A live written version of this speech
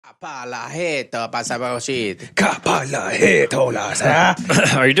Are you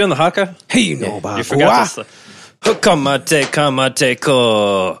doing the haka? Hey, no, You forgot this. Kamate, kamate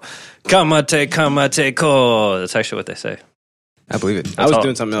ko. Kamate, kamate ko. That's actually what they say. I believe it. I was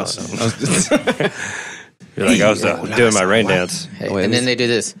doing something else. You're like, I was doing my rain dance. Hey, and then they do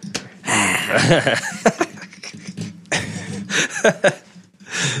this.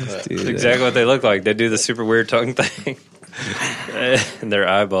 That's exactly what they look like. They do the super weird tongue thing. And their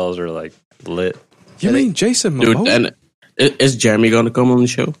eyeballs are like lit. You mean Jason Momoa? Dude, and is Jeremy going to come on the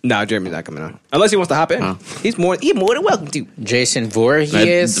show? No, Jeremy's not coming on. Unless he wants to hop in. He's more than welcome to. Jason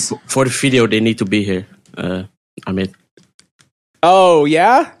Voorhees. For the video, they need to be here. I mean, Oh,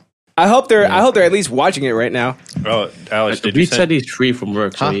 yeah? I hope they're at least watching it right now. Oh, Alex, did we you said send, he's free from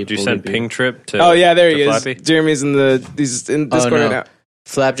work. So did you send Ping Trip to Oh, yeah, there he is. Flappy? Jeremy's he's in Discord right now.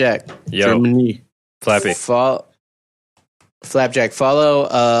 Flapjack. Yo, Germany. Flappy. Flapjack. Follow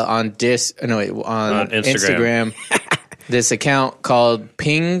on Instagram. This account called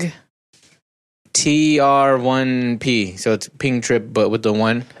Ping TR1P. So it's Ping Trip, but with the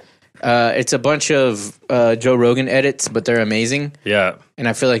one. It's a bunch of Joe Rogan edits, but they're amazing. Yeah. And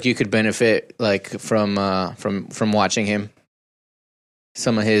I feel like you could benefit like from watching him.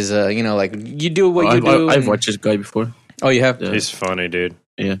 Some of his, like you do what you do. I've watched this guy before. Oh, you have? Yeah. He's funny, dude.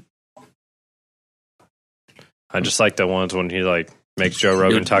 Yeah. I just like the ones when he like makes Joe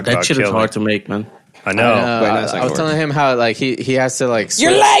Rogan talk that about shit killing. is hard to make, man. I know. I was telling him how like he has to like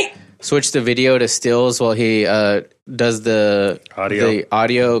switch the video to stills while he does the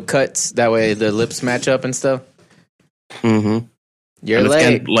audio cuts. That way the lips match up and stuff. Mm-hmm. You're and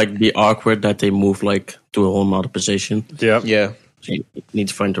late. it can like be awkward that they move like to a whole nother position. Yep. Yeah. So you need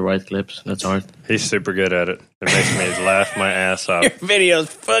to find the right clips. That's hard. He's super good at it. It makes me laugh my ass off. Your video's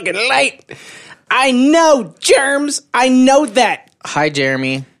fucking late. I know, Germs. I know that. Hi,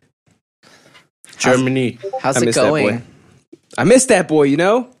 Jeremy. Germany. How's it going? I missed that boy, you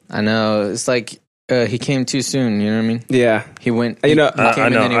know? I know. It's like he came too soon, you know what I mean? Yeah. He went. You know, he came I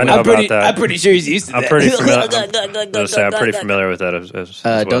and know. then he I went. know about that. I'm pretty sure he's used to that. I'm pretty familiar. I'm pretty familiar with that as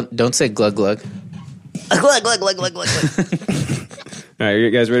well. Don't say glug glug. Glug, glug, glug, glug, glug, glug. All right,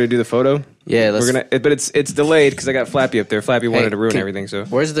 you guys ready to do the photo? Yeah, We're gonna, but it's delayed because I got Flappy up there. Flappy wanted to ruin everything. So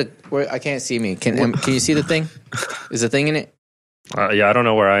Where's I can't see me. Can you see the thing? Is the thing in it? Yeah, I don't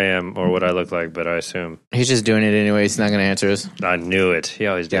know where I am or what I look like, but I assume He's just doing it anyway. He's not going to answer us. I knew it. He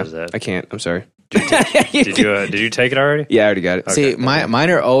always does that. I can't. I'm sorry. Did you take it already? Yeah, I already got it. See, mine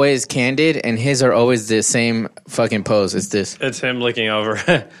are always candid, and his are always the same fucking pose. It's this. It's him looking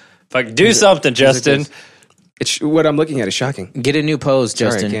over. Like, do something, Justin. It's what I'm looking at is shocking. Get a new pose,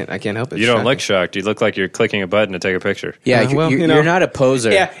 Justin. Sorry, I can't help it. You don't look shocked. You look like you're clicking a button to take a picture. Yeah, you're not a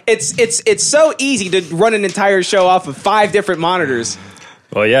poser. Yeah, it's so easy to run an entire show off of 5 different monitors.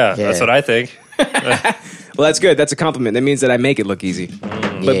 Well, yeah, that's what I think. Well, that's good. That's a compliment. That means that I make it look easy.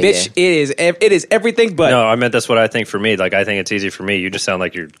 But bitch, it is everything but. No, I meant that's what I think for me. Like, I think it's easy for me. You just sound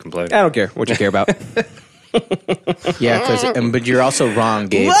like you're complaining. I don't care what you care about. Yeah, but you're also wrong,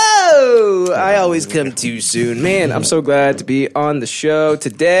 Gabe. Whoa! I always come too soon. Man, I'm so glad to be on the show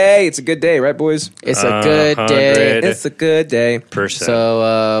today. It's a good day, right, boys? It's a good day. It's a good day. Percent.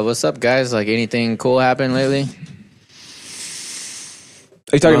 So, what's up, guys? Like, anything cool happened lately?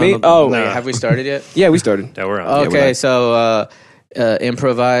 Are you talking to me? Oh, Wait, have we started yet? yeah, we started. Yeah, we're on. Okay, so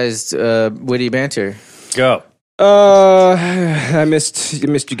improvised witty banter. Go. I missed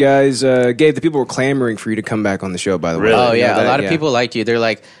you guys. Gabe, the people were clamoring for you to come back on the show, by the way. Really? Oh, You know yeah. that? A lot of people liked you. They're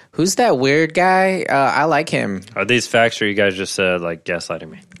like, who's that weird guy? I like him. Are these facts or are you guys just like gaslighting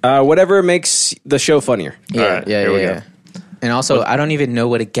me? Whatever makes the show funnier. Yeah, All right, yeah, here we yeah. And also, I don't even know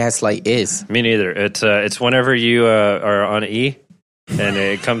what a gaslight is. Me neither. It's whenever you are on E and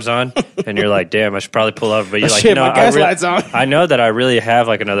it comes on and you're like, damn, I should probably pull up. But you're like, Shit, you know, my gaslight's on. I know that I really have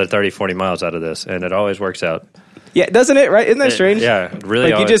like another 30, 40 miles out of this, and it always works out. Yeah, doesn't it? Right? Isn't that strange? Yeah, it really. Like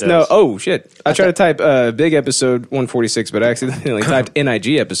you always just know. does. Oh shit! I tried to type big episode 146, but I accidentally typed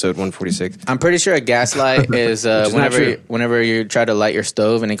NIG episode 146. I'm pretty sure a gaslight is not true. whenever you try to light your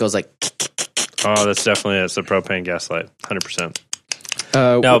stove and it goes like. Oh, that's definitely it's a propane gaslight, 100%.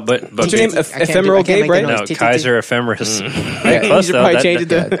 No, but what's your name? I can't Ephemeral make Gabe, the right? noise. No, Kaiser ephemeris. Yeah, Close you should though. probably That- change it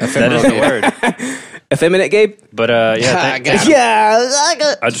to that is the word. effeminate Gabe. But yeah,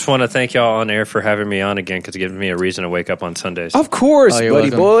 Yeah, I just want to thank y'all on air for having me on again because it gives me a reason to wake up on Sundays. of course, Oh, you're buddy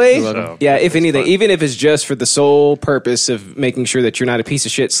welcome. boy. You're welcome. So, Yeah, if anything, fun. even if it's just for the sole purpose of making sure that you're not a piece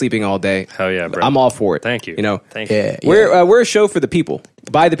of shit sleeping all day. Hell yeah, bro. I'm all for it. Thank you. You know, Thank you. Yeah, we're a show for the people.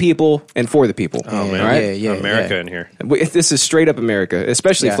 by the people and for the people. Oh man, right? Yeah, America in here. This is straight up America,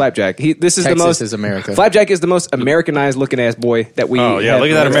 especially Yeah. Flapjack. This is Texas the most is America. Flapjack is the most Americanized looking ass boy that we. Oh yeah, have look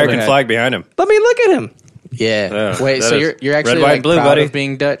at that ever American had. flag behind him. Let me look at him. Yeah. Wait, that so is you're actually red, white, like and blue, proud buddy. of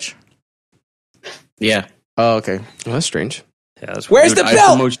being Dutch? Yeah. Oh, okay. Well, that's strange. Yeah, that's Where's weird. the I have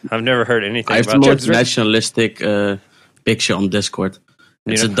belt? the most, I've never heard anything I have the about most that. nationalistic picture on Discord.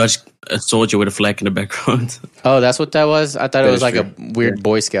 It's You a know- Dutch soldier with a flag in the background. Oh, that's what that was? I thought That it was is like true. a weird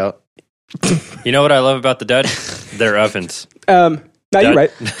Boy Scout. You know what I love about the Dutch? Their ovens. No, you're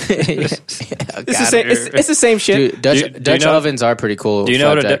right. It's It's the same. It's the same shit. Dude, Dutch, Do you Dutch know- ovens are pretty cool. Do you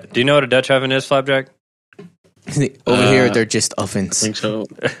know what Flapjack. do you know what a Dutch oven is, Flapjack? Over here, they're just ovens. I think so.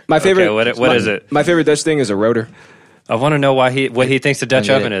 My favorite. Okay, what is it? My favorite Dutch thing is a rotor. I want to know what he thinks a Dutch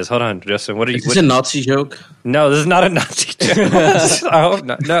get oven it. is. Hold on, Justin. What are you? Is this a Nazi joke? No, this is not a Nazi joke. I hope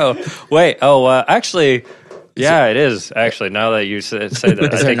not. No, wait. Oh, actually, yeah, it is. Actually, now that you say that, Is I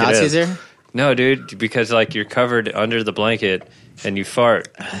there think Nazis it is. there? No, dude, because like you're covered under the blanket and you fart,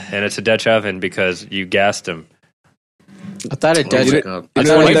 and it's a Dutch oven because you gassed them. I thought a Dutch. Oh my you God. know I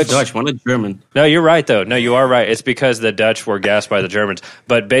thought what it was Dutch- Dutch, one is German. No, you're right though. No, you are right. It's because the Dutch were gassed by the Germans.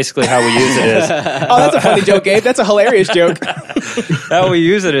 But basically, how we use it is Oh, that's a funny joke, Gabe. That's a hilarious joke. how we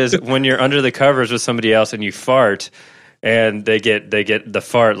use it is when you're under the covers with somebody else and you fart, and they get the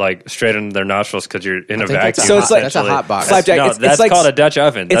fart like straight into their nostrils because you're in a think that's vacuum. a So it's like- that's a hot box. Flapjack. No, it's that's like called a Dutch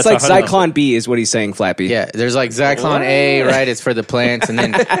oven. It's That's like 100%. Zyklon B is what he's saying, Flappy. Yeah, there's like Zyklon A, right? It's for the plants, and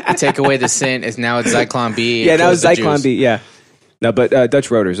then you take away the scent. It's now it's Zyklon B. Yeah, it now kills it's the Zyklon juice. B. Yeah. No, but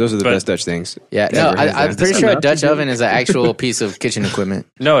Dutch rotors, those are the But- best Dutch things. Yeah, no, Ever hands I'm down. pretty sure a Dutch oven is an actual piece of kitchen equipment.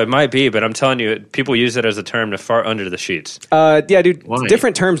 No, it might be, but I'm telling you, people use it as a term to fart under the sheets. Yeah, dude, Why?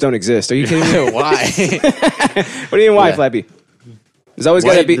 different terms don't exist. Are you kidding me? Why? What do you mean, why, Yeah. Flappy? It's always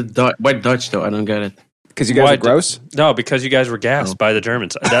got Why, to be why Dutch though? I don't get it. because you guys Why are gross. No, because you guys were gassed by the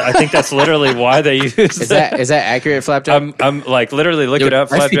Germans. I think that's literally why they use Is that accurate, Flapjack? I'm like literally look it up,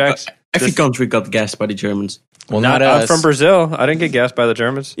 Flapjacks. Every country got gassed by the Germans. well, Not, not I'm us. from Brazil. I didn't get gassed by the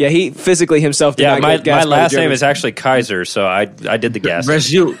Germans. Yeah, he physically himself did Yeah, not my get gassed by the last name Germans. is actually Kaiser, so I did the gas.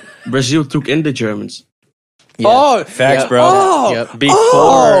 Brazil took in the Germans. Yeah. Oh, Facts, Yep. bro. oh, Yep.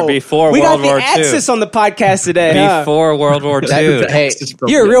 Before we World got War the Axis II. on the podcast today. huh? Before World War II. Hey,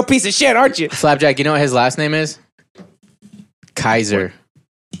 You're a real piece of shit, aren't you? Flapjack, you know what his last name is? Kaiser.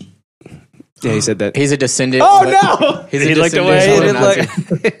 Yeah, he said that. He's a descendant. Oh no, He's a He looked descendant away. of He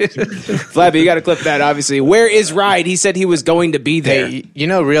a didn't Nazi. Flappy, you got to clip that. Obviously, where is Ride? He said he was going to be there. Hey, you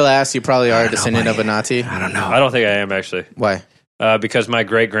know, real ass, you probably are a descendant of a Nazi. I don't know. I don't think I am actually, Why? because my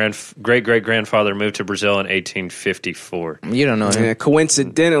great great grandfather moved to Brazil in 1854. You don't know him. Yeah,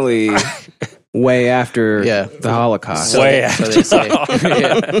 coincidentally, way after Yeah. the Holocaust. Way So they say.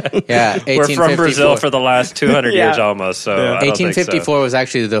 yeah, We're from 1854. Brazil for the last 200 Yeah. years almost. So I don't think so. 1854 was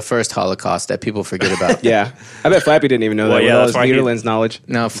actually the first Holocaust that people forget about. Yeah, I bet Flappy didn't even know Well, that. yeah, with all that's his why he- Netherlands knowledge.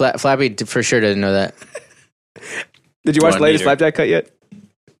 No, Flappy for sure didn't know that. Did you watch Well, the latest neither. Flapjack cut yet?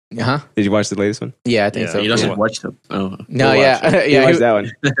 Huh? Did you watch the latest one? Yeah, I think Yeah. so. He doesn't watch them. Oh. No, We'll yeah, watch You yeah. watched that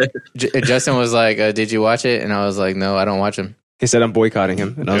one. Justin was like, "Did you watch it?" And I was like, "No, I don't watch him." He said I'm boycotting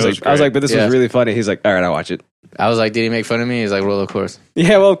him, and I was It like, was I was great. like, but this Yeah. was really funny. He's like, all right, I'll watch it. I was like, "Did he make fun of me?" He's like, "Well, of course."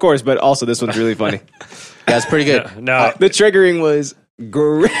 Yeah, well, of course, but also this one's really funny. Yeah, it's pretty good. No, The triggering was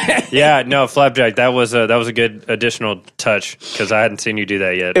great. yeah, no, Flapjack. That was a good additional touch because I hadn't seen you do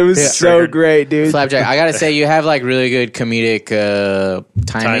that yet. It was Yeah. so Triggered. great, dude. Flapjack, I gotta say, you have like really good comedic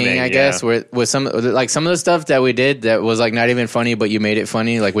timing. I guess yeah. with some of the stuff that we did that was like not even funny, but you made it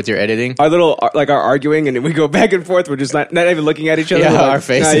funny, like with your editing. Our little like our arguing, and we go back and forth. We're just not even looking at each other. Yeah, We're like, our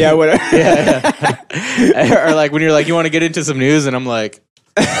faces. "Nah, yeah, whatever. Or like when you're like, you want to get into some news, and I'm like.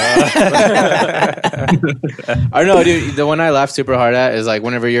 I know, dude. The one I laugh super hard at is like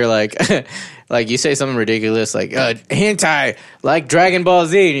whenever you're like, like you say something ridiculous, like hentai, like Dragon Ball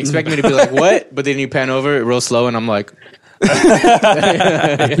Z, and you expect me to be like, what? But then you pan over it real slow, and I'm like,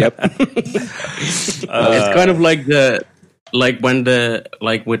 Yep. It's kind of like when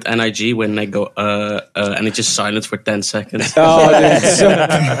with NIG when they go and it's just silence for 10 seconds. Oh, dude. So,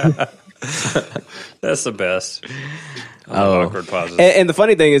 That's the best. Oh. Awkward pauses. and the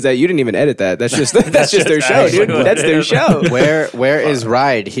funny thing is that you didn't even edit that. That's just that's just their show, dude. actually what That's it their is. show. where is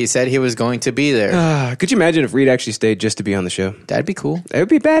Ride? He said he was going to be there. Could you imagine if Reed actually stayed just to be on the show? That'd be cool. It would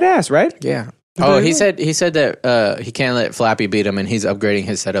be badass, right? Yeah. Oh, he said that he can't let Flappy beat him, and he's upgrading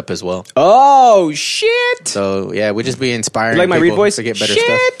his setup as well. Oh shit! So yeah, we just be inspiring. You like my people Reed voice? to get better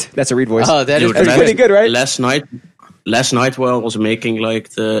shit! stuff. That's a Reed voice. Oh, that is Dude, That's pretty good, right? Last night last night while I was making like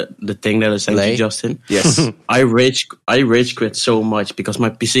the thing that I sent Lay? you, Justin. Yes. I rage quit so much because my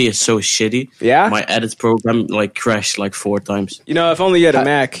PC is so shitty. Yeah? My edit program like crashed like 4 times. You know, if only you had a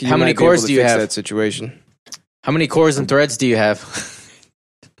Mac, you how many might be able cores to do you fix have? that situation. How many cores and threads do you have?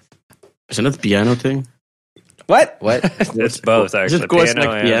 Isn't that the piano thing? What? What? It's both Is actually. it course Piano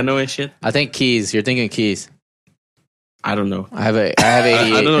like and- piano and shit? I think keys. You're thinking keys. I don't know. I have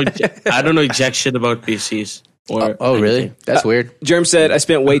 88. I don't know jack shit about PCs. Or Oh, really? anything. That's weird. Germ said, I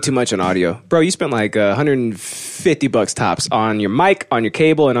spent way too much on audio. Bro, you spent like $150 tops on your mic, on your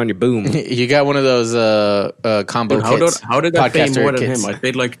cable, and on your boom. You got one of those combo Dude, kits. how did I pay podcaster more than kits. him? I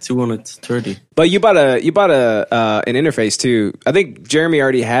paid like 230. But you bought an interface too. I think Jeremy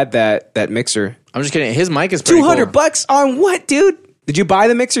already had that mixer. I'm just kidding. His mic is pretty $200 cool. bucks on what, dude? Did you buy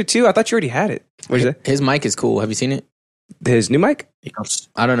the mixer too? I thought you already had it. What is that? His mic is cool. Have you seen it? His new mic?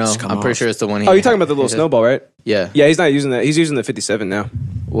 I don't know. Just come I'm pretty off. sure it's the one. Oh, you're talking about the little snowball, right? Yeah. Yeah, he's not using that. He's using the 57 now.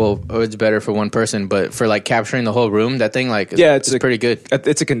 Well, it's better for one person, but for like capturing the whole room, that thing like Yeah, it's pretty good.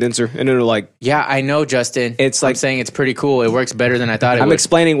 It's a condenser, and it'll like. Yeah, I know, Justin. It's I'm like- saying it's pretty cool. It works better than I thought it I'm would.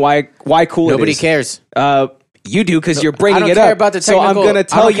 explaining why cool Nobody it is. cares. You do because you're bringing I don't it care up. about the so I'm technical- gonna I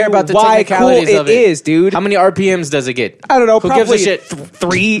tell don't you care about the why cool technicalities it of it. is, dude. How many RPMs does it get? I don't know. Who Probably gives a shit?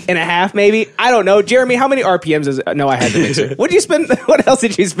 3.5, maybe. I don't know. Jeremy, how many RPMs does it? No, I had the mixer. What did you spend? What else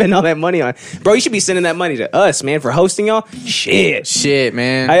did you spend all that money on, bro? You should be sending that money to us, man, for hosting y'all. Shit.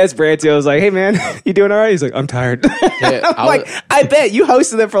 Man. I asked Brad I was like, "Hey, man, you doing all right?" He's like, "I'm tired." Yeah, I'm like, I bet you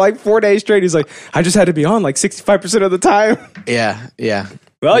hosted them for like 4 days straight. He's like, "I just had to be on like 65% of the time." yeah.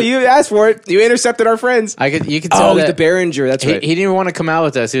 Well, you asked for it. You intercepted our friends. You could tell Oh, that the Behringer. That's he right. didn't even want to come out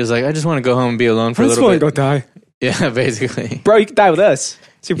with us. He was like, I just want to go home and be alone for I a just little want to bit. go die, Yeah, basically. bro. You can die with us.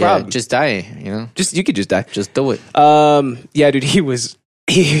 It's your Yeah, problem. just die, you know? You could just die. Just do it. Yeah, dude, he's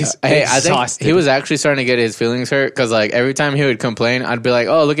Hey, I think exhausted. he was actually starting to get his feelings hurt because, like, every time he would complain, I'd be like,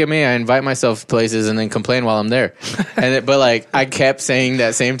 "Oh, look at me! I invite myself places and then complain while I'm there." But like, I kept saying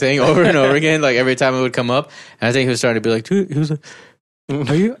that same thing over and over again, like every time it would come up. And I think he was starting to be like, "Dude," he was like,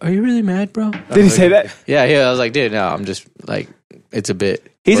 "Are you really mad, bro?" Did he say that? Yeah. I was like, "Dude, no, I'm just like, it's a bit."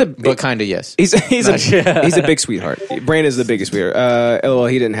 but kind of yes. He's a Yeah. he's a big sweetheart. Brandon's the biggest sweetheart. LOL,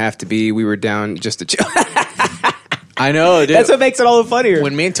 he didn't have to be. We were down just to chill. I know, dude. That's what makes it all the funnier.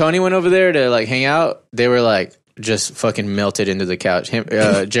 When me and Tony went over there to like hang out, they were like just fucking melted into the couch. Him,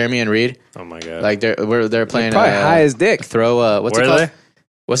 Jeremy and Reed, Oh my god! like they're playing Probably high as dick. throw. What's Where it are called? they?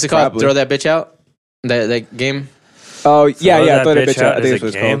 What's it called? Probably. Throw that bitch out. That game. Oh yeah, Throw yeah. that Throw that bitch out. I is think a that's what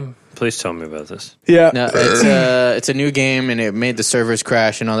it's called. game. Please tell me about this. Yeah. No, it's a new game and it made the servers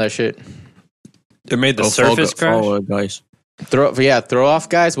crash and all that shit. It made the Oh, surface crash. Fall Guys. Throw off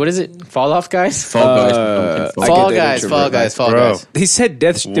guys. What is it? Fall off guys. Fall Guys. I Fall get that guys. Fall introvert, guys. Fall Bro. guys. He said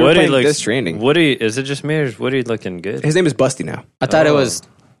Death. They were Woody playing looks. Death Stranding. Woody, is it just me or is Woody looking good? His name is Busty now. I thought it was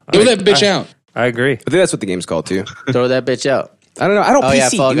Throw that bitch out. I agree. I think that's what the game's called too. throw that bitch out. I don't know. I don't. Oh PC, yeah,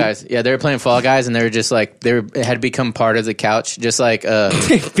 Fall dude. Guys. Yeah, they were playing Fall Guys and they were just like it had become part of the couch, just like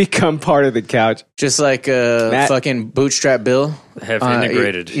Become part of the couch. Matt. fucking Bootstrap Bill. Have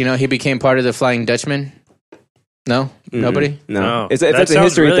integrated. You know, he became part of the Flying Dutchman. No, nobody. No, No. if That that's a sounds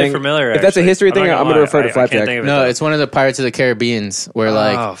history really thing. familiar, If that's a actually. history I'm thing, not I'm gonna going to lie. refer to I can't Flapjack. think of it. No, it's one of the Pirates of the Caribbeans where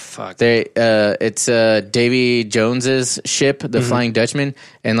like Oh fuck! they it's Davy Jones's ship, the Flying Dutchman,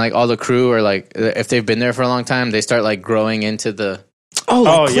 and like all the crew are like if they've been there for a long time, they start like growing into the Oh,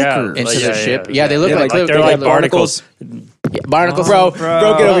 Oh like yeah, clicker. into Yeah, the ship. Yeah, they look Yeah, like, like they're they like got barnacles. barnacles, Bro,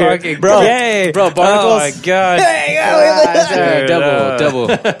 get over here, bro. Yay. Bro, barnacles. Oh my god! Yeah, Dude, double.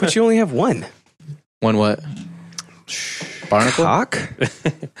 But you only have one. One what? Barnacle? Cock?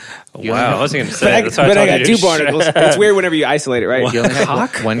 Wow, I wasn't gonna say. But I, That's why but I told you got to two barnacles. It's weird whenever you isolate it, right? You only have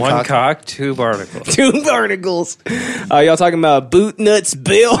Cock? one One cock. cock, two barnacles. Two barnacles. Y'all talking about boot nuts,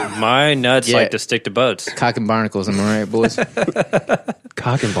 Bill? My nuts Yeah. like to stick to boats. Cock and barnacles, am I right, boys?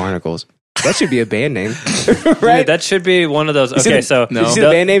 Cock and barnacles. That should be a band name, Dude, right? that should be one of those. You see Okay, the- so Did you see the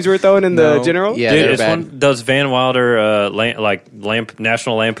band names we were throwing in the No. general? Yeah, dude, they're it's bad. one of those Van Wilder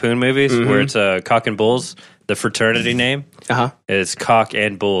National Lampoon movies Mm-hmm. where it's Cock and Bulls. The fraternity name Uh-huh. is Cock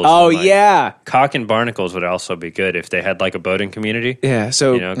and Bulls. Oh, Like, yeah. Cock and Barnacles would also be good if they had like a boating community. Yeah,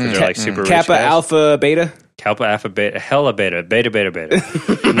 so You know, because they're like super rich Kappa, guys. Alpha, Beta. Kappa, Alpha, Beta, Hella, Beta, Beta, Beta, Beta.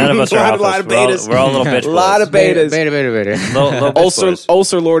 None of us are A lot alphas. of betas. We're all little bitch A lot of boys. betas. Beta. Little bitch boys.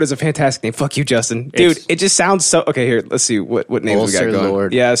 Ulcer Lord is a fantastic name. Fuck you, Justin. Dude, It's- it just sounds so... Okay, here, let's see what names we got Ulcer going.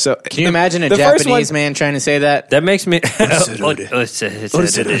 Lord. Yeah, so... Can you imagine a the first Japanese one- man trying to say that? That makes me. The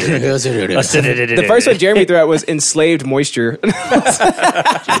The first one Jeremy threw out was enslaved moisture.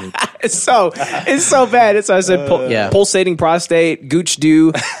 it's so bad. It's I said pulsating prostate, gooch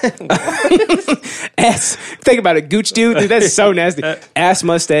dew, ass. Think about it, gooch dew. Dude, that's so nasty. Ass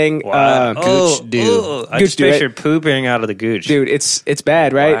Mustang, Gooch dew. I Gooch just dew, right? pictured pooping out of the gooch. dude. It's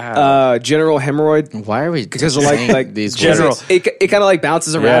bad, right? Wow. General hemorrhoid. Why are we Because of saying like these General- words? It kind of like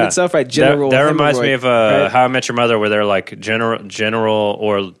bounces around and stuff, right? General. That reminds me of hemorrhoid, right? How I Met Your Mother, where they're like general,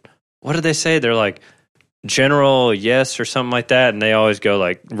 or what did they say? They're like General Yes or something like that, and they always go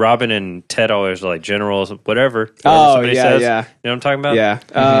like Robin and Ted always like General whatever. Oh, somebody yeah, says. yeah. You know what I'm talking about? Yeah.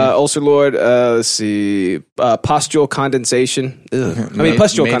 Ulcer Lord. Let's see. Pustule condensation. Pustule Major,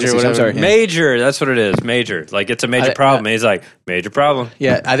 condensation. I'm whatever. sorry. Yeah. Major. That's what it is. Major. Like it's a major problem. He's like major problem.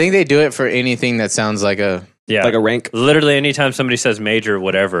 Yeah, I think they do it for anything that sounds like a. Yeah, Like a rank. Literally, anytime somebody says major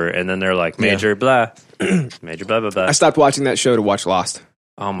whatever, and then they're like major blah, major blah blah blah. I stopped watching that show to watch Lost.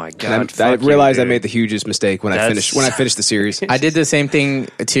 Oh my And god! I fuck you, realized I dude. made the hugest mistake when I That's- finished the series. I did the same thing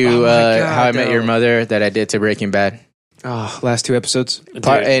to Oh my God, How I Met Your no. Mother that I did to Breaking Bad. Oh, last 2 episodes.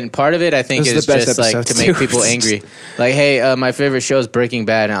 And part of it, I think, Those are is the best just like to episodes, make too. people angry. Like, hey, my favorite show is Breaking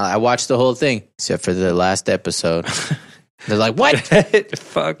Bad, and I watched the whole thing except for the last episode. They're like, what?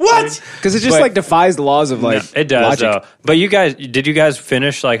 Fuck What? Because it just But- like defies the laws of like it does logic. though. But did you guys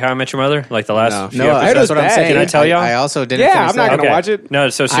finish like How I Met Your Mother? Like the last No. few No, I heard it episodes? was that's what I'm bad. saying. Can I tell y'all? I also didn't. Yeah, finish I'm not that. gonna watch it. No,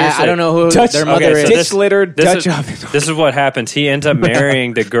 so seriously, I don't know who Dutch, their mother okay, so is. this- Ditch litter, This Dutch is, oven. this is what happens. He ends up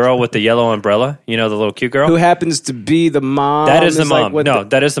marrying the girl with the yellow umbrella. You know, the little cute girl. Who happens to be the mom? That is the like, mom. what No,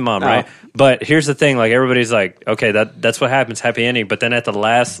 that is the mom, Oh. right? But here's the thing: like everybody's like, okay, that's what happens, happy ending. But then at the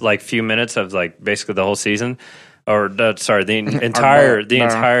last like few minutes of like basically the whole season, or the entire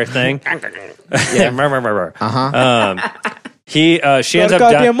thing, she ends up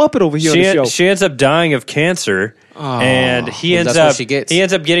goddamn Muppet over here on the show. she ends up dying of cancer, and he Well, ends that's what up she gets. he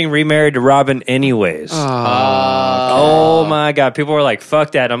ends up getting remarried to Robin anyways. Oh my god! People were like,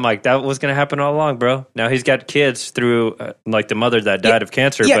 "Fuck that!" I'm like, "That was gonna happen all along, bro." Now he's got kids through like the mother that died of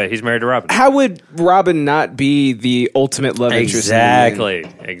cancer, yeah. but he's married to Robin. How would Robin not be the ultimate love interest? in the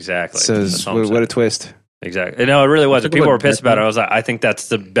Exactly. So That's all I'm what saying. a twist. Exactly. No, it really was. Talk People about were pissed about it. Batman. I was like, I think that's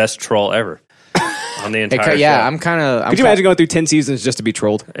the best troll ever on the entire Yeah, show. I'm kind of. Could you imagine going through 10 seasons just to be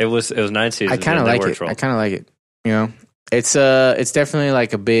trolled? It was 9 seasons. I kind of and they like were it. trolled. I kind of like it. You know, it's definitely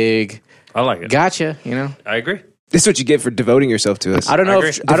like a big I like it. gotcha. You know, I agree. This is what you get for devoting yourself to us. I don't know. agree.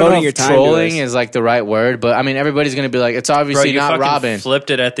 If, I don't know Devoting your if time to trolling us. is like the right word, but I mean, everybody's gonna be like, it's Bro, obviously you not fucking Robin,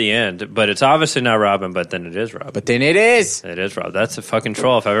 flipped it at the end, but it's obviously not Robin, but then it is Robin. but then it is. It is Robin. That's a fucking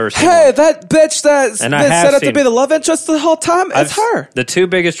troll if I've ever seen Hey, one. that bitch that And I have set up to seen- be the love interest the whole time, it's I've- her. The 2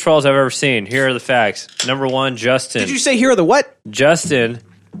 biggest trolls I've ever seen. Here are the facts. Number 1, Justin. Did you say here are the what? Justin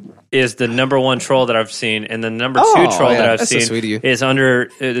is the number 1 troll that I've seen, and the number 2 Oh, troll yeah. that I've That's so seen sweet of you.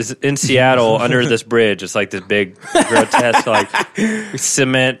 is in Seattle under this bridge. It's like this big grotesque like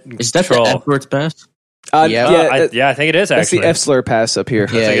cement Is that troll. the Edwards Pass? Yeah. I think it is That's actually. the F slur pass up here.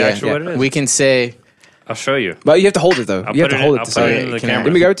 Yeah, yeah, actually what it is. We can say. I'll show you. But you have to hold it though. I'll You have put to it hold in- it I'll to put see it it. in the Can I- camera.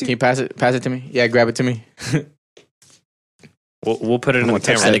 Let me grab it to Can you. you pass it to me? Yeah, grab it to me. We'll put it in the gonna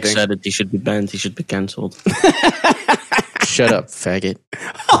touch camera. Alex thing. said it. He should be banned. He should be cancelled. Shut up, faggot.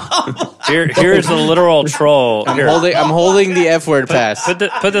 Here's the literal troll. Here. I'm holding the F word pass.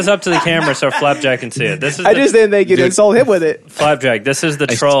 Put this up to the camera so Flapjack can see it. This is I the, just didn't think you'd insult him with it. Flapjack. This is the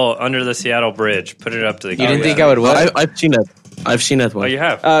troll under the Seattle Bridge. Put it up to the You camera. didn't think I would what? I've seen that. I've seen that one. Oh, you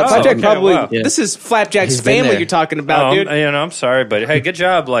have. Flapjack okay, probably. wow. Yeah. This is Flapjack's He's been family there. you're talking about, dude. I'm sorry, but hey, good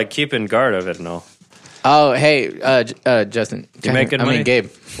job, like keeping guard of it and all. Oh, hey, Justin. You make good money? Gabe.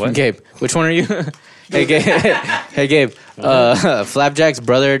 What? Gabe. Which one are you? Hey, Gabe. Hey, Gabe. Flapjack's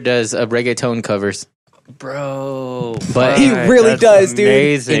brother does reggaeton covers. Bro, But He really does, dude.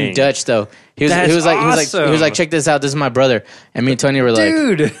 Amazing. in Dutch though. He was That's awesome. check this out. This is my brother. And me and Tony were like,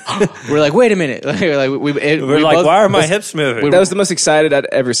 dude. we're like, wait a minute. We're we like, both- why are my hips moving? That was the most excited I'd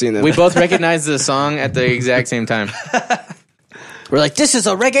ever seen them. We both recognized the song at the exact same time. We're like, this is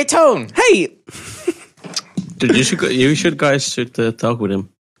a reggaeton. Hey, Dude, you should guys should talk with him.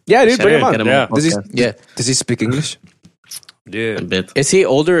 yeah, dude, bring him Yeah, on. yeah. Does he? podcast. Yeah. Does he speak English? A Dude. bit. Is he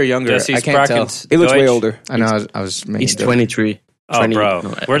older or younger? Does he I can't tell. He looks way Deutsch? older, I know. I was making He's a joke. 23. Oh, 20 bro,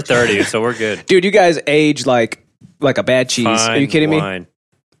 no, we're 30, so we're good. dude. You guys age like a bad cheese. Are you Fine kidding me? wine.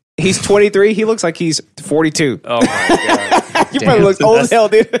 He's 23. He looks like he's 42. Oh my god. Your brother looks old as hell,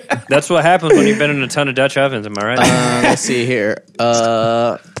 dude. That's what happens when you've been in a ton of Dutch ovens. Am I right? Let's see here.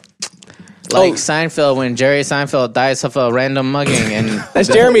 Seinfeld, when Jerry Seinfeld dies of a random mugging, and That's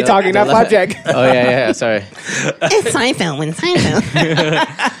Jeremy talking, not Flapjack. Oh yeah, sorry. It's Seinfeld when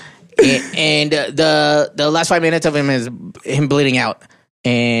Seinfeld. And the last 5 minutes of him is him bleeding out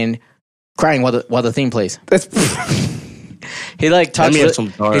and crying while the theme plays. That's He like talks. me have some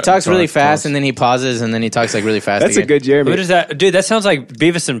dark- He talks really dark fast, thoughts. and then he pauses, and then he talks like really fast. that's a again. good Jeremy. What is that, dude? That sounds like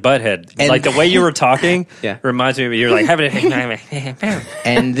Beavis and Butthead. And- like the way you were talking, Yeah. reminds me of you're like having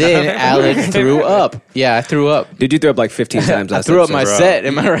And then Alex threw up. Yeah, I threw up. Dude, you threw up like 15 times I last threw up my episode. set.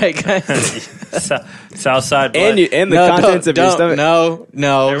 Am I right, guys? Southside blood. And the contents of your stomach.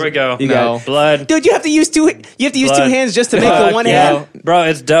 No. There we go. You got blood. Dude, you have to use two. You have to use two Blood. hands just to make the one Yeah. hand. Bro,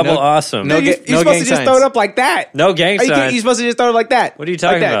 it's double No- awesome. no Dude, ga- you're supposed gang to just signs. throw it up like that. No gang Are you signs. You're supposed to just throw it like that. What are you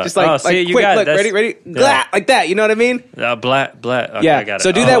talking like that. about? Just like, Oh, see, like you quick, got it. look, That's- ready, yeah. Glah, like that. You know what I mean? Black. Okay, Yeah. I got it.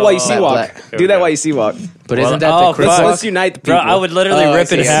 So do that while you sea walk. black. Here Do we that go. while you sea walk. But Well, isn't that oh, the Chris fuck. Rock? Let's unite the people. Bro, I would literally Oh, I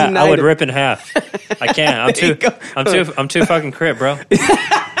rip in see. half. I would United. rip in half. I can't. I'm too fucking crip, bro.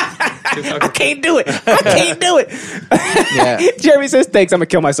 I can't do it. I can't do it. Yeah. Jeremy says, "Thanks. I'm gonna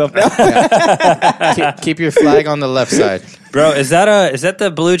kill myself now." Keep your flag on the left side. Bro, is that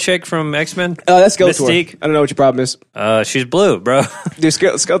the blue chick from X-Men? Oh, that's Skeletor. Mystique? I don't know what your problem is. She's blue, bro. Dude,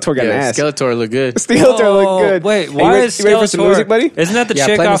 Skeletor got an Yeah, ass. Skeletor look good. Skeletor look Oh, good. Wait, Are you why ready- is you ready for some Skeletor- music, buddy? Isn't that the Yeah,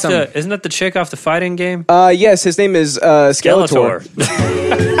 chick play me off the? something. Isn't that the chick off the fighting game? Yes, his name is Skeletor.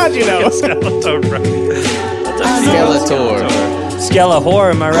 How'd you know? Skeletor, bro. Skeletor.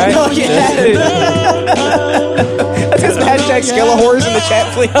 Skellahor, am I right? Oh, yeah. Let's get some hashtag Skelehors in the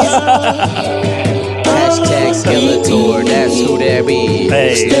chat, please. Hashtag Skeletor. That's who that be.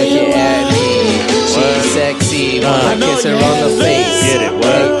 Hey. Look at me. She's sexy when I kiss her on the face. Get it, what?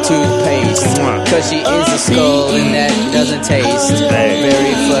 Like toothpaste. Cause she is a skull and that doesn't taste Hey.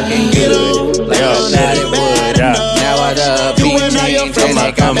 very fucking good. Like I thought it would. Yeah. Now I beat change and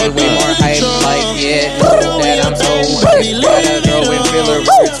they got me way more hype. Like yeah, that I'm so hype. Gotta throw in filler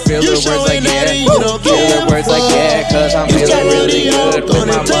words like yeah, filler words like yeah. Cause I'm feeling really good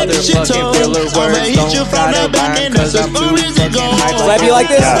with my motherfucking filler words. Don't try to rhyme cause I'm too fucking hype. Slap you like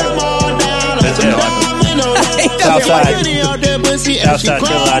this? That's it. Southside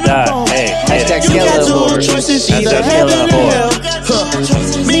till I die. Hey, Hashtag Skeletor. Hashtag Skellahor.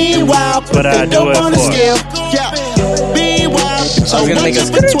 But I do it for. I was gonna make us.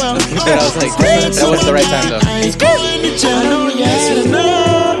 But I was like, that was the right time though.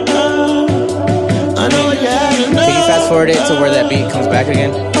 Can you fast forward it to where that beat comes back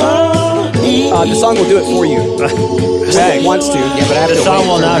again? The song will do it for you. It wants to. Yeah, but I have The to song wait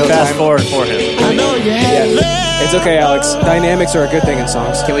will for not real fast time. forward for him. Yeah. It's okay, Alex. Dynamics are a good thing in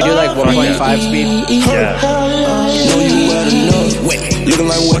songs. Can we do like 1.5 speed? Yeah. Looking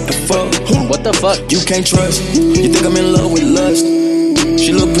like what the fuck? What the fuck? You can't trust. You think I'm in love with lust?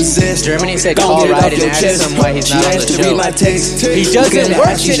 She look possessed. Germany said Don't call get it right off and your ask chest. him why he's She not on asked the to read my show. text. He doesn't Looking at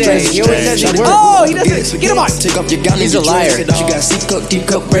work how she today. stressed. He always doesn't work. Oh, he doesn't. Get him on. Take off your gown. He's a liar. She got C cup, D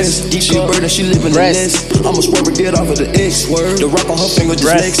cup breast. She a bird and she live in the Breast. nest. I'ma swerve and get off of the X. The rock on her finger just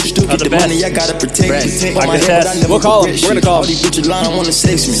Breast next. Still are get the the money, best. I gotta protect. Breast. Protect I my can head, but test. I never We'll call him. regret We're gonna shit. call All him. these bitches lying, I wanna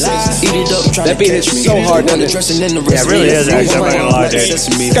sex me. Eat it up, trying That beat to is catch me. so hard, doesn't it? Dressing in the Yeah, it really is, rest. actually. I'm not gonna lie, dude.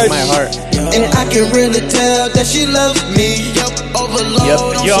 Sesame. My heart. And I can really tell that she loves me.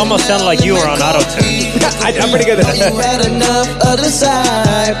 Yep. You almost sound like you were on auto tune. I'm pretty good at that. You had enough of the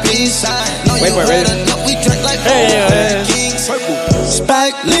side piece. Wait, ready? Hey,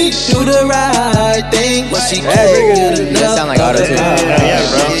 Spike Lee do the right thing. But she very good. That sound like auto tune. yeah,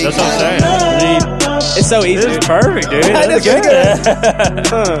 bro. That's what I'm saying. It's so easy. This is perfect, dude. That's That's good. good.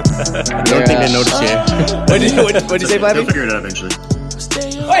 I don't think they noticed yet. What'd you say, They'll Flappy? figure it out eventually.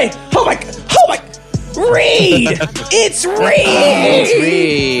 Wait, oh my, Reed! It's Reed!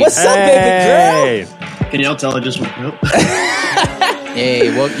 Reed. What's up, baby girl? Hey. Can y'all tell I just woke up?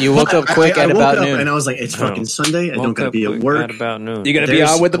 Hey, you woke up quick I at woke about up noon. and I was like, it's fucking Sunday. I don't gotta be at work. At about noon. You're gonna be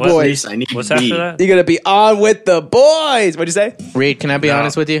There's- on with the what? boys. I need What's to be. after that? You're gonna be on with the boys. What'd you say? Reed, can I be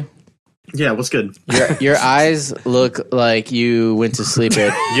honest with you? Yeah, what's good? Your eyes look like you went to sleep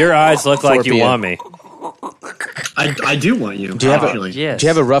at. Your eyes look 4 like you p.m. want me. I do want you. Do you have a- actually. Yes. Do you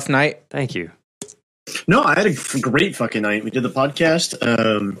have a rough night? Thank you. No, I had a great fucking night. We did the podcast.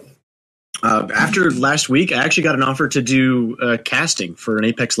 After last week, I actually got an offer to do casting for an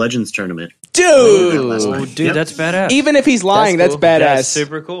Apex Legends tournament. Dude! Last Oh, night. dude, Yep. that's badass. Even if he's lying, That's that's, cool. badass. That's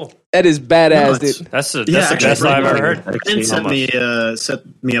super cool. That is badass, No, it's- dude. That's the Yeah, best actually, I've ever Brandon heard. set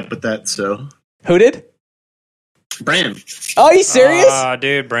me up with that. So, Who did? Brandon, Oh, you serious? Ah,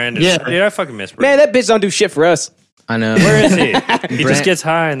 dude, Brandon. Yeah. Dude, I fucking miss Man, Brandon. that bitch don't do shit for us. I know. Where is he? He just Brand- gets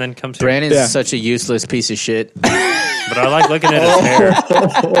high and then comes here. Brandon's such a useless piece of shit. But I like looking at his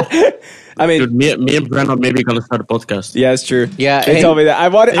hair. I mean, Dude, me and Brandon maybe gonna start a podcast. yeah, it's true. Yeah, They hey- told me that. I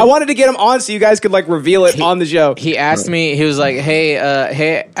wanted to get him on so you guys could like reveal it on the show. He asked me. He was like,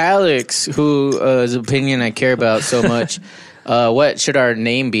 "Hey, Alex, whose opinion I care about so much. What should our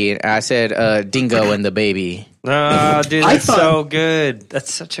name be?" And I said, "Dingo and the Baby." Oh, dude, I that's thought- so good.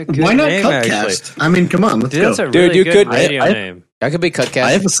 That's such a good Why not name, actually. Cupcast? I mean, come on, let's Dude, that's go. a really you good could- radio I- name. That could be Cutcast.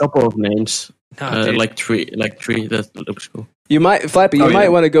 I have a couple of names. No, dude. Like three. That looks cool. You might, Flappy. You Oh, might yeah.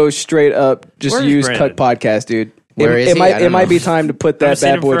 want to go straight up. Just Where's use Brandon? Cut Podcast, dude. Where it is he? might I don't it might know. be time to put that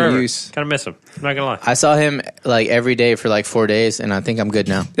bad boy to use. Kind of miss him. I'm not gonna lie. I saw him like every day for like 4 days, and I think I'm good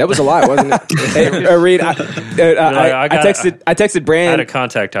now. That was a lot, wasn't it? Hey, Reed, I texted I had a Brand,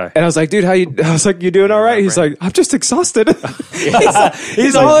 contact high. and I was like, dude, how you? I was like, you doing all right? He's like, I'm just exhausted.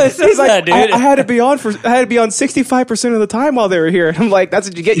 He's always says that, dude. I had to be on 65% of the time while they were here. And I'm like, that's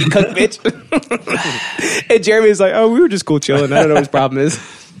what you get, you cuck bitch. And Jeremy's like, oh, we were just cool chilling. I don't know what his problem is.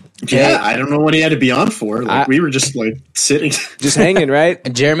 Yeah, I don't know what he had to be on for. Like, we were just like sitting. Just hanging, right?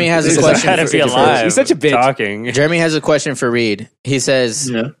 Jeremy has a He's I question. had to For, be alive. He's such a bitch. Talking. Jeremy has a question for Reed. He says,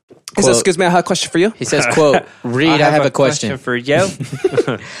 Yeah. He says, excuse me, I have a question for you. he says, quote, Reed, I have a question. for you.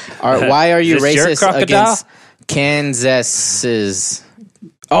 Why are you Is this your racist crocodile? against Kansas's?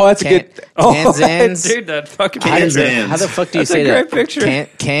 Oh, that's a good. Kansans? Dude, that fucking How Kansans. the fuck do you That's a say that? great picture.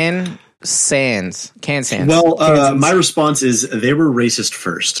 Kansans. My response is they were racist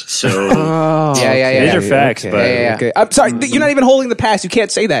first. So Oh, Yeah. These are facts, okay, but yeah. okay. I'm sorry, you're not even holding the pass. You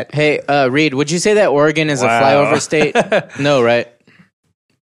can't say that. Hey, Reed, would you say that Oregon is Wow. a flyover state? No, right?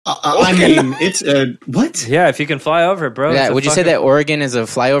 I mean, it's what? yeah, if you can fly over it, bro. Yeah. it's a Would you say fucking- that Oregon is a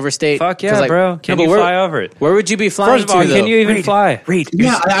flyover state? Fuck yeah, 'Cause, like, bro. Can no, you but fly over it? Where would you be flying First of all, to? can though? you even fly? Reed.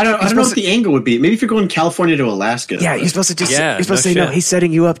 Yeah, I don't know what the angle would be. Maybe if you're going California to Alaska. Yeah, you're supposed to just. Yeah, you're supposed no to say no. shit. He's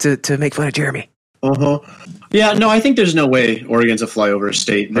setting you up to make fun of Jeremy. Uh-huh. Yeah, no, I think there's no way Oregon's a flyover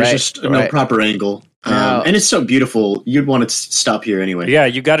state. There's Right, just no right. proper angle. No. And it's so beautiful. You'd want to stop here anyway. Yeah,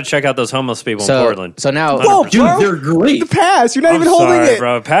 you got to check out those homeless people in So, Portland. so now, Whoa, Dude, bro. they're great. The pass. You're not I'm even holding sorry, it.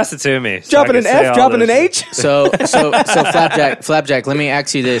 bro. Pass it to me. so Dropping I an can say F, all dropping this. an H. so Flapjack. Let me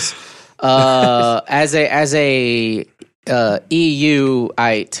ask you this: as a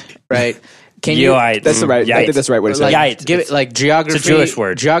EU-ite, right? Can you? Yoite. That's the right. I Yite. think that's the right way to say it. Yite. Give it like geography. It's a Jewish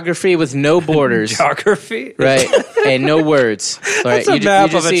word. Geography with no borders, Geography? right? And no words. Right? It's a You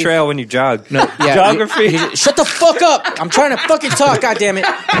map just of a see- trail when you jog. No, yeah, Geography? shut the fuck up! I'm trying to fucking talk. God damn it!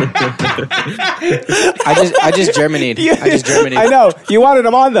 I just germinated. I just germinated. I know. You wanted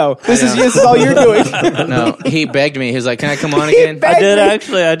him on though. This is all you're doing. No, he begged me. He was like, "Can I come on again?" begged I did me.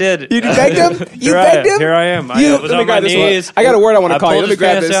 actually. I did. You begged him? You begged him? Here I am. I You- was let me on my grab this one. knees. I got a word I want to I call you. pulled Let me his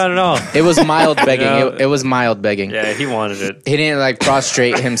grab pants this. down and all. It was mild begging. No. It was mild begging. Yeah, he wanted it. He didn't like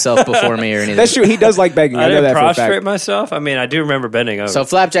prostrate himself before me or anything. That's true. He does like begging. I I know didn't that for a prostrate fact. myself. I mean, I do remember bending over. So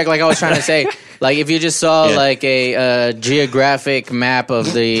Flapjack, like I was trying to say, like if you just saw Yeah. like a geographic map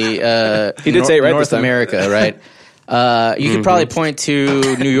of the He did say it right this North time. America, right? You could probably point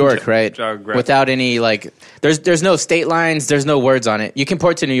to New York, right? Geographic. Without any like, there's no state lines, there's no words on it. You can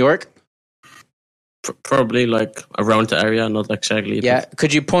point to New York. Probably like around the area, not exactly. but Yeah.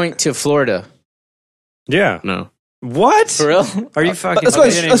 Could you point to Florida? yeah. No. What? For real? Are you fucking Let's go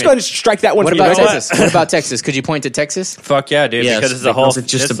ahead kidding and, let's me? go ahead and strike that one What from you. about know what? Texas? What about Texas? Could you point to Texas? Fuck yeah, dude. Yes, because it's the whole, because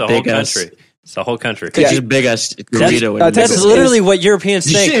it's just it's a the whole big ass- country. It's the whole country. It's just big as Dorito. That's Texas literally is- what Europeans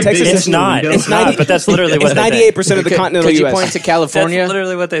Did you think. say Texas big is as not. Dorito? It's not. But that's literally what It's they 98% think. of the continental Could you U.S. point to That's California?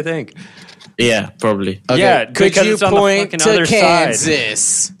 literally what they think. Yeah, probably. Okay. Yeah, Could because you it's on the point fucking to other side.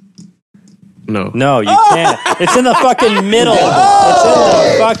 Kansas? No. No, you can't. It's in the fucking middle. It's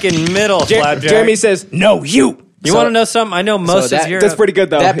in the fucking middle, Flapjack. Jeremy says, "No, you." you want to know something? I know most that- of Europe. That's pretty good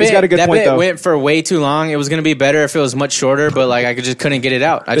though. That He's bit, got a good that point bit though. went for way too long. It was going to be better if it was much shorter, but like I just couldn't get it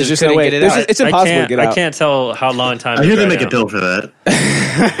out. I There's just just no couldn't way. get it There's out. just- it's impossible to get out. I can't tell how long time. I is hear they right make now. a pill for that.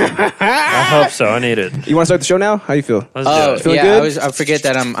 I hope so. I need it. You want to start the show now? How you feel? Let's Oh do it. Feel yeah, good? I forget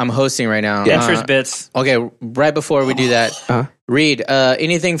that I'm hosting right now. Interest bits. Okay, right before we do that, Reed,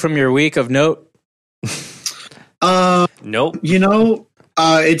 anything from your week of note? Nope. You know,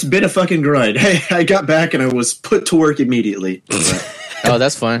 it's been a fucking grind. Hey, I got back and I was put to work immediately. Oh,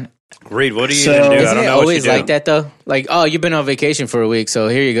 that's fun. Reed, what do you So- even do? I Isn't don't it know what you always do. like that though? Like, oh, you've been on vacation for a week, so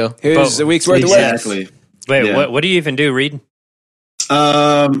here you go. Here's a week's worth of work. Exactly. Wait, Yeah. what do you even do, Reed?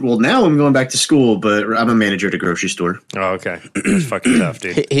 Well, now I'm going back to school, but I'm a manager at a grocery store. Oh, okay. It's fucking tough,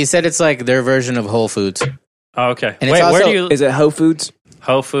 dude. He said it's like their version of Whole Foods. Oh, okay. And Wait, it's where also- do you? Is it Whole Foods?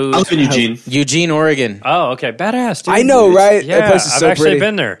 Whole Foods. I live in Eugene. Eugene, Oregon. Oh, okay, badass. Dude. I know, right? Yeah, That place is I've so actually pretty.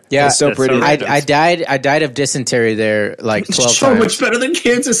 been there. Yeah, it's so That's pretty. random. I died of dysentery there like 12 So times. much better than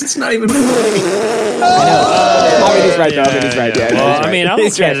Kansas. It's not even. I mean, he's right, though. I mean, he's right. Yeah, Well, he's right. I mean, I love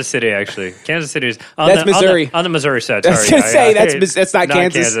He's right. Kansas City actually. Kansas City is That's Missouri. on the Missouri side. I was Sorry, gonna say, that's not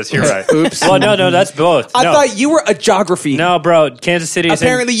Kansas. You're right. Oops. Well, no, that's both. I No. thought you were a geography. No, bro. Kansas City.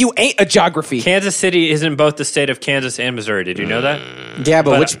 Apparently, you ain't a geography. Kansas City is in both the state of Kansas and Missouri. Did you know that, Yeah,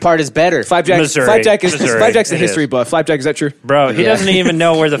 but But- which part is better? Flapjack's Missouri. a It history is. buff. Flapjack, is that true? bro? He Yeah. doesn't even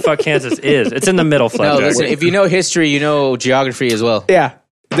know where the fuck Kansas is. It's in the middle, No, Flapjack. listen, if you know history, you know geography as well. Yeah.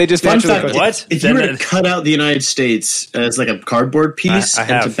 They just Fun naturally fact, What? if you were Then- to cut out the United States as like a cardboard piece I and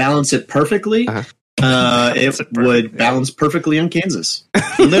to have. balance it perfectly, it would balance perfectly on Kansas.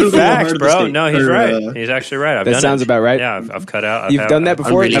 Literally the Facts, heart of the bro. state. No, he's Or, right. He's actually right. I've That done sounds it. about right. Yeah, I've cut out. You've done that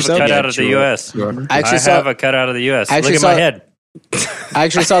before I'm really I have a yourself? cut out of the U.S. I actually I have saw a cut out of the U.S. I Look actually at my saw- head. I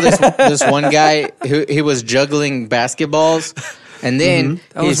actually saw this one guy who he was juggling basketballs, and then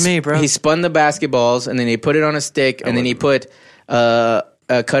That was me, bro. He spun the basketballs, and then he put it on a stick, and then he put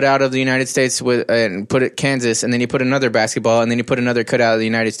a cutout of the United States with and put it Kansas, and then he put another basketball, and then he put another cutout of the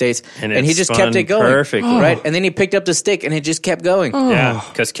United States, And and it he just spun kept it going, perfectly. right? And then he picked up the stick, and it just kept going. Yeah,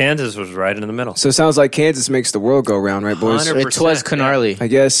 because Kansas was right in the middle. So it sounds like Kansas makes the world go round, right, boys? 100%. It was Canarly. I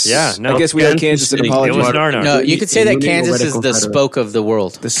guess. Yeah, no. I guess we owe Kansas Kansas an City. apology. It was Narno. No, you could say that Union Kansas is Political the Federation. spoke of the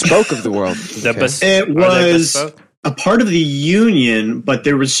world. The spoke of the world. The Okay. bes- It are they was bespoke? a part of the Union, but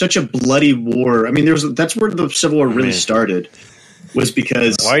there was such a bloody war. I mean, that's where the Civil War really started. Was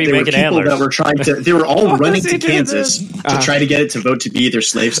because Why are you there were making people antlers? that were trying to. They were all running does he to do Kansas to try to get it to vote to be either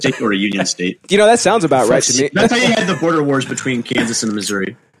slave state or a Union state. You know, that sounds about right to me. That's how you had the border wars between Kansas and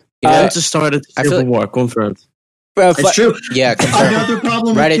Missouri. Kansas started I the feel Civil like- War, confirmed. It's true. Yeah, confirmed. Another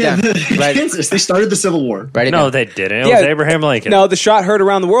problem Write it with down. Write it- Kansas. They started the Civil War. Write it No, down. they didn't. It Yeah. was Abraham Lincoln. No, the shot heard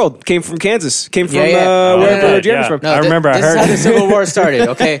around the world came from Kansas. Came from Yeah. wherever Yeah. Jeremy's Yeah. from. I remember I This heard is how the it. Civil War started.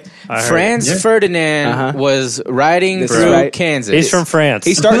 Okay, I heard Franz it. Yeah. Ferdinand Uh-huh. was riding This is through right. Kansas. He's from France.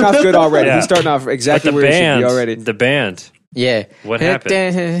 He's starting off good already. Yeah. He's starting off but exactly the where he should band. be already. The band. Yeah. What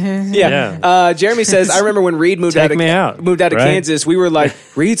happened? Yeah. Jeremy says, I remember when Reed moved Take out of me out, moved out of right? Kansas, we were like,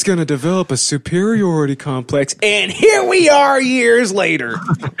 Reed's going to develop a superiority complex. And here we are years later.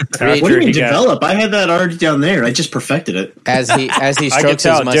 What do you mean He got- develop? I had that already down there. I just perfected it. As he I could strokes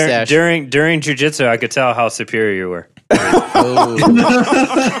tell his mustache. during jiu-jitsu, I could tell how superior you were. Oh.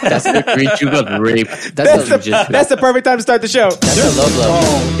 That's the Reed, you got raped. That's the perfect time to start the show. That's a low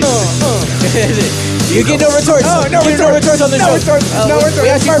blow. You get no retorts. Oh, no retorts on the show. No retorts. We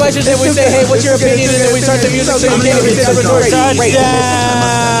ask you questions and we say, hey, what's your opinion? And then we start the music so you can't even say the retort.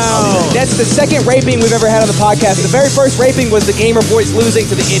 That's the second raping we've ever had on the podcast. The very first raping was the Gamer Boys losing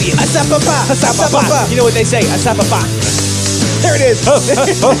to the idiot. Asapapa. Asapapa. You know what they say? Asapapa. There it is.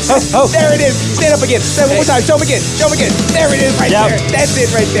 There it is. Stand up again. Stand up one more time. Show him again. Show him again. There it is right there. That's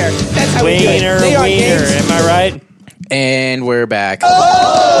it right there. That's how we do it. Wiener, They are wiener. games. Am I right? And we're back.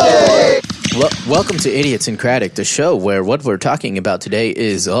 Welcome to Idiosyncratic, the show where what we're talking about today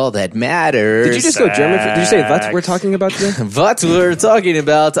is all that matters. Did you just go German? Did you say what we're talking about today? What we're talking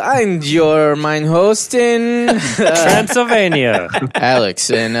about? I'm your mein hostin, Transylvania. Alex,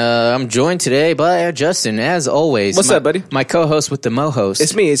 and I'm joined today by Justin, as always. What's up, buddy? My co-host with the mo-host.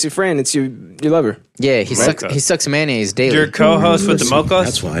 It's me. It's your friend. It's your lover. Yeah, he sucks mayonnaise daily. Your co-host with the Mokos?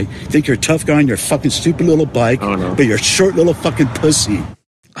 That's why. Think you're a tough guy on your fucking stupid little bike, but you're a short little fucking pussy.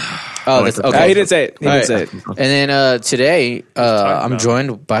 Oh, that's okay. He didn't say it. He All didn't right. say it. And then today, I'm about?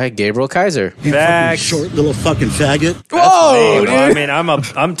 joined by Gabriel Kaiser. You fucking Facts. short little fucking faggot. Whoa, Hey, dude. well, I mean,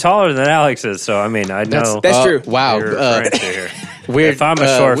 I'm taller than Alex is, so I mean, I know. That's true. Wow. you're referring to here. Weird. If I'm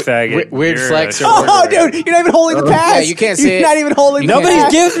a short faggot, weird you're flex. a- Oh, dude, you're not even holding the pass. Yeah, you can't say You're it. not even holding the Nobody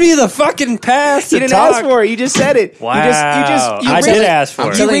pass. gives me the fucking pass. You to didn't talk. ask for it. You just said it. Wow. You I reached- did ask for I'm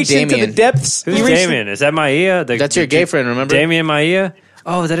it. You telling reached into Damien. the depths. Who's You reached- Damien? Is that Maia? That's your gay friend, remember? Damien Maia?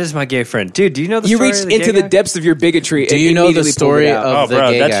 Oh, that is my gay friend. Dude, do you know the You story reached of the into gay the guy? depths of your bigotry. Do and you know the immediately pulled story it out. of Oh, the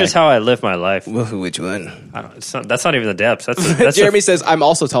bro, gay that's guy? just how I live my life. Which one? That's not even the depths. That's Jeremy says, I'm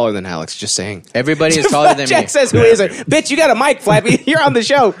also taller than Alex. Just saying. Everybody is taller than me. Jack says, who is it? Bitch, you got a mic, Flappy. You're on the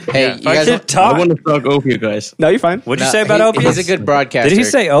show. Hey, Yeah, you if I guys could want- I talk. want to talk over you guys. No, you're fine. What'd you No, say about opiates? He's a good broadcaster. Did he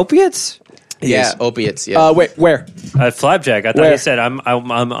say opiates? Yeah, opiates. Yeah. Wait, where? Flapjack. I thought Where? he said I'm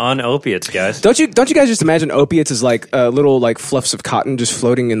on opiates, guys. Don't you guys just imagine opiates as like little like fluffs of cotton just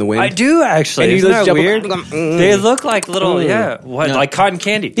floating in the wind? I do actually. And you Isn't just that jump weird? up- They look like little, like cotton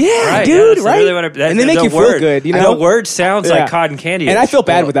candy. Yeah, right, dude, that's right? literally what And they make the you feel word, good, you The know? word sounds Yeah. like cotton candy. And I feel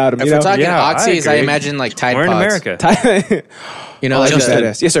bad without him. if You we're know? talking Yeah, I oxys, I agree. imagine like Tide We're in Pods. America. You know, Oh, like that's the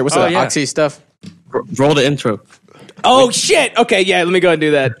badass. Yes, sir. What's Oh, up? yeah. oxy stuff. Roll the intro. Oh shit! Okay, yeah. Let me go ahead and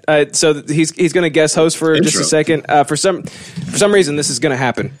do that. So he's going to guest host for just a second. For some reason, this is going to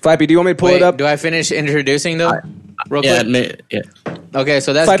happen. Flappy, do you want me to pull it up? Do I finish introducing though? Real quick. Yeah. Okay,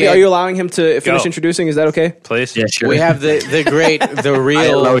 so that's Flappy. Gabe. Are you allowing him to finish introducing? Is that okay? Please. Yeah, sure. We have the great, the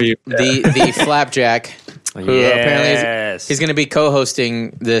real, love you. the Flapjack, who apparently Yes. he's going to be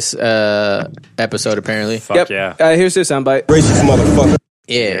co-hosting this episode. Apparently, Fuck yeah. Here's the soundbite. Racist motherfucker.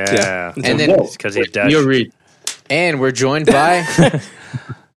 Yeah. And then Because he's Dutch. You're Reed. and we're joined by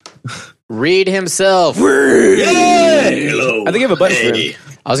Reed himself. Hello. I think you have a button for him.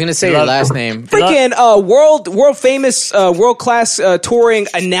 I was going to say your last name. Freaking world famous world class touring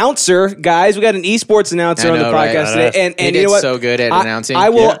announcer, guys. We got an esports announcer I on the know, right? podcast today, and He you did know what? so good at announcing. I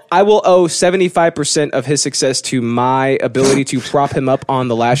will owe 75% of his success to my ability to prop him up on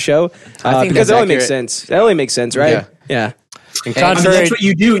the last show. I think because that's that only makes accurate. sense. That only makes sense, right? Yeah. In I mean, contrary, that's what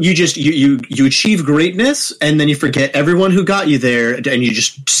you do. You just you achieve greatness, and then you forget everyone who got you there, and you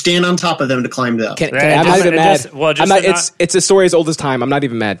just stand on top of them to climb up. I'm Right, not just- even it mad. just- well, just I'm not, to not- it's a story as old as time. I'm not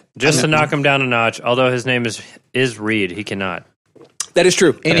even mad. just to knock him down a notch, although his name is Reed, he cannot. That is true.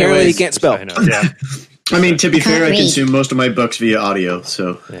 Apparently, Anyways, he can't spell. I know. Yeah. I mean, to be fair, I read. consume most of my books via audio,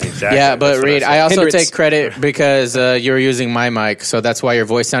 so Exactly. Yeah, but That's what Reed, said. I also Hindrance. take credit because you were using my mic, so that's why your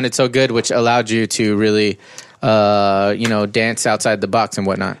voice sounded so good, which allowed you to really, dance outside the box and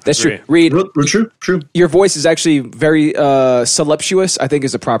whatnot. That's true. Agree. Reed, true. your voice is actually very voluptuous, I think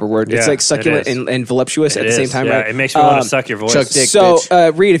is the proper word. It's Yeah, like succulent it is. and voluptuous at It the same is. time, Yeah, right? It makes me want to suck your voice. Chuck dick. So,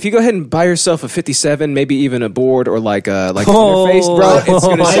 bitch. Reed, if you go ahead and buy yourself a 57, maybe even a board or like interface, bro, it's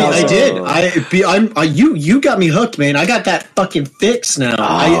gonna sound I so- did. You got me hooked, man. I got that fucking fix now.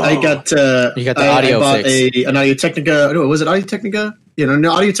 I got You got the audio I bought fix. an Audio Technica. No, was it Audio Technica?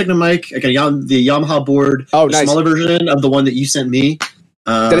 No, Audio Technica mic. I got the Yamaha board. Oh, the nice. smaller version of the one that you sent me.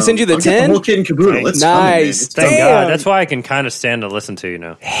 Did I send you the I'll get 10? The whole kit and caboodle. It's coming, man. Nice. It's Thank coming. Damn. God. That's why I can kind of stand to listen to you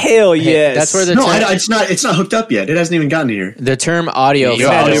now. Hell yes. That's where the No, term, it's not hooked up yet. It hasn't even gotten here. the term audio.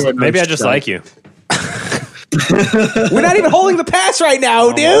 Maybe I just like you. We're not even holding the pass right now,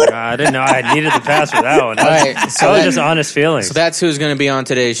 Oh, dude. God, I didn't know I needed the pass for that one. All right, so That was that- just honest feelings. So that's who's going to be on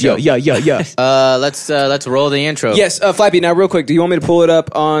today's show. Yeah. Let's roll the intro. Yes, Flappy. Now, real quick, do you want me to pull it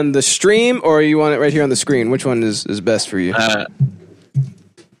up on the stream or you want it right here on the screen? Which one is best for you?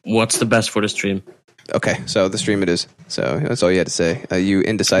 What's the best for the stream? Okay, so the stream it is. So that's all you had to say. You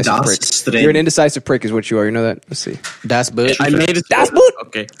indecisive Das prick. Stream. You're an indecisive prick, is what you are. You know that? Let's see. Das boot. I made it. Das Boot!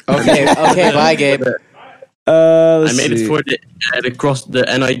 Okay. Okay, bye, Gabe. Let's I made see. it for the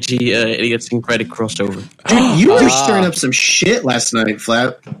NIG Idiots in Credit crossover. You were stirring up some shit last night,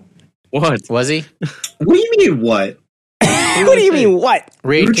 Flap. What? Was he? What do you mean? What? What do you mean? What? You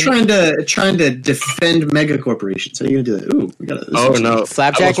Reed, were can you- trying to defend mega corporations. How are you gonna do that? Ooh, we got it. Oh no,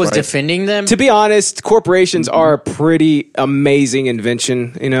 Flapjack was right. defending them. To be honest, corporations are a pretty amazing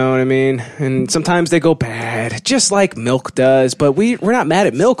invention. You know what I mean? And sometimes they go bad, just like milk does. But we're not mad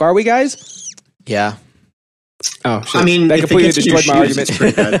at milk, are we, guys? Yeah. Oh, shit. I mean, that if it completely gets in your destroyed my shoes,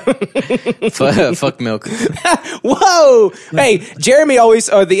 argument. it's pretty bad. Fuck milk. Whoa! Hey, Jeremy always,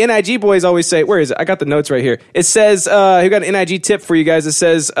 or the NIG boys always say, where is it? I got the notes right here. It says, he got an NIG tip for you guys. It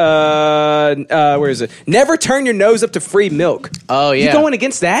says, where is it? Never turn your nose up to free milk. Oh yeah. You going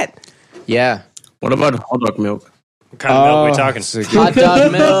against that? Yeah. What about hot dog milk? What kind of milk we talking? Hot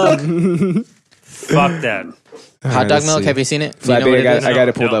dog milk. Fuck that. Hot dog let's milk. see. Have you seen it? Do you know Flappy, what I it got, is? I got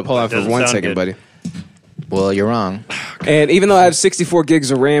it pulled No, up. Hold on for doesn't 1 sound second, good. buddy. Well, you're wrong. And even though I have 64 gigs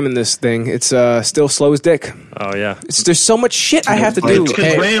of RAM in this thing, it's still slow as dick. Oh yeah. There's so much shit I have to do. Because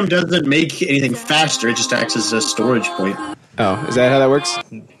Hey. RAM doesn't make anything faster; it just acts as a storage point. Oh, is that how that works?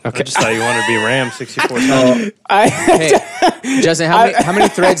 I Okay. just thought you wanted to be RAM 64 times. Hey, Justin, how many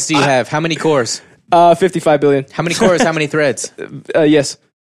threads do you have? How many cores? 55 billion. How many cores? How many threads? Yes.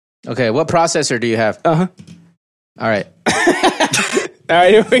 Okay, what processor do you have? Uh-huh. All right. All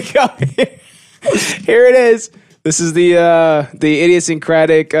right, here we go. Here it is. This is the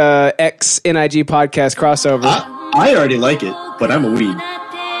Idiosyncratic X NIG podcast crossover. I already like it, but I'm a weed.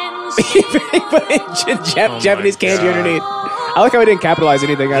 Japanese candy God. underneath. I like how we didn't capitalize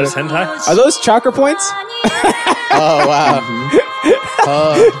anything out Is of this it. hentai? Are those chakra points? Oh wow.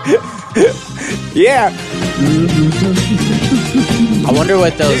 Yeah. I wonder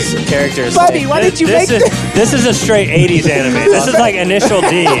what those characters Buddy, say. why didn't you make This is a straight 80s anime. This is like Initial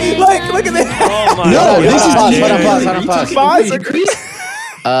D. Look at this. Oh my No, god. this is Pause, dude. hold on, pause.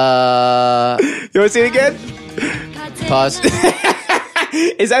 Pause. Uh, You want to see it again? pause.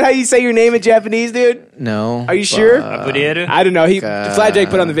 Is that how you say your name in Japanese, dude? No. Are you sure? Aburieru? I don't know. Flat Jake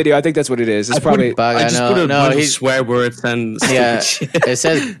put on the video. I think that's what it is. It's probably. Baga, I just put a bunch of he's swear words and yeah. It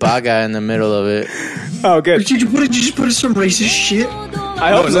says Baga in the middle of it. Oh, good. Did you just put some racist shit?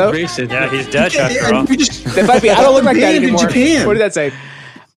 I hope so. Yeah, he's Dutch after all. That might be. I don't look like that Banned in anymore. Japan. What did that say? Do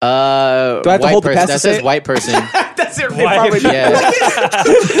I have to hold the pass to That say says it? white person. That's it. Why? Probably Yeah.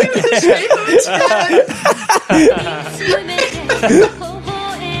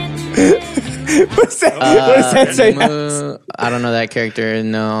 What's that? What does that say? I don't know that character.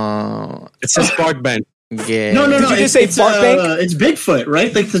 No. it says Park Bench. Yeah. No. Did you just say Park Bank? It's Bigfoot,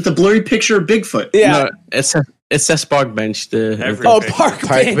 right? Like the blurry picture of Bigfoot. Yeah. No, it says Park Bench. Oh, Park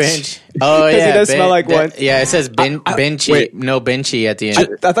Park bench. bench. Oh 'Cause yeah. he does smell like one. Yeah, it says benchy. wait. No benchy at the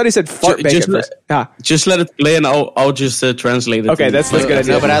end. I thought he said fart bank just at first. Ah, Just let it play and I'll just translate it. okay, that's good. No,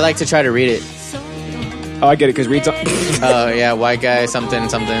 idea. but I like to try to read it. Oh, I get it because reads on. Oh yeah, white guy, something.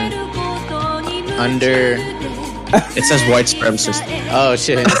 Under. It says white supremacist. Oh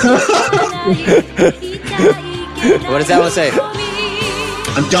shit. What does that one say?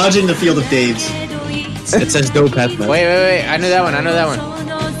 I'm dodging the field of Daves. It says dope hat man. Wait. I know that one.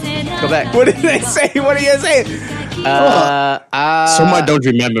 Go back. What did they say? What are you saying? Some I don't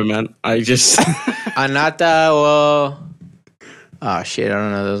remember, man. I just Anata wo. Oh shit, I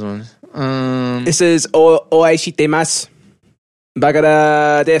don't know those ones. It says oaishitemasu.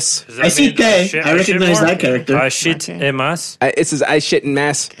 Bagara des. I see K. I recognize that character. I shit emas. It says I shit in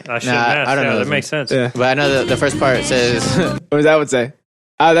mass. I shit Nah, mass. I don't know Yeah, those that makes sense. Yeah. But I know the first part says What does that one say?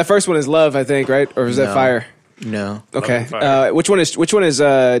 That first one is love, I think, right? Or is that No. fire? no. Okay. and fire. Which one is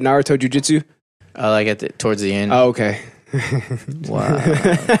Naruto Jujutsu? I like it towards the end. Oh, okay. Wow.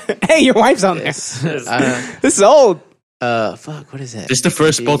 Hey, your wife's on there. I This is old. don't, fuck. What is that? this is the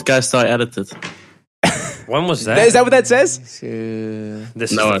first podcast I edited. When was that? Is that what that says?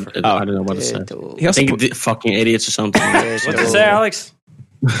 This No, is the I don't know what it says. He I also think fucking idiots or something. What's it say, Alex?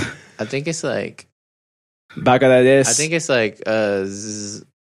 I think it's like Bagara des. I think it's like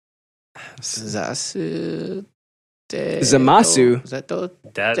Zasu. Zamasu. Is that those?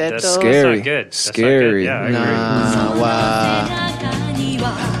 That's Scary. not good. That's Scary. Not good. Yeah, I agree. Nah, wow.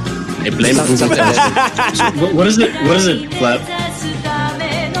 They blame Google Something Translate. What is it? What is it, Flap?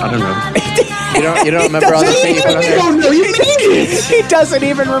 I don't know. You don't remember all the things you put on there? Oh no, you idiot! He doesn't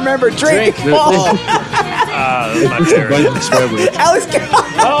even remember drink. Drink. Oh, Ah, that's my favorite. Bunch of swear words. Alex,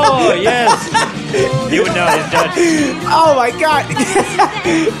 Oh, yes. You would know he's Dutch. oh my God.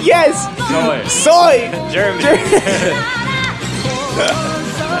 Yes. Soy. Soy. Jeremy.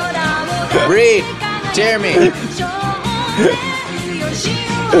 Read, Jeremy.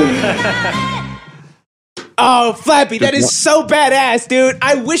 Oh, Flappy, that is so badass, dude.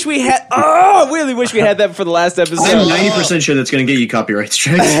 I wish we had. Oh, I really wish we had that for the last episode. I'm 90% sure that's going to get you copyright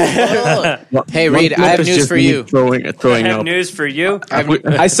strikes. Hey, Reed, I One have clip is news just for me you. Throwing I up. have news for you.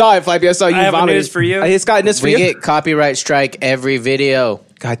 I saw it, Flappy. I saw you I have a vomiting. news for you. It's got news for We you. get copyright strike every video.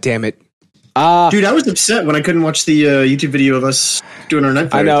 God damn it. Dude, I was upset when I couldn't watch the YouTube video of us doing our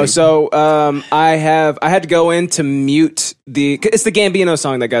night. I know. thing. So I had to go in to mute it's the Gambino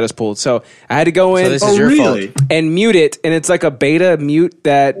song that got us pulled. So I had to go in this is your really? fault. and mute it, and it's like a beta mute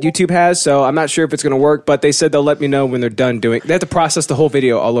that YouTube has. So I'm not sure if it's going to work, but they said they'll let me know when they're done doing. They have to process the whole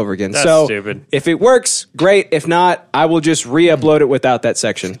video all over again. That's so stupid. if it works, great. If not, I will just re-upload it without that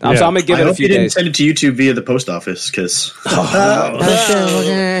section. So I'm going to give I it a hope few you didn't days. send it to YouTube via the post office because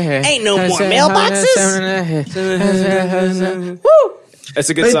Ain't no more mailboxes. It's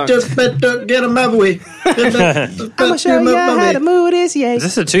a good song. better get them out of the way. I'ma show you how to move this, yeah. Is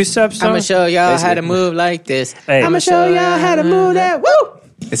this a two-step song? I'm gonna show y'all how to move like this. Hey, I'ma show y'all how to move that. Woo!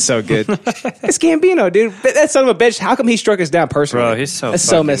 It's so good. It's Gambino, dude. That son of a bitch. How come he struck us down personally? Bro, he's so That's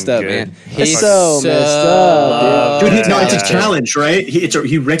so fucking messed up, good. man. He's It's so so messed up, Dude, no, it's a Yeah. challenge, right?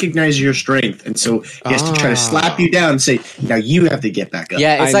 He recognizes your strength, and so he has to try to slap you down and say, "Now you have to get back up."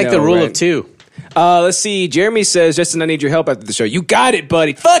 Yeah, it's I like the know, rule right? of two. Let's see. Jeremy says, Justin, I need your help after the show. You got it,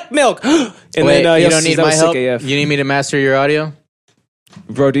 buddy. Fuck milk. And Wait, he you also don't says need that my was help? sick AF. You need me to master your audio?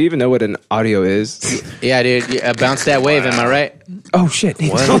 Bro, do you even know what an audio is? Yeah, dude. Yeah, bounce that wave, am I right? Oh, shit. He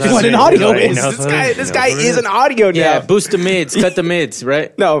What knows does what that an mean? audio He is. knows This what guy, it this is. guy He knows what is it an audio now. Yeah, boost the mids, cut the mids,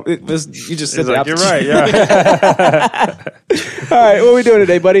 right? No, you just said He's like, the you're opposite. right, yeah. All right, what are we doing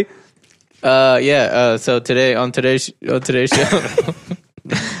today, buddy? So today on today's show,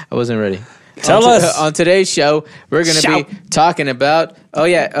 I wasn't ready. Tell us. On today's show. We're going to Shout. be talking about. Oh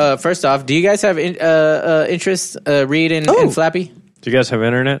yeah. First off, do you guys have interest? Reed and Flappy. Do you guys have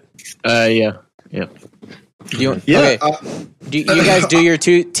internet? Yeah. Do you, Yeah. Okay. Do you guys do your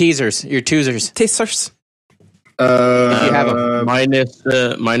teasers? Your toozers. Tasters. If you have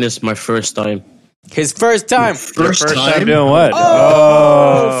him. Minus my first time. His first time. First Time time. doing what?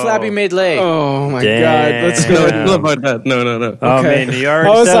 Oh, Flappy made leg. Oh my Damn. God! Let's No, go. it's not about that. No. Oh Okay. man, you I already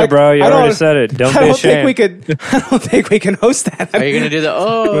was said like, it, bro. You I already don't- said it. Don't I be don't think ashamed. we could. I don't think we can host that. Are you gonna do the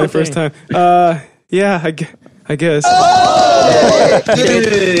my first time? Yeah, I guess.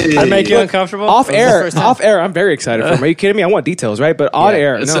 I make you uncomfortable. Off air, first time? off air. I'm very excited for him. Are you kidding me? I want details, right? But on Yeah.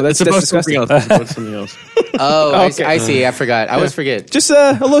 air, It's, no, that's it's about disgusting. something else. It's about something else. Oh, Okay. I see. I forgot. I always forget. Just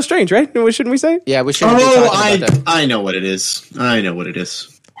a little strange, right? What shouldn't we say? Yeah, we shouldn't be Oh, talking about that. I know what it is. I know what it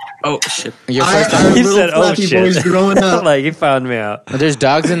is. Oh shit! Your Our first time. He little said, "Oh Flappy shit!" boys growing up. Like he found me out. There's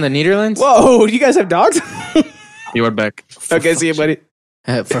dogs in the Netherlands. Whoa, do you guys have dogs? You are back. Okay, see you, buddy.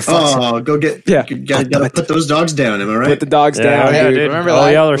 For fuck's sake. Oh, go get. Yeah. You gotta put those dogs down. Am I right? Put the dogs Yeah, down. yeah, dude. dude. Remember Oh,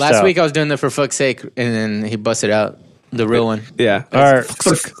 Yeller last style. week I was doing the for fuck's sake, and then he busted out the real one. Yeah. All right,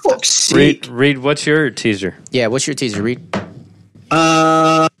 For fuck's sake. Reed. What's your teaser? Yeah, what's your teaser, Reed?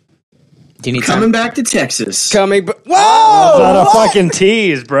 Uh, Do you need coming time? back to Texas. Coming. Whoa! Not a fucking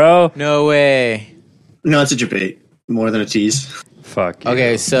tease, bro. No way. No, it's a debate more than a tease. Fuck. you.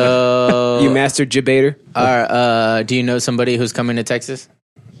 Okay, so You master debater. do you know somebody who's coming to Texas?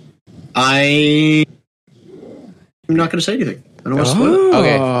 I'm not going to say anything. I don't want to spoil it.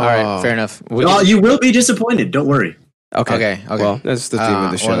 Okay, all right, fair enough. Well, you will be disappointed. Don't worry. Okay. Okay. Well, that's the theme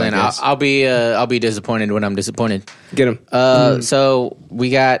of the show. Well, then I guess. I'll be disappointed when I'm disappointed. Get him. So we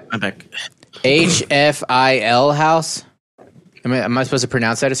got I'm back. HFIL House. Am I supposed to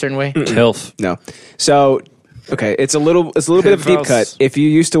pronounce that a certain way? Tilf. No. So, okay, it's a little bit of a deep False. cut. If you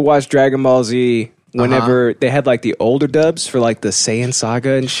used to watch Dragon Ball Z, whenever they had like the older dubs for like the Saiyan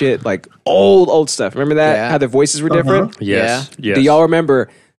Saga and shit, like old stuff. Remember that? Yeah. How their voices were different? Yes. Yes. Do y'all remember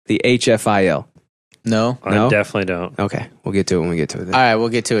the HFIL? No. I No? definitely don't. Okay, we'll get to it when we get to it. Then. All right, we'll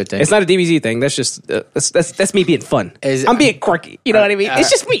get to it then. It's not a DBZ thing. That's just that's me being fun. I'm being quirky. You know what I mean?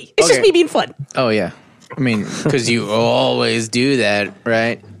 It's just me. It's just okay. me being fun. Oh yeah. I mean, because you always do that,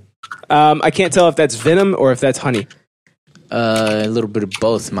 right? I can't tell if that's venom or if that's honey. A little bit of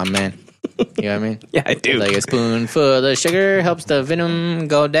both, my man. You know what I mean? Yeah, I do. Like a spoonful of sugar helps the venom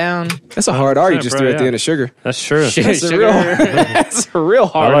go down. That's a hard R you just bro, threw at the yeah. end of sugar. That's true. That's a real, that's a real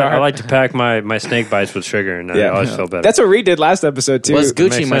hard R. I like to pack my snake bites with sugar, and I always feel better. That's what Reed did last episode too. What's Gucci,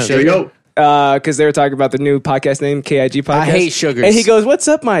 makes my sense. There you sugar? go. Because they were talking about the new podcast name, KIG podcast. I hate sugars. And he goes, "What's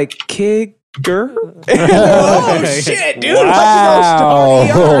up, my kigger?" Oh shit, dude!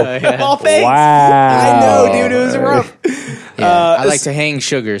 Wow. Of all things, Wow. I know, dude. It was rough. Yeah, I like to hang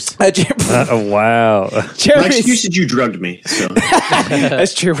sugars. Wow. My Jeremy, excuse is you drugged me. So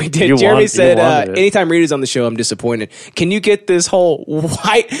that's true. We did. You Jeremy want- you said, wanted it. "Anytime Reed is on the show, I'm disappointed. Can you get this whole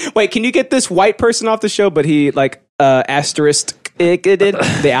white? Wait, can you get this white person off the show?" But he like asterisk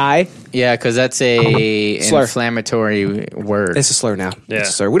the I. Yeah, because that's a Slur. inflammatory word. It's a slur now. Yeah. It's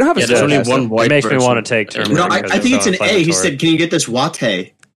a slur. We don't have a Yeah, slur. there's only podcast. one white It makes me person. want to take turmeric. no, I because think it's so an A. He inflammatory. said, "Can you get this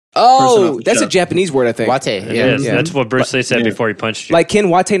wate?" Oh, Person off the that's a show. Japanese word, I think. Wate. It Yeah. is. Yeah. That's what Bruce Lee said Yeah. before he punched you. Like Ken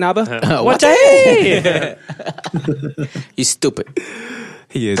Watanabe. Wate. You stupid.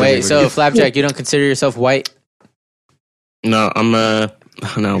 He is. Wait, so Flapjack, you don't consider yourself white? No, I'm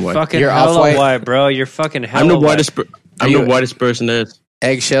no white. Fucking You're hella off-white? white, bro. You're fucking hella I'm the white. whitest. I'm the whitest person there is.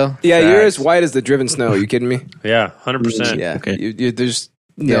 Eggshell? yeah, you're Facts. as white as the driven snow. You kidding me? Yeah, 100%. Yeah. Okay. There's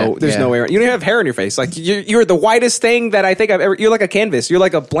Yeah, there's yeah. no way. You don't even have hair on your face. Like you're the whitest thing that I think I've ever. You're like a canvas. You're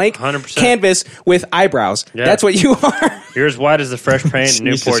like a blank 100%. canvas with eyebrows. Yeah. That's what you are. You're as white as the fresh paint in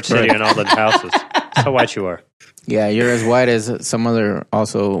Newport City and all the houses. That's how white you are. Yeah, you're as white as some other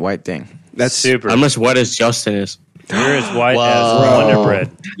also white thing. That's Super. I'm as white as Justin is. You're as white Whoa. as Wonder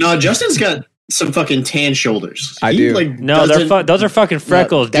Bread. No, Justin's got some fucking tan shoulders. I He, do. Like, No, doesn't- those are fucking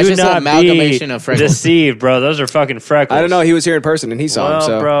freckles. that's Do just an not amalgamation be of freckles. deceived, bro. Those are fucking freckles. I don't know. He was here in person and he saw Well, him.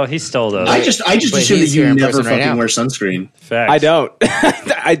 So bro, he stole those. I just Wait, assume that he's here you in never person right fucking now. wear sunscreen. Facts. I don't.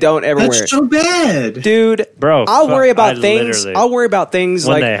 I don't ever wear it. That's so bad. Dude, Bro, I'll worry about I things. literally- I'll worry about things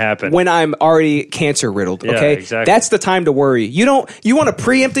When like they happen. when I'm already cancer riddled. Yeah, Okay, exactly. that's the time to worry. You want to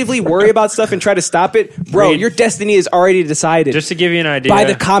preemptively worry about stuff and try to stop it, bro. Reed, your destiny is already decided Just to give you an idea, by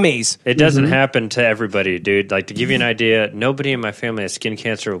the kames. it doesn't happen to everybody, dude. Like, to give you an idea, nobody in my family has skin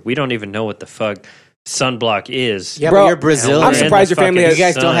cancer. We don't even know what the fuck sunblock is. Yeah, Bro, but you're Brazilian. I'm surprised your family You has.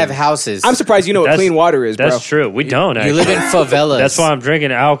 guys don't have houses. I'm surprised you know what That's- clean water is, bro. That's true. We don't. You Actually. live in favelas. That's why I'm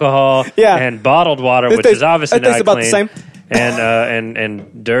drinking alcohol Yeah. and bottled water, It which tastes- is obviously it tastes not about the clean. same.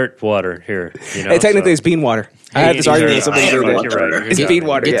 And dirt water here. You know, Hey, technically, so- it's bean water. I had this argument with somebody the other You're day. right, you're right. It's You're bean right.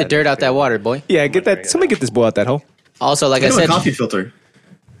 water. Get yeah. the dirt out that water, boy. Yeah, get that. Somebody get this boy out that hole. Also, like I Get him a said, coffee filter.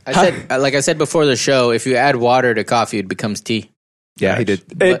 like I said before the show, if you add water to coffee, it becomes tea. Yeah, he did.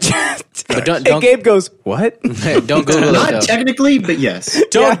 But don't And Gabe goes, what? don't Google it. Not Though. technically, but yes.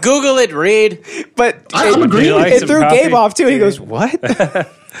 Don't Google it, Reed. But I'm agreeing. like it some threw coffee? Gabe off too. He goes, what?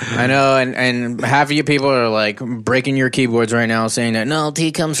 I know, and half of you people are like breaking your keyboards right now, saying that no,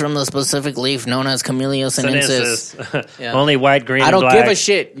 tea comes from the specific leaf known as Camellia sinensis. Yeah. Only white, green, I and don't black. give a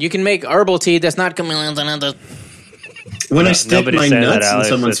shit. You can make herbal tea that's not Camellia sinensis. When I stick Nobody's my saying that, nuts in Alex.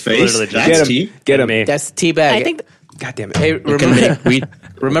 someone's It's face, literally just- that's Get him. tea. Get him. Me. That's teabag. I think God damn it. Hey,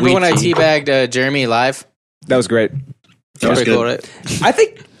 remember weed when I tea. teabagged Jeremy live? That was great. That was Pretty good. cool, right? I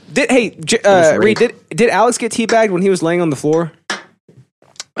think, Reed, did Alex get teabagged when he was laying on the floor?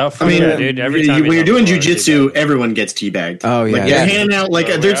 Oh, for I mean, sure, dude. Every time when he's you're on doing the floor, jujitsu, everyone gets teabagged. Oh, yeah. Like, Yeah. you're handing out, like,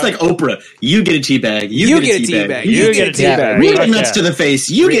 Oh, there's yeah. like Oprah. You get a teabag. You get a teabag. You get a teabag. You Fuck get nuts yeah. to the face.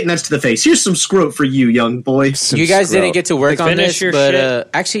 You get nuts to the face. Here's some scrote for you, young boy. You guys didn't get to work Like, on finish this, your but shit.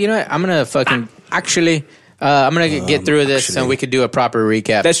 actually, you know what? I'm gonna fucking I'm gonna get through this, and we could do a proper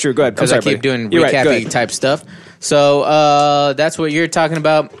recap. That's true. Go ahead. I'm because I sorry, keep buddy. doing You're right. Go recappy ahead. type stuff. So that's what you're talking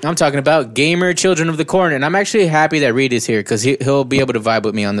about. I'm talking about Gamer Children of the Corn, and I'm actually happy that Reed is here because he'll be able to vibe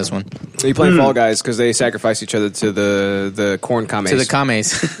with me on this one. Are you playing Fall Guys because they sacrifice each other to the corn kames? To the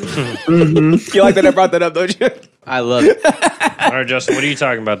Kames. You like that I brought that up, don't you? I love it. All right, Justin, what are you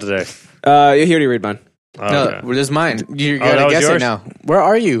talking about today? You hear me read mine. Oh, No, okay. well, this is mine. You that gotta was guess it yours? now. Where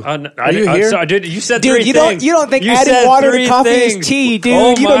are you? No, Are you here? Sorry, dude, you said Dude, three you things. don't think You adding said water to three coffee is things. tea, dude.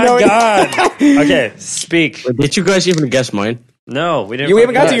 Oh You my don't know it. god. Okay, speak. Did you guys even guess mine? No, we didn't. You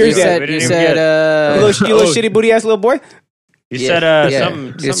haven't got to fucking- yours you yet. said, We you didn't said, even get- You little shitty booty ass little boy. You said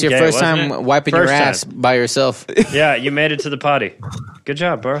something. It's your gay, first wasn't time it? wiping First your ass time. by yourself. Yeah, you made it to the potty. Good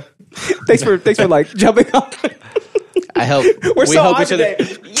job, bro. Thanks for like jumping on. I help. We're we so help on each other.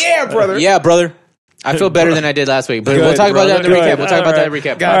 today. Yeah, brother. Yeah, brother. I feel better than I did last week, but Good, we'll talk about that in the brother. recap. We'll talk about that in the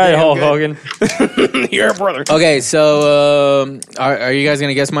recap. All right, Hulk good. Hogan. You're a brother. Okay, so are you guys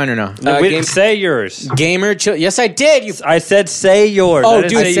gonna guess mine or no? Say yours. Gamer, yes, I did. You I said say yours. Oh, I didn't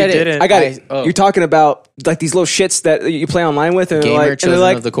dude, say I said you it. didn't. I got it. oh. You're talking about like these little shits that you play online with, and Gamer they're like,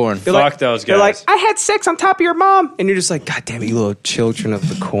 Children of the Corn. they're Fuck like, those They're like, guys. I had sex on top of your mom, and you're just like, God damn it, you little children of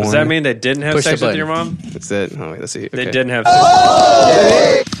the corn. Does that mean they didn't have Push the sex with button. your mom? that's it? Oh wait, let's see. They Okay. didn't have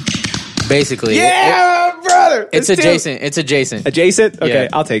sex. Basically, Yeah, brother. it's It's adjacent. It's adjacent. Adjacent. Okay, Yeah.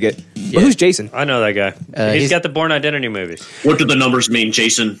 I'll take it. But who's Jason? I know that guy. He's he's- got the Born Identity movies. What do the numbers mean,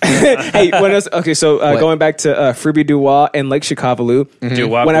 Jason? Hey, when else? Okay, so What? going back to Freebie Duwa and Lake Chicavaloo.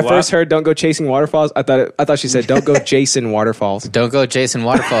 Doo-wop, When I doo-wop. first heard "Don't go chasing waterfalls," I thought she said "Don't go Jason waterfalls." Don't go Jason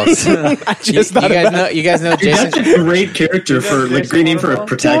Waterfalls. I just thought about it. You guys know That's Jason. a great character for, like, great name for a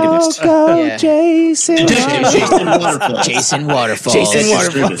protagonist. Don't go Yeah. Jason. Jason Waterfall. Jason Waterfalls. Jason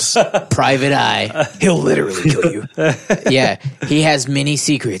Let's just do this. Private Eye. He'll literally kill you. Yeah, he has many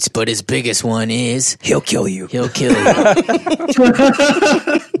secrets, but his biggest one is He'll kill you. he'll kill you.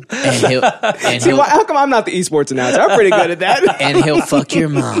 and See, he'll how come I'm not the esports announcer? I'm pretty good at that. and he'll fuck your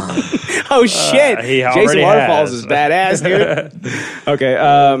mom. Oh shit! he Jason already Waterfalls has. is badass, dude. Okay,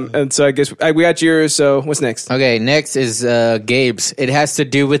 and so I guess we got yours. So what's next? Okay, next is Gabe's. It has to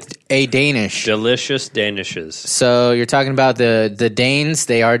do with a Danish. Delicious Danishes. So you're talking about the Danes.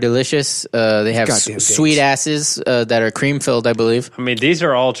 They are delicious. They have Goddamn Danes. sweet asses that are cream filled, I believe. I mean, these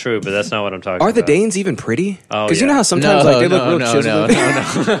are all true, but that's not what I'm talking Are about. the Danes even pretty? Oh, Because you yeah. know how sometimes like they look real chiseled.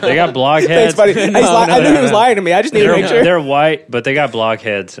 They got block Thanks, heads. buddy. I knew he was lying to me. I just need to make sure. They're white, but they got block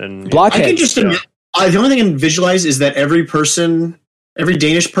heads and I can Blockheads. just the only thing I can visualize is that every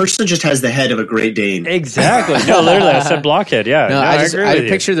Danish person just has the head of a Great Dane. Exactly. No, literally, I said blockhead. Yeah, No, I I agree with you.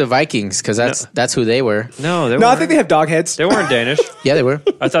 picture the Vikings because that's who they were. No, they No, I weren't. think they have dog heads. They weren't Danish. Yeah, they were.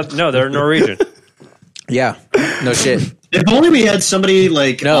 I thought no, they're Norwegian. Yeah, no shit. If only we had somebody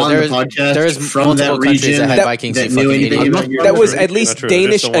like No, on there the is- podcast there is from multiple that countries region that had Vikings, that you knew fucking anything idiot. about your That was country. at least Not true.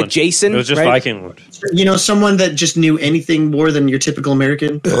 Danish Just the one. adjacent. It was just right? Viking. someone that just knew anything more than your typical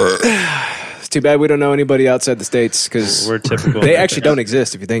American. It's too bad we don't know anybody outside the states because We're typical. they actually don't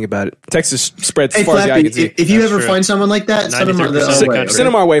exist if you think about it. Texas spreads Hey, as far as the eye Flappy, can see. if you That's ever true. find someone like that, send them our 93% way. of the country. Send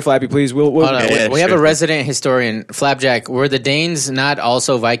them our way, Flappy, please. We'll Hold on, Yeah, we have a sure. resident historian, Flapjack. Were the Danes not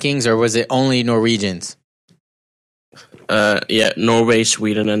also Vikings, or was it only Norwegians? Yeah, Norway,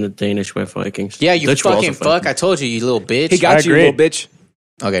 Sweden, and the Danish were Vikings. Yeah, you Dutch were also fucking fuck! Vikings. I told you, you little bitch. He got I you, agreed. little bitch.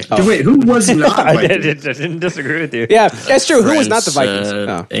 okay. Wait, who was not? I Viking? didn't disagree with you. Yeah, that's true. Who was not the France, Vikings?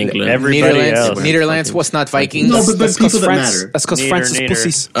 Oh. England. Everybody else. Netherlands was not Vikings. No, but That's people that France, matter. that's because Neater, France is neater.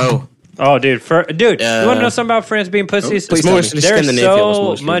 pussies. Oh, Oh, dude, you want to know something about France being pussies? please It's more tell me. They're Scandinavia was so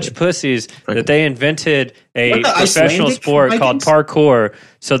mostly much there. pussies that they invented a What, the professional Icelandic sport called Vikings? parkour,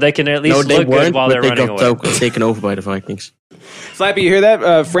 so they can at least no, they look good weren't, while but they're they running got away. taken over by the Vikings. Flappy, you hear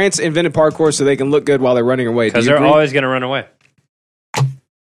that? France invented parkour so they can look good while they're running away. Do Because you they're agree? always going to run away.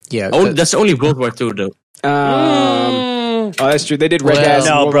 Yeah. That's only World War II though. Oh, that's true. They did wreck ass. in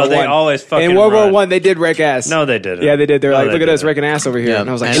No, World bro, War they One. always fucking in World War run. One. They did wreck ass. No, they didn't. Yeah, they did. They're No, like, they look at us didn't. wrecking ass over here. Yeah. And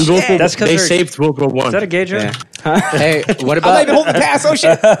I was like, And shit. That's because they saved World War One. Is that a gay joke? Yeah. Hey, what I'm not even about holding the pass. Oh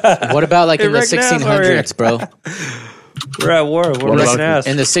shit. what about like in the wrecked ass over here. 1600s, bro? We're at war. We're What wrecking about- ass.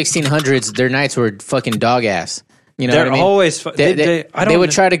 In the 1600s, their knights were fucking dog ass. You know They're what I mean? always. They I don't.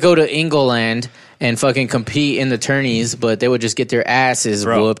 would try to go to England and fucking compete in the tourneys, but they would just get their asses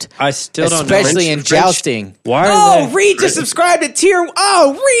Bro, whooped. I still don't know. Especially in jousting. Why are Oh, they? Reed just subscribed to tier.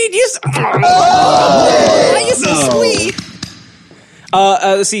 Oh, Reed, you. You're so sweet.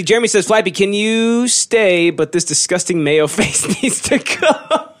 Let's see. Jeremy says, Flappy, can you stay? But this disgusting mayo face needs to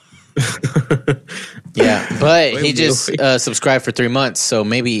go. Yeah, but he just subscribed for 3 months, so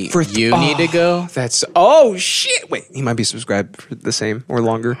maybe you need to go. That's oh shit. Wait, he might be subscribed for the same or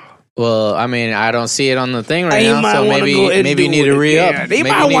longer. Well, I mean, I don't see it on the thing right He now, might so wanna maybe go ahead and maybe you do need it to re-up. again. Maybe He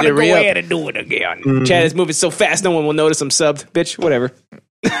you might need want to to go re-up. ahead and do it again. Chad is moving so fast, no one will notice I'm subbed. Bitch, whatever.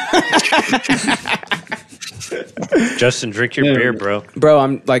 Justin, drink your beer, bro. Bro,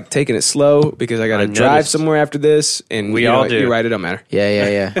 I'm like taking it slow because I got to I drive noticed. somewhere after this. And We you know all what? do. You're right, it don't matter.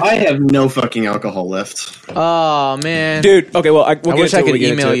 Yeah. I have no fucking alcohol left. Oh man, Dude, okay, well, we'll I get wish to I it when could we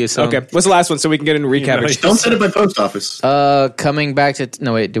get email into it. you some. Okay, what's the last one so we can get into recapping? Don't send it by post office. Coming back to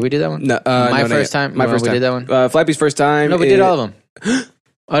no wait, did we do that one? No, my no, not first yet. time. My No, first we time. did that one. Flappy's first time. No, we did all of them.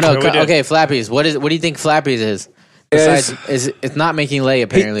 Oh no, we did. okay, Flappies. What do you think Flappies is? Besides, it's not making lay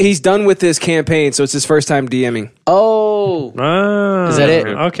apparently. He's done with his campaign, so it's his first time DMing. oh, Ah, Is that it?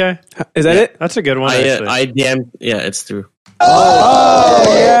 Okay, Is that it? that's a good one. actually. I DM. Yeah, it's true.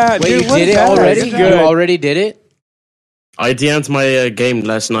 Yeah, wait, dude, you what did is it that? already? Good. You already did it? I DM'd my game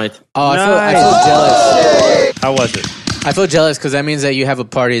last night. Oh, I Nice. feel jealous. How was it? I feel jealous because that means that you have a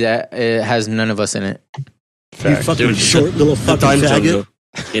party that has none of us in it. You fucking Dude, short little The fucking time zone, faggot. though.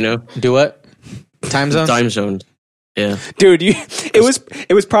 You know, Do what? Time zone? time zone. Yeah. Dude,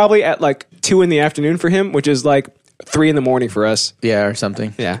 it was probably at like 2 PM for him, which is like 3 AM for us. Yeah, or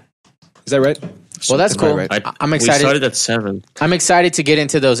something. Yeah, is that right? Well, that's cool. Right. I'm We excited. started at 7. I'm excited to get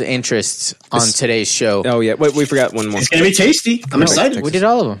into those interests on today's show. Oh yeah, wait, we forgot one more. It's gonna be tasty. I'm excited. We did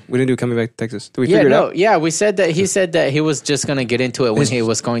all of them. We didn't do Coming Back to Texas. Did we Yeah, figure it no, out? yeah. We said that he said that he was just gonna get into it when he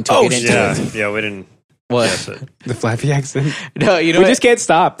was going to get into Yeah, it. yeah, we didn't. What? Guess it. The Flappy accent. No, you know We what? just can't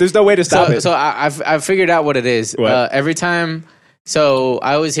stop. There's no way to stop So, it. so I've figured out what it is. What? Every time, so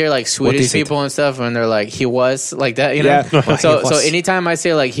I always hear like do you Swedish say? people and stuff, and they're like, "He was," like that, you know. Yeah. So He was. anytime I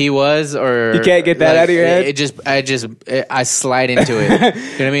say like "he was" or You can't get that like, out of your head? I slide into it. You know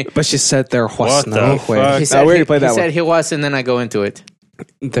what I mean? But she said there was What no the way. fuck? He said we already played he that said one. he was, and then I go into it.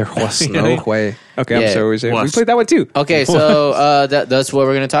 There was You know no what I mean? way. Okay, I'm Yeah. sorry. We Was. played that one too. Okay, so that's what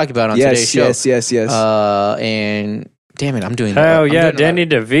we're gonna talk about on today's Yes, show. yes. And damn it, I'm doing. Hell I'm yeah, doing- Danny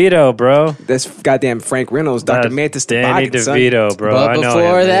DeVito, bro. That's goddamn Frank Reynolds, Dr. That's Mantis the Danny Bogget, son. DeVito, bro. But I know before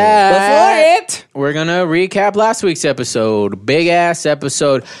him, man. that, we're gonna recap last week's episode. Big ass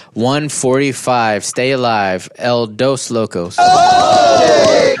episode 145. Stay alive, El Dos Locos.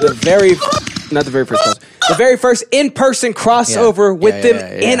 The very first in-person crossover Yeah, with yeah,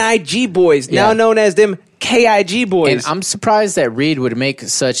 them yeah. NIG boys, Yeah. now known as them KIG boys. And I'm surprised that Reed would make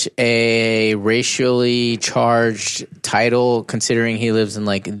such a racially charged title, considering he lives in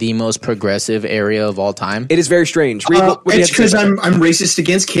like the most progressive area of all time. It is very strange. Reed, what do you It's have to say because about I'm racist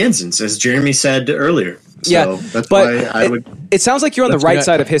against Kansans, as Jeremy said earlier. So Yeah, that's but why I would. it sounds like you're on the That's right good.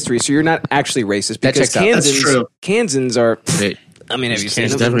 side of history, so you're not actually racist That because checks out. That's true. Kansans are. Wait, I mean, have you seen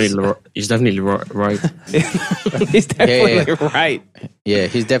he's them? definitely right. He's definitely Yeah. right. Yeah,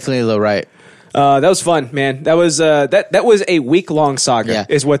 he's definitely low right. That was fun, man. That was that was a week-long saga. Yeah.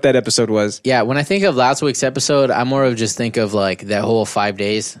 Is what that episode was. Yeah, when I think of last week's episode, I more of just think of like that whole 5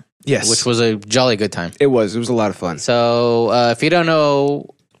 days. Yes. Which was a jolly good time. It was a lot of fun. So if you don't know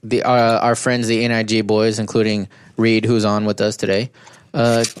our friends, the NIG boys, including Reed, who's on with us today,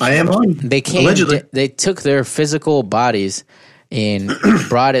 I am on. they came. Allegedly. They took their physical bodies and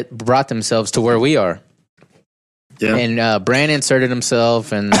brought themselves to where we are. Yeah. And Brandon inserted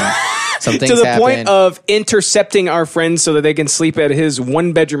himself, and some things To the happened. point of intercepting our friends so that they can sleep at his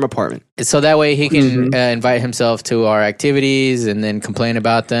 1-bedroom apartment. So that way he can invite himself to our activities and then complain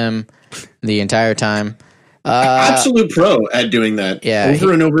about them the entire time. Absolute pro at doing that. Yeah,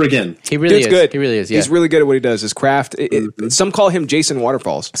 over and over again. He really Dude's is. good. He really is. Yeah. He's really good at what he does. His craft. Some call him Jason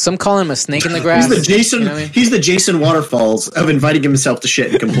Waterfalls. Some call him a snake in the grass. He's the Jason. You know what I mean? He's the Jason Waterfalls of inviting himself to shit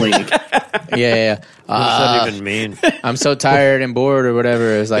and complaining. Yeah. What does that even mean? I'm so tired and bored or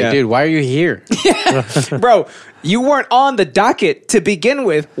whatever. It's like, dude, why are you here? Bro, you weren't on the docket to begin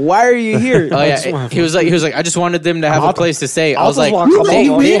with. Why are you here? Oh yeah, he was like, I just wanted them to have a place to stay. I was like, just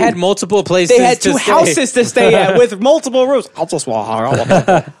they had multiple places. They had to two stay. houses to stay at with multiple rooms. I'll just walk.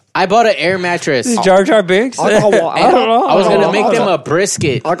 I bought an air mattress. Jar Jar Binks? I don't know. I was gonna make them a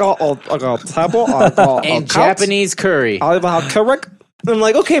brisket I got a table. I got and Japanese curry. I have correct. I'm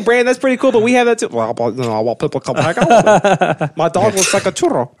like, okay, Brandon, that's pretty cool, but we have that too. Well, I want people to come back out. My dog looks like a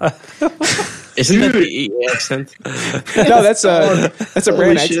churro. Isn't that the EA accent? No, that's a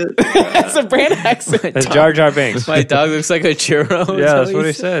brand accent. That's a brand accent. That's Jar Jar Binks. My dog looks like a churro. Yeah, that's what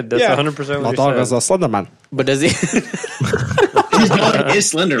he said. That's Yeah. 100% My what dog he is said. a slender man. But does he? His dog is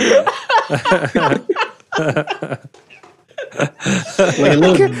slender, bro. Like a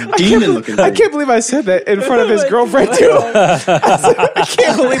little demon looking thing. I can't believe I said that in front of his girlfriend too. I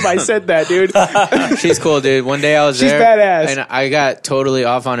can't believe I said that, dude. She's cool, dude. One day I was She's there, badass. and I got totally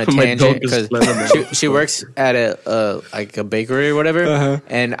off on a My tangent dog is because Slenderman. she works at a like a bakery or whatever,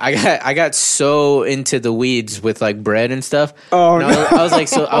 and I got so into the weeds with like bread and stuff. Oh, and no. I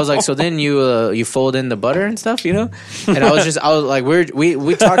was like, so then you fold in the butter and stuff, you know? And I was like,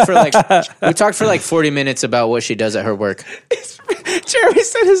 we talked for like 40 minutes about what she does at her work. Jeremy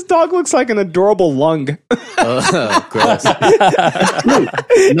said his dog looks like an adorable lung. Oh, gross.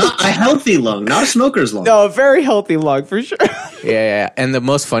 Not a healthy lung, not a smoker's lung. No, a very healthy lung for sure. Yeah. And the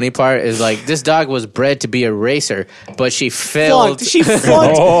most funny part is like this dog was bred to be a racer, but she failed. She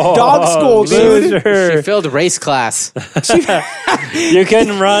flunked dog school, dude. She failed race class. You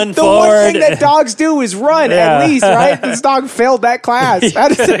can run The forward. one thing that dogs do is run, at least, right? This dog failed that class. How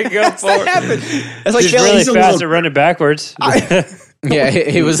does that happen? It's like She's Billy- really he's a fast little- at running backwards. Yeah,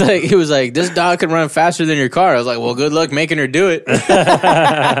 he was like, this dog can run faster than your car. I was like, well, good luck making her do it.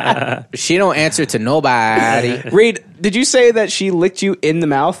 She don't answer to nobody. Reed, did you say that she licked you in the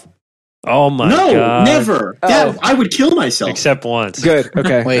mouth? Oh my No, god. never. That, I would kill myself. Except once. Good.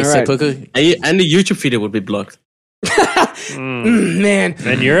 Okay. Wait, all right. seppuku? And the YouTube video would be blocked. Man,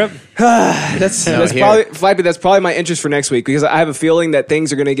 In Europe? that's here. probably Flappy. That's probably my interest for next week because I have a feeling that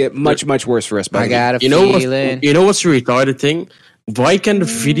things are going to get much worse for us. I got a You know feeling. what's the retarded thing? Why can the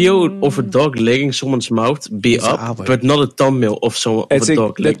video of a dog licking someone's mouth be up, but not a thumbnail of a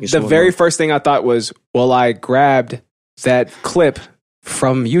dog licking the someone's very mouth? first thing I thought was, well, I grabbed that clip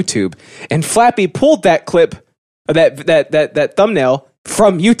from YouTube, and Flappy pulled that clip, that thumbnail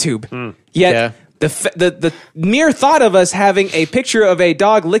from YouTube. Yet Yeah. the mere thought of us having a picture of a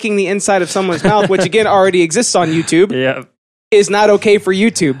dog licking the inside of someone's mouth, which again already exists on YouTube, Yeah. is not okay for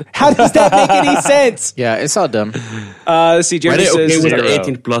YouTube. How does that make any sense? Yeah, it's all dumb. Let's see. Are Jeremy they okay says with the Zero.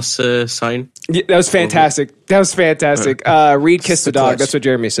 18 plus sign? Yeah, that was fantastic. That was fantastic. Reed kissed the dog. close. That's what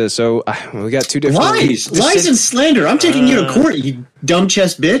Jeremy says. So we got two different Lies and slander. I'm taking you to court, you dumb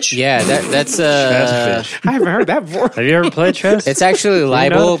chest bitch. Yeah, that's I haven't heard that before. Have you ever played chess? it's actually know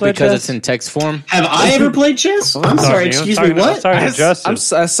libel how to play because chess? it's in text form. Have I ever played chess? I'm sorry, excuse me, I was what? talking to Justin. I'm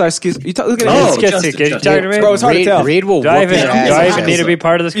sorry. Excuse me. You looking at Oh, me? Justin, Justin, can you Justin. talk to me? Bro, it's hard to tell. Reed will Do I whoop even, your do ass. I in even need to be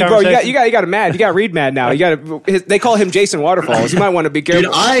part of this Bro, conversation? you got him mad. You got Reed mad now. They call him Jason Waterfalls. You might want to be Dude,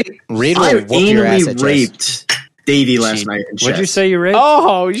 careful. I Reed will whoop your ass anally at chess. raped Davey last night in chess. What'd you say you raped?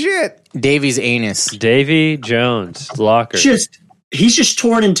 Oh shit! Davy's anus. Davy Jones, locker. He's just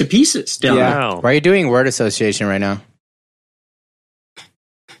torn into pieces down Yeah. there. Wow. Why are you doing word association right now?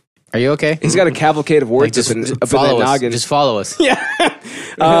 Are you okay? He's got a cavalcade of words Like, up in that follow us. noggin. Just follow us.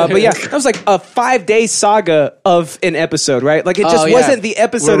 Yeah. But yeah, that was like a 5-day saga of an episode, right? Like it just Oh, yeah. wasn't the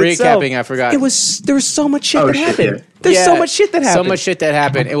episode We're itself. recapping, I forgot. There was so much shit Oh, that shit, happened. yeah. There's so much shit that happened. So much shit that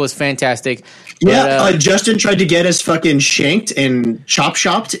happened. It was fantastic. Yeah, But, Justin tried to get us fucking shanked and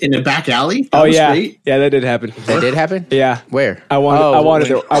chop-shopped in a back alley. That Oh was yeah, great. yeah, that did happen. that did happen? Yeah, Where? I wanted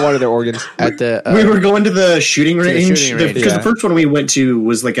their organs. At the We were going to the shooting range shooting range, because yeah. the first one we went to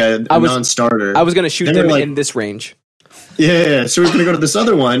was like a non-starter. I was going to shoot Then them they're like- in this range. Yeah, so we were going to go to this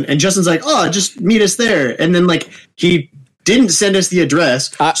other one, and Justin's like, "Oh, just meet us there." And then like he didn't send us the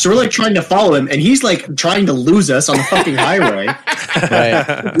address, so we're like trying to follow him, and he's like trying to lose us on the fucking highway.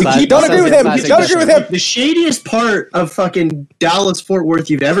 right. We keep Don't agree with him. Classic Don't agree with him. The shadiest part of fucking Dallas Fort Worth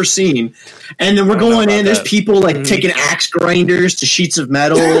you've ever seen, and then we're going in. There's people like taking axe grinders to sheets of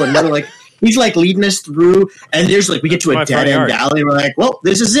metal, and they're like. He's like leading us through, and there's like we get to My a dead front end yard. alley. And we're like, well,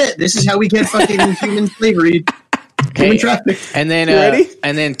 this is it. This is how we get fucking human slavery. Human traffic. And then ready?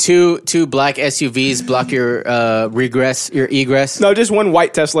 And then two black SUVs block your egress. No, just one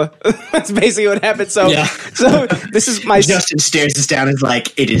white Tesla. That's basically what happened. So, Yeah. so this is my. Justin stares us down and is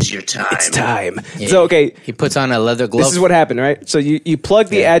like, "It is your time." It's time. Yeah. So okay, He puts on a leather glove. this is what happened, right? So you plug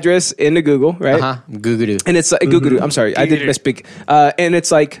the address into Google, right? Goo-goo-doo. And it's like Google. I'm sorry, I did misspeak. And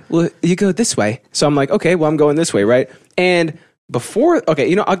it's like, well, you go this way. So I'm like, okay, well, I'm going this way, right? And before,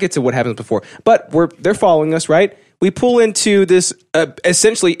 okay, I'll get to what happens before. But they're following us, right? We pull into this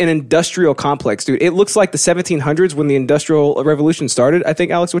essentially an industrial complex, dude. It looks like the 1700s when the Industrial Revolution started. I think,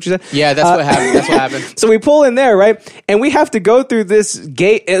 Alex, what you said? Yeah, that's what happened. That's what happened. So we pull in there, right? And we have to go through this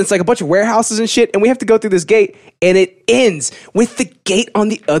gate, and it's like a bunch of warehouses and shit, and we have to go through this gate, and it ends with the gate on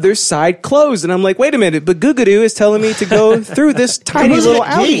the other side closed. And I'm like, wait a minute, but Googadoo is telling me to go through this tiny little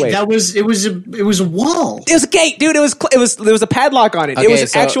alleyway. It was a wall. It was a gate, dude. There was a padlock on it. It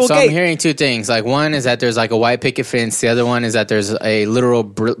was an actual so gate. I'm hearing two things. Like, one is that there's like a white picket fence. The other one is that there's a literal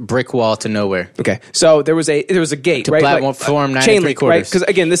brick wall to nowhere. Okay, so there was a gate, To right? platform 9 chain 3/4. link, right? Because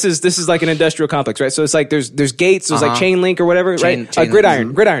again, this is like an industrial complex, right? So it's like there's gates, there's like chain link or whatever, right?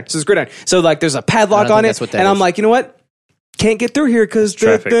 Gridiron. So it's gridiron. So like there's a padlock on it, and I'm like, you know what? Can't get through here because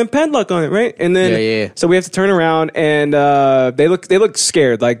the padlock on it, right? And then so we have to turn around, and they look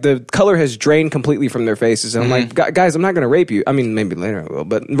scared. Like the color has drained completely from their faces. And I'm like, guys, I'm not going to rape you. I mean, maybe later I will,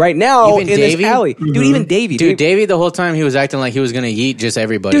 but right now Even in Davey? this alley, dude, even Davey, Dude, Davey, the whole time he was acting like he was gonna yeet just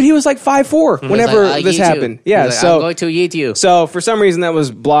everybody. dude, he was like 5'4" whenever Like, this yeet happened. you. Yeah, He's like, so I'm going to yeet you. So for some reason that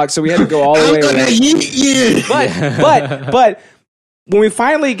was blocked, so we had to go all the way I'm gonna around. yeet you. But when we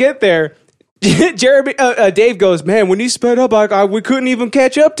finally get there, Dave goes, man, when you sped up, we couldn't even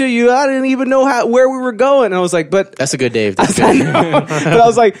catch up to you. I didn't even know where we were going. And I was like, but That's a good Dave. I know. But I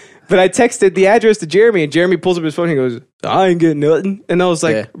was like, but I texted the address to Jeremy, and Jeremy pulls up his phone. And he goes, I ain't getting nothing. And I was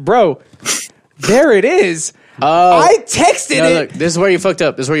like, bro, there it is. I texted it. Look, this is where you fucked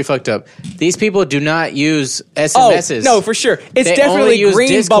up. These people do not use SMSs. Oh, no, for sure. It's They only definitely use green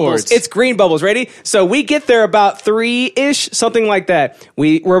Discords. bubbles. It's green bubbles. Ready? So we get there about 3-ish, something like that.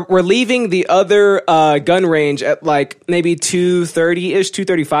 We're leaving the other gun range at like maybe 2:30-ish,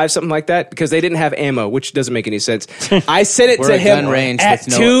 2:35, something like that, because they didn't have ammo, which doesn't make any sense. I sent it We're to a him gun range at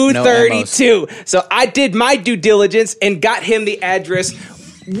with no 2:32. So I did my due diligence and got him the address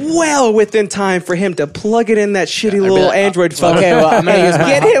well within time for him to plug it in that shitty little Android phone. Okay, well, I'm gonna use my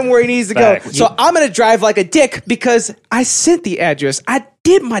get him where he needs to go. So I'm gonna drive like a dick because I sent the address. I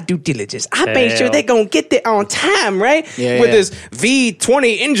did my due diligence. I made sure they're gonna get there on time, right? With this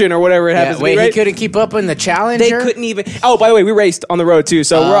V20 engine or whatever it happens to be, right? He couldn't keep up in the Challenger? They couldn't even. Oh, by the way, we raced on the road too,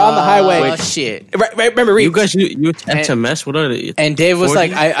 so we're on the highway. Oh, shit. Right, remember, You guys use SMS? What are they? And Dave was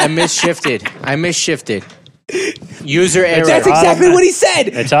 40? like, I misshifted. User error. That's exactly what he said.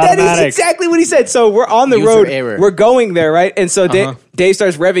 It's that automatic. is exactly what he said. So we're on the User road. error. We're going there, right? And so Dave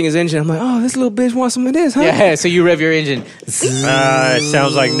starts revving his engine. I'm like, oh, this little bitch wants some of this, huh? Yeah, so you rev your engine. It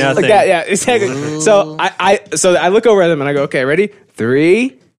sounds like nothing. Like that, yeah, exactly. So I look over at them and I go, okay, ready?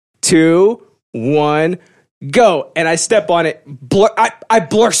 3, 2, 1, go. And I step on it. I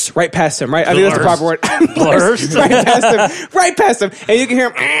blurse right past him, right? I think that's the proper word. Blurse right past him. And you can hear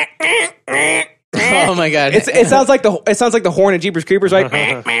him. Oh my god! It sounds like the horn in Jeepers Creepers, right?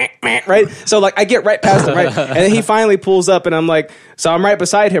 Right. So like I get right past him, right, and then he finally pulls up, and I'm like, so I'm right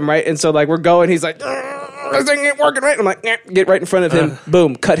beside him, right, and so like we're going, he's like, this thing ain't working, right? I'm like, get right in front of him,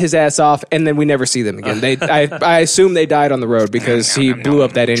 boom, cut his ass off, and then we never see them again. I assume they died on the road because he blew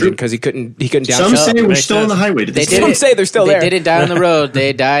up that engine because he couldn't down. Some say we're still on the highway. Some say they're still there. They didn't die on the road.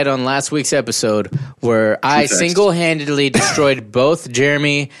 They died on last week's episode where I single-handedly destroyed both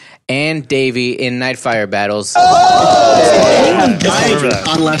Jeremy and Davey in Nightfire battles. Died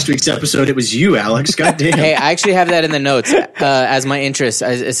on last week's episode. It was you, Alex. God damn. Hey, I actually have that in the notes as my interest.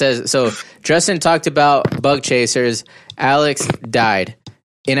 It says, so Justin talked about bug chasers. Alex died.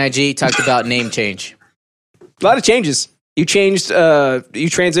 NIG talked about name change. A lot of changes. You changed, you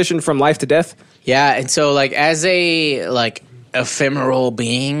transitioned from life to death. Yeah, and so like as a ephemeral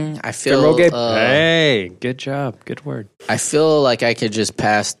being, I feel hey, good job, good word. I feel like I could just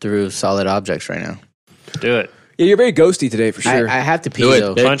pass through solid objects right now. Do it. Yeah, you're very ghosty today for sure. I have to pee Do it.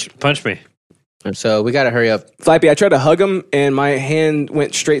 though. Punch me. So we got to hurry up. Flappy, I tried to hug him, and my hand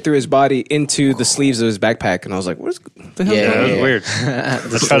went straight through his body into the sleeves of his backpack, and I was like, "What the hell?" That was weird.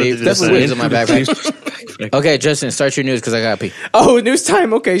 The sleeves, the sleeves of my backpack. Okay, Justin, start your news because I got to pee. Oh, news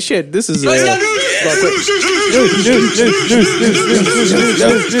time. Okay, shit. This is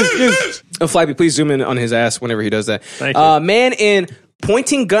Oh, Flappy, please zoom in on his ass whenever he does that. Thank you. Man in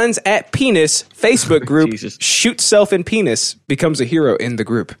pointing guns at penis Facebook group shoots self in penis becomes a hero in the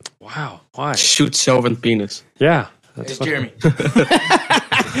group. Wow. Why? Shoot self and penis. Yeah. It's Jeremy.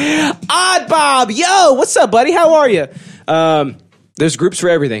 Odd Bob, yo, what's up, buddy? How are you? There's groups for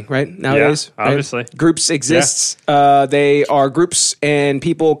everything, right? Nowadays, Yeah, obviously. right? Groups exists. They are groups, and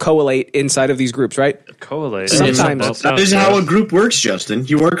people collate inside of these groups, right? Collate. Sometimes- That is how a group works, Justin.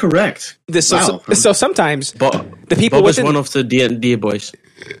 You are correct. So sometimes the people Bob is within one of the D&D boys.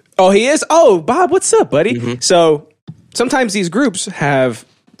 Oh, he is? Oh, Bob, what's up, buddy? So sometimes these groups have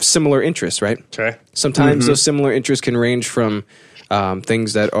similar interests, right? Okay. Sometimes those similar interests can range from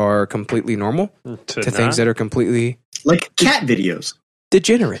things that are completely normal to things that are completely Like cat videos.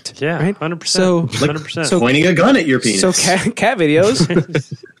 degenerate. Yeah, right? 100%. So, 100%. Pointing a gun at your penis. so cat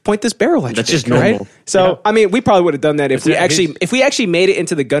videos point this barrel at That's your just dick, right? normal. So I mean, we probably would have done that if we Yeah, actually made it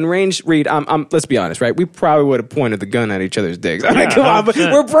into the gun range. Reed, let's be honest, right? We probably would have pointed the gun at each other's dicks. I'm like, come on, but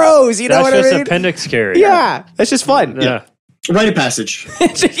 100%. we're bros, you know That's what I just mean? appendix scary. Yeah, that's just fun. Yeah. Rite of passage.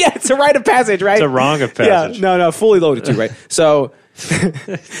 Yeah, it's a rite of passage, right? It's a wrong of passage. Yeah, no, fully loaded too, right? So,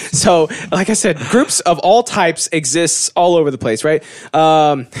 so like I said, groups of all types exists all over the place, right?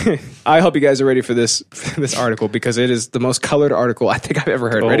 I hope you guys are ready for this article because it is the most colored article I think I've ever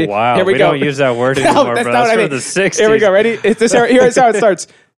heard. Oh, Ready? wow. Here we go. don't use that word No, anymore, that's bro. not what That's I from mean. the 60s. Here we go. Ready? Here's how it starts.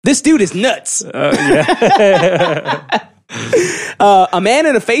 This dude is nuts. A man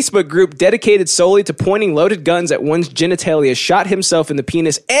in a Facebook group dedicated solely to pointing loaded guns at one's genitalia shot himself in the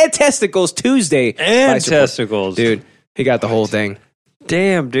penis and testicles Tuesday. And Vice report. testicles. Dude, he got the whole thing.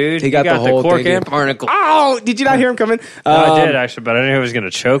 Damn, dude. He got the whole cork thing, and dude. barnacle. Oh, did you not hear him coming? I did, actually, but I didn't know he was going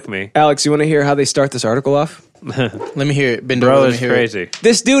to choke me. Alex, you want to hear how they start this article off? Let me hear it. Bend Bro, over, let me it's hear it. crazy.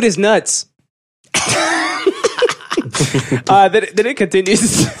 This dude is nuts. Then it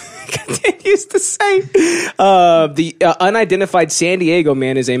continues. Continues to say the unidentified San Diego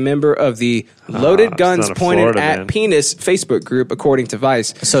man is a member of the Loaded it's Guns not a Pointed Florida at man. Penis Facebook group, according to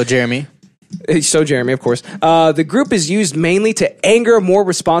Vice. So, Jeremy. So, Jeremy, of course. The group is used mainly to anger more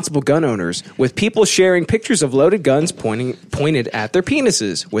responsible gun owners, with people sharing pictures of loaded guns pointed at their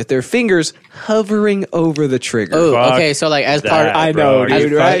penises, with their fingers hovering over the trigger. Oh, Fuck okay. So, like, as that, part, I bro. know, Are you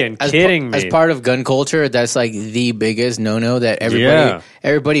dude, right? fucking as, kidding as me? part of gun culture, that's like the biggest no-no that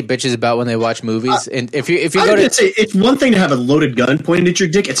everybody bitches about when they watch movies. And if you I go would to, say it's one thing to have a loaded gun pointed at your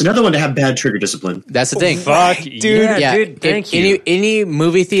dick. It's another one to have bad trigger discipline. that's the thing. Fuck, dude. Yeah, dude, thank you. Any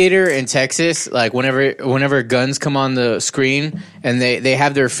movie theater in Texas, like whenever guns come on the screen and they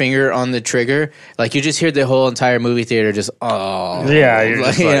have their finger on the trigger, like you just hear the whole entire movie theater just Yeah, you're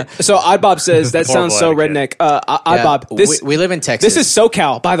just you like- know. So Odd Bob says that sounds so Horrible redneck. Odd Yeah, Bob, this we live in Texas. this is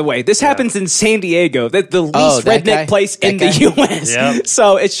SoCal, by the way. This happens in San Diego, the least that redneck guy? place That in guy? the U.S. Yep.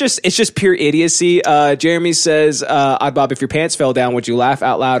 So it's just pure idiocy. Jeremy says, Odd Bob, if your pants fell down, would you laugh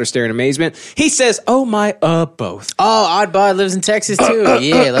out loud or stare in amazement? He says, oh my, both. Oh, Oddbod lives in Texas too.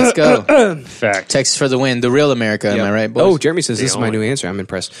 Yeah, let's go. Fact. Texas for the win. The real America, am I right, boys? Oh, Jeremy says this is my new answer. I'm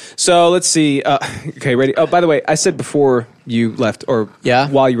impressed. So let's see. Okay, ready? Oh, by the way, I said before you left, or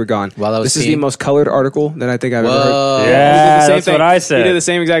while you were gone, While I was this is the peeing. most colored article that I think I've ever Whoa. heard. Yeah, We did the same that's thing. what I said. You did the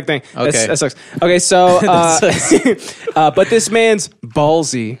same exact thing. Okay. That sucks. Okay, so but this man's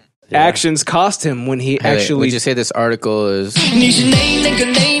ballsy actions cost him when he Hey, actually. would you say this article is? I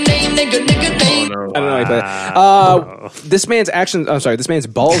don't know. How you play that. This man's actions. I'm sorry. This man's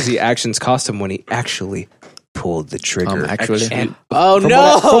ballsy actions cost him when he actually pulled the trigger. Actually. And Oh from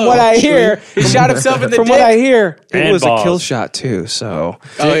no! From what I hear, he shot himself in the From what I hear, it And was balls. a kill shot too. So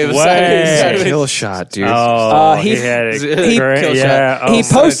Oh, it was Way. it was a kill shot, dude. Oh, he- he had it. he- great. kill Yeah. shot. Oh he my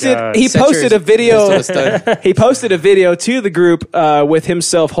posted God. he posted a video Pistol stud. he posted a video to the group with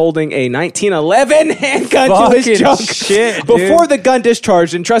himself holding a 1911 handgun to his Fucking junk shit, before dude. the gun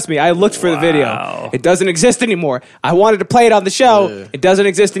discharged. And trust me, I looked for the video. Wow. It doesn't exist anymore. I wanted to play it on the show. It doesn't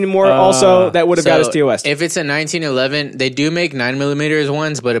exist anymore. Also, that would have got us TOS. If it's a 1911, they do make 9mm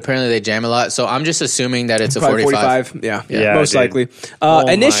ones, but apparently they jam a lot. So I'm just assuming that it's a Probably 45. Yeah, Yeah, most dude. likely. Oh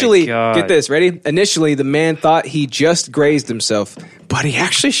my Initially, God. get this, ready? Initially, the man thought he just grazed himself, but he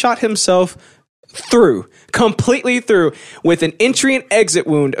actually shot himself completely through, with an entry and exit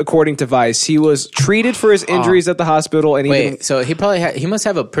wound, according to Vice. He was treated for his injuries at the hospital, and Wait, so he must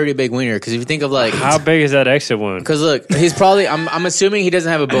have a pretty big wiener because if you think of like How big is that exit wound? because look, he's probably I'm assuming he doesn't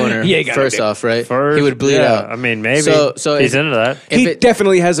have a boner. Yeah, he got first it. off, right? First, he would bleed yeah, out. I mean, maybe. So he's if- into that. he it-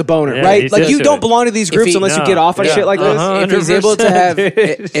 definitely has a boner, Yeah, right? he's Like, you into don't it. belong to these groups he- unless you no, get off on yeah. shit like this. If he's able to 100%, have,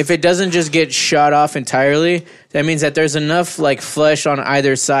 dude. if it doesn't just get shot off entirely, that means that there's enough like flesh on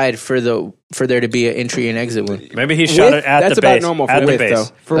either side for there to be an entry and exit wound. Maybe he shot Width, it at that's the about base. normal for at the width, base.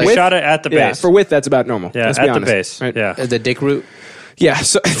 though. For He width- shot it at the base. Yeah, for width, that's about normal. Yeah, Let's at be the honest, base. right? Yeah. The dick root. Yeah,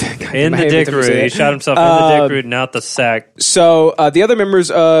 so In the dick root. He shot himself in the dick root and out the sack. So the other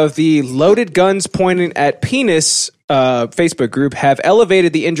members of the Loaded Guns Pointing at Penis Facebook group have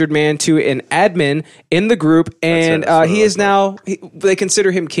elevated the injured man to an admin in the group, and he is now. They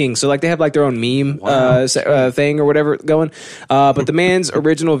consider him king. So like they have like their own meme thing or whatever going. But the man's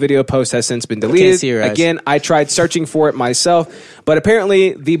original video post has since been deleted. see your eyes. Again, I tried searching for it myself, but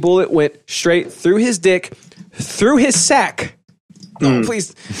apparently the bullet went straight through his dick, through his sack. Oh, please,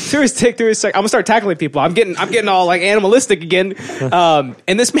 through his dick, through his sack. I'm gonna start tackling people. I'm getting all like animalistic again.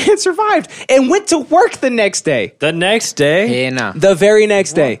 And this man survived and went to work the next day. The next day? Yeah, nah. The very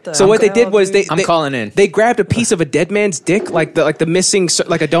next day. So what they did was I'm calling in. They grabbed a piece of a dead man's dick, like the missing,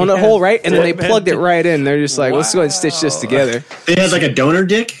 like a donut hole, right? And then they plugged it right in. They're just like, let's go ahead and stitch this together. They had like a donor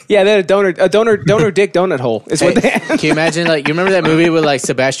dick? Yeah, they had a donor dick donut hole. Is what they had. Can you imagine, like, you remember that movie with like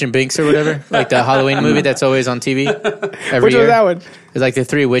Sebastian Binks or whatever, like the Halloween movie that's always on TV every Which year? was that one? It's like the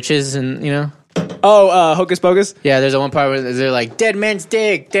three witches, and you know. Oh, Hocus Pocus. Yeah, there's a one part where they're like, "Dead man's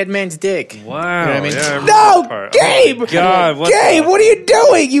dick, dead man's dick." Wow. You know what I mean? Yeah, I remember No, that part. Gabe. Oh my God, Gabe, what are you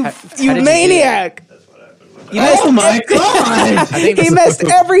doing? You did you do maniac! Oh my god! I think He messed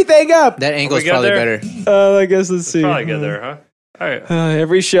everything up. that angle's We got probably there? better. I guess let's see. Probably get there, huh? All right.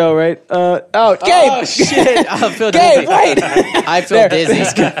 Every show, right? Gabe. Oh shit! I feel Gabe, dizzy. wait. I feel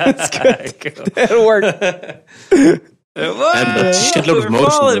dizzy. That'll work. And a shitload of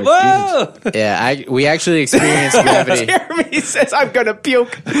motion. Whoa! Yeah, we actually experienced gravity. Jeremy says, I'm going to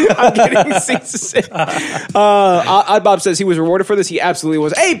puke. I'm getting seasick. Odd Bob says he was rewarded for this. He absolutely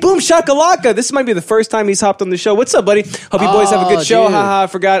was. Hey, Boom Shakalaka. This might be the first time he's hopped on the show. What's up, buddy? Hope you boys have a good show. Dude. Haha, I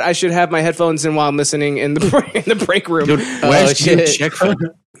forgot I should have my headphones in while I'm listening in the break room. Dude, where's Hugh Jackman?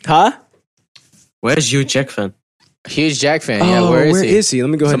 Huh? Where's Hugh Jackman? Huge Jack fan. Yeah, where is he? Let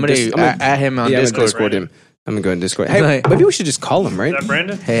me go ahead Somebody and add him on Discord. Discord him. I'm going to go in Discord. Hey, Like- maybe we should just call him, right? Is that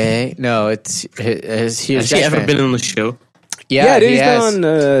Brandon? Hey, no, it's Huge Has he Jack ever fan. been on the show? Yeah, dude, he he's has. been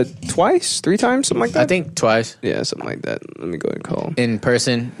on twice, 3 times, something like that. I think twice Yeah, something like that. Let me go ahead and call him. in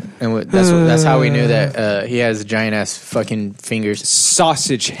person, and that's how we knew that he has giant ass fucking fingers.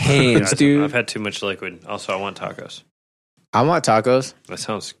 Sausage hands, dude. I've had too much liquid. Also, I want tacos. I want tacos. That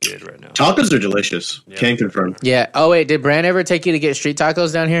sounds good right now. Tacos are delicious. Can confirm. Yeah. Oh wait, did Brand ever take you to get street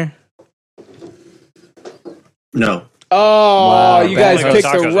tacos down here? No. Oh, Wow, you bad guys choice.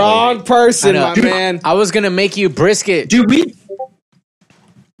 picked the Tacos. wrong person, my Dude, man. I was gonna make you brisket. Dude,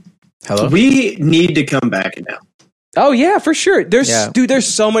 Hello. we need to come back now. Oh yeah, for sure. There's Yeah. there's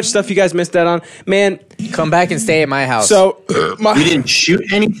so much stuff you guys missed out on, man. Come back and stay at my house. So We didn't shoot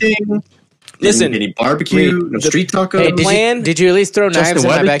anything. Listen, Didn't get any barbecue, Reed, no the- street tacos. hey, plan- did you at least throw knives Justin, in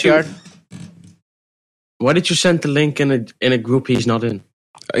why my did backyard? Why did you send the link in a group he's not in?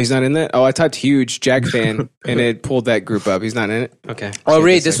 he's not in that. Oh, I typed huge Jack fan and it pulled that group up. He's not in it. Okay. Oh, Shit,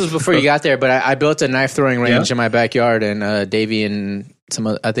 Reed, that's this was before you got there, but I built a knife throwing range in my backyard, and Davey and some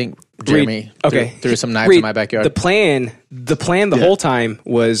other, I think Jeremy threw some knives Reed, in my backyard. The plan the whole time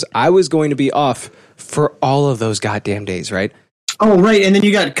was I was going to be off for all of those goddamn days, right? Oh, right. And then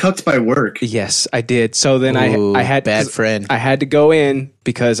you got cucked by work. Yes, I did. So then Ooh, I had bad friend. I had to go in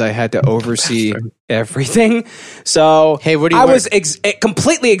because I had to oversee everything. So Hey, where do you I work? was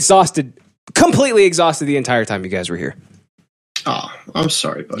completely exhausted the entire time you guys were here. Oh, I'm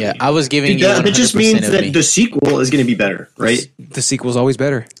sorry, buddy. Yeah, I was giving you. That just 100% means of that me. the sequel is going to be better, right? The sequel's always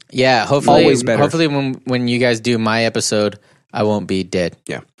better. Yeah, hopefully, Always better. hopefully when you guys do my episode, I won't be dead.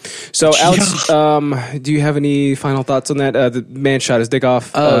 Yeah. So Alex, do you have any final thoughts on that? The man shot his dick off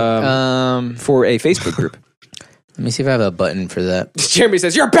for a Facebook group. Let me see if I have a button for that. Jeremy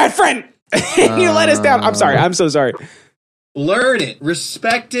says, "You're a bad friend. You let us down." I'm sorry. I'm so sorry. Learn it,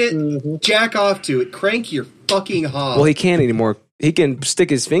 respect it, jack off to it, crank your fucking hog. Well, he can't anymore. He can stick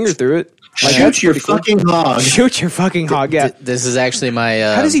his finger through it. Like, Shoot that's your pretty cool. fucking hog. Shoot your fucking hog. Yeah. This is actually my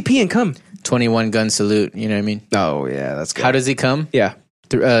How does he pee and come? 21 gun salute. You know what I mean? Oh yeah, that's good. How does he come? Yeah.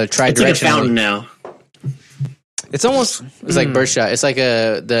 Try It's like a direction. fountain now. It's almost It's like birdshot. It's like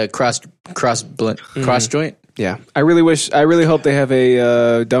the cross joint. yeah. I really hope they have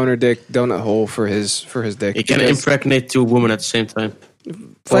a donor dick donut hole for his dick. He can impregnate 2 women at the same time.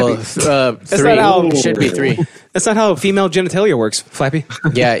 Well, Flappy. 3 not how- should be 3. That's not how female genitalia works, Flappy.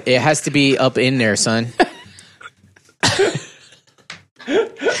 Yeah, it has to be up in there, son.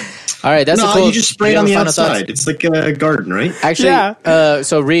 All right, that's No, a cool. you just spray do it you on have the final thoughts? outside. It's like a garden, right? Actually, Yeah.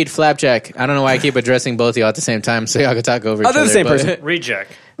 So Reed, Flapjack. I don't know why I keep addressing both of y'all at the same time, so y'all can talk over each they're other. the same but- person.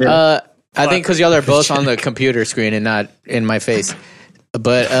 Reject. I think because y'all are both on the computer screen and not in my face.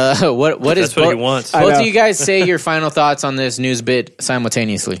 But what is That's what he wants. I Both know. of you guys say your final thoughts on this news bit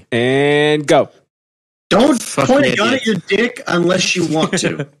simultaneously. And go. Don't Fucking point a gun idiot. at your dick unless you want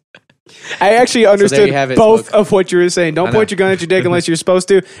to. I actually understood you have it, both Smoke. of what you were saying. Don't point your gun at your dick unless you're supposed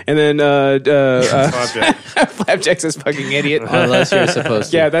to. And then Flapjack's this fucking idiot. Unless you're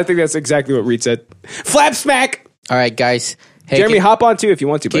supposed to. Yeah, I think that's exactly what Reed said. Flap smack! All right, guys. Hey, Jeremy, hop on too if you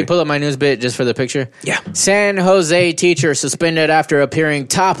want to. Can you buddy. pull up my news bit just for the picture? Yeah. San Jose teacher suspended after appearing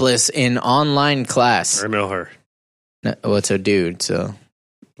topless in online class. I know her. No, well, it's a dude, so.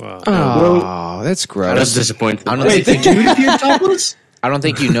 Wow. Oh, that's gross. That's disappointing. I don't Wait, think the dude appeared topless? I don't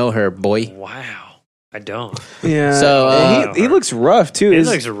think you know her, boy. Wow. I don't. Yeah. So, he looks rough too. He Is-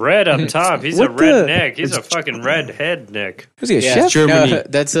 looks red up top. He's a What red the- neck. He's a fucking red head neck. Was he a Yeah, chef? Germany. No,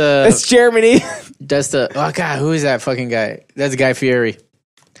 that's That's Germany. that's the oh god, who is that fucking guy? That's Guy Fieri.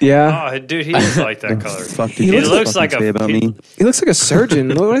 Yeah. Oh, dude, he is like that color. Fuck did He you looks fucking like say a about me. He looks like a surgeon.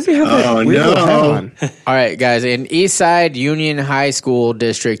 Why does he have that Oh, weird little no. hat on? All right, guys. An Eastside Union High School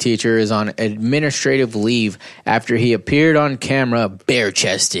district teacher is on administrative leave after he appeared on camera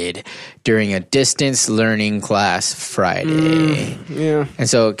bare-chested during a distance learning class Friday. Yeah. And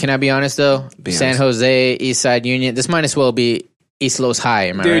so, can I be honest though? San honest. Jose Eastside Union. This might as well be East Los High.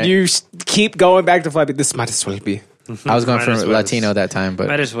 Am I Dude, right? you keep going back to Flappy. This might as well be. I was going Might for as well. Latino that time, but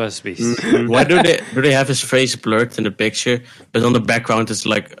Might as well be. Why do they have his face blurred in the picture, but on the background it's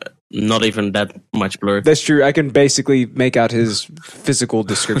like not even that much blurred? That's true. I can basically make out his physical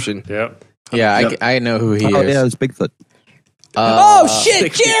description. Yep. yeah, I know who he Oh is. yeah, it's Bigfoot. Oh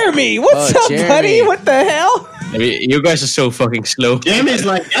shit, Jeremy! What's Oh, up, Jeremy. buddy? What the hell? I mean, you guys are so fucking slow. Jeremy's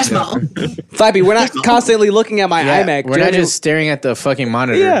like, that's not. Flappy, we're not constantly looking at my Yeah, iMac. we're Jeremy, not just staring at the fucking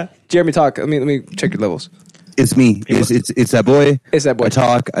monitor. yeah. Jeremy, talk. Let me check your levels. It's me. It's that boy. It's that boy. I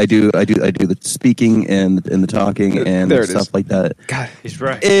talk. I do the speaking and the talking and There it stuff is. like that. God, He's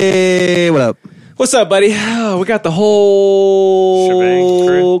right. Hey, what up? what's up, buddy? Oh, we got the whole Shebang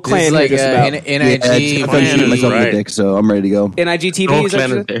crew. This clan is like here just about. NIG. I'm shooting myself in right. the dick, so I'm ready to go. NIG TV. Whole Is that clan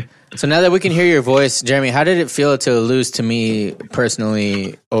what is you there. So now that we can hear your voice, Jeremy, how did it feel to lose to me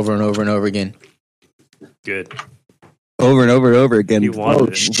personally over and over and over again? Good. Over and over and over again. You wanted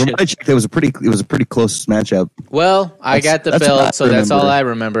it. From what I checked, it was a pretty close matchup. Well, I got the That's what I belt, so that's all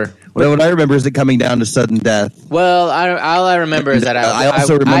remember. I remember. What I remember is it coming down to sudden death. Well, all I remember is that I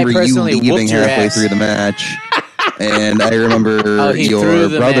also remember you personally leaving whooped your halfway ass. through the match. And I remember Oh, he threw your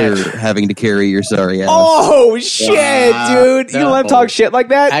the brother match. having to carry your sorry ass. Oh shit, dude! You No. let him talk shit like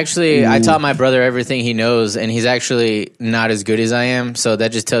that? Actually, I taught my brother everything he knows, and he's actually not as good as I am. So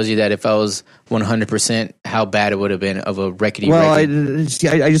that just tells you that if I was 100%, how bad it would have been of a rickety. Well, I rickety.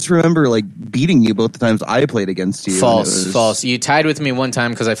 just remember like beating you both the times I played against you. and it was- False. You tied with me one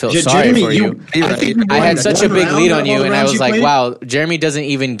time because I felt J- sorry Jeremy, for you. You're I right. think we I won had such a one big round lead of on all you, the and I rounds was you like, played. "Wow, Jeremy doesn't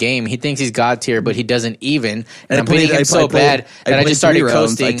even game. He thinks he's god tier, but he doesn't even." And I'm beating him I so played- bad that I played just started 3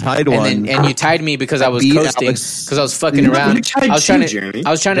 rounds. coasting. I tied and one. then you tied me because I was beat coasting Alex. because I was fucking You around. tied I was two, trying to, Jeremy.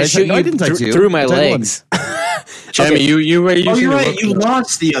 I was trying to I shoot tied- no, I you didn't tie two. through my I tied one. legs. Jeremy, you were Oh, using you're the right. You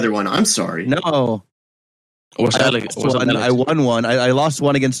lost the other one. I'm sorry. No. Was I Alex? Was won, Alex? I won one. I lost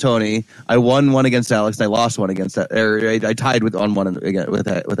one against Tony. I won one against Alex. And I lost one against that. I tied with on one again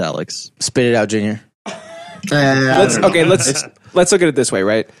with Alex. Spit it out, Junior. Let's look at it this way,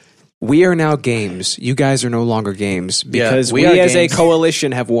 right? We are now games. You guys are no longer games because we we are as games. a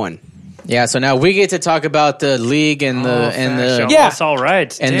coalition have won. Yeah, so now we get to talk about the league and the Yeah. That's all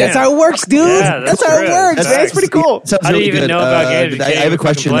right. And Damn. that's That's how it works, dude. Yeah, that's that's how it real. works. That's That's pretty cool. Sounds How do you really even good. know about games? You I can't have a even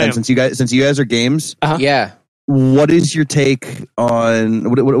question fucking play then. 'em. Since you guys are games, yeah. what is your take on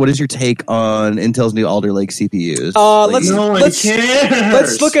what is your take on Intel's new Alder Lake CPUs? Let's No one let's cares.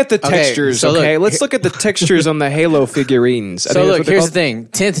 let's look at the Okay, textures. so Okay, look- let's look at the textures on the Halo figurines. I So think that's look, what they're here's the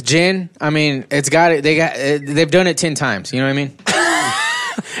called. thing: 10th gen. I mean, it's got it. They've done it 10 times. You know what I mean?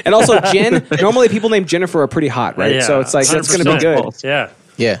 And also, Jen. Normally, people named Jennifer are pretty hot, right? Yeah, So it's like that's going to be 100%. good. Yeah.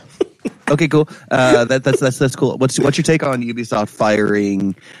 Yeah. Okay, cool. That's cool. What's your take on Ubisoft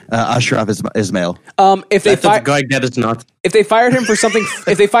firing Ashraf Ismail? If they That's a guy that is not. if they fired him for something,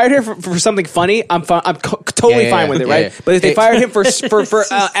 if they fired him for something funny, I'm totally Yeah, fine yeah, with it, yeah, right? yeah. But if they fired him for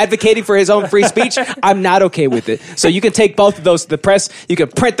advocating for his own free speech, I'm not okay with it. So you can take both of those to the press. You can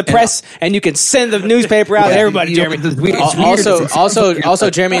print the press, and you can send the newspaper out. to everybody, Jeremy. Also,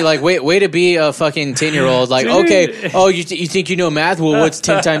 Jeremy, like, way to be a fucking 10-year-old. Like, okay, oh, you think you know math? Well, what's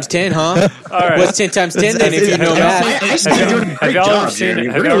 10 times 10, huh? right. What's 10 times 10 then if you know math? I still doing a great y'all job, seen Jeremy. it?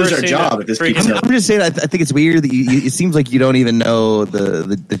 We're Have going to y'all lose ever our seen job it? if this Freaking- keeps up. I'm just saying. I think it's weird that you. It seems like you don't even know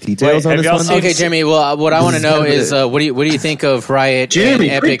the details Wait, on have this y'all one. seen- Okay, Jeremy. Well, what I want to know is what do you think of Riot Jeremy,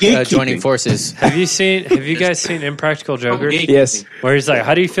 and quit Epic gatekeeping. joining forces? Have you guys seen Impractical Jokers? Yes. Where he's like,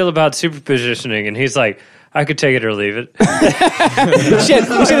 how do you feel about superpositioning? And he's like, I could take it or leave it. Shit,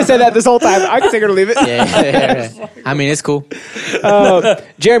 we should have said that this whole time. I can take it or leave it. Yeah. I mean, it's cool.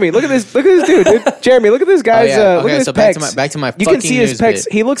 Jeremy, look at this dude. Jeremy, look at this guy's. Look at his so pecs. back to my. You can see his pecs.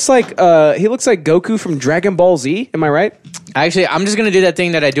 He looks like Goku from Dragon Ball Z. Am I right? Actually, I'm just gonna do that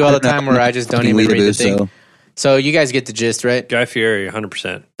thing that I do all the time, where I just don't even read the thing. So you guys get the gist, right? Guy Fieri,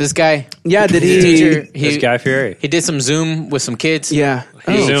 100%. This guy, yeah, did he's a he? teacher. This Guy Fieri. He did some Zoom with some kids. Yeah,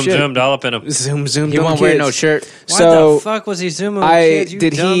 He Oh, shit. zoomed all up in him. Zoom. He won't wear no shirt. Why So the fuck was he zooming with kids? You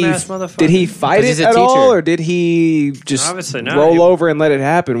dumbass motherfucker. did he fight 'Cause it he's a at all, teacher. or did he just Obviously not. roll He- over and let it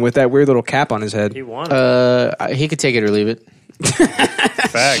happen with that weird little cap on his head? He won it. He could take it or leave it.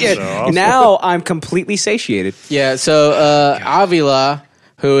 Facts, Shit. though, also. Now I'm completely satiated. Yeah. So Avila,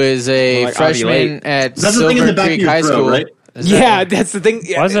 who is a Like freshman at That's the thing in Silver the back of Creek your High throat, School. right? Yeah, that's the thing.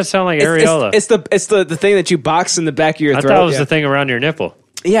 Why does that sound like It's- areola? It's the thing that you box in the back of your I throat. thought it was yeah. the thing around your nipple.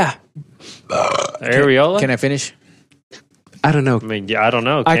 Yeah, Areola? Can I finish? I don't know. I mean, yeah, I don't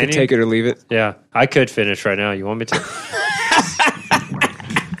know. I Can could you? take it or leave it. Yeah, I could finish right now. You want me to?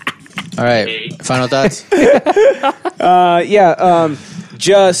 All right. Final thoughts.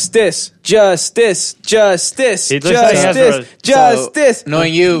 Justice. He looks like he has Justice. So,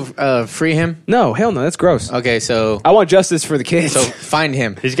 knowing you, free him. No, hell no. That's gross. Okay. So I want justice for the kids. so find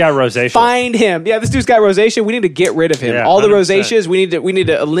him. He's got rosacea. Find him. Yeah, this dude's got rosacea. We need to get rid of him. Yeah, All the 100%. rosaceas, we need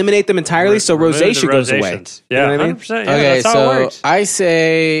to eliminate them entirely so Remove the rosacea goes away. rosaceans. You Yeah, know what I mean? 100%. Yeah, Okay. that's how it So works. I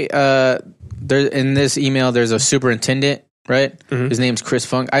say there in this email there's a superintendent, right? His name's Chris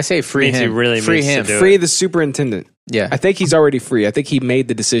Funk. I say free Means he him. really free means to him. do it. Free the superintendent. Yeah. I think he's already free. I think he made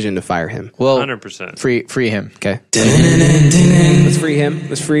the decision to fire him. Well, 100%. free him. Okay. Let's free him.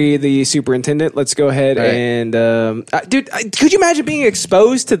 Let's free the superintendent. Let's go ahead All right. and dude, could you imagine being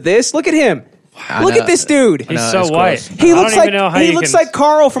exposed to this? Look at him. Look know. at this dude. He's No, so it's white. gross. He I looks don't like even know how he you looks can, like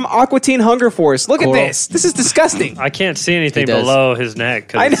Carl from Aqua Teen Hunger Force. Look at Coral. this. This is disgusting. I can't see anything He does. below his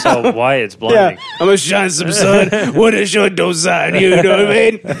neck I because it's know. so white. It's blinding. I'm gonna shine some sun. What a short no sun. You know what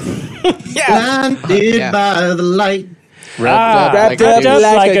I mean? Yeah. Blinded Yeah. by the light. Wrapped Wrapped up up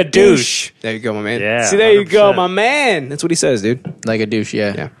like a douche. There you go, my man. Yeah, See, there you go, 100%. my man. That's what he says, dude. like a douche.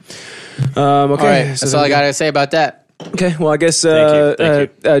 Yeah. Yeah. Okay. All right. so That's all I gotta say about that. Okay. Well, I guess Thank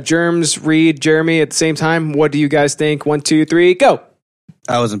you. Germs, Reed, Jeremy at the same time. What do you guys think? 1, 2, 3, go.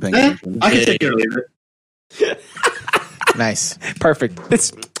 I wasn't paying Eh, attention. I can take it or leave it. Nice. Perfect.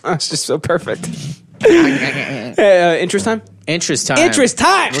 It's just so perfect. Interest time? Interest time. Interest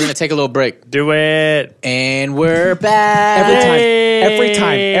time! We're gonna take a little break, Do it. and we're back.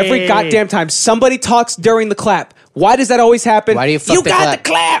 Every goddamn time somebody talks during the clap. Why does that always happen? Why do you fuck You the got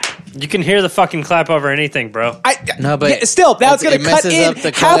clap? the clap. You can hear the fucking clap over anything, bro. No, but Yeah, still, now it's going it to cut messes in up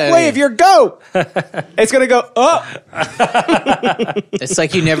the halfway quality. of your go. It's going to go up. It's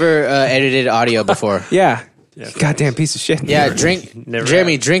like you never edited audio before. Yeah. Goddamn piece of shit. Yeah, drink, Never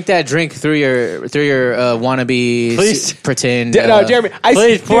Jeremy. have. Drink that drink through your wannabe. Please. Pretend. No, Jeremy.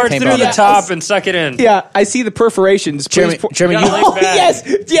 Please pour it Paintball. through the Yeah. top and suck it in. Yeah, I see the perforations. Please Jeremy, Jeremy, You gotta you, Oh, lean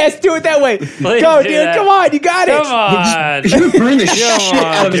back. yes, do it that way. Please Go, do dude. that. Come on, you got it. Come on. You burn the Come shit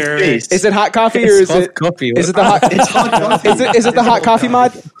out of his Jeremy. face. Is it hot coffee or is it coffee. Is it the hot? It's hot coffee. Is it the hot coffee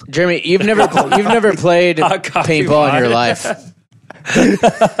mod? Jeremy, you've never played Hot coffee paintball in your mod. life.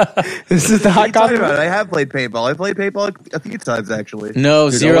 This is the hot Talking coffee. about it. I have played paintball. I played paintball a few times actually.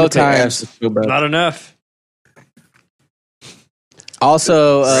 No, Dude, I 0 wanna take times. ass so bad. Not enough.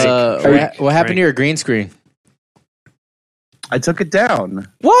 Also, what happened Drink. to your green screen? I took it down.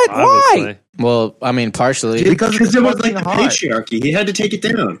 What? Why? Obviously. Well, I mean, partially. Because Because there was like fucking the hot. patriarchy. He had to take it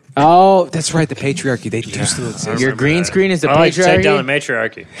down. Oh, that's right. The patriarchy. They do still exist. Your green screen is the I like to take down the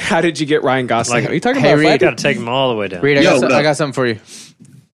patriarchy. matriarchy. How did you get Ryan Gosling? Like- Are you talking Hey, about Reed, You Fred? got to take them all the way down. Reed, Yo, I got something for you.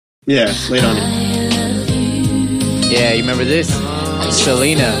 Yeah, lay it on him. Yeah, you remember this?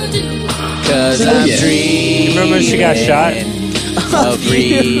 Selena. Cause I'm Yeah. dreaming. Remember when she got shot? Of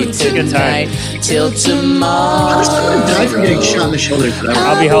Reed a good tonight time. till I was going to die for getting tomorrow. shot in the shoulder forever.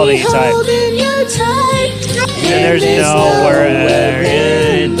 I'll be holding you tight. And there's nowhere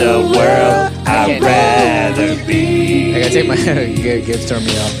in the world I'd rather be I gotta take my Gibbs turn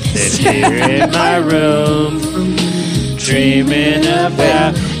me off. than here in my room, dreaming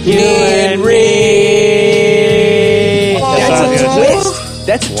about you and Reed. That's a twist.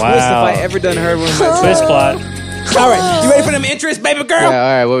 That's a twist if Wow. I ever done heard one of my Twist plot. All right, you ready for them interest, baby girl? Yeah, all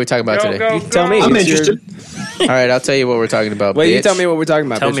right, what are we talking about today? You tell me. I'm It's your- interested. All right, I'll tell you what we're talking about. Wait, you bitch. tell me what we're talking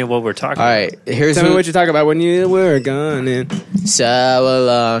about. Tell bitch. me what we're talking All about. right, here's Tell me who. what you're talking about when you were gone. And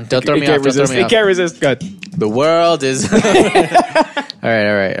So don't throw he me can't off. Don't throw resist. me He off. can't resist. Good. The world is. All right.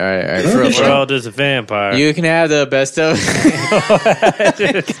 For The world is a vampire. you can have the best of.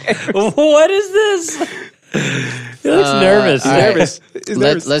 What is this? He looks nervous. all right. Nervous. He's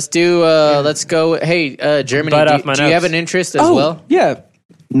nervous. Let's do. Let's go. Hey, Germany. Bite Do, off my do you nose. have an interest as Oh, well? yeah.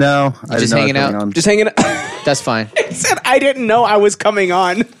 No, I Just didn't know hanging it was out? going on. Just hanging. That's fine. He said I didn't know I was coming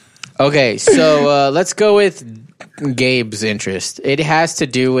on. Okay, so let's go with Gabe's interest. It has to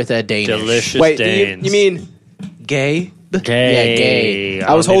do with a Danish. Delicious Wait, Danes. you mean gay? Gay. Yeah, gay.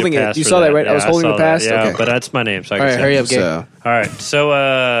 I was don't need holding a it. pass You for saw that, right? I was Yeah, holding saw the pass? that. Yeah, Okay. but that's my name, so I All can right, say hurry it. up, Gabe. So All right,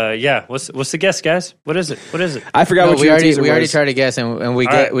 so yeah, what's the guess, guys? What is it? What is it? I forgot No, what we your already teaser already was. tried to guess, and we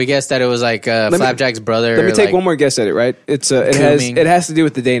right. we guessed that it was like me- Flapjack's brother. Let me take like, one more guess at it. Right? It Kooming. has to do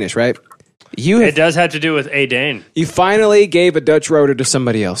with the Danish, right? You It does have to do with a Dane. you finally gave a Dutch rotor to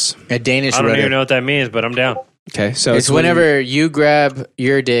somebody else. a Danish I don't rudder. even know what that means, but I'm down. Okay, so It's whenever you grab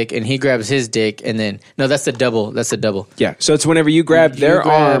your dick and he grabs his dick, and then no, that's the double. That's the double. yeah. So it's whenever you grab You their grab-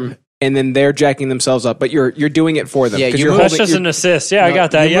 arm and then they're jacking themselves up, but you're doing it for them. Yeah, 'Cause you you're move- That's holding- just you're- an assist. Yeah, I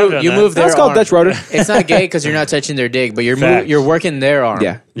got that. You Yeah, move, I've you done move that. their That's called arm. Dutch rotor. It's not gay because you're not touching their dick, but Facts. you're working their arm.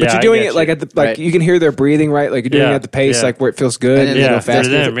 Yeah, but Yeah, you're I doing get it like you. at the like Right. you can hear their breathing, right? Like you're doing Yeah, it at the pace, yeah. like where it feels good And and, then you Yeah, go for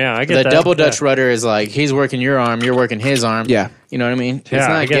faster. them. Yeah, I get The that. double Dutch Yeah. rudder is like he's working your arm, you're working his arm. Yeah. You know what I mean? Yeah, it's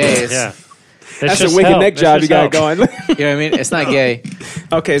I not get gay. that. It's, Yeah. That's just a wink and help. neck It's job you just got help. going. You know what I mean? It's not gay.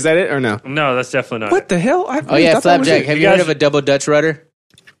 Okay, is that it or no? No, that's definitely not. What the hell? Oh yeah, Flapjack. Have You you heard guys- of a double Dutch rudder?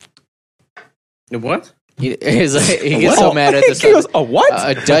 What? He gets so mad at the He goes, "A what?"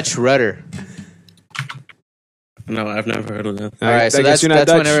 A Dutch rudder. No, I've never heard of that. All right, so I guess that's you're not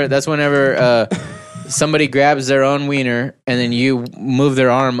Dutch. that's whenever somebody grabs their own wiener and then you move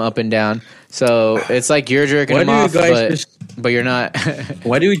their arm up and down. So it's like you're jerking Why them do you off, guys but you're not.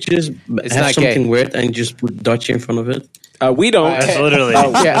 Why do we just It's have not gay. something weird and just put Dutch in front of it? We don't. That's literally yeah,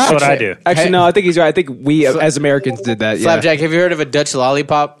 that's what I do. Actually, no. I think he's right. I think we as Americans did that. Yeah. Flapjack, have you heard of a Dutch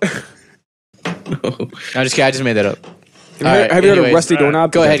lollipop? I'm just kidding. I just made that up. Have you heard of anyways, Rusty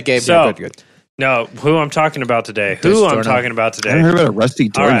Doorknob? Go ahead, Gabe. So- good. No, who I'm talking about today? Dutch Who I'm doorknob. talking about I haven't today? heard about a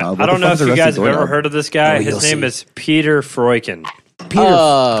rusty All right. doorknob. What I the don't know fuck if is a you rusty guys have ever doorknob? heard of this guy. you'll His name see. is Peter Freuchen.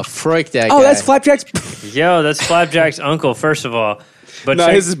 Oh, freak that guy. Oh, that's Flapjack's. Yo, that's Flapjack's uncle, first of all. But No,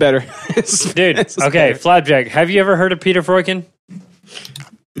 check- his is better. dude, His is okay, better. Flapjack, have you ever heard of Peter Freuchen?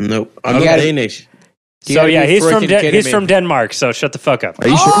 Nope. I'm You gotta- Danish. You So gotta yeah, be he's from freaking kidding he's me. from Denmark. So shut the fuck up. Are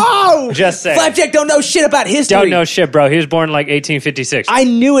you sure? Oh, Just saying. Flapjack don't know shit about history. Don't know shit, bro. He was born in like 1856. I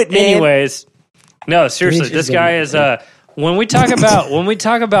knew it, man. Anyways, no, seriously, this guy is when we talk about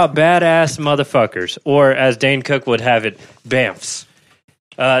badass motherfuckers, or as Dane Cook would have it, bamfs.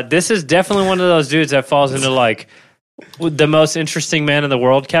 This is definitely one of those dudes that falls into like the most interesting man in the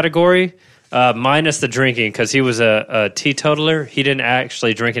world category, minus the drinking, because he was a teetotaler. He didn't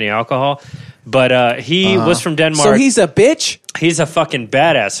actually drink any alcohol, but he was from Denmark. So he's a bitch. He's a fucking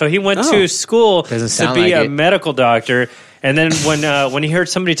badass. So he went Oh. to school Doesn't to sound be like a it. medical doctor. And then when he heard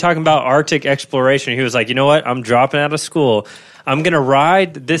somebody talking about Arctic exploration, he was like, you know what? I'm dropping out of school. I'm going to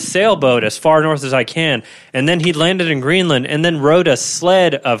ride this sailboat as far north as I can. And then he landed in Greenland and then rode a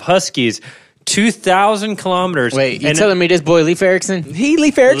sled of huskies 2,000 kilometers. Wait, you and telling me this boy Leif Erikson? He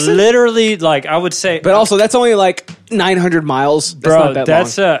Leif Erikson. literally, like, I would say... But also, that's only like 900 miles. That's Bro, not that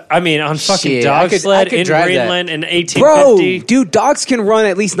that's long. I mean, on fucking Shit, dog I could sled in drive that. Greenland in Bro, 1850. dude, dogs can run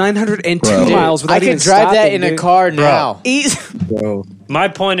at least 902 Bro. miles without I even could drive that stopping, in a dude. car now. Easy. Bro. My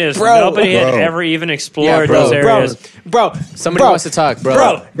point is, Bro. nobody had Bro. ever even explored Yeah, bro. those areas. Bro, Somebody wants to talk,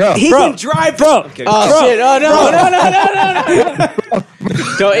 bro. Bro, he bro. can drive. Bro. Okay. Oh shit! Oh no!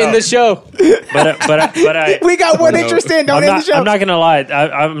 Don't end the show. But I We got one interest in. Don't end the show. I'm not gonna lie.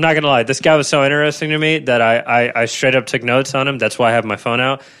 I'm not gonna lie. This guy was so interesting to me that I straight up took notes on him. That's why I have my phone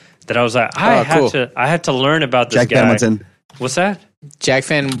out. That I was like, I have to learn about this Jack guy. Van wants in. What's that? Jack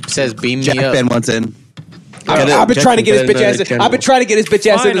Fan says, "Beam Jack me up." Van wants in. I've been Jack trying to get his Van bitch ass. Channel. I've been trying to get his bitch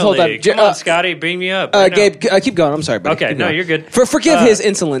ass in this whole Finally, time. come on, Scotty, beam me up. right now. Gabe, keep going. I'm sorry, buddy. Okay, Keep no, going. you're good. Forgive his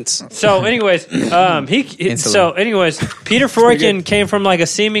insolence. So, anyways, Peter Freuchen came from like a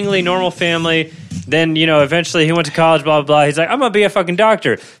seemingly normal family. Then, eventually he went to college, blah, blah, blah. He's like, I'm going to be a fucking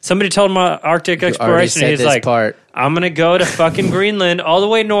doctor. Somebody told him about Arctic exploration. said He's this like, part. I'm going to go to fucking Greenland all the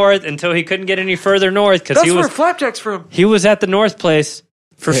way north until he couldn't get any further north because Flapjack's from. he was at the North Place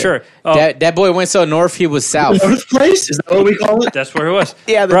for sure. Oh, That boy went so north, he was south. North Place? Is that what we call it? that's where he was.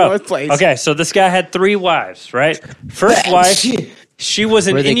 Yeah, the Bro, North Place. Okay, so this guy had 3 wives, right? First wife, she was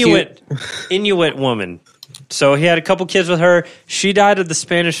an Were they Inuit woman. So he had a couple kids with her. She died of the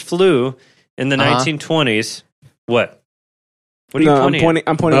Spanish flu in the 1920s. What? What are you No, pointing?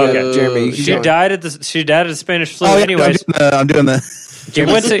 I'm pointing Okay. at Jeremy. You keep She going. died of the Spanish flu. Oh, yeah, Anyways, I'm doing the. he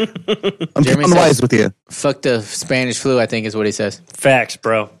went to I'm Jeremy on the says- wise with you. Fuck the Spanish flu, I think is what he says. facts,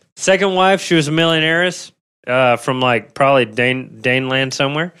 bro. Second wife, she was a millionaires from like probably Daneland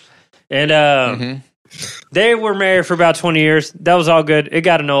somewhere, and They were married for about 20 years. That was all good. It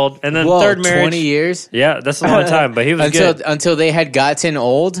got old. And then Whoa, third marriage. 20 years? Yeah, that's a long time, but he was good. Until they had gotten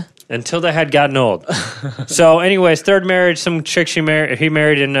old? Until they had gotten old. So, anyways, third marriage, some chick he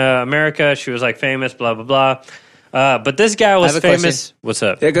married in America. She was like famous, blah, blah, blah. But this guy was famous. Question. What's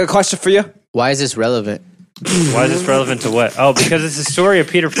up? Yeah, good question for you. Why is this relevant? Why is this relevant to what? Oh, because it's the story of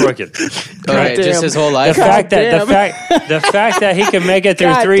Peter Freuchen. All right, just his whole The life. fact that he can make it through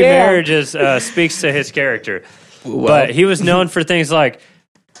God 3 damn. marriages speaks to his character. But he was known for things like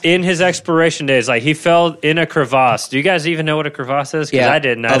in his exploration days, like he fell in a crevasse. Do you guys even know what a crevasse is? Because I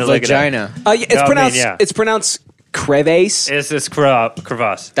didn't. I had a to look vagina. it up. It's pronounced crevasse. It's this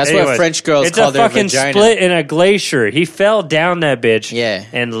crevasse. That's what French girls it's call a their fucking vagina. split in a glacier. He fell down that bitch. Yeah.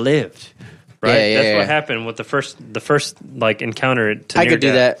 and lived. Right. Yeah, That's yeah. what happened with the first like encounter. To I near could do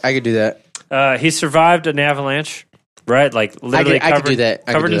death. that. I could do that. He survived an avalanche, right? Like literally I could do that. I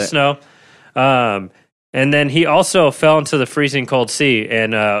could covered do in that. snow. And then he also fell into the freezing cold sea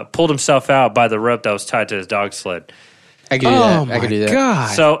and pulled himself out by the rope that was tied to his dog sled. I could do that. I could do that.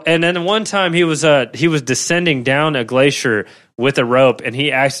 God. So, and then one time he was descending down a glacier with a rope, and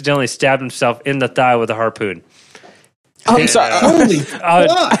he accidentally stabbed himself in the thigh with a harpoon. I'm sorry. Holy fuck!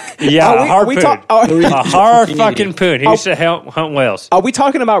 Yeah, a Are we harpoon. A hard fucking poon. He used to hunt whales. Are we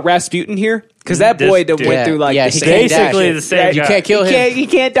talking about Rasputin here? Because that boy Dude. went through like Yeah, the he same can't die. Basically the same You guy. can't kill him. He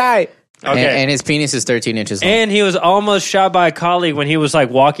can't die. Okay. And his penis is 13 inches long. And he was almost shot by a colleague when he was like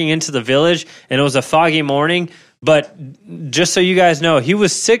walking into the village, and it was a foggy morning. But just so you guys know, he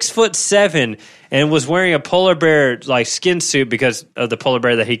was 6'7" and was wearing a polar bear like skin suit because of the polar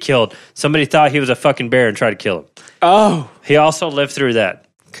bear that he killed. Somebody thought he was a fucking bear and tried to kill him. Oh, He also lived through that.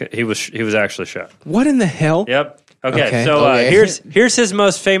 He was actually shot. what in the hell? Yep. Okay, Okay. so Okay. here's his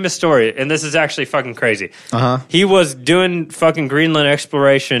most famous story, and this is actually fucking crazy. He was doing fucking Greenland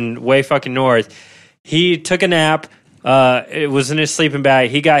exploration way fucking north. He took a nap. It was in his sleeping bag.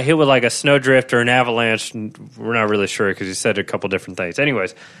 He got hit with like a snowdrift or an avalanche. We're not really sure because he said a couple different things.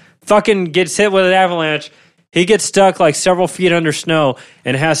 Anyways, fucking gets hit with an avalanche. He gets stuck like several feet under snow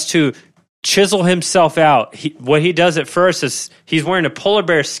and has to chisel himself out. What he does at first is he's wearing a polar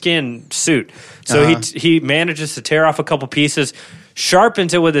bear skin suit. So he manages to tear off a couple pieces,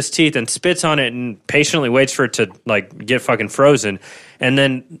 sharpens it with his teeth, and spits on it and patiently waits for it to like get fucking frozen. And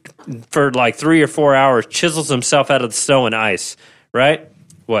then for like 3 or 4 hours, chisels himself out of the snow and ice. Right?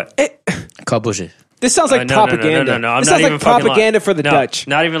 What? Call bullshit. This sounds like No. propaganda. I'm This not sounds even like fucking propaganda lying. for the No, Dutch.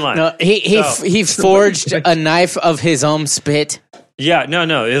 Not even lying. No, he forged a knife of his own spit. Yeah,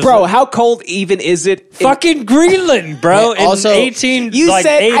 no. It was Bro, how cold even is it? fucking Greenland, bro. Yeah, also- in 18, You like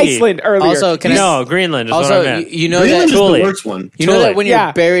said 80. Iceland earlier. Also, can I- No, Greenland is what I Also, meant. you know Greenland that is Thule. the worst one. you know Thule. that when Yeah.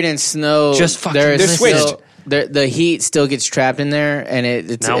 you're buried in snow, Just fucking- there's They're still- switched. the heat still gets trapped in there, and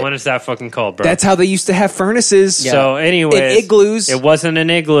it's Now, when is that fucking cold, bro? That's how they used to have furnaces. So, anyways, In igloos. It wasn't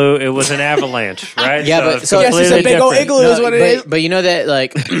an igloo; it was an avalanche, right? Yeah, but- it's so- Yes, it's a completely big old different. igloo is what it is. but you know that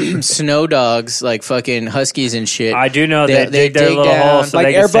like snow dogs, like fucking huskies and shit. I do know They- they they dig their dig little down. holes so Like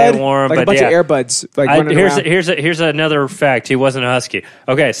they can stay Airbud? warm. Like a but bunch yeah. of Airbuds. Like running around. Here's another fact. He wasn't a husky.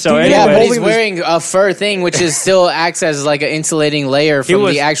 Okay, so Dude, Yeah, anyway, but he's holding this- wearing a fur thing, which is still acts as like an insulating layer from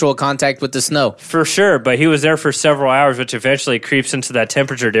was- the actual contact with the snow. for sure, but he was there for several hours, which eventually creeps into that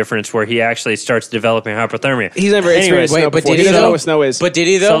temperature difference where he actually starts developing hypothermia. He's never Anyways, experienced snow wait, but before. did He he doesn't though? know what snow is. But did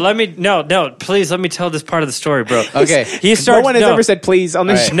he though? So let me please let me tell this part of the story, bro. Okay. He starts. no one has ever said please on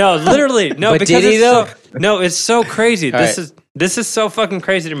this All right. show. No, literally, no. But because did he, it's though? no, it's so crazy. All This right. is so fucking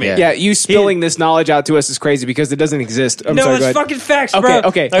crazy to me. Yeah. Yeah, you spilling this knowledge out to us is crazy because it doesn't exist. I'm No, sorry, it's go ahead. fucking facts, Okay, bro.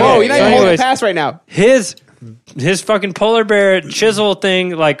 okay. Oh, you're not so even holding anyways, a pass right now. his fucking polar bear chisel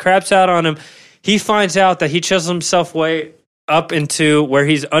thing like craps out on him. He finds out that he chiseled himself way up into where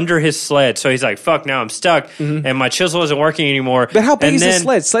he's under his sled. So he's like, fuck, now I'm stuck and my chisel isn't working anymore. But how big And is this then-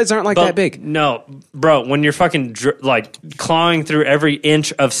 sled? Sleds aren't like but that big. No, bro, when you're fucking like clawing through every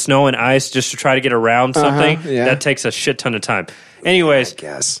inch of snow and ice just to try to get around something, yeah. that takes a shit ton of time. Anyways,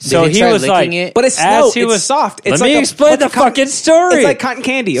 guess. so Did he he try was like, licking it? But it's as snow. he It's was soft. It's Let like me a- explain what's the a cotton- fucking story. It's like cotton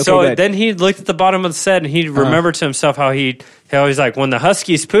candy. Okay, so go ahead. then he looked at the bottom of the set and he remembered to himself how he's like, when the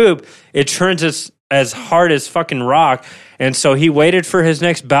huskies poop, it turns as hard as fucking rock. And so he waited for his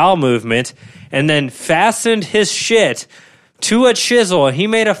next bowel movement and then fastened his shit to a chisel. And he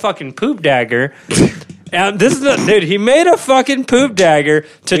made a fucking poop dagger. And this is dude. He made a fucking poop dagger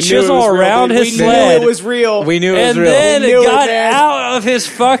to chisel around his We sled. knew it was real. We knew it was And real. then We it knew it, got man. out of his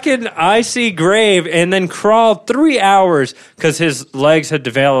fucking icy grave and then crawled 3 hours because his legs had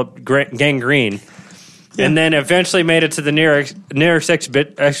developed gangrene. and then eventually made it to the New York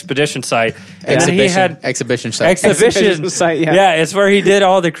expedition site. And then he had exhibition site. exhibition site, yeah. Yeah, it's where he did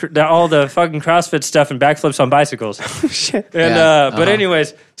all the fucking CrossFit stuff and backflips on bicycles. Shit. And but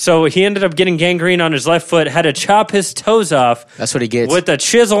anyways, so he ended up getting gangrene on his left foot. Had to chop his toes off. That's what he gets with a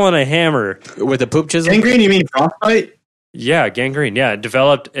chisel and a hammer. With a poop chisel. Gangrene? You mean frostbite? Yeah, gangrene. Yeah,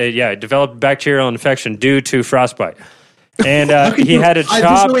 developed bacterial infection due to frostbite. And he had to chop.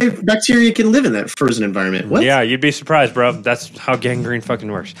 There's no way bacteria can live in that frozen environment. What? Yeah, you'd be surprised, bro. That's how gangrene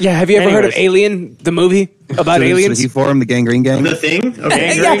fucking works. Yeah, have you ever heard of Alien, the movie about aliens? So he formed the Gangrene Gang? The Thing?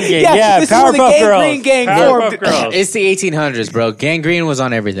 Okay. Gangrene gang. Yeah, this is when the Powerpuff Gangrene Girls. Gang Powerpuff formed. Girls. It's the 1800s, bro. Gangrene was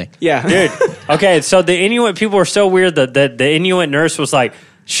on everything. Yeah. Dude. Okay, so the Inuit people were so weird that the Inuit nurse was like,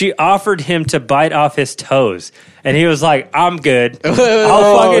 she offered him to bite off his toes. And he was like, I'm good.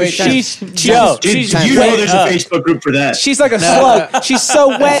 She's Dude, you know there's a Facebook group for that. She's like a slug. She's so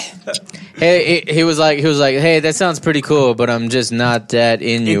wet. Hey, he was like, hey, that sounds pretty cool, but I'm just not that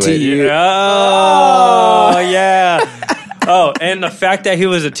Inuit. Oh, yeah. Oh, and the fact that he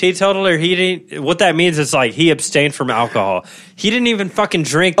was a teetotaler, what that means is like he abstained from alcohol. He didn't even fucking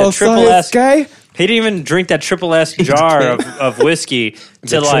drink the triple S. Guy? He didn't even drink that triple S jar of whiskey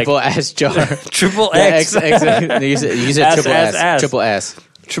to like triple S jar. Triple X. You said triple S. Triple S.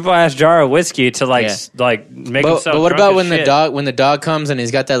 Triple ass jar of whiskey to make himself. But what drunk about as shit. when the dog comes and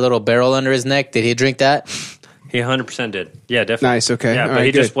he's got that little barrel under his neck? Did he drink that? He 100% did. Yeah, definitely. Nice. Okay. Yeah, All but right,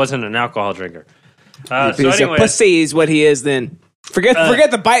 he good. just wasn't an alcohol drinker. So He's anyway, a pussy is what he is then.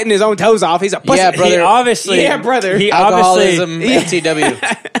 Forget the biting his own toes off. He's a pussy. Yeah, brother. He obviously, Yeah, brother. He Alcoholism, obviously,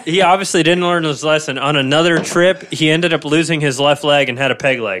 FTW. he obviously didn't learn his lesson. On another trip, he ended up losing his left leg and had a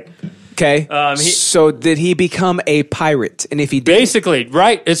peg leg. Okay. So did he become a pirate? And if he did, Basically,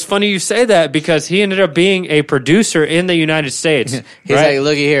 right. It's funny you say that because he ended up being a producer in the United States. He's right? like,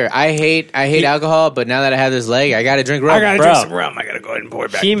 looky here. I hate alcohol, but now that I have this leg, I got to drink rum. I gotta Bro. drink some rum. I gotta go ahead and pour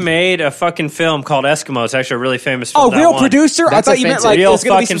it back. He made a fucking film called Eskimo. It's actually a really famous film. Oh, that real one. producer? That's I thought you meant offensive. like it Real was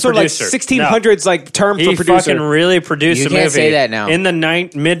going to be some fucking sort of like producer. 1600s like term He for producer. fucking really produced You a can't movie. say that now. In the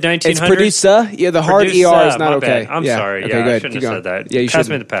mid-1900s. It's producer. Yeah, the hard Producer, ER is not my okay. bad. I'm Yeah. sorry. Okay, Yeah, I good. shouldn't Keep have going. said that. Yeah, you Pass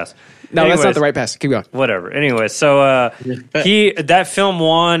should. me the pass. No, that's not Anyways, the right pass. Keep going. Whatever. Anyway, so that film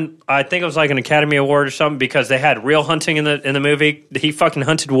won. I think it was like an Academy Award or something because they had real hunting in the movie. He fucking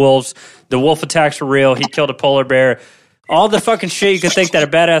hunted wolves. The wolf attacks were real. He killed a polar bear. All the fucking shit you could think that a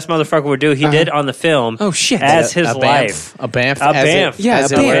badass motherfucker would do, he did on the film. Oh, shit. As his a life. Banff. A Banff. A Banff. Yeah,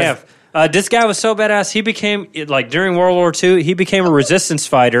 as a it were. Banff. This guy was so badass. He became like during World War II. He became a resistance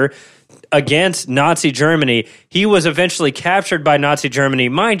fighter against Nazi Germany. He was eventually captured by Nazi Germany.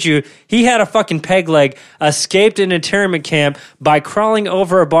 Mind you, he had a fucking peg leg, escaped an internment camp by crawling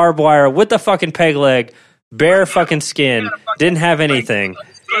over a barbed wire with a fucking peg leg, bare fucking skin, didn't have anything.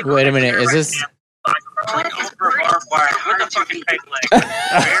 Wait a minute. Is this?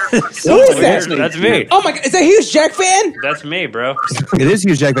 Who is that? That's me. Oh my god, is that Hughes Jack fan? That's me, bro. It is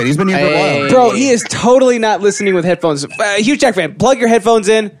Hughes Jackman. He's been here for a while. Bro, he is totally not listening with headphones. Hughes Jack fan, plug your headphones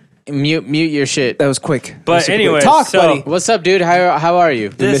in. Mute your shit. That was quick. But anyway, talk, so- buddy. What's up, dude? How are you?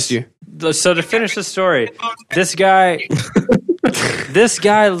 We missed you. So to finish the story, this guy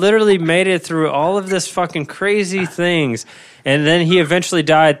literally made it through all of this fucking crazy things. And then he eventually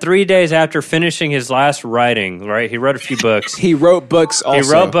died 3 days after finishing his last writing, right? He wrote a few books. He wrote books also.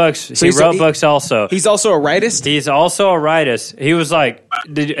 He wrote books. So he wrote books also. He's also a writist? He's also a writist. He was like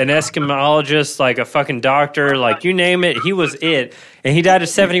an Eskimologist, like a fucking doctor, like you name it. He was it. And he died at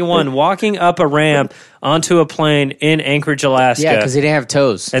 71 walking up a ramp onto a plane in Anchorage, Alaska. Yeah, because he didn't have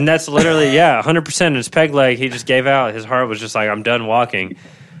toes. And that's literally, 100%. His peg leg, he just gave out. His heart was just like, I'm done walking.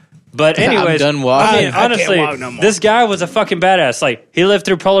 But anyways, I'm done walking. I mean, honestly, walk no more. this guy was a fucking badass. Like, he lived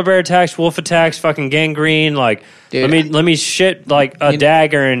through polar bear attacks, wolf attacks, fucking gangrene. Like, Dude, let me shit like a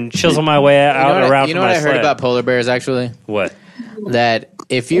dagger and chisel my way out around. You know from what my I heard sled. about polar bears actually? What? That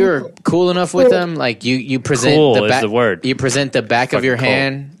if you're cool enough with them, like you present Cool the is back, the word. You present the back of your Fucking cool.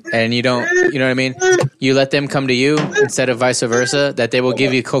 hand, and you don't, you know what I mean? You let them come to you instead of vice versa. That they will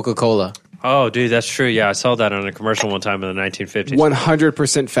give you Coca-Cola. Oh, dude, that's true. Yeah, I saw that on a commercial one time in the 1950s.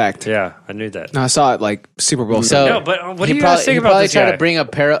 100% fact. Yeah, I knew that. No, I saw it like Super Bowl. So No, but what do he you guys think about this tried guy? to bring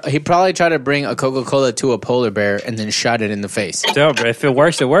he probably tried to bring a Coca-Cola to a polar bear and then shot it in the face. Dope. If it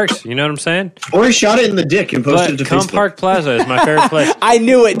works, it works. You know what I'm saying? Or he shot it in the dick and posted But it to Cum Facebook. Park Plaza is my favorite place. I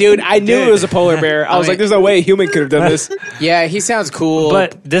knew it, dude. I knew it was a polar bear. I was mean- like, there's no way a human could have done this. Yeah, he sounds cool.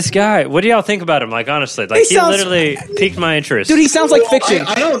 But this guy, what do y'all think about him? Like, honestly, like He he sounds- literally piqued my interest. Dude, he sounds like fiction.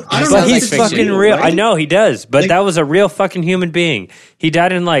 I don't But know. he's fucking real. I know he does, but that was a real fucking human being. He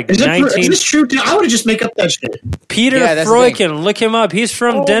died in like Is 19. this true? I would have just make up that shit. Peter Freuchen, look him up. He's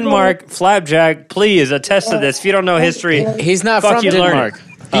from Denmark. Flapjack, please attest to this. If you don't know history, he's not from Denmark.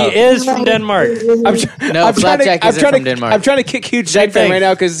 He is from Denmark. Flapjack isn't from Denmark. I'm trying to kick Huge Jack fan right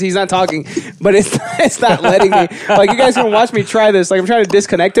now because he's not talking, but it's not letting me. Like, you guys gonna watch me try this? Like, I'm trying to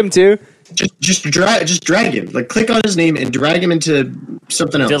disconnect him too. Just drag him. Like, click on his name and drag him into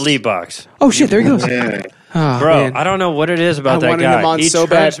something else. Delete box. Oh shit! There he goes. Yeah. Oh, bro, man. I don't know what it is about that wanted guy. him on He so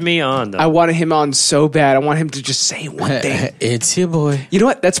turns bad. me on, though. I wanted him on so bad. I want him to just say one thing. It's your boy. You know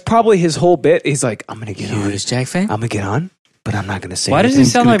what? That's probably his whole bit. He's like, I'm gonna get on. Huge Jack fan. I'm gonna get on, but I'm not gonna say. Why does he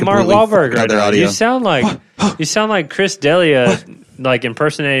anything. sound like Mark Wahlberg right now? audio. You sound like Chris D'Elia, like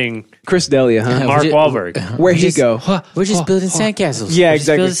impersonating Chris D'Elia, huh? Mark Wahlberg. Where'd he go? We're just building sandcastles. Yeah,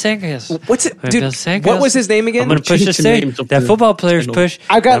 exactly. What's it, dude? What was his name again? I'm gonna push this thing. That football players push.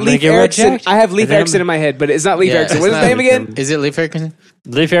 I got I'm gonna Leif get red Erikson. jacked, I have Leif and then Erikson in my head, but it's not Leif Erikson. What's his name again? Is it Leif Erikson?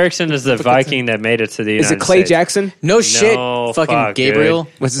 Leif Erikson is the Viking that made it to the Is United it Clay States. Jackson? No shit. No, Fucking fuck, Gabriel.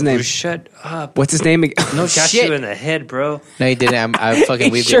 dude. What's his name? Shut up. What's his name again? No Got shit. you in the head, bro. No, he didn't. I fucking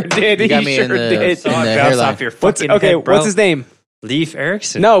He weaved sure it. did. You got He me sure in the, did. in Saw the it bounce hairline. off your What's fucking okay? head, bro. What's his name? Leif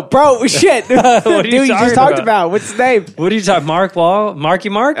Erikson. No, bro, shit. Dude, are you you just talking talked about? about. What's his name? What are you talking? Marky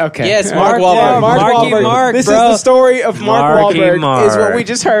Mark? Okay. Yes, Mark Yeah, Wahlberg. Mark Marky Wahlberg. Mark, This bro. is the story of Mark Marky Wahlberg. Mark. Is what we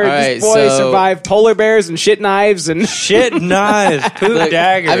just heard. All This right, boy so- survived polar bears and shit knives and Shit knives, poop Look,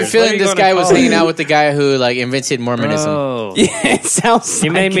 daggers. I have a What are feeling you this gonna guy was call hanging it? out with the guy who like invented Mormonism, Bro. yeah, it sounds. He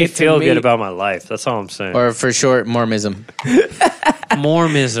made me like it to feel me. good about my life. That's all I'm saying. or for short, Mormonism.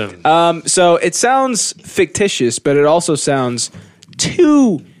 Mormonism. So it sounds fictitious, but it also sounds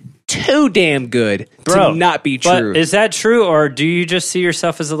too damn good Bro, to not be true. But is that true, or do you just see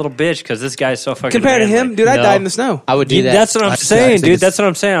yourself as a little bitch because this guy's so fucking Compared to manly? him, dude, I No. died in the snow. I would do that. That's what I'm saying, think dude. it's- That's what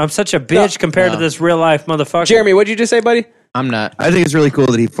I'm saying. I'm such a bitch compared to this real life motherfucker. Jeremy, what'd you just say, buddy? I'm not. I think it's really cool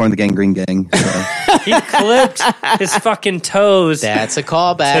that he formed the Gangrene Gang. So. He clipped his fucking toes That's a to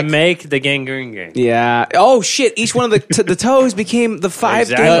callback. make the Gangrene Gang. Yeah. Oh shit! Each one of the toes became the five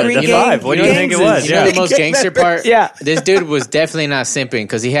Exactly. gangrene The gang- five. What do you think it was? You know Yeah. the most gangster part? Yeah. This dude was definitely not simping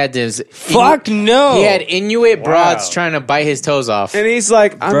because he had this. Fuck no. He had Inuit broads Wow. trying to bite his toes off. And he's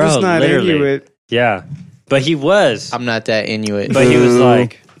like, I'm Bro, just not literally. Inuit. Yeah, but he was. I'm not that Inuit. But he was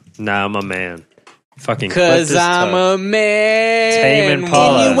like, "Nah, I'm a man." Fucking clipped Because his I'm toe. a man. Tame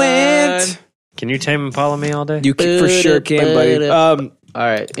Impala. Inuit. Can you Tame Impala me all day? You for sure can, buddy. All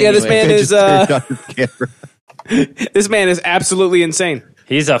right. Yeah, this anyway. man is Turned off his camera. this man is absolutely insane.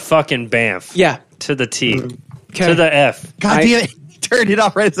 He's a fucking bamf. Yeah. To the T. Okay. To the F. God damn it. He turned it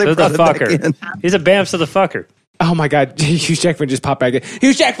off right as I To the brought it back fucker. in. He's a bamf to the fucker. Oh my god, Hugh Jackman just popped back in.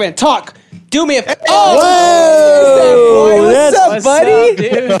 Hugh Jackman, talk. Do me a Whoa! What's up, What's buddy?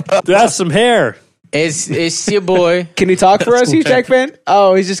 up, dude? That's some hair. It's your boy. Can you talk for us, Hugh Jackman?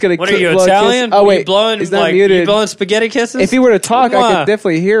 Oh, he's just gonna. What are you, blow a kiss. Italian? Oh You wait, blowing, he's not like, muted. You blowing spaghetti kisses? If he were to talk, I Mwah. could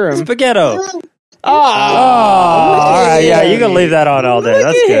definitely hear him. Spaghetto. Oh, All right, yeah, you can leave that on all day.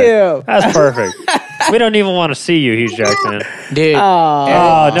 That's at good. him. That's perfect. We don't even want to see you, Hugh Jackman. Dude.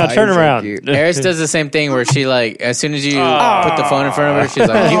 Oh, no, turn he's so around. cute. Eris does the same thing where she like as soon as you put the phone in front of her, she's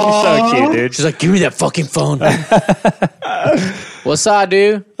like, You're so cute, dude. she's like, give me that fucking phone. What's up,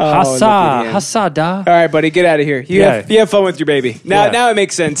 dude? Hassa, da. All right, buddy, get out of here. You Yeah. have fun with your baby. Now, Yeah. now it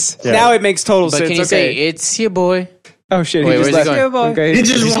makes sense. Yeah. Now it makes total But sense. can you say it's your boy? Oh shit! Wait, he just where's he left. going? Okay, He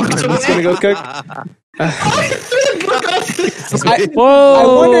just walked he's away. gonna go cook. Whoa. I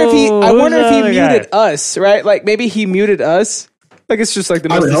wonder if he Who's the other muted guy? us, right? Like maybe he muted us. Like it's just like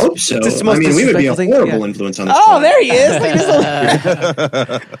the I most. would hope so. It's the I most mean, we would be a disrespectful thing. horrible Yeah. influence on this. Oh, planet. there he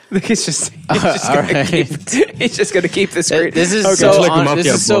is. Look, he's just Alright. he's just gonna keep the screen. This is Okay. so It's like a on, mafia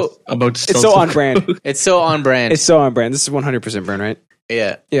this is so boss about to It's steal so on stuff. brand. it's so on brand. It's so on brand. This is 100% brand, right?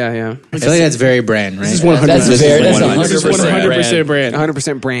 yeah. Yeah, yeah. I feel like that's very brand, right? This is 100% That's very that's 100% brand.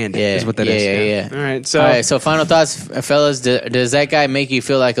 100% brand Yeah, is what that yeah, is. yeah. All right, so All right, so final thoughts, fellas. Does that guy make you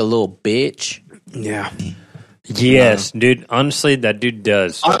feel like a little bitch? yeah. Yes, dude. Honestly, that dude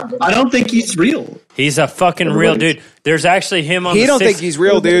does. I don't think he's real. He's a fucking real dude. There's actually him on. He the don't six- think he's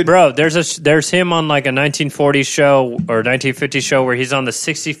real, dude. Bro, there's him on like a 1940s show or 1950s show where he's on the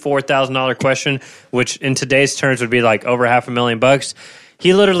 $64,000 question, which in today's terms would be like over $500,000.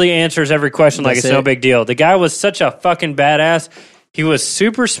 He literally answers every question like That's it's no it. big deal. The guy was such a fucking badass. He was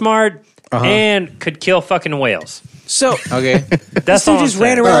super smart. and could kill fucking whales. So Okay. That's dude all I'm just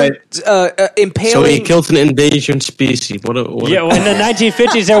ran saying. around impaling. So he killed an endangered species. What Yeah, well, in the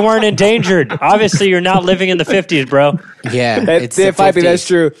 1950s, they weren't endangered. Obviously, you're not living in the 50s, bro. Yeah. That's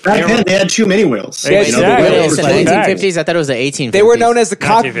true. Back then, they had too many whales. Yeah, It's the 1950s. I thought it was the 1850s. They were known as the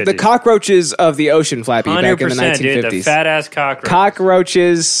 1950s. cockroaches of the ocean, Flappy, back in the 100%, 1950s. dude. The fat ass cockroach.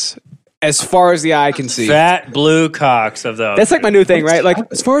 Cockroaches, as far as the eye can see. Fat blue cocks of the. That's like my new thing, right? Like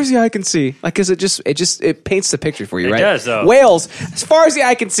as far as the eye can see, like because it paints the picture for you, It right? does, though. Whales, as far as the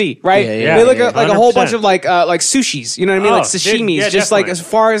eye can see, right? Yeah, they look yeah, like a whole 100%. bunch of like sushis, you know what I mean? Oh, Like sashimis, dude, yeah, just like definitely. as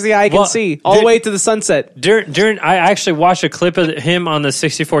far as the eye can Well, see, all dude- the way to the sunset. During, I actually watched a clip of him on the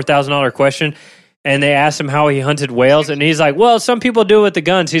 $64,000 question, and they asked him how he hunted whales, and he's like, "Well, some people do it with the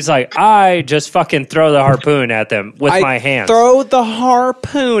guns." He's like, "I just fucking throw the harpoon at them with my hands." Throw the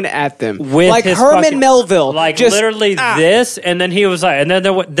harpoon at them With like his Herman fucking- Melville, like just, literally this, and then he was like, and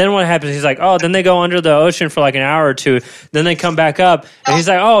then what happens? He's like, oh, then they go under the ocean for like an hour or two, then they come back up, and he's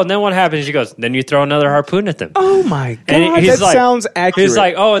like, oh, and then what happens? He goes, then you throw another harpoon at them. Oh my god, And he's that like- sounds accurate. He's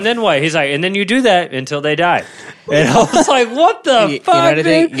like, oh, and then what? He's like, and then you do that until they die. And I was like, what the You know fuck, what I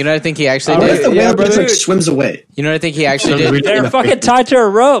think? dude? You know what I think he actually What if did? the whale just like dude. swims away? You know what I think he actually did? They're fucking tied to a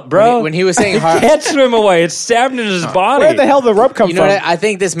rope, bro. When he was saying He can't swim away. It's stabbed in his body. where the hell did the rope come You know from? what? I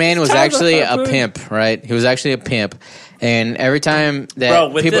think this man was Tyler actually a Harpoon. pimp, right? He was actually a pimp, and every time that Bro,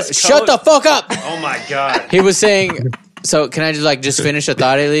 with people this shut coat- the fuck up, Oh my god. he was saying. So can I just finish a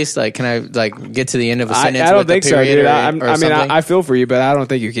thought at least? Like, can I get to the end of a I sentence? don't with a think so, period dude. or- I or mean, something? I feel for you, but I don't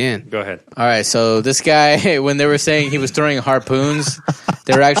think you can. Go ahead. All right, so this guy, when they were saying he was throwing harpoons,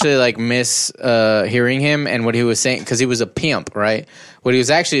 they were actually like hearing him and what he was saying because he was a pimp, right? What he was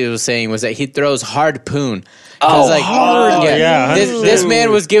actually saying was that he throws harpoon. hard. Yeah, This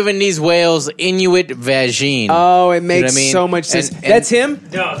man was giving these whales Inuit vagine. Oh, it makes what I mean? so much sense. And- That's him.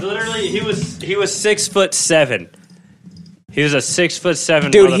 No, literally, he was 6'7". He was a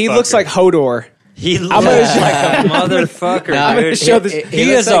 6'7", Dude, he looks like Hodor. he looks gonna like a motherfucker. No, I'm dude. gonna show this- He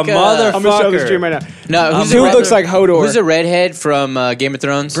he is looks a like, motherfucker. I'm gonna show the stream right now. No, who's Dude the looks like Hodor. Who's the redhead from Game of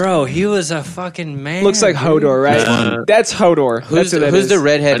Thrones? Bro, he was a fucking man. Looks like dude. Hodor, right? That's Hodor. Who's That's who that who's is. the I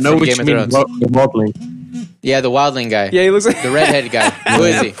redhead know from which Game of means Thrones? wobbling. Yeah, the wildling guy. Yeah, he looks like The redhead guy. Who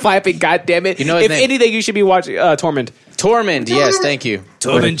is he? Flappy. God damn it! You know his if name. anything, you should be watching Tormund. Tormund. Yes, thank you.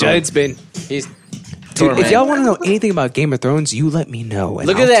 Tormund Giantsbane. He's Dude, Tormund. if y'all want to know anything about Game of Thrones, you let me know. and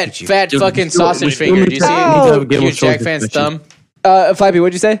Look I'll at that teach you. fat Dude, fucking we still- sausage we still finger. need Do you to see have it? Game of Huge Thrones Jack fan's discussion. thumb. Flappy,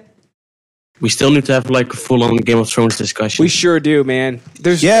 what'd you say? We still need to have like a full-on Game of Thrones discussion. We sure do, man.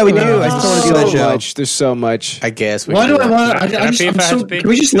 There's Yeah, we do. I still wanna do that so show. much. There's so much. I guess. We Why can do I that. want Can I pee if I have to pee? Can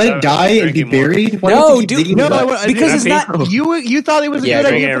we just let it die and be Drinking more. buried? Why No, don't we keep dude, digging no, it up? because it's Happy? not. You thought it was a Yeah, good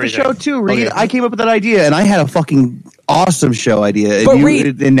drink idea for the everything. show too, Reed. Okay. I came up with that idea, and I had a fucking awesome show idea. And But you,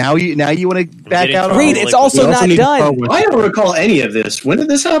 Reed- and now you want to back getting out. thrown. on Reed, it? it's We also not need to done. start with- I don't recall any of this. When did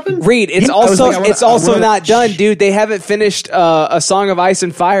this happen? Reed, it's Yeah, I was also like, I wanna- it's I also wanna- not done, dude. They haven't finished a Song of Ice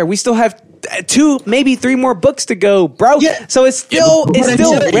and Fire. We still have 2, maybe 3 more books to go, bro. Yeah. So it's still But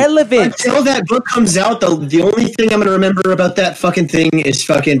until- relevant. Until that book comes out, the only thing I'm going to remember about that fucking thing is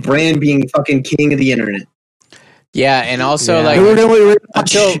fucking Bran being fucking king of the internet. Yeah, and also Yeah. like we were gonna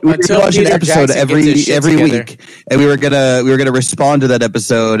until watch an Peter episode Jackson every gets his shit together. week, and we were gonna respond to that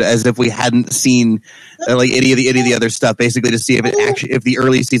episode as if we hadn't seen like any of the other stuff, basically to see if the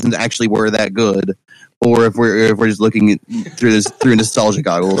early seasons actually were that good, or if we're just looking through nostalgia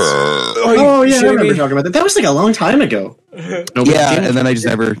goggles. Oh, yeah, I remember talking about that. That was like a long time ago. Yeah, and then I just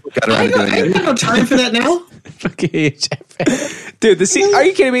never got around to doing I it. don't have time for that now. Dude, are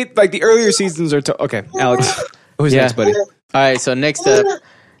you kidding me? Like the earlier seasons are okay. Alex, who's Yeah. next, buddy? All right, so next up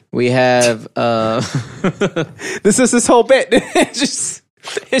we have This is this whole bit.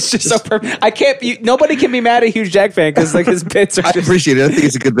 It's just so perfect. I can't. Nobody can be mad at Huge Jack fan because like his bits are I just appreciate it. I think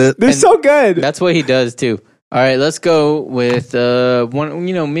it's a good bit. they're so good. that's what he does too. All right, let's go with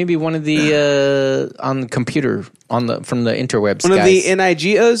one. Maybe one of the on the computer from the interwebs. One of guys. the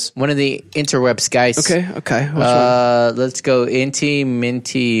NIGOs. One of the interwebs guys. Okay. Which one? Let's go. Inty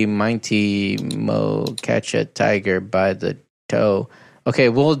Minty Minty Mo catch a tiger by the toe. Okay,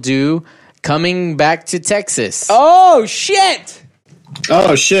 we'll do Coming Back to Texas. Oh shit!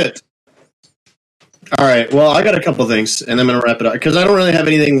 Oh, shit. All right. Well, I got a couple things, and I'm going to wrap it up because I don't really have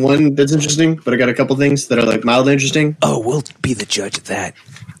anything one that's interesting, but I got a couple things that are like mildly interesting. Oh, we'll be the judge of that.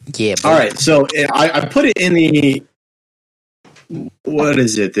 Yeah. All right. So I put it in the what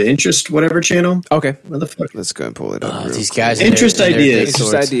is it? The interest whatever channel. Okay, What the fuck? let's go and pull it up. real These quick. guys. Interest and their ideas. big It's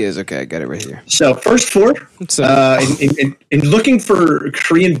just swords. ideas. Okay, I got it right here. So first four. So, In looking for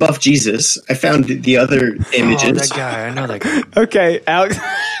Korean buff Jesus, I found the other Oh, images. that guy. I know that guy. okay, Alex.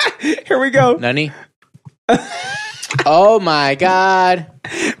 Here we go. Nani? Oh my God.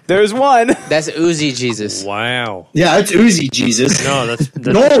 There's one. That's Uzi Jesus. Wow. Yeah, it's Uzi Jesus. No, that's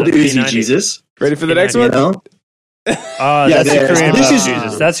Gold Uzi P90. Jesus. Ready for the next You one? know? Oh, Yeah, that's a there's- Korean this buff is-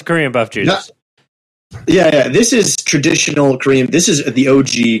 Jesus. That's a Korean buff Jesus. Yeah. This is traditional Korean. This is the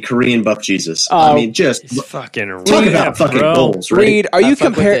OG Korean buff Jesus. I mean, just He's fucking talk rad, about fucking bro. goals, right? Reed, are you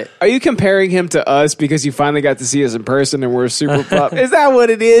fuck with it. Are you comparing him to us because you finally got to see us in person and we're super pumped? Is that what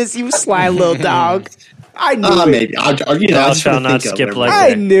it is? You sly little dog. I knew it. Maybe. I Thou just shalt wanna not think of skip it. like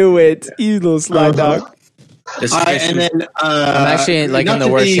I knew it. You little sly dog. And then I'm actually like not in the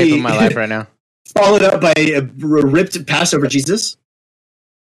to worst be shape of my life right now. Followed up by a ripped Passover Jesus.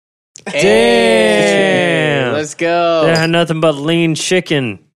 Damn. Let's go. They had nothing but lean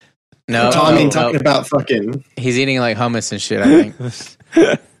chicken. No, Talking about fucking. he's eating like hummus and shit. I think.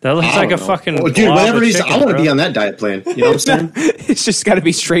 That looks I like a don't know. fucking Dude, blob whatever of reason, chicken, I want to bro. be on that diet plan. You know what I'm saying? It's just got to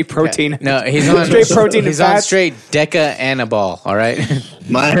be straight protein. No, he's on Straight protein and He's on fats. straight Deca Anabol. All right.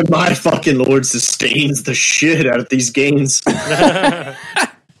 My fucking Lord sustains the shit out of these gains.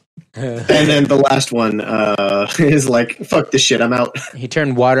 And then the last one is like, fuck this shit, I'm out. He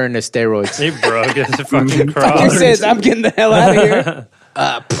turned water into steroids. He broke his fucking He cross. says, I'm getting the hell out of here.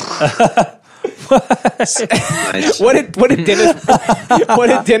 Nice. What did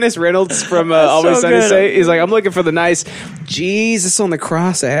Dennis Reynolds from Always so Sunny good. say? He's like, I'm looking for the nice Jesus on the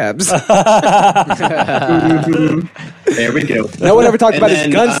cross abs. There we go. No one ever talked And about his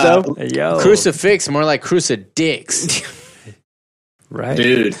then, guns though. Yo. Crucifix, more like crucifix. Right.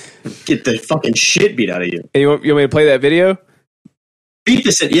 Dude, get the fucking shit beat out of you. And you want me to play that video? Beat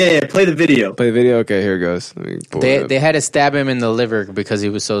this. Yeah, play the video. Play the video. Okay, here it goes. Let me pull it up. They had to stab him in the liver because he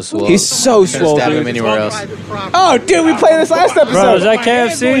was so swole. He's so Couldn't swole. stab him dude. anywhere else. Oh, dude, we played this last episode. Bro, is that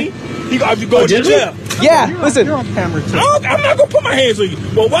KFC? You got to go to did we? jail. Yeah, listen. I'm not gonna put my hands on you.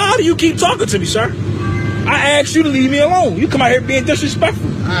 Well, why do you keep talking to me, sir? I asked you to leave me alone. You come out here being disrespectful.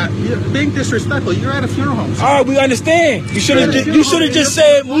 You're being disrespectful. You're at a funeral home. All right, we understand. You should have just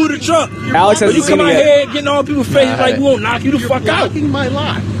said move the truck. Alex But hasn't you seen come it out yet. here getting all people's faces like we won't knock you the fuck out. Blocking my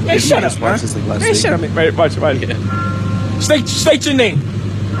lot. Man, shut up, man. Hey, shut up. Right, watch. State your name.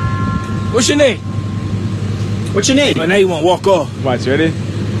 What's your name? What's your name? Oh, now you want to walk off. Watch, ready?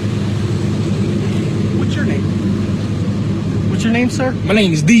 What's your name? What's your name, sir? My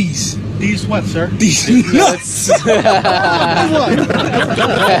name is Deez. These what, sir? Deez nuts.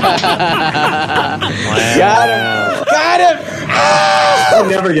 Got him. I'll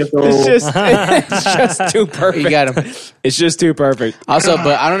never get the It's just too perfect. You got him. It's just too perfect. Also,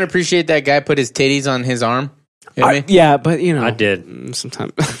 but I don't appreciate that guy put his titties on his arm. You know what I mean? Yeah, but you know, I did.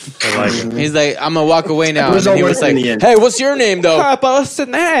 sometimes. I like it. He's like, I'm gonna walk away now. It was And he all was worth it like, in the end. hey, what's your name though? What's the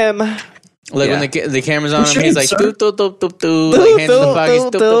name? Like Yeah. when the camera's on What's him, your he's name, like, sir? doo, doo, doo, doo, doo, like hands in the pockets,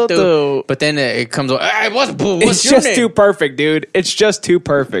 doo, doo, doo. But then it comes, hey, what's It's your just name? too perfect, dude. It's just too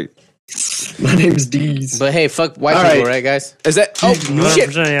perfect. My name's Deez. But hey, fuck white All people, right. right, guys? Is that? Oh shit!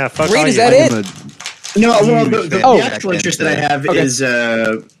 100%, yeah, fuck Reed, all is you. that it? No, well, the Oh. actual interest that I have Okay. is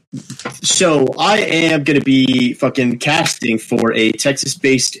so I am going to be fucking casting for a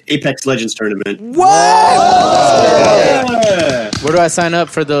Texas-based Apex Legends tournament. What? Yeah. Where do I sign up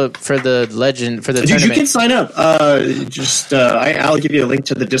for the legend for the Dude, you tournament? can sign up. I'll give you a link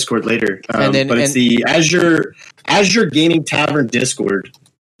to the Discord later. And then- but it's the Azure Gaming Tavern Discord,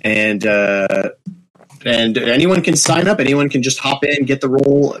 and anyone can sign up. Anyone can just hop in, get the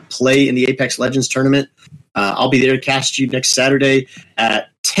role, play in the Apex Legends tournament. I'll be there to cast you next Saturday at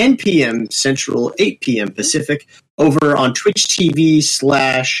 10 p.m. Central, 8 p.m. Pacific, over on Twitch TV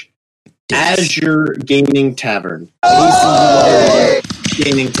 / Azure Gaming Tavern.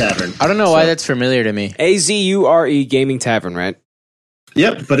 Gaming Tavern. I don't know why that's familiar to me. AZURE Gaming Tavern, right?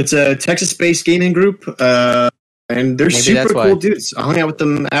 Yep, but it's a Texas-based gaming group, and they're Maybe super that's why. cool dudes. I hung out with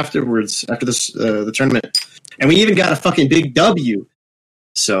them afterwards, after the tournament, and we even got a fucking big W.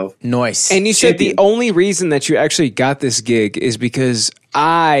 So Noise. And you said the Champion. only reason that you actually got this gig is because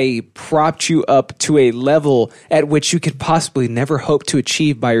I propped you up to a level at which you could possibly never hope to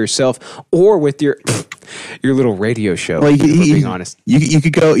achieve by yourself or with your little radio show. Well, if we're being honest. You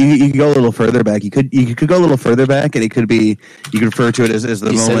could go you could go a little further back. You could go a little further back, and it could be you could refer to it as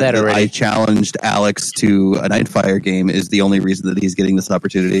the You said moment that that already. I challenged Alex to a Nightfire game is the only reason that he's getting this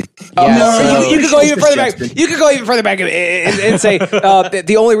opportunity. Yeah, No, so- you could go even Chris further back. Jackson. You could go even further back and say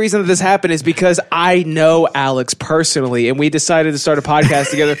the only reason that this happened is because I know Alex personally, and we decided to start a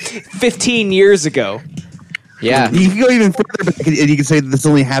podcast together 15 years ago. yeah. You can go even further back, and you can say that this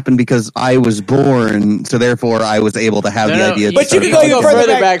only happened because I was born, so therefore I was able to have the idea. you to But you start could a go podcast. even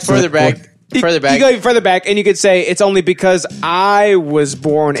further back. Further back. Further back. You go even further back, and you could say it's only because I was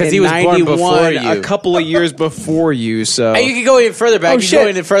born in he was born 91, before you. a couple of years before you. So And you can go even further back. Oh, you shit. can go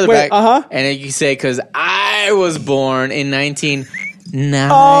even further Wait, back. uh-huh. And then you can say, because I was born in 1990.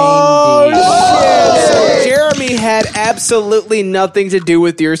 So Jeremy had absolutely nothing to do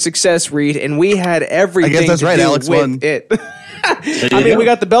with your success, Reed, and we had everything. I guess that's to right, do Alex with won. it. I mean, we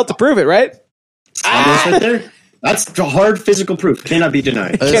got the belt to prove it, right? That's right there. That's the hard physical proof. Cannot be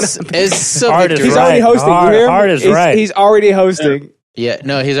denied. It's so Hard is He's right. already hosting. Hard- you hear him? hard is right. He's already hosting. Yeah,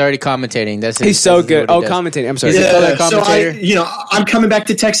 no, he's already commentating. That's his, He's so that's good. what he Oh, does. commentating. I'm sorry. He's a color So commentator. I'm coming back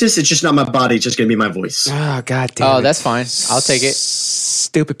to Texas. It's just not my body. It's just going to be my voice. Oh, God damn Oh, it. that's fine. I'll take it.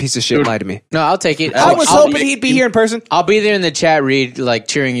 Stupid piece of shit lied to me. No, I'll take it. I was I'll- hoping he'd be here in person. I'll be there in the chat, Reed, like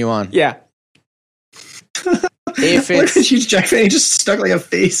cheering you on. Yeah. If Look it's at you, Jack Fan. He just stuck like a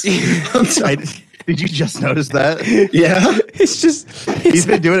face. I'm sorry. Did you just notice that? Yeah. It's just He's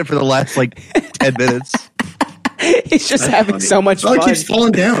been doing it for the last 10 minutes. he's just having so much Oh, fun. it keeps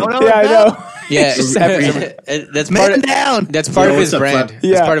falling down. Yeah, I know. yeah, Just having that's Man part of down. that's part Yo, of his what's up, brand. Flap? That's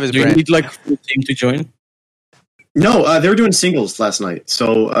Yeah. part of his Do you brand. need like a full team to join? No, they were doing singles last night.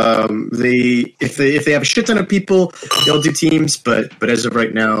 So if they have a shit ton of people, they'll do teams. But as of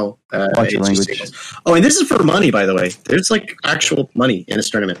right now, Watch your it's just language. singles. Oh, and this is for money, by the way. There's like actual money in this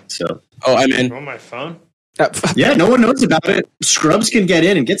tournament. So Oh, I'm in. On my phone? yeah, no one knows about it. Scrubs can get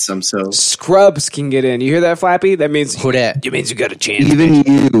in and get some. So Scrubs can get in. You hear that, Flappy? That means Who that? it means you got a chance. Even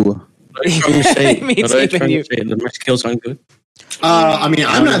you. It means even you. That my skills aren't good. I mean,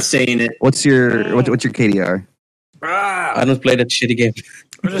 I'm not saying it. What's your KDR? I don't play that shitty game.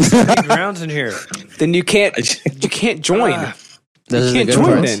 There's 3 rounds in here. Then you can't join. Those are the You can't good join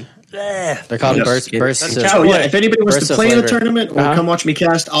parts. then. They're called Yes. bursts. That's of- So yeah, if anybody wants Burst to of play in the flavor. tournament or come watch me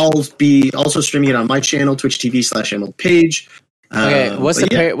cast, I'll be also streaming it on my channel, Twitch TV/Emerald Page. Okay, what's the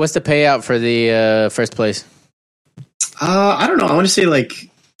but yeah. what's the payout for the first place? I don't know. I want to say like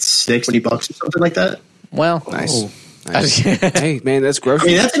 $60 or something like that. Well, Nice. Nice. Hey, man, that's gross. I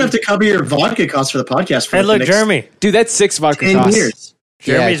mean, that's enough to cover your vodka costs for the podcast. For Hey, the look, next Jeremy. Dude, that's 6 vodka 10 costs. years.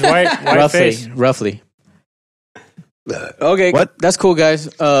 Jeremy's white face. roughly. Okay. What? That's cool, guys.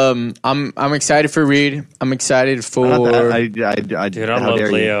 I'm excited for Reed. I'm excited for. Dude, I how love dare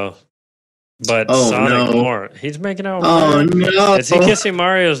you. Leo. But Oh, Sonic no. more. He's making out with Oh Mario. no! Is he kissing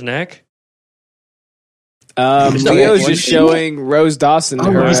Mario's neck? Leo's just showing Rose Dawson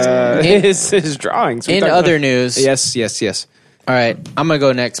her, In- his drawings. We In talked other about- news, Yes. All right, I'm gonna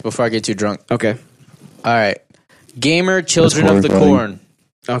go next before I get too drunk. Okay. All right, Gamer Children That's of the horrifying.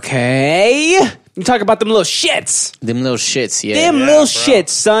 Corn. Okay. You talk about them little shits. Them little shits, yeah. Them Yeah, little bro. shits,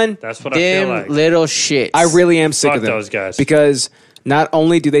 son. That's what I feel Them like. little shits. I really am sick Fuck of them. those guys. Because not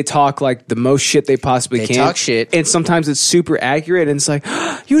only do they talk like the most shit they possibly They can, talk shit. and sometimes it's super accurate, and it's like,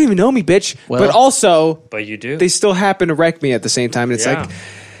 you don't even know me, bitch. Well- but also, But you do. they still happen to wreck me at the same time, and it's Yeah. like,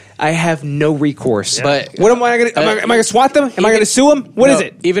 I have no recourse. But What am I going to? Am I going to swat them? Am I going to sue them? What is No,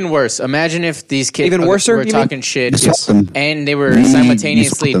 it? Even worse. Imagine if these kids Even worser, were you mean? talking shit Just swap them. and they were You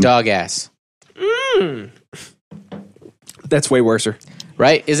simultaneously swap them. dog ass. That's way worser.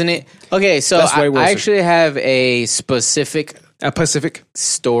 Right? Isn't it? Okay, so That's way I worse. actually have a specific Pacific.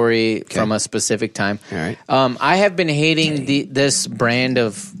 story from a specific time. All right. I have been hating this brand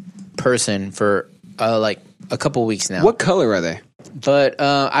of person for like a couple weeks now. What color are they? But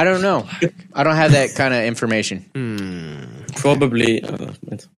I don't know. I don't have that kind of information. Probably.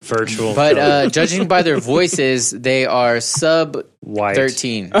 Virtual. But judging by their voices, they are sub white.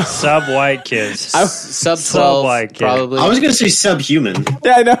 13. Sub white kids. Sub 12, Sub-white kid. probably. I was going to say subhuman.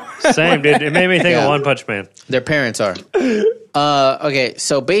 Yeah, I know. Same, dude. It made me think Yeah. of One Punch Man. Their parents are. Okay,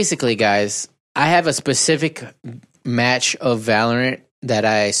 so basically, guys, I have a specific match of Valorant that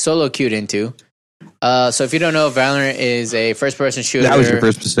I solo queued into. So if you don't know, Valorant is a first-person shooter. That was your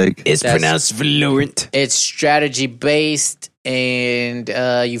first mistake. It's That's- pronounced Valorant. It's strategy-based, and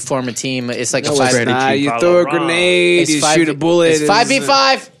you form a team. It's like a No, five. it's not. You Follow throw a wrong. grenade, you shoot a bullet. It's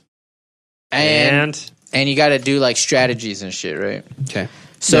 5v5, and And you got to do like strategies and shit, right? Okay.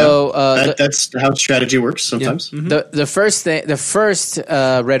 So That's how strategy works sometimes. the first thing, the first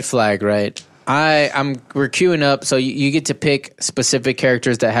red flag, right? We're queuing up, so you get to pick specific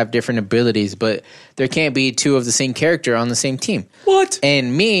characters that have different abilities, but there can't be two of the same character on the same team. What?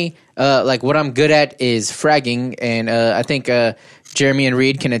 And me, like what I'm good at is fragging, and I think Jeremy and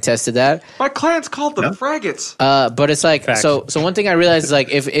Reed can attest to that. My clients called them fraggots. But it's like Fact. so one thing I realized is like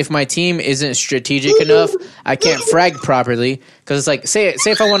if my team isn't strategic enough, I can't frag properly because it's like say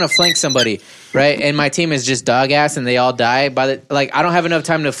if I want to flank somebody, right, and my team is just dog ass and they all die I don't have enough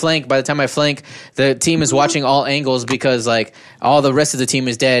time to flank. By the time I flank, the team is watching all angles because like all the rest of the team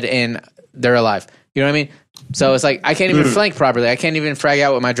is dead and they're alive. You know what I mean? So it's like I can't even flank properly. I can't even frag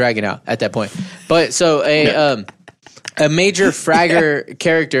out with my dragon out at that point. But so a major fragger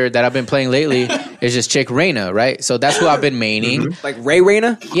character that I've been playing lately is this chick Reyna, right? So that's who I've been maining. Like Ray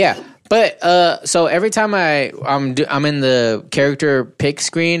Reyna? Yeah. But so every time I'm in the character pick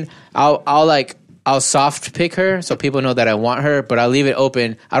screen, I'll soft pick her so people know that I want her, but I'll leave it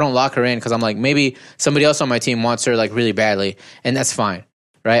open. I don't lock her in because I'm like, maybe somebody else on my team wants her like really badly, and that's fine.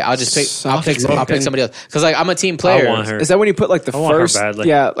 Right, I'll just pick. I'll pick somebody else because like I'm a team player. I want her. Is that when you put like the I want her first? badly.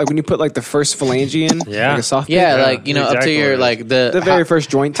 Yeah, like when you put like the first phalange in. Yeah. like a soft. Yeah, pick? like up to exactly your what it like the very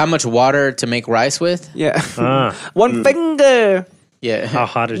first joint. How much water to make rice with? Yeah, Ah. one finger. Yeah, How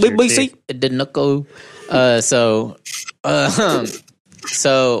hot is your BBC. teeth? the knuckle.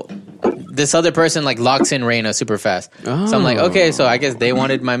 So this other person like locks in Reyna super fast. So I'm like, okay, so I guess they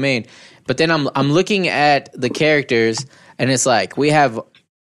wanted my main. But then I'm looking at the characters, and it's like we have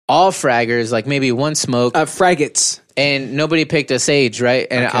all fraggers, like maybe one smoke, Fragates. and nobody picked a sage, right?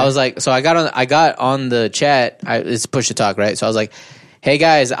 And I was like, so I got on the chat. It's push to talk, right? So I was like, hey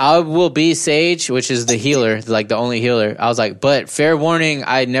guys, I will be Sage, which is the healer, like the only healer. I was like, but fair warning,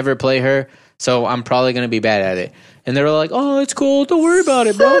 I never play her, so I'm probably gonna be bad at it. And they were like, oh, it's cool, don't worry about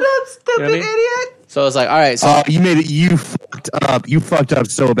it, bro. Shut up, stupid idiot. So I was like, all right, so You made it. You fucked up. You fucked up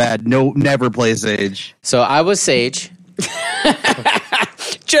so bad. No, never play Sage. so I was Sage.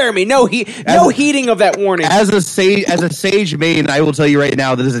 Jeremy, no heeding of that warning. As a sage main, I will tell you right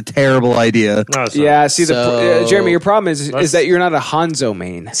now that is a terrible idea. No, it's Yeah, not. see, So- Jeremy, your problem is that you're not a Hanzo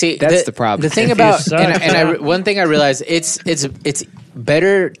main. See, that's the problem. The thing If about you suck. one thing I realized it's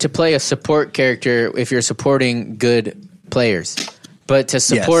better to play a support character if you're supporting good players, but to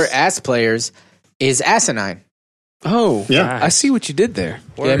support ass players is asinine. Oh, Yeah. I see what you did there.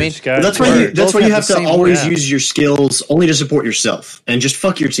 You know what I mean? Guys, That's why you both have have the to same- always yeah. use your skills only to support yourself and just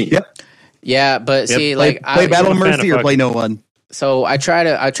fuck your team. Yep. Yeah, but see, Play, like play Battle of I'm a fan Mercy of or play no one. so I try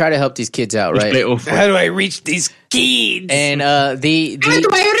to help these kids out, Just play right? off. How do I reach these kids? And the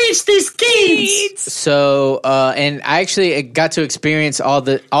I reach these kids? so and I actually got to experience all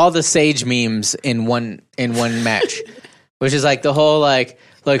the Sage memes in one match, which is like the whole like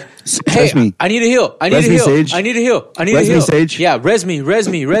hey, me. I need a heal. I need Res a me, heal. Sage. I need a heal. I need Res a me, heal. Sage. Yeah, res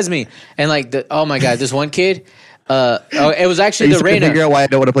me. And like oh my god, this one kid. It was actually You the still can't figure Reyna. out why I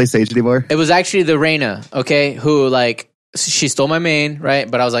don't want to play Sage anymore. It was actually the Reyna. Okay, who like she stole my main, right?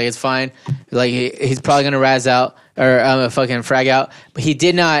 But I was like, it's fine. Like he's probably gonna razz out or fucking frag out, but he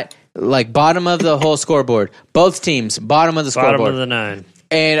did not. Like bottom of the whole scoreboard, both teams bottom of the bottom scoreboard, of the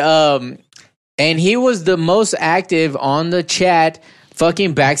 9. and he was the most active on the chat,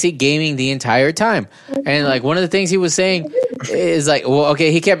 fucking backseat gaming the entire time. And like one of the things he was saying is like, well,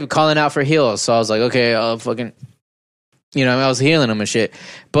 okay, he kept calling out for heals, so I was like, okay, I'll fucking. You know, I was healing him and shit.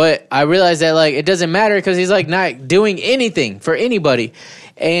 But I realized that, like, it doesn't matter because he's, like, not doing anything for anybody.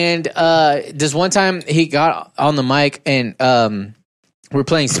 And this one time he got on the mic and we're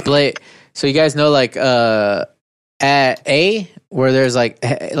playing Split. So you guys know, like, at A, where there's, like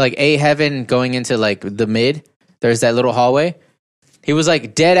A heaven going into, like, the mid, there's that little hallway. He was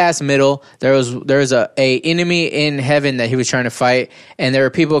like dead ass middle. There was a enemy in heaven that he was trying to fight, and there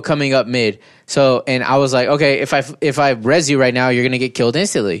were people coming up mid. So, and I was like, okay, if I res you right now, you're gonna get killed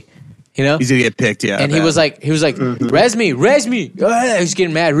instantly. You know, He's gonna get picked. Yeah, and man. he was like, res me. Oh, he's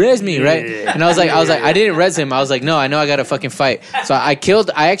getting mad, res me, right? And I was like, I didn't res him. I was like, no, I know I gotta fucking fight. So I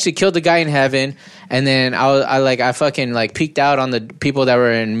actually killed the guy in heaven, and then I fucking like peeked out on the people that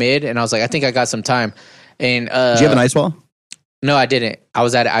were in mid, and I was like, I think I got some time. And Did you have an ice wall? no, I didn't. I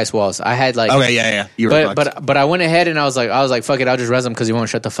was at ice walls. I had like Okay, yeah. You were fucked. but I went ahead and I was like, fuck it, I'll just res him because he won't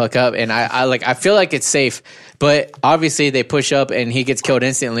shut the fuck up. And I feel like it's safe, but obviously they push up and he gets killed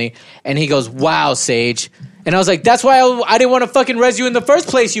instantly. And he goes, "Wow, Sage." And I was like, that's why I didn't want to fucking res you in the first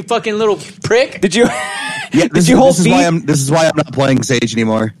place, you fucking little prick. Did you? Yeah, Did you hold V? This is why I'm not playing Sage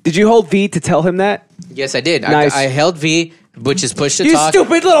anymore. Did you hold V to tell him that? Yes, I did. Nice. I held V, which is push to You talk.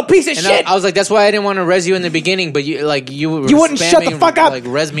 stupid little piece of And shit! I was like, that's why I didn't want to res you in the beginning, but you wouldn't shut the spamming, fuck up. Like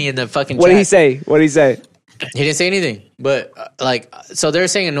res me in the fucking. What did he chat. say? What did he say? He didn't say anything, but so they're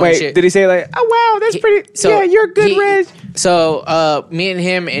saying annoying Wait, shit. did he say like, "Oh wow, that's pretty"? So yeah, you're a good, Reg. So me and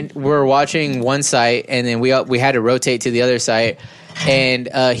him were watching one site, and then we had to rotate to the other site. And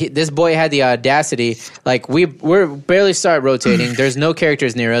this boy had the audacity, like we're barely start rotating. There's no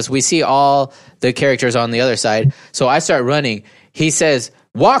characters near us. We see all the characters on the other side. So I start running. He says,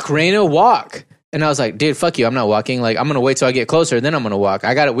 "Walk, Reyna, walk." And I was like, "Dude, fuck you. I'm not walking. Like I'm gonna wait till I get closer, then I'm gonna walk.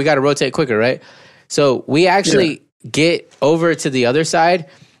 We got to rotate quicker, right?" So we actually get over to the other side,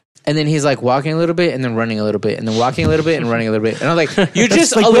 And then he's like walking a little bit and then running a little bit and then walking a little bit and running a little bit. And I'm like, you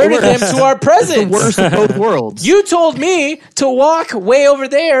just like alerted him to our presence. The worst of both worlds. You told me to walk way over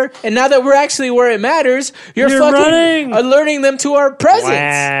there, and now that we're actually where it matters, you're fucking running. alerting them to our presence.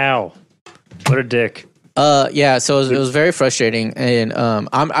 Wow. What a dick. Yeah, so it was very frustrating. And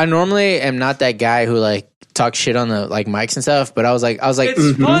I normally am not that guy who like talk shit on the like mics and stuff, but I was like,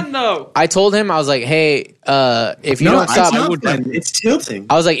 It's fun though. I told him, I was like, hey, if you don't it's stop, not fun. It's tilting.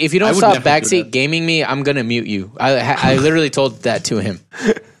 I was like, if you don't I would stop never do backseat that. gaming me, I'm gonna mute you. I literally told that to him.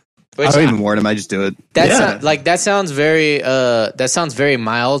 I don't even warn him. I just do it. That sounds very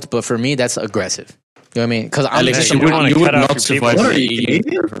mild, but for me, that's aggressive. You know what I mean? Because I'm Alex, just, you you would, wanna you cut would off not your survive people. What are in you, a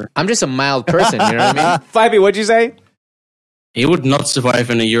Canadian? server. I'm just a mild person. You know what I mean? Fibby, what'd you say? He would not survive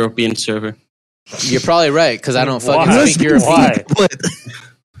in a European server. You're probably right because I don't fucking Why? speak European. Why?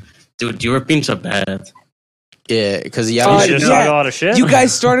 Dude, Europeans are bad. Yeah, because You yeah, just talk a lot of shit. You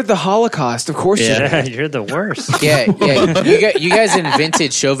guys started the Holocaust. Of course you did. Yeah, you're the worst. yeah. You guys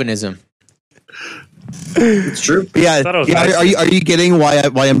invented chauvinism. It's true. Yeah, thought it was yeah. nice. Are you getting why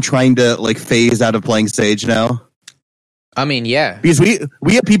I'm trying to like phase out of playing Sage now? I mean, yeah. Because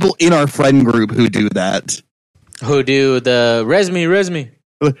we have people in our friend group who do that. Who do the res me? Res me,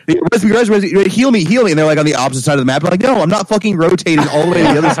 heal me, and they're like on the opposite side of the map. I'm like, no, I'm not fucking rotating all the way to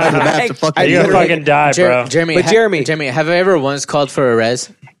the other side of the map to fucking. You're gonna fucking die, bro. Jeremy, Jeremy, have I ever once called for a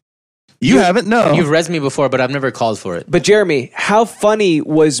res? You haven't? No. You've res me before, but I've never called for it. But Jeremy, how funny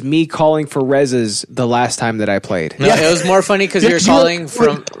was me calling for reses the last time that I played? No, it was more funny because you're calling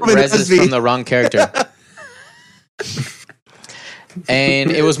from reses from the wrong character. And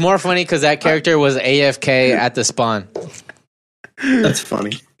it was more funny because that character was AFK at the spawn. That's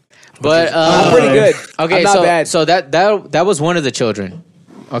funny. But pretty good. Okay, I'm not so bad. so that was one of the children.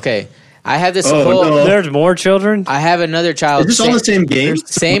 Okay, I had this whole. no. There's more children. I have another child. Is this all the same game?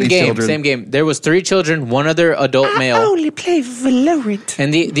 Same game, children. same game. There was 3 children, one other adult male. I only play Valorant.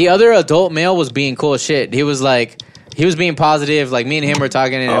 And the other adult male was being cool as shit. He was being positive. Like me and him were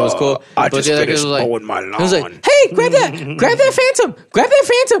talking, and it was cool. I But just the other kid finished was like, mowing my he was like, lawn. "Hey, grab that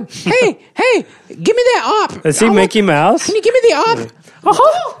phantom! Hey, give me that op! Is he Mickey Mouse? Can you give me the op?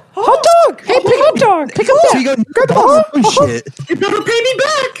 Hot dog! Hey, hot dog! Pick up So you that! go, grab the ball. Oh shit! You never pay me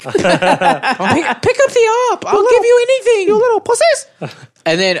back. Pick up the op! I'll give you anything, you little pussies!"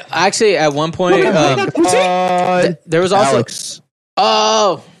 And then, actually, at one point, there was also Alex,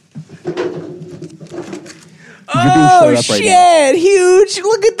 oh. you're being Oh shut up right shit! now. Huge!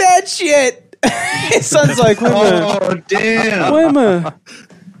 Look at that shit. His son's like, wait a minute, Oh damn! wait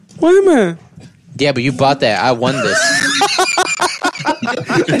a minute. Yeah, but you bought that. I won this.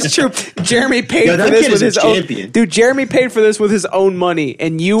 That's true. Jeremy paid Yo, for that this kid with is his a own. champion. Dude, Jeremy paid for this with his own money,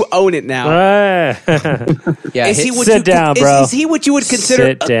 and you own it now. Yeah. Is he hit- what Sit you, down, is, bro. Is he what you would consider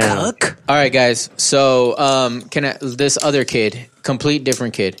Sit a down. cuck? All right, guys. So, this other kid, complete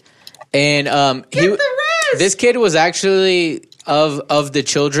different kid, and this kid was actually of the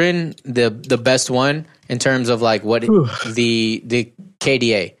children the best one in terms of like what the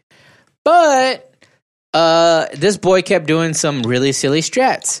KDA, but this boy kept doing some really silly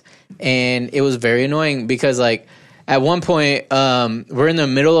strats, and it was very annoying because like at one point we're in the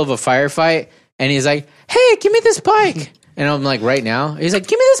middle of a firefight, and he's like, "Hey, give me this bike." And I'm like, right now? He's like,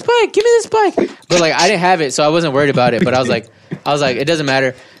 give me this bike. But like, I didn't have it, so I wasn't worried about it. But I was like, it doesn't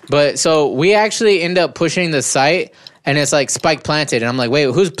matter. But so we actually end up pushing the site, and it's like spike planted. And I'm like, wait,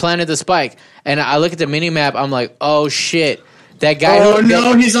 who's planted the spike? And I look at the mini map. I'm like, oh shit, that guy. Oh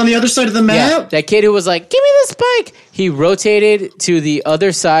no, he's on the other side of the Yeah, map. that kid who was like, give me this spike. He rotated to the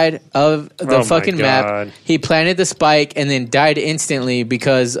other side of the Oh my fucking map. God. He planted the spike and then died instantly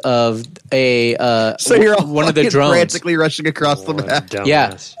because of a So you're all one of the fucking drones. frantically rushing across the map. Dumbass.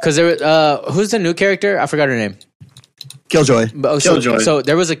 Yeah, because there was who's the new character? I forgot her name. Killjoy. Killjoy. So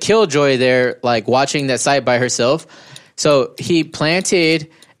there was a Killjoy there, like watching that site by herself. So he planted,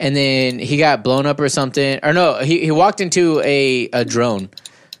 and then he got blown up or something. Or no, he walked into a drone.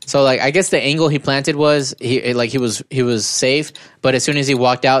 So like I guess the angle he planted was he was safe, but as soon as he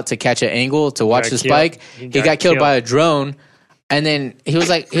walked out to catch an angle to watch got the killed. spike, He he got got killed by a killed. drone. And then he was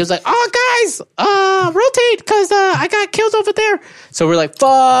like, oh guys, rotate because I got killed over there. So we're like,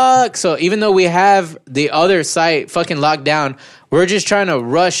 fuck. So even though we have the other site fucking locked down, we're just trying to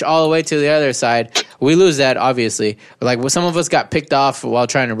rush all the way to the other side. We lose that, obviously. Like some of us got picked off while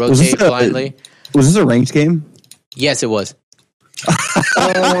trying to rotate blindly. Was this a ranked game? Yes, it was.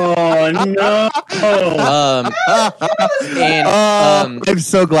 Oh no! I'm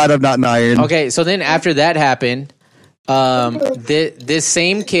so glad I'm not an iron. Okay, so then after that happened, this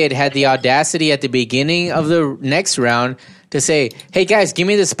same kid had the audacity at the beginning of the next round to say, "Hey guys, give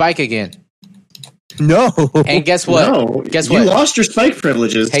me the spike again." No. And guess what? No, Guess you what? lost your spike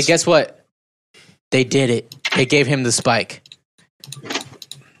privileges. Hey, guess what? They did it. They gave him the spike.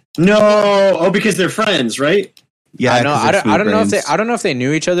 No, because they're friends, right? Yeah, I know. I don't know if they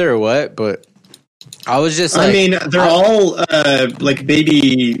knew each other or what, but I was just. Like, I mean, they're all like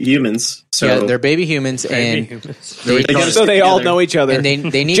baby humans. So yeah, they're baby humans, Baby and humans. So they all know each other. and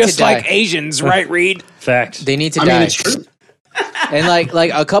they need just to die. like Asians, right, Reed? Fact. They need to I die. mean, it's true. And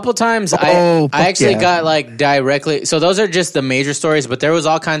like a couple times, Oh, I actually fuck yeah. got like directly. So those are just the major stories, but there was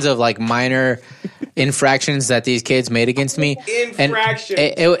all kinds of like minor infractions that these kids made against me. Infractions.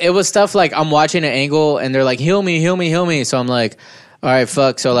 And it was stuff like I'm watching an angle and they're like, heal me, heal me, heal me. So I'm like, all right,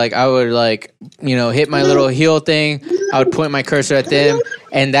 fuck. So like I would like, hit my little heal thing. I would point my cursor at them.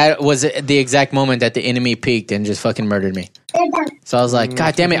 And that was the exact moment that the enemy peaked and just fucking murdered me. So I was like,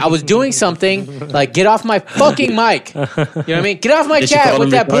 God damn it. I was doing something. Like, get off my fucking mic. You know what I mean? Get off my Did you cat call with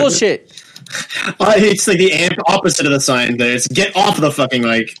him that retarded? bullshit. It's like the opposite of the sign. There, it's get off the fucking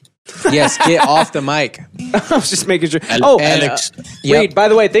mic. Yes, get off the mic. I was just making sure. And Alex. Yep. Reed, by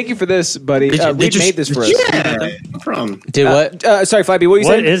the way, thank you for this, buddy. Did you- Reed did you- made this for us. Yeah, no problem. Did what? Sorry, Flappy, what you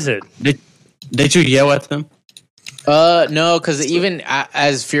What saying? is it? Did you yell at them? No, because even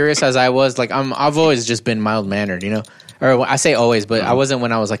as furious as I was, like I've always just been mild mannered, Or I say always, but I wasn't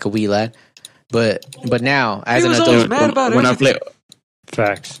when I was like a wee lad. But now, as an adult, When I play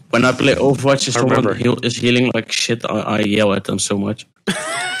Facts. Overwatch, if remember. someone is healing like shit, I yell at them so much.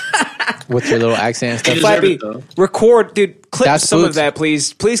 with your little accent and stuff. They deserve Flappy, it, though. record, dude. Clip That's some of boots. that,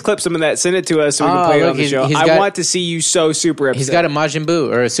 please. Please clip some of that. Send it to us so we can Oh, play it look, on the he's- show. he's I got- want to see you so super upset. He's got a Majin Buu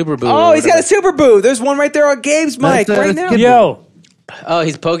or a Super Buu. Oh, or he's got a whatever. super boo. There's one right there on Gabe's mic That's right now. Skip. Yo. Oh,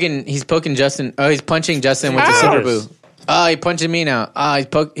 he's poking Justin. Oh, he's punching Justin with the Ow. Super Buu. Oh, he's punching me now. Oh,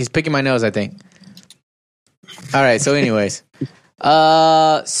 he's picking my nose, I think. All right. So, anyways,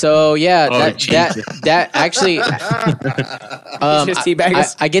 so yeah, that actually, Just teabag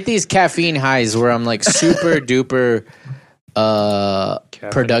us. I get these caffeine highs where I'm like super duper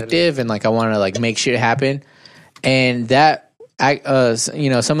productive and like I want to like make shit happen, and that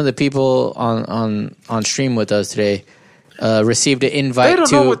some of the people on stream with us today received an invite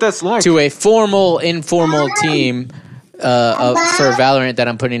to a formal informal team for Valorant that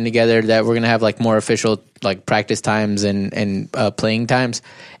I'm putting together, that we're gonna have like more official like practice times and playing times,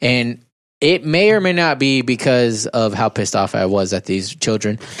 and it may or may not be because of how pissed off I was at these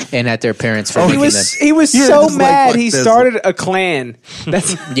children and at their parents for He making was them. he was You're so just like, mad. fuck He this. started a clan.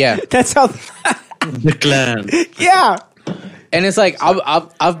 That's Yeah, that's how. The clan. Yeah. and it's like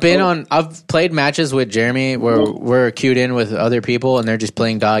I've played matches with Jeremy where we're queued in with other people and they're just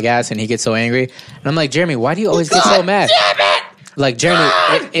playing dog ass and he gets so angry and I'm like, Jeremy, why do you always get so mad? Like, Jeremy,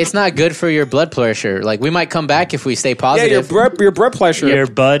 it's not good for your blood pressure. Like, we might come back if we stay Yeah, positive. your blood pressure. Your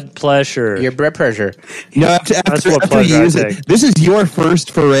bud pleasure. Your blood pressure. After what you pleasure I use take. it, this is your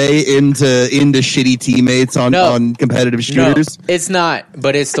first foray into shitty teammates on competitive shooters. No, it's not,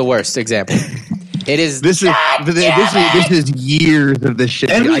 but it's the worst example. It is. This is years of this shit.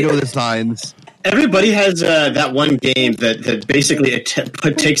 And I know the signs. Everybody has that one game that basically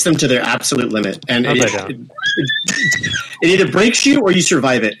takes them to their absolute limit, and No, it they don't. either breaks you or you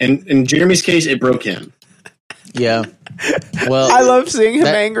survive it. And in Jeremy's case, it broke him. Yeah. Well, I love seeing him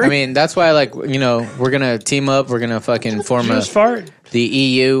that- angry. I mean, that's why, like, we're gonna team up. We're gonna fucking form Did you a just fart? the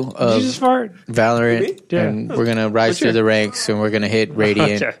EU Did of you just fart? Valorant, Yeah. and we're gonna rise through the ranks, and we're gonna hit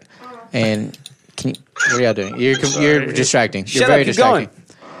Radiant. Okay. And what are y'all doing? You're distracting. You're Shut very up, keep distracting. going.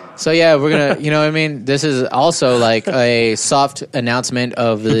 So yeah, we're gonna, you know what I mean? This is also like a soft announcement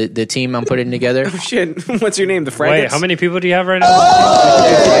of the team I'm putting together. Shit, what's your name? The Fraggots? Wait, how many people do you have right now?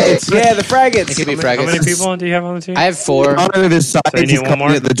 Yeah, the Fraggots. It could be How Fraggots. many people do you have on the team? I have 4. In honor of his size, you need he's one calling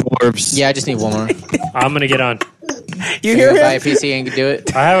more? it the dwarves. Yeah, I just need one more. I'm gonna get on. You You hear buy a him? PC and do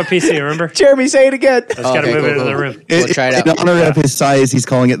it. I have a PC. Remember? Jeremy, say it again. I just gotta Okay, move cool, it into the cool. room. We'll try it In out. honor of his size, he's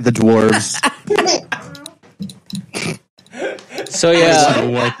calling it the dwarves. So yeah,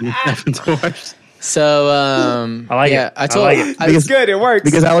 Yeah. so I like yeah, it. I told I like it. It's good. It works.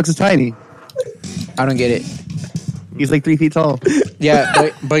 Because Alex is tiny. I don't get it. He's like 3 feet tall. Yeah,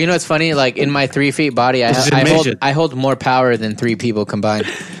 but you know what's funny? Like in my 3 feet body, This is a midget. I hold more power than 3 people combined.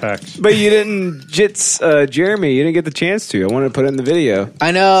 Facts. But you didn't jits Jeremy. You didn't get the chance to. I wanted to put it in the video. I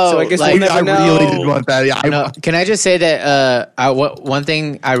know. So I guess like, we'll never I know. really did want that. Yeah, no, can I just say that one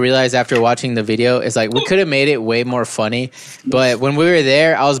thing I realized after watching the video is like we could have made it way more funny, but when we were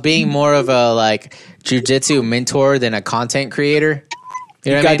there, I was being more of a like jujitsu mentor than a content creator.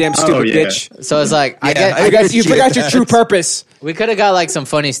 You know what I mean? Goddamn stupid Oh, yeah. bitch. So it's like Yeah, You forgot your true purpose. We could have got like some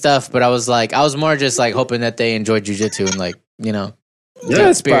funny stuff, but I was more just like hoping that they enjoyed jujitsu and like, you know. Yeah,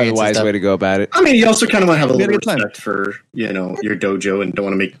 that's probably the wise way to go about it. I mean, you also kind of want to have a We had little a good time. respect for, you know, your dojo and don't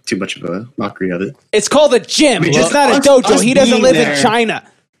want to make too much of a mockery of it. It's called a gym. Well, It's not a us- dojo. us He doesn't being live there- in China.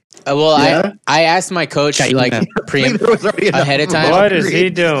 Well, Yeah. I asked my coach like There was already enough ahead of time. What is he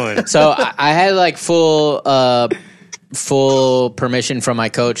doing? So I had like full permission from my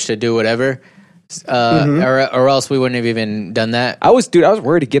coach to do whatever, or else we wouldn't have even done that. I was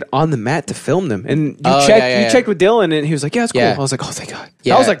worried to get on the mat to film them, and you checked with Dylan, and he was like, "Yeah, it's cool." Yeah. I was like, "Oh, thank God."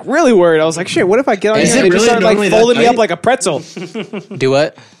 Yeah. I was like really worried. I was like, "Shit, what if I get on Is here it and they just really started like normally that folding me up tight? like a pretzel?" Do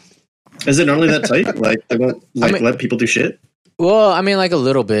what? Is it normally that tight? Like, they won't let people do shit? Well, I mean, like a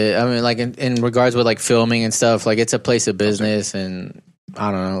little bit. I mean, like in regards with like filming and stuff. Like it's a place of business, and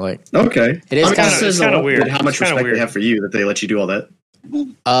I don't know. Like Okay. It is I mean, kinda- that says it's a kinda lot weird. with how much It's kinda respect weird. they have for you that they let you do all that.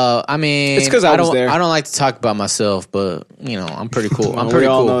 I mean, It's 'cause I was don't. there. I don't like to talk about myself, but you know, I'm pretty cool. I'm we pretty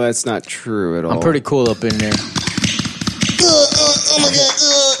all cool. know that's not true at all. I'm pretty cool up in there.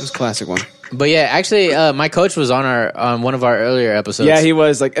 It's a classic one. But yeah, actually, my coach was on one of our earlier episodes. Yeah, he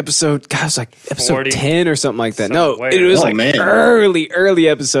was like episode 40. 10 or something like that. Something No, way it was Oh, like man. early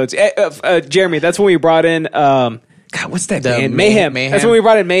episodes. Jeremy, that's when we brought in. God, what's that The band? Mayhem. Mayhem. That's when we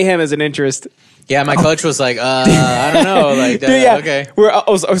brought in Mayhem as an interest. Yeah, my coach was like, I don't know, like, Dude, yeah. okay. I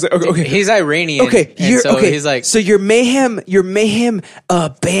was like, okay. He's Iranian. Okay, and you're so okay. he's like, so your mayhem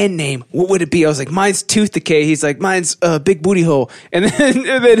band name, what would it be? I was like, mine's Tooth Decay. He's like, mine's Big Booty Hole. And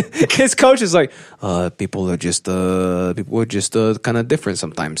then his coach is like, people are just kind of different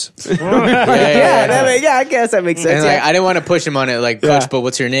sometimes. Yeah, I guess that makes sense. and like, Yeah. I didn't want to push him on it, like, coach, Yeah. but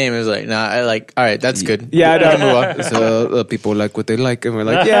what's your name? It was like, nah, I like, all right, that's good. Yeah, I know. Move on. So, people like what they like, and we're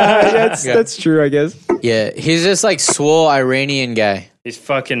like, yeah, that's true, I guess. Yeah, he's just like swole Iranian guy. He's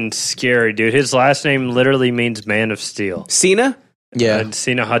fucking scary, dude. His last name literally means man of steel. Cena? Yeah.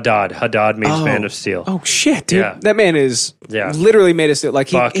 Sina Haddad. Haddad means man of steel. Oh shit, dude! Yeah. That man is Yeah. literally made us like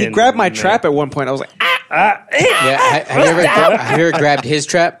he Fucking grabbed my man. trap at one point. I was like, Yeah. Have you ever grabbed his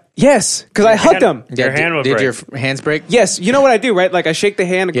trap? yes, because I hugged him. Your hand will did break. your hands break? Yes, you know what I do, right? Like I shake the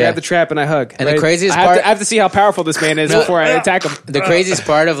hand, Yeah. grab the trap, and I hug. And the right? craziest I have part- to, I have to see how powerful this man is before I attack him. The craziest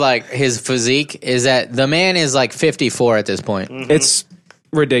part of like his physique is that the man is like 54 at this point. It's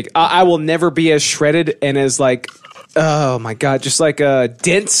ridiculous. I will never be as shredded and as like, oh my god, just like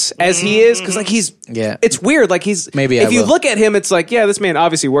dense as he is. Because like he's, Yeah. it's weird. Like he's Maybe if I you will. look at him, it's like yeah, this man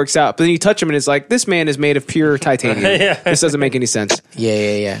obviously works out. But then you touch him and it's like this man is made of pure titanium. Yeah. This doesn't make any sense.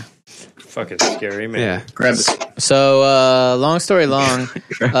 Yeah. Fucking scary, man. Yeah. Grab it. So, long story long,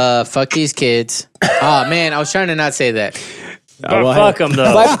 fuck these kids. Oh man, I was trying to not say that. But fuck him,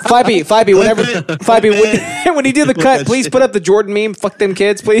 though. Fibby, whenever Fibby, when you do the cut, please put up the Jordan meme. Fuck them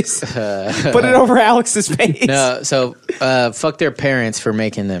kids, please. Put it over Alex's face. No, so fuck their parents for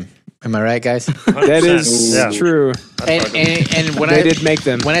making them. Am I right, guys? That is Yeah. true. And when They I did make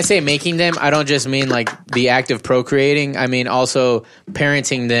them. when I say making them, I don't just mean like the act of procreating. I mean also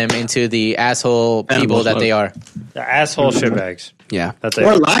parenting them into the asshole people that they are. The asshole shitbags. Yeah. That's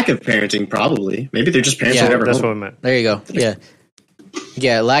Or it. lack of parenting, probably. Maybe they're just parents Yeah, who never That's home. what I meant. There you go.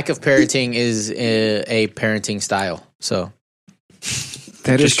 Yeah. Lack of parenting is a parenting style. So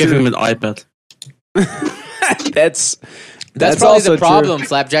That is Just give him true. an iPad. That's that's probably also the true. problem,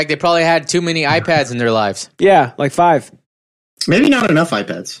 Flapjack. They probably had too many iPads in their lives. Yeah, like 5. Maybe not enough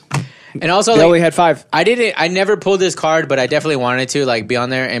iPads. And also, They like, only had 5. I never pulled this card, but I definitely wanted to like be on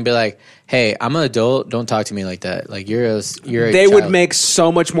there and be like, "Hey, I'm an adult. Don't talk to me like that. Like you're a They would child." make so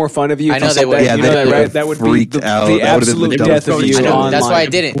much more fun of you. I if know you they said would. that. Yeah, You they know that, would right? have That would be freaked the, out. the That would have been absolute the death of dumbest you. thing. I know, online. that's why I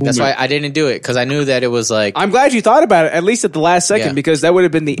didn't. That's why I didn't do it because I knew that it was like, I'm glad you thought about it, at least at the last second, Yeah. because that would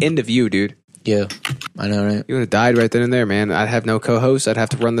have been the end of you, dude. yeah, I know, right? You would have died right then and there, man. I'd have no co-host. I'd have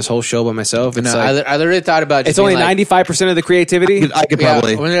to run this whole show by myself. It's No, like, I literally thought about just it's only being like, 95% of the creativity. I could yeah,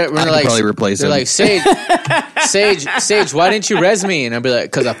 probably, when they're I could like, probably replace they're him. like, Sage, why didn't you res me? And I'd be like,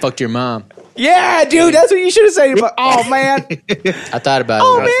 because I fucked your mom. Yeah, dude, that's what you should have said. But, oh man, I thought about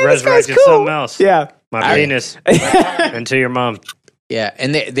oh it. man, That's this guy's resurrecting cool. something else. Yeah, My penis. Into your mom. Yeah,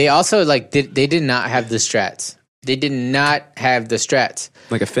 and they also like they did not have the strats. They did not have the strats.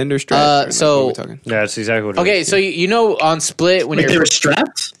 like a Fender Strat. Or so- what are we talking? Yeah, that's exactly what it Okay, is. so you know on Split when Wait, you're they were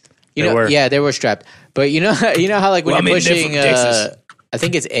strapped? you They know were. yeah they were strapped, but you know how like when Well, I you're mean, they're pushing from Texas. I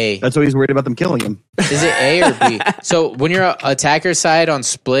think it's A. That's why he's worried about them killing him. Is it A or B? So when you're attacker side on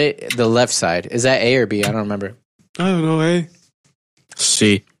Split, the left side is that A or B? I don't remember. I don't know, eh?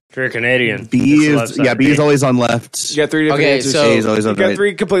 See. If you're Canadian. B it's the is left side. B is always on left. You got 3 different Okay, answers. so- A is always you on got right.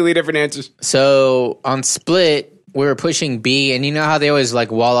 3 completely different answers. So on Split, we were pushing B, and you know how they always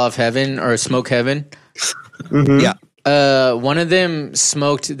like wall off heaven or smoke heaven. Yeah. one of them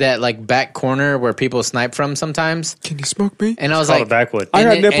smoked that like back corner where people snipe from sometimes. Can you smoke me? And I was Called like, a backwood. I got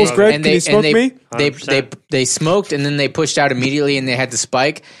they- nipples, Greg. Can you smoke me? They smoked and then they pushed out immediately and they had the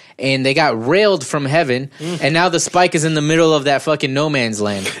spike and they got railed from heaven and now the spike is in the middle of that fucking no man's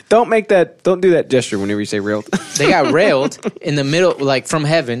land. Don't do that gesture whenever you say railed. They got railed in the middle, like from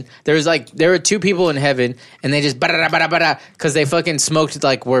heaven. There were two people in heaven and they just because they fucking smoked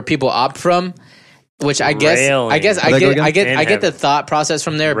like where people opt from. Which I guess Railing. I get heaven. the thought process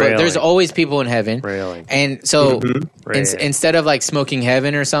from there, but Railing. there's always people in heaven. Railing. And so Railing. instead of like smoking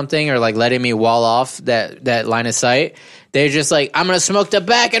heaven or something or like letting me wall off that line of sight, they're just like, I'm gonna smoke the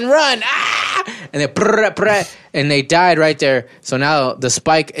back and run. And they died right there. So now the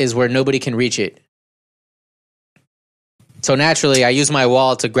spike is where nobody can reach it. So naturally, I use my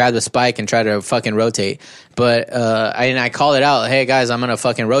wall to grab the spike and try to fucking rotate. But I call it out, hey guys, I'm gonna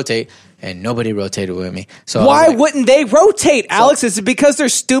fucking rotate, and nobody rotated with me. So Why wouldn't they rotate, Alex? Is it because they're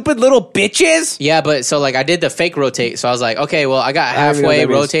stupid little bitches? Yeah, but so like I did the fake rotate. So I was like, okay, well I got I don't even know halfway what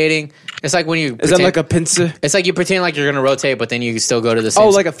that means. rotating. It's like when you Is that like a pincer? It's like you pretend like you're gonna rotate, but then you still go to the same. Oh,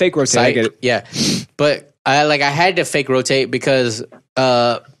 like a fake rotate. I site. get it. Yeah, but I had to fake rotate because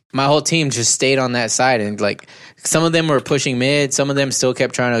my whole team just stayed on that side and like some of them were pushing mid, some of them still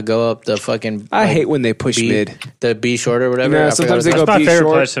kept trying to go up the fucking. I hate when they push mid. The B short or whatever. Yeah, I forgot sometimes what they it's go called. B My favorite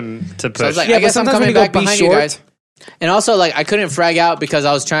short. person to push. So I was like, Yeah, I but guess I'm sometimes when coming you go back B behind short- you guys. And also, like, I couldn't frag out because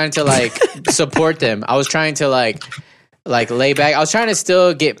I was trying to like support them. I was trying to like lay back. I was trying to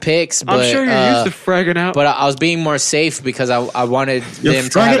still get picks, but fragging out. but I was being more safe because I wanted You're them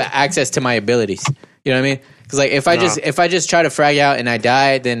to have fragging- access to my abilities. You know what I mean? Because like if I just try to frag out and I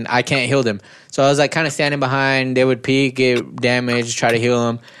die, then I can't heal them. So I was like kind of standing behind. They would peek, get damage, try to heal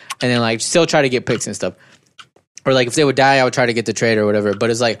them, and then like still try to get picks and stuff. Or like if they would die, I would try to get the trade or whatever. But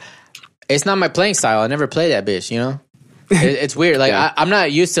it's like it's not my playing style. I never play that bitch. You know. It's weird. Like I'm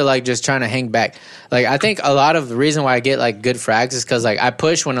not used to like just trying to hang back. Like I think a lot of the reason why I get like good frags is because like I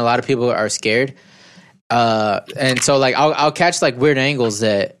push when a lot of people are scared, and so like I'll catch like weird angles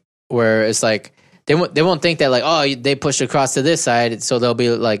that where it's like they won't think that like oh they pushed across to this side, so they'll be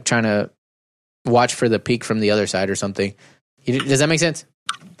like trying to watch for the peak from the other side or something. Does that make sense?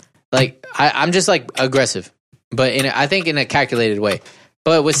 Like I'm just like aggressive, but I think in a calculated way.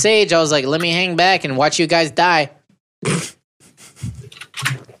 But with Sage, I was like, let me hang back and watch you guys die.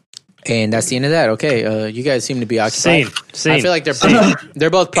 And that's the end of that. Okay, you guys seem to be occupied. Scene. I feel like they're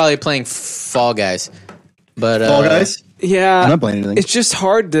both probably playing Fall Guys. But Fall Guys? Yeah, I'm not playing anything. it's just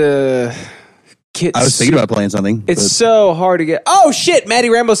hard to get. I was thinking about playing something. It's but- so hard to get. Oh shit! Maddie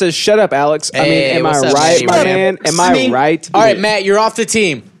Rambo says, "Shut up, Alex." I mean, Hey, am I what's up, right, Maddie my Rambo? man? Am I I mean- right? all right, Matt, you're off the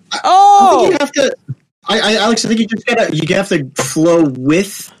team. I Oh, think you have to. Alex, I think you have to flow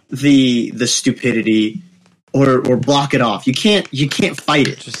with the stupidity, or block it off. You can't fight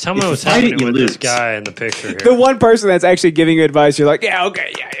it. Just tell me If you what's fight it, happening you with lose. this guy in the picture here. the one person that's actually giving you advice, you're like, yeah,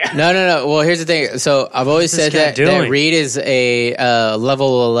 okay, yeah. No. Well, here's the thing. So I've always What's said this guy that doing? Reed is a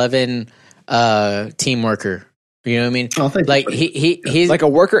level 11 team worker. You know what I mean? Oh, thank you, like buddy. he's Like a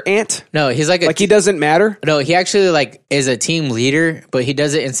worker ant. no, he's like a Like he doesn't matter. no, he actually like is a team leader, but he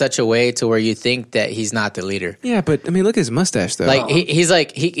does it in such a way to where you think that he's not the leader. Yeah, but I mean, look at his mustache though. Like he's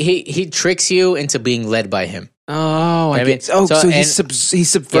like he tricks you into being led by him. oh, I I mean, get. Oh, so, so- he's he's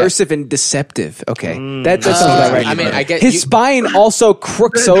subversive and deceptive. Okay, that sounds Uh, about right. I mean, I get his you- spine also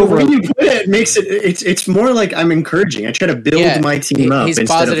crooks The over. way you put it makes it's more like I'm encouraging. I try to build my team up He's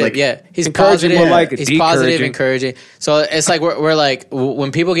instead positive. of like He's encouraging, positive. more like he's positive, decouraging. encouraging. So it's like we're like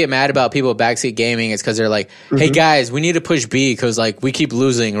when people get mad about people backseat gaming, it's because they're like, "Hey guys, we need to push B because like we keep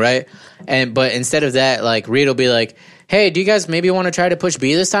losing, right?" But instead of that, like Reed will be like, "Hey, do you guys maybe want to try to push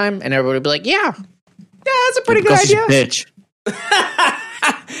B this time?" And everybody will be like, "Yeah." Yeah, that's a pretty good Because he's idea. bitch.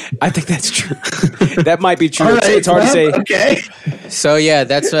 I think that's true. That might be true. All It's- right, it's hard to say. Okay, So yeah,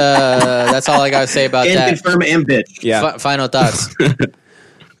 that's all I gotta say about and that. confirm and bitch. Yeah. Final thoughts.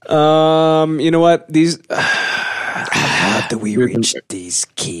 You know what? These. How do we reach these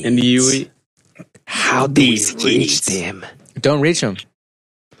kids? In the UE. How do we reach them? Don't reach them.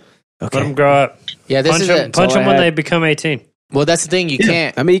 Let them grow up. Yeah, this Punch is them, it. punch all I them when had. they become 18. Well, that's the thing. You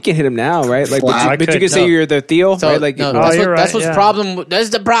can't. I mean, you can hit him now, right? Like, Flat. but you can say No. you're the Theo, So, right? Like, no, Oh, that's you're that's right, what's yeah. problem. That's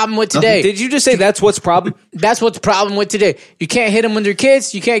the problem with today. did you just say that's what's problem? That's what's the problem with today. You can't hit them when they're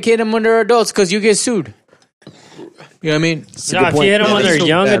kids. You can't hit them when they're adults because you get sued. You know what I mean? No, if you hit them when they're so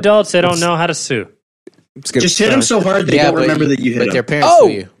young bad. adults, they don't know how to sue. Just hit them so hard they don't remember that you hit them. But their parents Oh,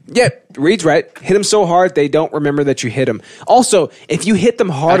 sue you. yeah, Reed's right. Hit them so hard they don't remember that you hit them. Also, if you hit them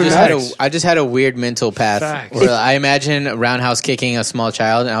hard enough, I just had a weird mental path Facts. where I imagine roundhouse kicking a small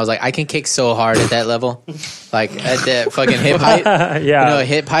child, and I was like, I can kick so hard at that level, like at that fucking hip height. Yeah. You know,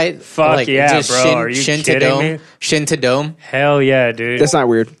 hip height. Fuck like, yeah, just bro. Are you shin to kidding dome, me? shin to dome. Hell yeah, dude. that's not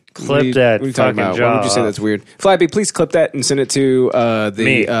weird. Clip What are you- that What are you talking fucking about? jaw Why would you say off. that's weird? Flappy, please clip that and send it to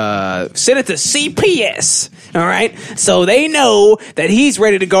Me. send it to CPS. All right, so they know that he's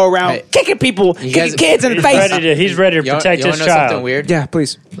ready to go around Hey, kicking people, you kicking guys- kids in the He's face. ready to You protect wanna his know something child. weird? Yeah,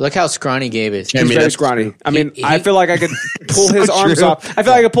 please. Look how scrawny Gabe is. He's very scrawny. I mean, He- I feel like I could pull his So arms true. off. I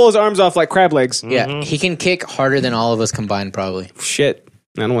feel like I could pull his arms off like crab legs. Yeah, he can kick harder than all of us combined, probably. Shit.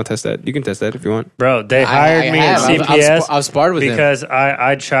 I don't want to test that. You can test that if you want. Bro, they hired me in have. CPS I've sparred with him. because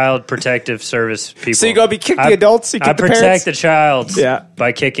I child protective service people. So you go be kick the adults, you I kick the protect parents? the child Yeah.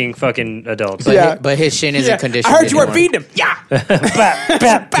 by kicking fucking adults. But, Yeah. but his shin isn't Yeah. conditioned. I heard you weren't anymore. feeding him. Yeah. Bap,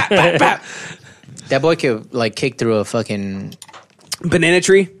 bap, bap, bap, bap. That boy could like kick through a fucking Banana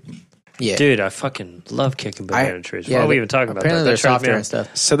tree. yeah. Dude, I fucking love kicking banana trees. Why yeah, are we even talking about apparently that? they're That turns me softer on. and stuff.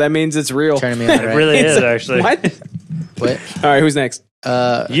 So that means it's real. Turning me on, It right? really is, It's- actually. What? What? All right, who's next?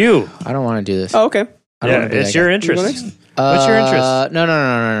 You. I don't want to do this. Oh, okay. I don't Yeah, wanna be it's that your guy. interest. You go next? What's your interest? No.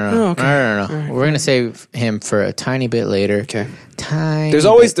 Oh, okay. No. We're gonna save him for a tiny bit later. Okay. Tiny. There's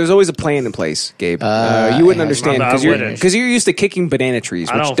always a plan in place, Gabe. You wouldn't yeah, understand I because wouldn't. you're used to kicking banana trees,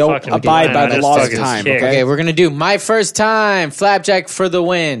 I which don't don't fucking abide do by that. the I just laws of fucking time. kick. Okay? Okay, we're gonna do my first time flapjack for the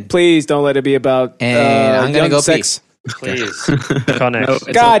win. Please don't let it be about And I'm gonna young go sex. Please.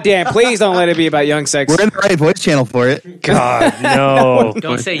 Connect. God damn! Please don't let it be about young sex. We're in the right voice channel for it. God, no.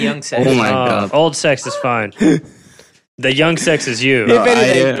 Don't say young sex. Oh my god. Old sex is fine. The young sex is you. If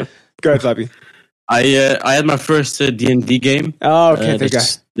anything, I, go ahead, Flappy. I had my first D&D game. Oh, okay, thank God.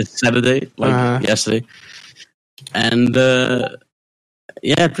 This Saturday, like yesterday, and yeah,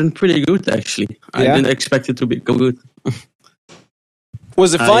 it's been pretty good actually. I Yeah? didn't expect it to be good.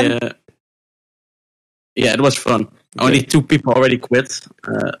 Was it fun? Yeah, it was fun. Only 2 people already quit.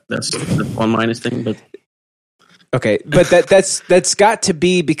 That's the one minus thing, but Okay, but that's got to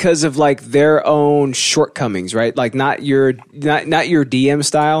be because of like their own shortcomings, right? Like not your DM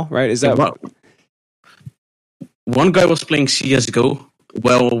style, right? Is that one guy was playing CS:GO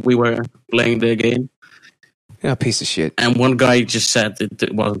while we were playing the game, a piece of shit? and one guy just said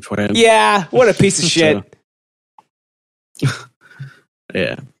it wasn't for him. Yeah, what a piece of shit.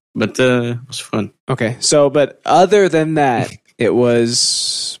 Yeah, but it was fun. Okay, so but other than that, it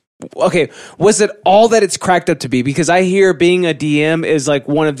was okay. Was it all that it's cracked up to be? Because I hear being a DM is like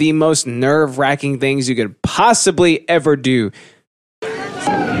one of the most nerve-wracking things you could possibly ever do.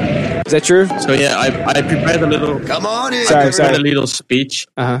 Is that true? So yeah, I prepared a little. Come on in. Sorry, I prepared a little speech.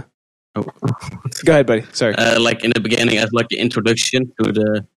 Uh huh. Oh. Go ahead, buddy. Sorry. Like in the beginning, as like the introduction to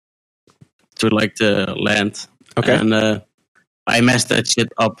the land. Okay. And I messed that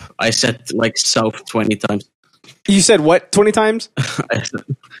shit up. I said like south 20 times. You said what 20 times? I said,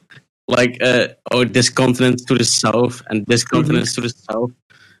 like this continent to the south and this continent to the south,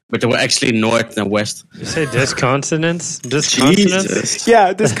 but they were actually north and west. You say disconsonants? Disconsonants? Jesus.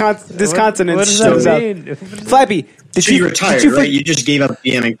 Yeah, this continent. What does that mean? Flappy, did So you you retired, did you right? You just gave up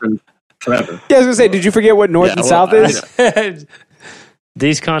DMing for forever. Yeah, I was gonna say, did you forget what north Yeah, and well, south is?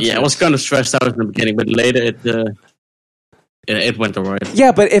 These consonants. Yeah, I was kind of stressed out in the beginning, but later it went alright.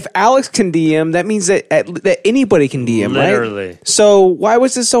 Yeah, but if Alex can DM, that means that anybody can DM, Literally. right? So why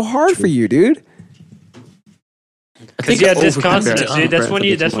was it so hard for you, dude? Because you had I disconsonants, overprepared- dude. That's when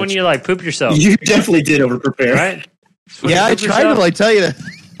you. overprepared That's too when much. you like poop yourself, You definitely did over prepare. right? Yeah, I tried to like tell you that.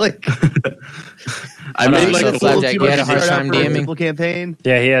 Like, I made So like a Flapjack, you had a hard start out time for a DMing? simple campaign.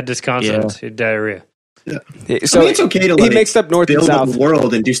 Yeah, he had disconsonants. He had diarrhea. So I mean, it's okay to he like mixed up north and build south. the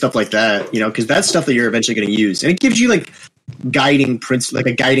world and do stuff like that, because that's stuff that you're eventually going to use, and it gives you like guiding principle, like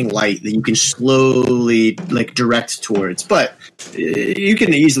a guiding light that you can slowly like direct towards. But you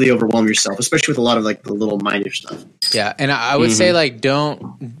can easily overwhelm yourself, especially with a lot of like the little minor stuff. Yeah, and I would say like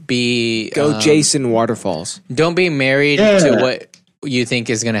don't be Go Jason Waterfalls. don't be married Yeah. to what you think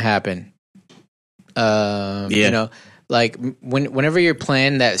is going to happen. You know, like whenever you're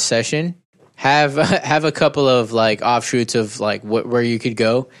planning that session, have a couple of like offshoots of like where you could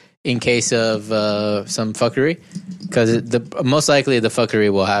go in case of some fuckery, because most likely the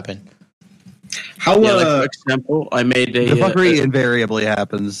fuckery will happen. How Yeah, like for example, I made The fuckery invariably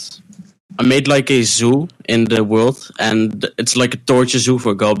happens. I made like a zoo in the world, and it's like a torture zoo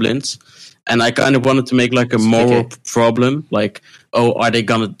for goblins. And I kind of wanted to make like a moral problem, like, oh, are they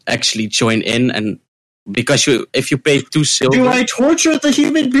gonna actually join in and because if you pay 2 silver, Do I torture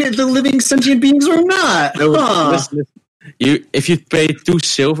the living sentient beings or not? No, Huh. listen. If you pay 2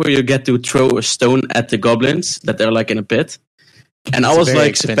 silver, you get to throw a stone at the goblins that are like in a pit. And I It's was very like,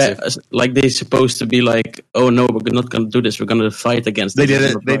 expensive. like they're supposed to be like, oh no, we're not going to do this. We're going to fight against. They them.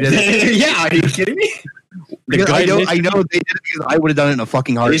 did it. They did it. Yeah, are you kidding me? Because guy I know literally- they did it because I would have done it in a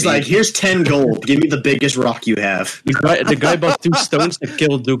fucking heartbeat. He's like, here's 10 gold. Give me the biggest rock you have. The guy bought 2 stones and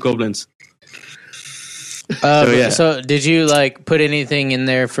killed 2 goblins. So, yeah. so did you like put anything in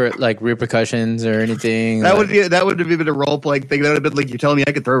there for like repercussions or anything? that like, would have been a role playing thing. That would have been like, you're telling me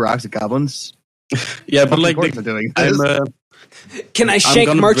I could throw rocks at goblins? Yeah, but Fucking like course I'm doing I'm, this. Can I I'm shake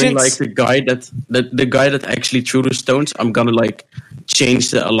gonna bring, merchants? like the guy that actually threw the stones. I'm gonna like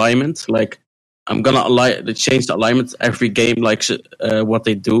change the alignment. Like I'm gonna change the alignment every game, like what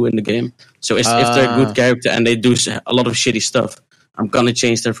they do in the game. So if they're a good character and they do a lot of shitty stuff, I'm gonna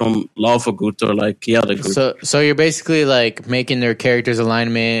change them from lawful good or like chaotic good. So you're basically like making their characters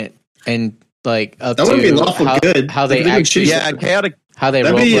alignment and like up That to wouldn't be lawful good. how they That'd be actually Yeah, chaotic. how they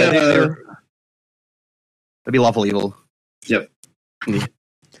That'd role be, play. That'd be lawful evil. Yep. Yeah.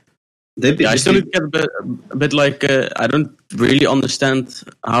 They'd be, Yeah, I still get a bit like I don't really understand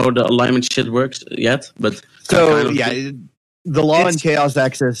how the alignment shit works yet, but So kind of- yeah, the law and chaos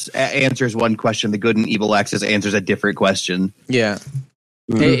axis answers one question. The good and evil axis answers a different question. Yeah,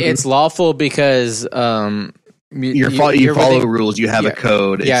 Mhm. it's lawful because You you're follow within- rules. You have yeah. a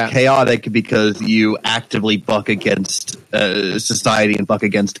code. It's Yeah. chaotic because you actively buck against society and buck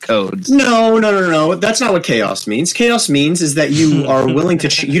against codes. No. That's not what chaos means. Chaos means is that you are willing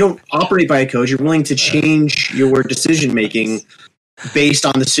to. You don't operate by a code. You're willing to change your decision making based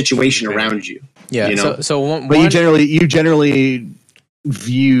on the situation around you. Yeah, You know? so one, But you generally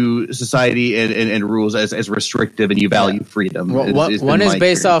view society and rules as restrictive, and you value freedom. one is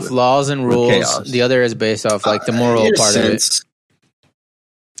based off laws and rules. chaos. The other is based off like the moral in a part sense. of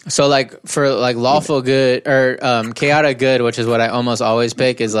it. So like for like lawful good or chaotic good, which is what I almost always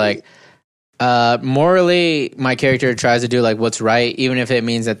pick, is like morally my character tries to do like what's right, even if it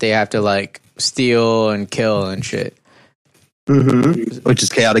means that they have to like steal and kill and shit. which is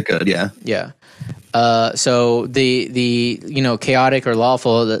chaotic good. Yeah. Yeah. So the chaotic or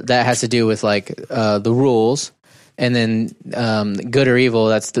lawful that has to do with like the rules, and then good or evil.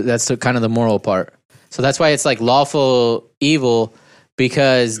 That's the kind of the moral part. So that's why it's like lawful evil,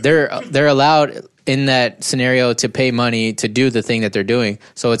 because they're allowed in that scenario to pay money to do the thing that they're doing.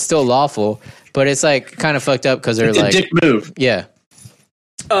 So it's still lawful, but it's like kind of fucked up because they're It's a like dick move. yeah.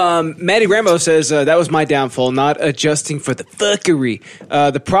 Maddie Rambo says that was my downfall, not adjusting for the fuckery.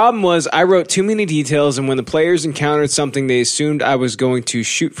 The problem was I wrote too many details, and when the players encountered something, they assumed I was going to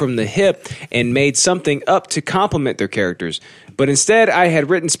shoot from the hip and made something up to complement their characters. But instead, I had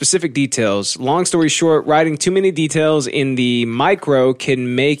written specific details. Long story short, writing too many details in the micro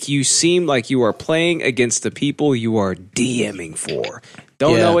can make you seem like you are playing against the people you are DMing for.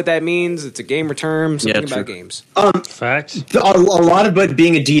 Don't Yeah. know what that means. It's a gamer term. Something Yeah, about true. games. Facts. A lot of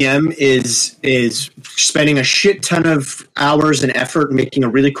being a DM is spending a shit ton of hours and effort making a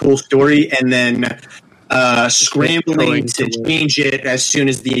really cool story, and then scrambling to change it as soon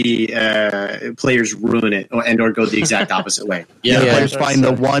as the players ruin it or go the exact opposite way. Yeah, Yeah. Players find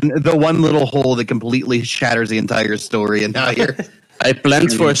the one little hole that completely shatters the entire story, and now you're I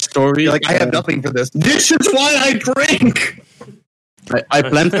planned for a story. like, I have nothing for this. This is why I drink. I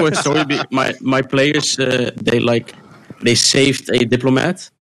planned for a story. My players they saved a diplomat,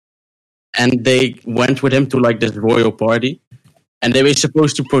 and they went with him to like this royal party, and they were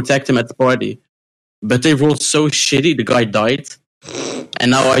supposed to protect him at the party, but they rolled so shitty. The guy died,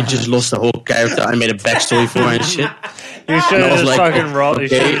 and now I just lost the whole character. I made a backstory for her and shit. You should And I have was just like, fucking rolled. You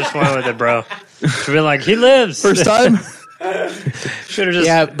should okay. have just went with it, bro. Should be like, he lives. First time. Should have just.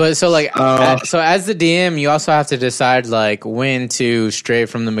 Yeah, but so like, so as the DM, you also have to decide like when to stray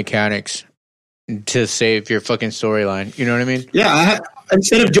from the mechanics to save your fucking storyline. You know what I mean? Yeah,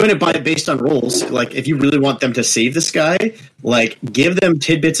 instead of doing it based on roles, like if you really want them to save this guy, like give them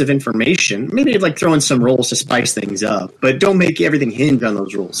tidbits of information. Maybe like throw in some roles to spice things up, but don't make everything hinge on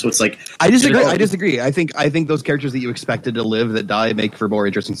those roles. So it's like I disagree. I think those characters that you expected to live that die make for more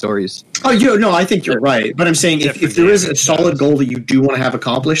interesting stories. I think you're right. But I'm saying if there is a solid goal that you do want to have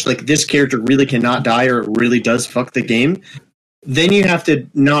accomplished, like this character really cannot die or it really does fuck the game, then you have to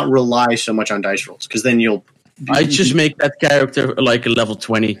not rely so much on dice rolls, because then you'll. I just make that character like a level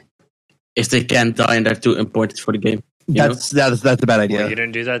 20 if they can't die and they're too important for the game. That's a bad idea. Well, you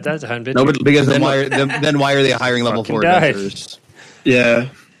didn't do that time, did No, you? but Because then then why are they hiring level Fucking 4 died. adventurers? Yeah.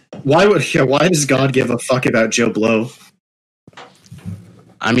 Why does God give a fuck about Joe Blow?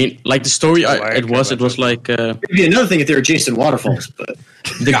 I mean, like the story, it was like It'd be another thing if they were Jason Waterfalls, but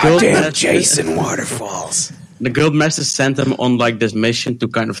the Goddamn Jason Waterfalls. The Guildmaster sent them on like this mission to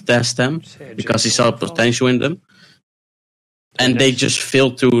kind of test them because he saw potential in them, and they just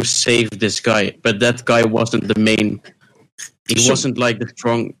failed to save this guy. But that guy wasn't the main. He wasn't like the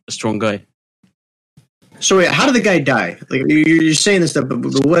strong guy. So wait, how did the guy die? Like you're saying this stuff, but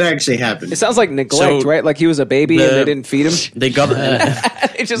what actually happened? It sounds like neglect, right? Like he was a baby and they didn't feed him. They got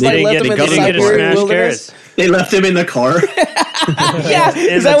They just like left him in the Siberian wilderness. They left him in the car. Yeah,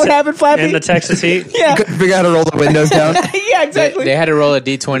 is that what happened, Flappy? In the Texas heat? Yeah. Couldn't figure out how to roll the windows down. Yeah, exactly. They had to roll a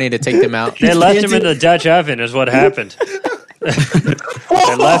d20 to take them out. They left him in the Dutch oven is what happened.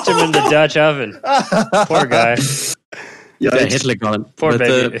 They left him in the Dutch oven. Poor guy. Yeah, Hitler gone. Poor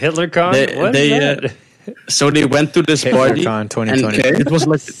baby. Hitler gone? What is that? So they went to this party, HitlerCon 2020. and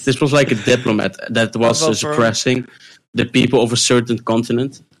this was like a diplomat that was suppressing the people of a certain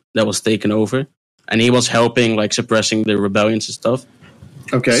continent that was taken over, and he was helping like suppressing the rebellions and stuff.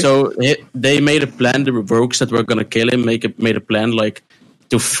 Okay. So they made a plan. The rogues that were gonna kill him made a plan like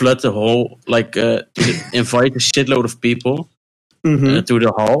to flood the hall, like to invite a shitload of people to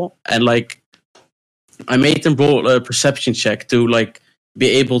the hall, and like I made them roll a perception check to like be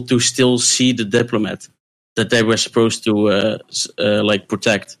able to still see the diplomat that they were supposed to like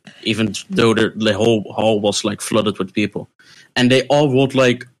protect, even though the whole hall was like flooded with people, and they all rolled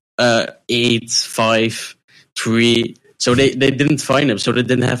like 8, 5, 3. So they didn't find him, so they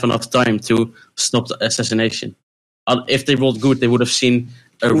didn't have enough time to stop the assassination. If they rolled good, they would have seen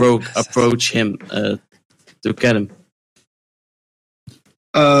a rogue approach him to get him.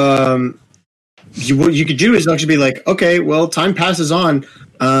 What you could do is actually be like, okay, well, time passes on,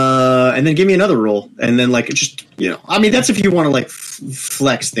 and then give me another roll, and then like just I mean, that's if you want to like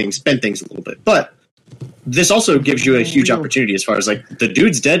flex things, spend things a little bit, but this also gives you a huge opportunity as far as like the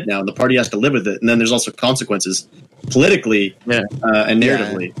dude's dead now, and the party has to live with it, and then there's also consequences politically and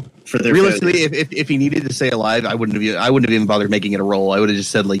narratively for their realistically. If he needed to stay alive, I wouldn't have even bothered making it a roll. I would have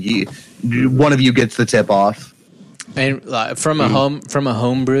just said like, one of you gets the tip off. And from a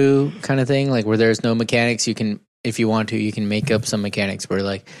homebrew kind of thing, like where there's no mechanics, you can, if you want to, you can make up some mechanics where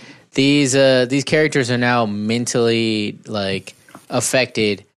like these characters are now mentally like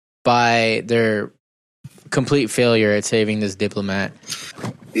affected by their complete failure at saving this diplomat.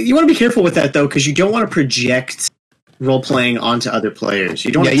 You want to be careful with that though, because you don't want to project role playing onto other players.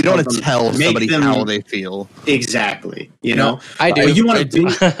 You don't want to tell somebody how they feel. Exactly. You know, I do. You want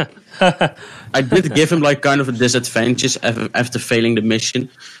to I did give him like kind of a disadvantage after failing the mission,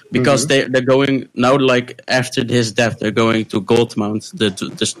 because they're going now, like after his death, they're going to Goldmount,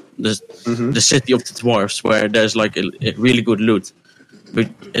 the city of the dwarves, where there's like a really good loot, but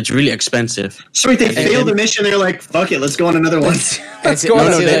it's really expensive. So if they fail the mission, they're like, "Fuck it, let's go on another one." Let's go on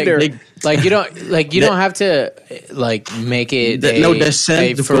Like you don't have to like make it. They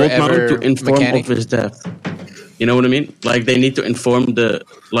sent the Goldmount to inform of his death. You know what I mean? Like they need to inform the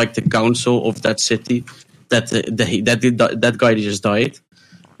council of that city that that guy just died.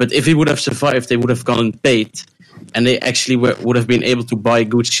 But if he would have survived, they would have gotten paid, and they actually would have been able to buy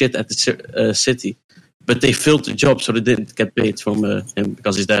good shit at the city. But they failed the job, so they didn't get paid from him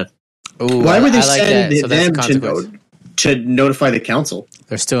because he's dead. Ooh, why would they like send them to notify the council?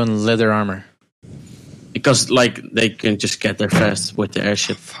 They're still in leather armor. Because like they can just get there fast with the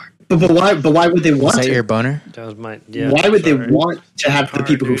airship. But why would they want Is that to? your boner? That was my, why would they want to have the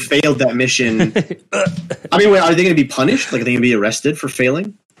people who failed that mission? I mean, wait, are they going to be punished? Like, are they going to be arrested for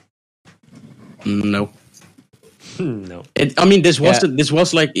failing? No. No. I mean, this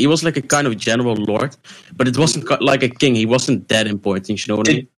was like he was like a kind of general lord, but it wasn't like a king. He wasn't that important. You know what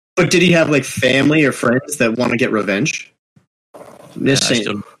I mean? But did he have like family or friends that want to get revenge?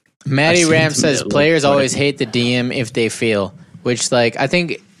 Matty Ram says players always hate the DM if they fail, which like I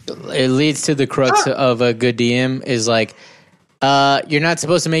think it leads to the crux of a good DM is like you're not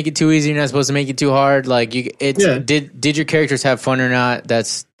supposed to make it too easy, you're not supposed to make it too hard. Like did your characters have fun or not?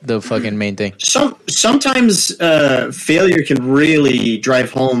 That's the fucking main thing. Sometimes failure can really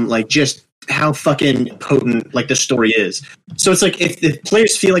drive home like just how fucking potent like the story is. So it's like if the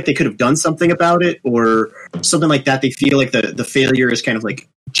players feel like they could have done something about it or something like that, they feel like the failure is kind of like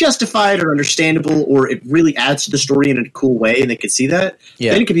justified or understandable, or it really adds to the story in a cool way and they could see that,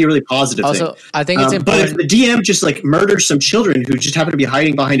 then it could be a really positive also, thing. I think it's important. But if the DM just like murders some children who just happen to be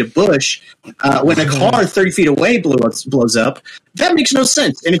hiding behind a bush when a car 30 feet away blows up, that makes no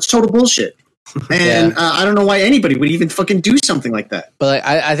sense and it's total bullshit. And I don't know why anybody would even fucking do something like that. But like,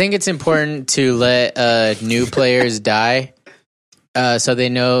 I think it's important to let new players die So they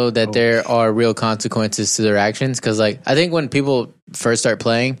know that there are real consequences to their actions. Because, like, I think when people first start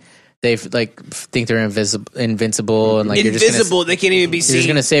playing, they think they're invincible, and like invisible. They can't even be seen. You're just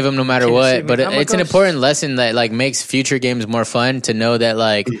gonna save them no matter what. But it's an important lesson that like makes future games more fun to know that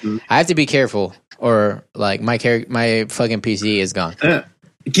like I have to be careful, or like my fucking PC is gone.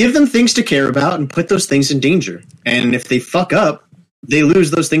 Give them things to care about and put those things in danger. And if they fuck up, they lose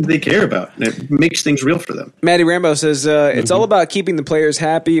those things they care about. And it makes things real for them. Matty Rambo says, it's all about keeping the players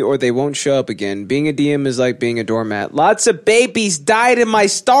happy or they won't show up again. Being a DM is like being a doormat. Lots of babies died in my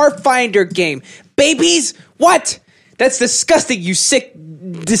Starfinder game. Babies? What? That's disgusting, you sick,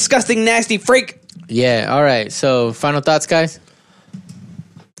 disgusting, nasty freak. Yeah, all right. So, final thoughts, guys?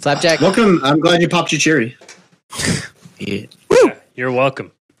 Flapjack? Welcome. I'm glad you popped your cherry. Yeah. Woo! You're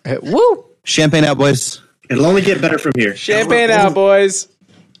welcome. Woo! Champagne out, boys. It'll only get better from here. Champagne out, boys.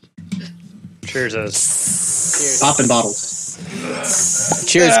 Cheers, us. Popping bottles.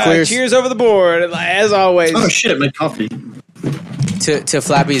 Cheers, Queers. Cheers over the board, as always. Oh, shit, my coffee. To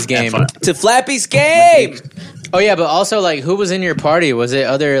Flappy's game. To Flappy's game! Oh, yeah, but also, like, who was in your party? Was it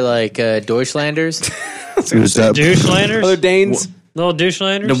other, like, Deutschlanders? Douchelanders? Other Danes? Little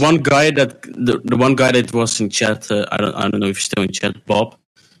douchelanders? The one guy that was in chat, I don't know if he's still in chat, Bob.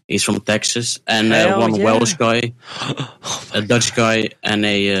 He's from Texas, and one Welsh guy, a Dutch guy, and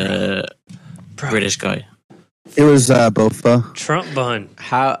a British guy. It was both. Trump bun.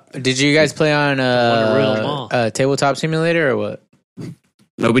 How did you guys play on Tabletop Simulator or what?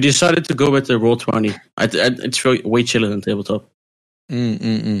 No, we decided to go with the Roll20. It's way chiller than Tabletop.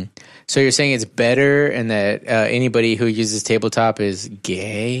 So you're saying it's better, and that anybody who uses Tabletop is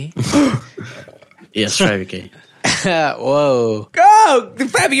gay? Yes, very gay. Whoa. Go!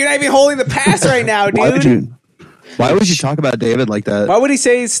 Fabby, you're not even holding the pass right now, dude. Why would you talk about David like that? Why would he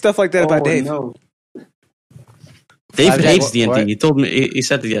say stuff like that about Dave? No. Dave hates D&D. He told me, he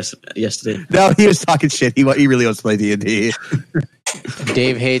said it yesterday. No, he was talking shit. He really wants to play D&D.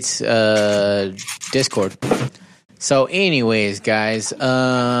 Dave hates Discord. So anyways, guys,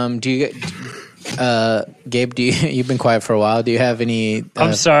 Gabe, you've been quiet for a while. Do you have any?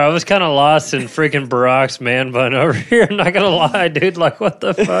 I'm sorry, I was kind of lost in freaking Barack's man bun over here. I'm not gonna lie, dude. Like, what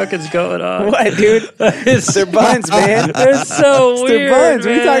the fuck is going on? What, dude? It's their buns, man. They're so weird. Their buns.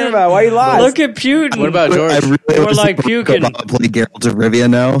 Man. What are you talking about? Why are you lost? Look at Putin. What about George? We're like puking. Play Geralt of Rivia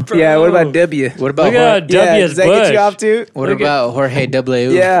now. Yeah. What about W? What about Look at W's does that bush. get you off too? What about Jorge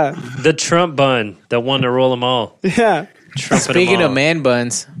W? Yeah. The Trump bun, the one to rule them all. Yeah. Speaking of man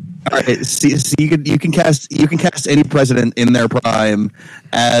buns. All right, so you can cast any president in their prime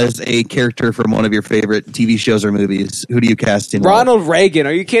as a character from one of your favorite TV shows or movies. Who do you cast in? Ronald Reagan.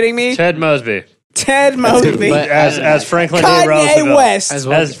 Are you kidding me? Ted Mosby. Ted Mosby. As Franklin D. Kanye Roosevelt. West.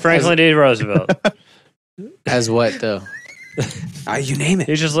 As Franklin D. Roosevelt. As what though? You name it.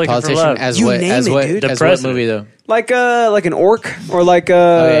 He's just looking Politician. for love. As You what? name As it, what? dude. As The what president. movie though? Like an orc or like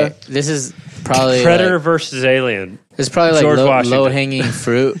Okay, this is probably Predator versus Alien. It's probably like George Washington. low hanging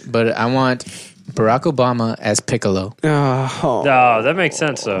fruit, but I want Barack Obama as Piccolo. Oh. Oh, that makes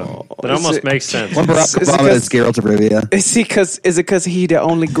sense though. That almost makes sense. One Barack Obama is Geralt of Rivia. Is it because he the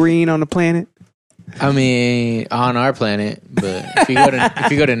only green on the planet? I mean, on our planet, but if you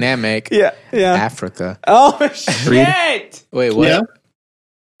go to Namek, Yeah. Africa. Oh shit! Wait, what? Yeah.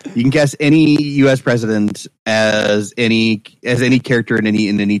 You can cast any U.S. president as any character in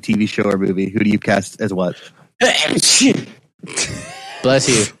any TV show or movie. Who do you cast as what? Bless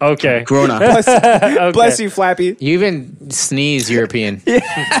you. Okay. Corona. Okay. Bless you, Flappy. You even sneeze European.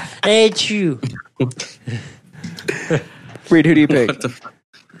 Hate you. Reed, who do you pick?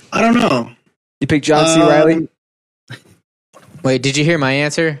 I don't know. You pick John C. Reilly? Wait, did you hear my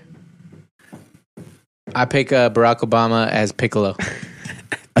answer? I pick Barack Obama as Piccolo.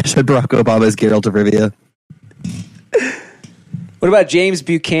 I said Barack Obama as Geralt of Rivia. What about James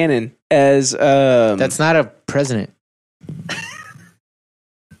Buchanan as That's not a president.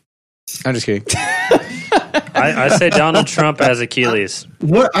 I'm just kidding. I say Donald Trump as Achilles.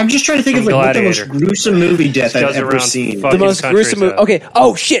 What? I'm just trying to think of From like what the most Gladiator. gruesome movie death Just I've goes ever around seen. fucking the most gruesome movie? countries Okay.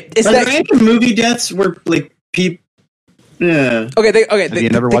 Oh shit! Is Are that there any movie deaths where like people? Yeah. okay? you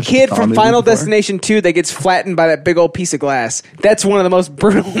never The watched kid the Saw from movie Final before? Destination 2 that gets flattened by that big old piece of glass. That's one of the most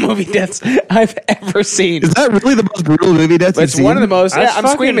brutal movie deaths I've ever seen. Is that really the most brutal movie death It's you've one of the seen? most. That's Yeah, I'm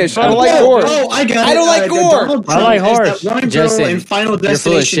fucking squeamish. I fun. don't like gore. Oh, I got it. I don't like gore. Donald I like Trump is horse. That one girl Justin, in Final you're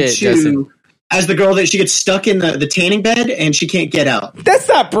full of Destination shit, 2 as the girl that she gets stuck in the tanning bed and she can't get out. That's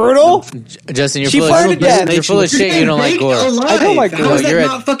not brutal. Justin, you're She full of farted dead. You're full of shit. You don't like gore. I don't like How gore. is that You're a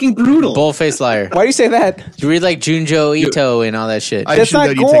not fucking brutal? Bull-faced liar. Why do you say that? You read like Junjo Ito and all that shit. That's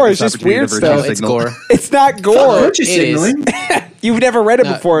not gore. It's just weird No, stuff. it's gore. It's not gore. Virtue signaling. You've never read it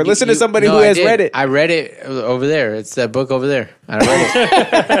before. Listen to somebody who has read it. I read it over there. It's that book over there. I read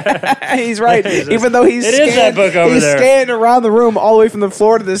it. He's right. Even though he's It is that book over he's there. scanning around the room all the way from the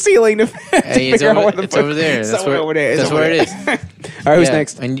floor to the ceiling to, Hey, it's figure out over, where the it's book over there. That's somewhere where, over there. It's that's over where it there. is. All right, who's Yeah.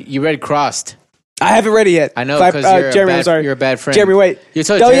 next? And you read Crossed. I haven't read it yet. I know Clap- because you're, Jeremy, I'm a sorry. bad, you're a bad friend. Jeremy, wait. You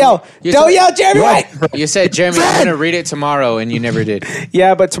told Don't Jeremy, yell. you Don't told- yell, Jeremy, wait. You said, Jeremy, I'm going to read it tomorrow, and you never did.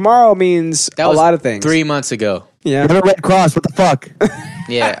 Yeah, but tomorrow means That a was lot of things. 3 months ago. Yeah. Never read Cross. What the fuck?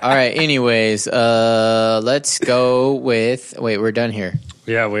 Yeah. All right. Anyways, let's go with. Wait, we're done here.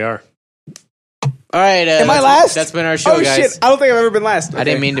 Yeah, we are. All right. Am I that's- last? That's been our show, Oh, guys. shit. I don't think I've ever been last. I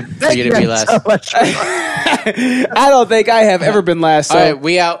didn't mean to, for you to be last. I don't think I have ever been last. So All right,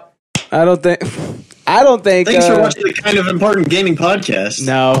 we out. I don't think. Thanks for watching the Kind of Important Gaming podcast.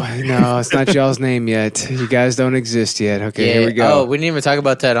 No, it's not y'all's name yet. You guys don't exist yet. Okay, here we go. Oh, we didn't even talk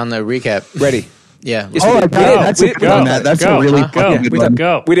about that on the recap. Ready? Yeah. Yes, Oh, we I did. got it. That's a good one. That's a really fucking good one.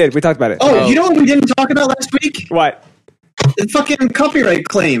 Go. We did. We talked about it. Oh, you know what we didn't talk about last week? What? The fucking copyright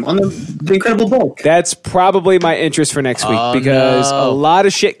claim on the Incredible Bulk. That's probably my interest for next week because no. a lot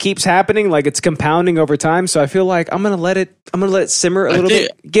of shit keeps happening. Like it's compounding over time. So I feel like I'm gonna let it simmer a little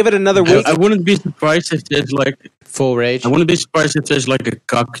bit. Give it another week. I wouldn't be surprised if there's like full rage. I wouldn't be surprised if there's like a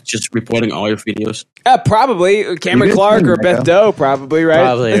cuck just reporting all your videos. Probably Cameron Clark or Beth Doe. Probably right.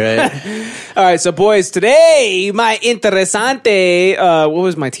 Probably right. All right, so boys, today my interesante. What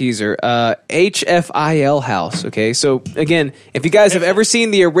was my teaser? HFIL House. Okay, so again, if you guys have ever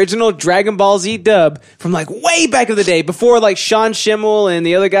seen the original Dragon Ball Z dub from like way back in the day, before like Sean Schimmel and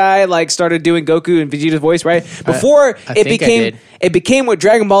the other guy like started doing Goku and Vegeta's voice, right? Before I think I did. became what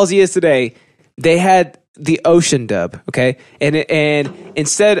Dragon Ball Z is today. They had the Ocean dub. Okay, and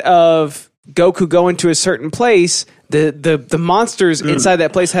instead of Goku going to a certain place, the monsters inside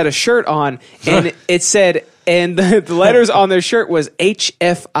that place had a shirt on, and it said, and the letters on their shirt was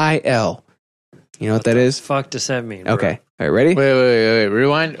HFIL. You know what that is? Fuck does that mean? Bro? Okay. All right, ready? Wait.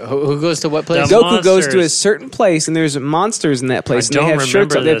 Rewind. Who goes to what place? The Goku goes to a monsters. certain place, and there's monsters in that place, and I they don't have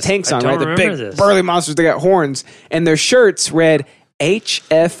shirts remember on. They have this. tanks I on, don't right? The remember big this. burly monsters. They got horns, and their shirts read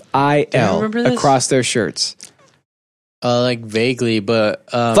HFIL remember this? across their shirts. Like vaguely, but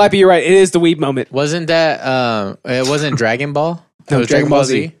Flappy, you're right. It is the weeb moment. wasn't that it wasn't Dragon Ball? It No, was Dragon Ball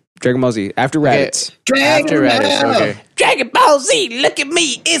Z. Dragon Ball Z. After Okay. Raditz. After Raditz. Okay. Dragon Ball Z, look at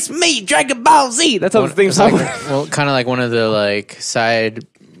me, it's me, Dragon Ball Z. That's how the theme It's song. like, well, kind of like one of the like side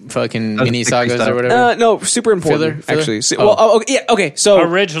fucking mini sagas or whatever. No, super important Filler? actually. So, Oh. well, yeah, okay. So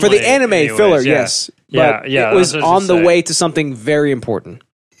Originally, for the anime anyways, filler, yeah. yes, Yeah, but yeah, it was that's what I was on the gonna say. way to something very important.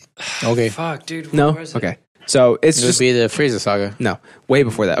 Okay. Fuck, dude. No, where is it? okay. So it's It would just be the Frieza saga. no, way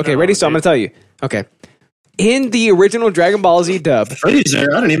before that. Okay, No, ready? So I'm dude. gonna tell you. Okay, in the original Dragon Ball Z dub, Freezer,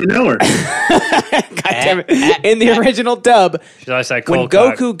 I don't even know her. God damn it, in the original dub, She's always like when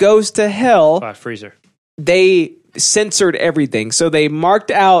cold Goku goes to hell, cock. Freezer. they censored everything. So they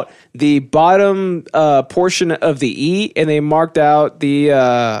marked out the bottom portion of the E, and they marked out the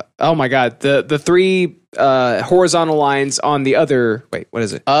oh my god, the three horizontal lines on the other. Wait, what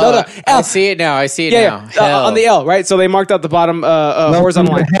is it? I L. see it now. I see it Yeah, now. yeah. Hell. On the L, right? So they marked out the bottom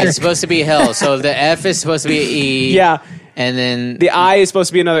horizontal line. It's supposed to be hell. So the F is supposed to be E. Yeah. And then The I is supposed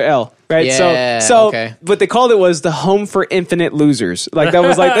to be another L, right? Yeah, so okay. what they called it was the home for infinite losers. Like that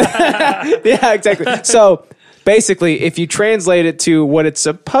was like, yeah, exactly. So basically, if you translate it to what it's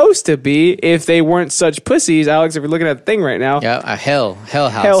supposed to be, if they weren't such pussies, Alex, if you're looking at the thing right now, yeah, a hell house.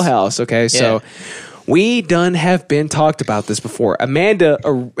 Hell House. Okay, so we done have been talked about this before. Amanda,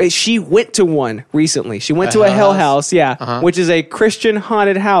 she went to one recently. She went to a Hell House, which is a Christian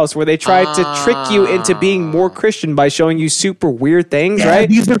haunted house where they tried to trick you into being more Christian by showing you super weird things, Yeah, right?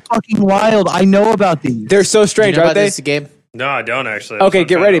 these are fucking wild. I know about these. They're so You strange, know aren't about they? this, Gabe? No, I don't actually. Okay,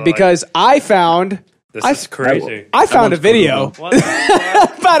 get ready because I found. This is crazy. I found a video What the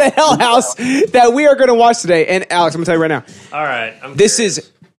fuck? about a Hell House that we are going to watch today. And Alex, I'm going to tell you right now. All right. I'm This curious.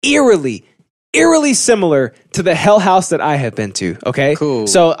 is eerily similar to the Hell House that I have been to. Okay, Cool.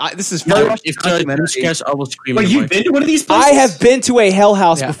 So this is first. If there are jump scares, I will scream. Wait, in the you've mic. been to one of these places? I have been to a Hell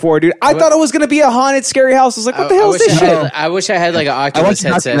House Yeah. before, dude. I thought it was going to be a haunted, scary house. I was like, what the hell is this shit? I wish I had like an I Oculus watched a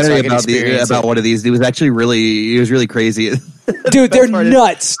headset so I documentary could about experience about it. one of these. It was actually really crazy. Dude, they're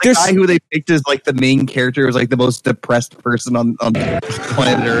nuts. The guy who they picked as like the main character was like the most depressed person on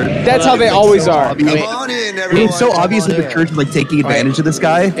planet Earth. That's how they always are. It's so obvious that the church is like taking advantage of this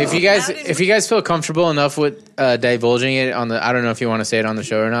guy. If you guys feel comfortable enough with divulging it on the, I don't know if you want to say it on the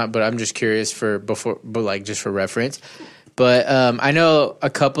show or not, but I'm just curious just for reference. But I know a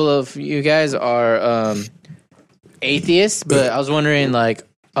couple of you guys are atheists, but I was wondering like.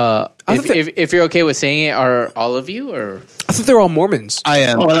 If you're okay with saying it, are all of you or? I thought they're all Mormons. I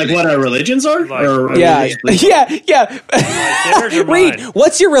am. Oh, like what our religions are? Yeah. Reed,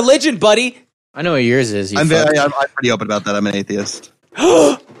 what's your religion, buddy? I know what yours is. I'm pretty open about that. I'm an atheist.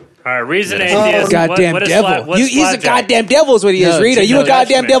 All right, Reed's an atheist. Goddamn devil. He's a goddamn devil is what he is, Reed. Are you a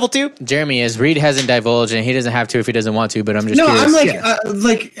goddamn devil too? Jeremy is. Reed hasn't divulged, and he doesn't have to if he doesn't want to, but I'm just curious. I'm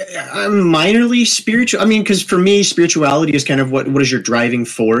I'm minorly spiritual. I mean, because for me, spirituality is kind of what is your driving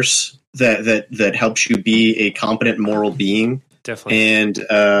force that helps you be a competent moral being. Definitely.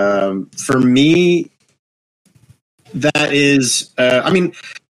 And for me, that is,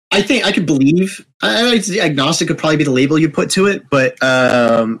 I think I could believe. Agnostic could probably be the label you put to it, but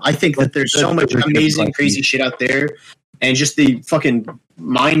I think that there's so much amazing, crazy shit out there, and just the fucking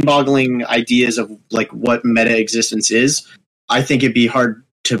mind-boggling ideas of like what meta existence is. I think it'd be hard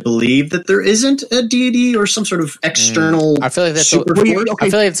to believe that there isn't a deity or some sort of external. I feel like that's super I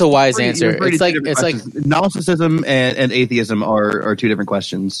feel like it's a wise answer. It's like Gnosticism and atheism are two different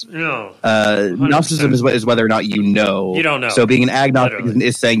questions. No, Gnosticism is whether or not you know. You don't know. So being an agnostic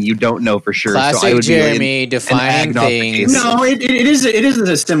is saying you don't know for sure. Classic so I would Jeremy defining things. No, it is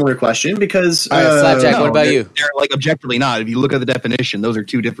a similar question because. All right, Slapjack, what about you? They're like objectively not. If you look at the definition, those are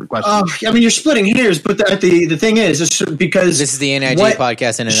two different questions. I mean, you're splitting hairs, but the thing is because this is the NIG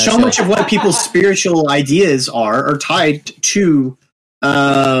podcast. So much of what people's spiritual ideas are tied to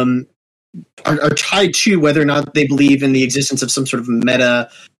are tied to whether or not they believe in the existence of some sort of meta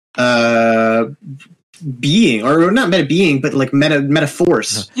being, or not meta being, but like meta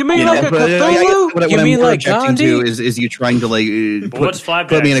force. You mean like a Cthulhu? What I'm more objecting to is you trying to like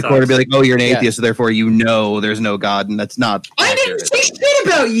put me in a corner and be like, oh, you're an atheist, so therefore you know there's no God, and that's not. I didn't say shit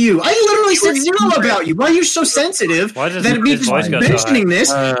about you. I literally said zero about you. Why are you so sensitive that me just mentioning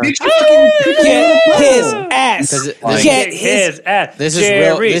this makes you fucking get his ass? Get his ass. This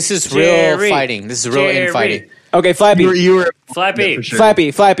is real fighting. This is real infighting. Okay, Flappy. You were Flappy. Yeah, sure.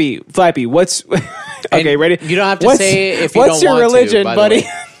 Flappy. What's okay? Ready? You don't have to say it if you don't want to. What's your religion, buddy?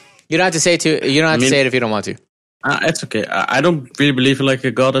 You don't have to say it. You don't have to say it if you don't want to. It's okay. I don't really believe in like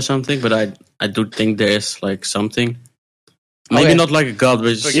a god or something, but I do think there is like something. Maybe not like a god,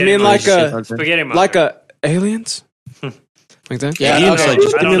 but you mean like a spaghetti monster. like a aliens? Like that? Yeah, aliens. okay.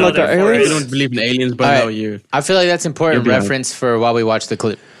 Like, you mean like a aliens? I don't believe in aliens, but now you. I feel like that's important reference for while we watch the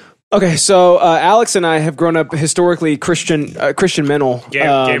clip. Okay, so Alex and I have grown up historically Christian mental.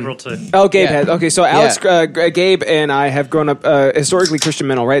 Gabriel too. Oh, Gabe has. Okay, so Alex, Gabe, and I have grown up historically Christian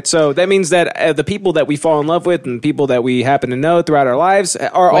mental, right? So that means that the people that we fall in love with and people that we happen to know throughout our lives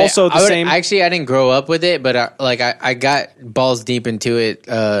are also the same. Actually, I didn't grow up with it, but I got balls deep into it,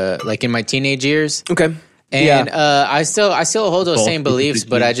 like in my teenage years. Okay. And I still hold those same beliefs,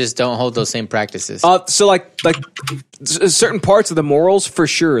 but I just don't hold those same practices. So like certain parts of the morals for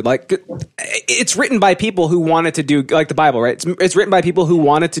sure. Like it's written by people who wanted to do like the Bible, right? It's written by people who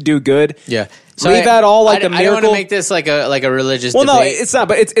wanted to do good. Yeah. So leave out all like the miracle. I don't want to make this like a religious. Well, debate. no, it's not.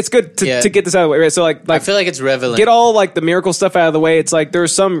 But it's good to get this out of the way, right? So like I feel like it's relevant. Get all like the miracle stuff out of the way. It's like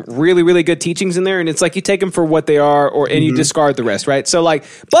there's some really really good teachings in there, and it's like you take them for what they are, and you discard the rest, right? So like,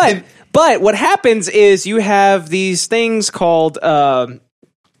 But what happens is you have these things called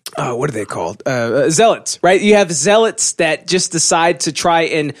what are they called? Zealots, right? You have zealots that just decide to try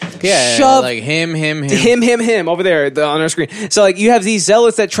and shove like him over there on our screen. So like you have these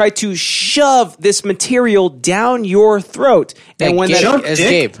zealots that try to shove this material down your throat, and when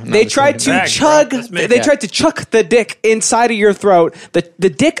they try to chuck the dick inside of your throat, the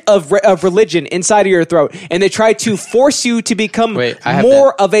dick of religion inside of your throat, and they try to force you to become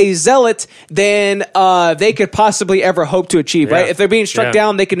more of a zealot than they could possibly ever hope to achieve. Right? If they're being struck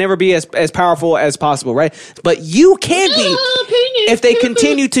down, they can never be as powerful as possible, right? But you can be if they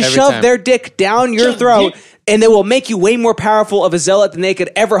continue to shove their dick down your throat, and they will make you way more powerful of a zealot than they could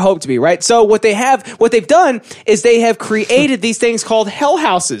ever hope to be, right? So what they've done is they have created these things called hell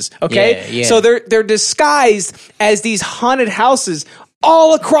houses, okay? Yeah. So they're disguised as these haunted houses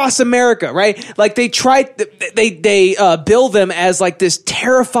all across America, right? Like they build them as like this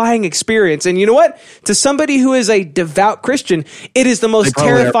terrifying experience. And you know what? To somebody who is a devout Christian, it is the most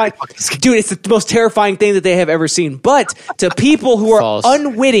terrifying, dude, it's the most terrifying thing that they have ever seen. But to people who are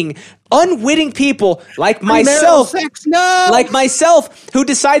unwitting, unwitting people like myself, who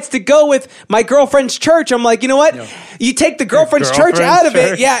decides to go with my girlfriend's church. I'm like, you know what? You take the girlfriend's church out of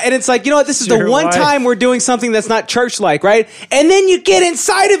it. Yeah. And it's like, you know what? This is the one time we're doing something that's not church-like, right? And then you get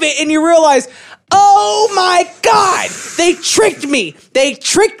inside of it and you realize, oh my God, they tricked me. They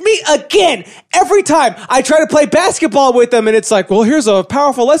tricked me again. Every time I try to play basketball with them and it's like, well, here's a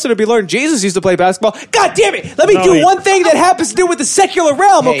powerful lesson to be learned. Jesus used to play basketball. God damn it. Let me do one thing that happens to do with the secular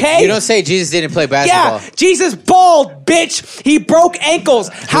realm, okay? You don't say Jesus didn't play basketball. Yeah, Jesus balled, bitch. He broke ankles.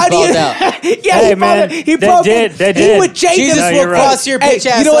 How do you? Yeah, hey, man, he broke it. They did. He would Jesus will cross your bitch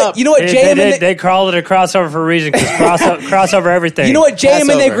ass up. You know what They called it a crossover for a reason because crossover everything. You know what JM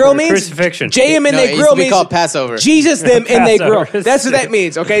and they grill means? Crucifixion. JM and they grill means called Passover. Jesus them and they grill. That's what that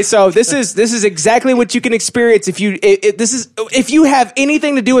means. Okay, so this is exactly what you can experience if you have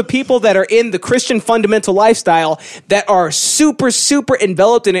anything to do with people that are in the Christian fundamental lifestyle that are super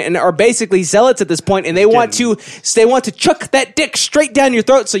enveloped in it and are basically zealots at this point, and they want to chuck that dick straight down your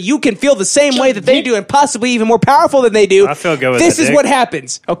throat so you can feel the same way that they do and possibly even more powerful than they do. I feel good with this. Is what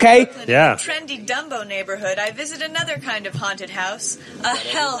happens. Okay. Yeah. Trendy Dumbo neighborhood, I visit another kind of haunted house, a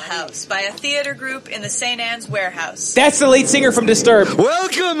hell house by a theater group in the St. Anne's Warehouse. That's the lead singer from Disturbed.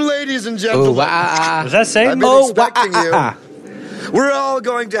 Welcome, ladies and gentlemen. Was that Satan? I've been expecting you. We're all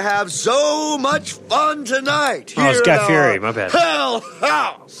going to have so much fun tonight. Oh, it's Guy Fieri. My bad. Hell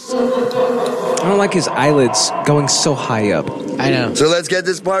House. I don't like his eyelids going so high up. I know. So let's get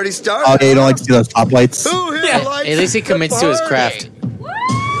this party started. Oh, you don't like to see those top lights? Who here likes At least he commits to his craft.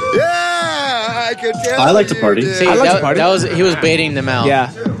 Yeah, I can tell. I like to party. See, I like to party. he was baiting them out.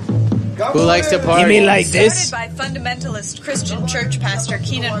 Yeah. Who likes to party? You mean like this? Started by fundamentalist Christian church pastor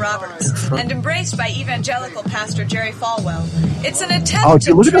Keenan Roberts and embraced by evangelical pastor Jerry Falwell. It's an attempt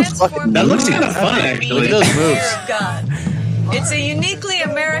to transform That looks kind of fun, actually. Look at those moves. of God. It's a uniquely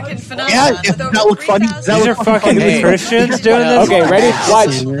American phenomenon. Yeah, with that over looks funny. 3,000 These are fucking Christians doing this? Okay, ready? Watch.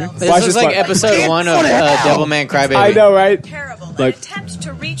 This Watch looks like part. episode 1 of Devilman Crybaby. I know, right? Parable, Look. an attempt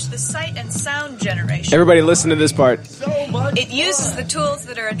to reach the sight and sound generation. Everybody listen to this part. It uses the tools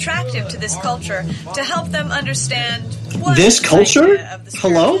that are attractive to this culture to help them understand what This is the culture? idea of the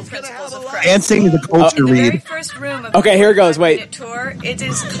Hello? spiritual principles of Christ. Dancing the culture In the very read. first room of Okay, the here it goes, wait. 45-minute tour, it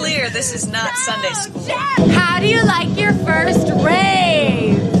is clear this is not Sunday school. How do you like your first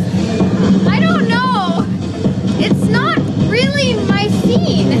rave? I don't know. It's not really my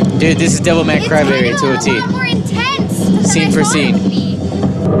scene. Dude, this is Devilman It's Crybaby kind of to a a lot T. more intense than Scene I for thought scene. it would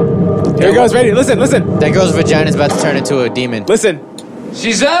be. Here it goes, ready? Listen. That girl's vagina is about to turn into a demon. Listen.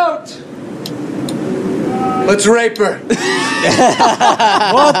 She's out. Let's rape her.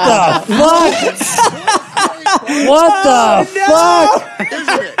 What the fuck? What the fuck?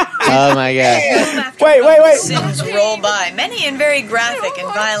 Oh my god. Wait. Scenes roll by, many in very graphic and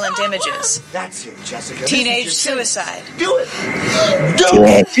violent images. That's it, Jessica. Teenage suicide. Do it. Do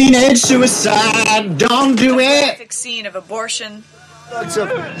it. Teenage suicide. Don't do it. Graphic scene of abortion. Lots of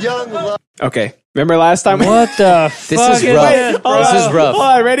young love. Okay. Remember last time? What the fuck? This is rough. This is rough. Hold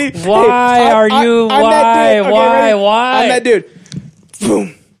on, ready? Why are you? I'm that dude. Okay, Why? ready? Why? I'm that dude.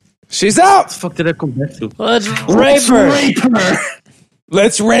 Boom. She's out. What the fuck did I come back to? Let's rape her.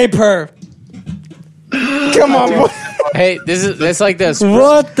 Let's rape her. Come on, boy. Hey, that's like this.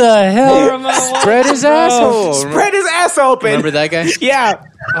 What the hell? Spread his asshole. Spread his ass open. Remember that guy? Yeah.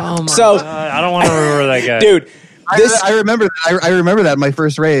 Oh my So- god! I don't want to remember that guy, Dude. I remember. I remember that in my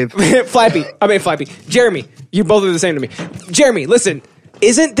first rave. Flappy. Jeremy, you both are the same to me. Jeremy, listen.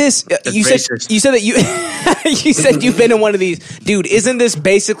 Isn't this you said that you you said you've been in one of these, dude? Isn't this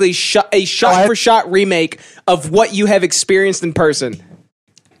basically a shot for shot remake of what you have experienced in person?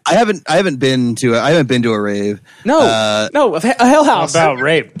 I haven't been to a rave. No, a hell house. about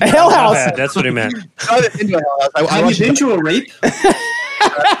rape. A hell house. Yeah, that's what he meant. I haven't been to a hell house. Have you been to a rape?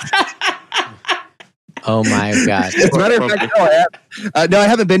 Oh my god. As a matter of fact, no, I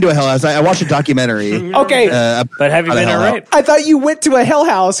haven't been to a hell house. I watched a documentary. Okay, But have you been to rape? I thought you went to a hell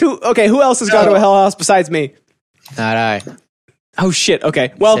house. Who else has gone to a hell house besides me? Not I. Oh shit.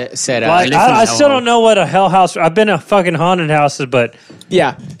 Okay. Well, Said Like, I still don't know what a hell house. I've been to fucking haunted houses, but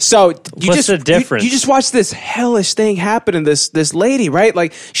yeah. So What's the difference? You just watched this hellish thing happen in this lady, right?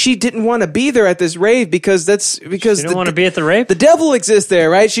 Like she didn't want to be there at this rave because you don't want to be at the rape. the devil exists there,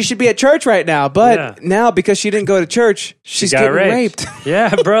 right? She should be at church right now, but now because she didn't go to church, she's got getting raped. raped.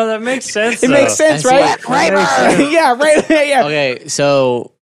 Yeah, bro, that makes sense. It makes sense, right? Rape her. Yeah, right. Yeah. Okay,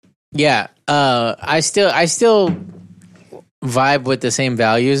 so yeah, I still vibe with the same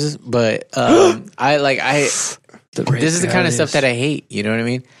values, but this is the kind of stuff that I hate. You know what I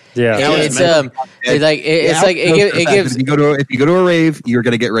mean? Yeah. It's like it gives. If you go to a rave, you're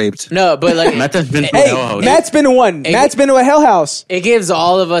gonna get raped. No, but like Matt has been to Hey, Hell House. Matt's been to one. Matt's been to a Hell House. it gives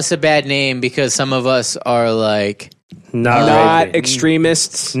all of us a bad name because some of us are like Not Not rapey.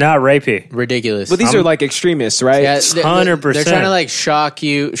 extremists. Not rapey. ridiculous. But these are like extremists, right? Yeah, 100%. They're trying to like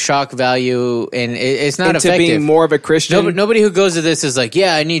shock value, and it's not Into effective. being more of a Christian. Nobody who goes to this is like,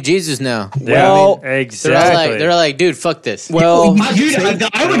 yeah, I need Jesus now. Well, exactly. They're all like, dude, fuck this. Well, Dude, I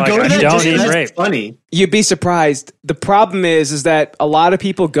would Like, go to I that don't just eat 'cause rape. it's funny. you'd be surprised. The problem is that a lot of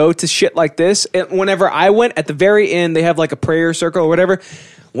people go to shit like this. And whenever I went, at the very end, they have like a prayer circle or whatever.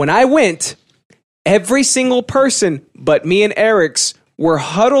 When I went, every single person but me and Eric's were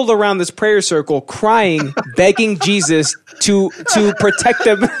huddled around this prayer circle, crying, begging Jesus to protect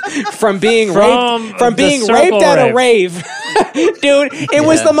them from being raped at a rave. Dude, it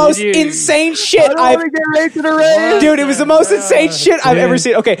was the most insane shit Dude, it was the most insane shit I've ever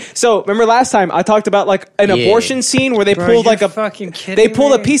seen. Okay, so remember last time I talked about like an abortion scene where they pulled like a fucking kidding they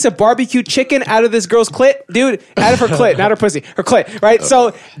pulled me? a piece of barbecue chicken out of this girl's clit, dude, out of her clit, not her pussy, her clit, right?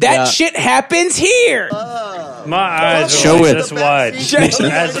 So that shit happens here. My eyes Show are like it. this wide.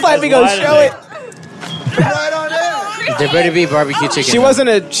 Let me go show it. There better be barbecue chicken. She wasn't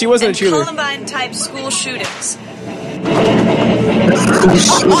a cheerleader. Columbine type school shootings.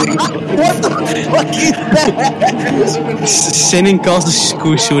 What the fuck is that? Sinning causes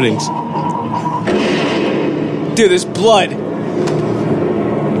school shootings. Dude, there's blood.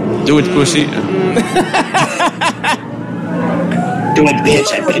 Do it, pussy. Do it, bitch.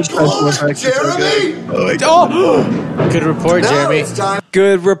 Jeremy! Oh, Good report, Now Jeremy. it's time.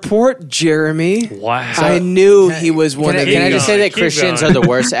 good report, Jeremy. Wow. I knew he was one of Can I just say that Keep Christians going. are the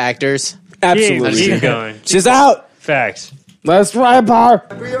worst actors? Absolutely. Keep going. She's out. Facts. Let's ride her.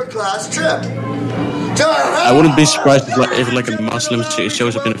 For your class trip. I wouldn't be surprised if like a Muslim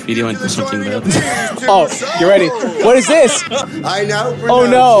shows up in a video and does something bad. Oh, you ready? What is this? I now Oh,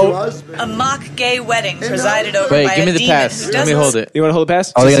 no. A mock gay wedding presided over Wait, by give me a the demon pass. who Let me doesn't hold it. You want to hold the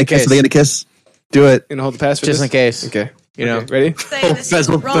pass? Oh, they Just gonna in kiss? case. They gonna kiss? Do it. You gonna hold the pass for Just this? in case. Okay. You know. Okay, ready? say this is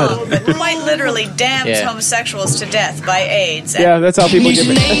wrong, but quite literally damns Yeah. homosexuals to death by AIDS. Yeah, that's how people get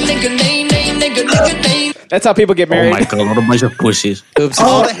That's how people get Oh married. my god, what a bunch of pussies. Oops.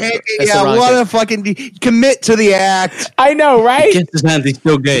 Oh, heck, That's yeah, the wrong what thing. a fucking commit to the act. I know, right? Kiss his hand, he's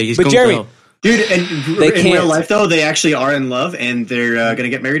still gay. He's But going Jeremy, to hell. Dude, and They in can't. real life, though, they actually are in love, and they're going to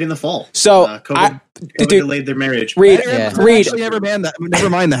get married in the fall. So, COVID dude, delayed their marriage. Reed, Yeah. Reed. Actually, never mind.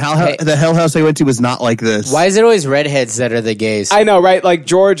 The Hell House I went to was not like this. Why is it always redheads that are the gays? I know, right? Like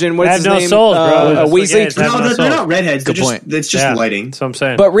George and what's Have his no name? souls, bro. That's what Weasley. gays have. No, no they're soul. not redheads. Good They're point. It's just Yeah. lighting. That's what I'm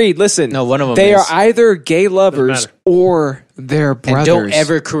saying. But Reed, listen. No, one of them They is. are either gay lovers matter. or they're brothers. And don't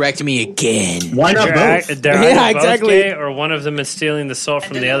ever correct me again. Why not both? They're Yeah, either both exactly. gay, or one of them is stealing the soul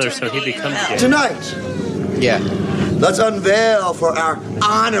from the other, so he becomes gay. Tonight, Yeah. let's unveil for our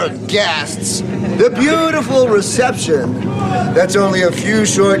honored guests the beautiful reception that's only a few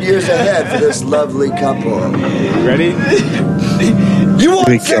short years ahead for this lovely couple. Ready? You want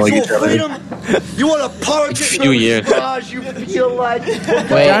We're killing sexual each other. freedom? You want a politics Few years. you feel like? Wait.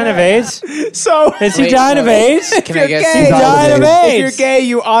 Dying of AIDS? So Is he Wait, dying so- of AIDS? Can I guess? gay, dying of if AIDS. you're gay,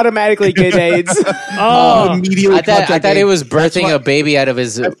 you automatically get AIDS. Oh, Immediately I thought contact it me. was birthing a baby out of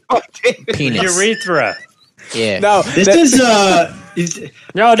his penis. urethra. Yeah. No, This No, Is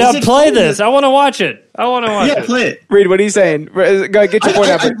it play fun? this. I want to watch it. I want to watch yeah, it. play it. Reed, what are you saying? Go ahead, get your point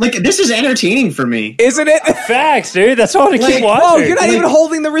out. Like this is entertaining for me. Isn't it? Facts, dude. That's why I want to keep watching. Oh, you're not even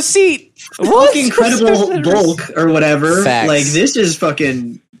holding the receipt. Fucking incredible bulk or whatever. Facts. Like this is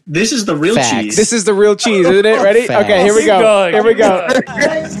fucking. This is the real Facts. cheese. This is the real cheese, isn't it? Ready? Facts. Okay, here we Keep go. going, Here we keep go.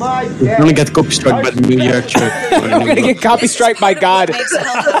 You're gonna get copy struck by the New York Church. I'm gonna get copy strike by God. What makes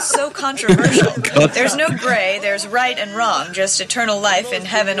Hell House so controversial. There's no gray, there's right and wrong, just eternal life in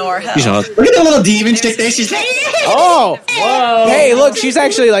heaven or hell. He's hot. Look at the little demon chick there. She's like, Oh, whoa! Hey, look, she's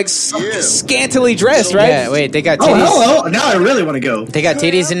actually like scantily dressed, right? Yeah, wait, they got oh, titties. hello. Now I really want to go. They got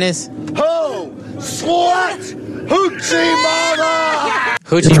titties in this? Ho! Slut! Hoochie mama!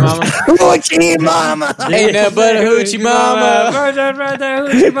 Hoochie mama? Hoochie mama. Ain't nothing but a hoochie mama. Right there,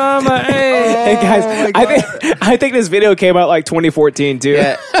 hoochie mama. Hey. Hey guys, I think this video came out like 2014 too.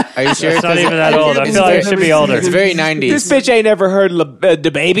 Yeah. Are you sure? It's not even that old. I feel like it should be older. It's very This 90s. bitch ain't never heard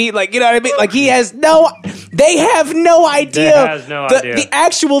the baby. Like, you know what I mean? Like, they have no idea. has no idea. The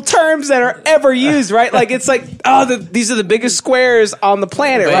actual terms that are ever used, right? Like, it's like, these are the biggest squares on the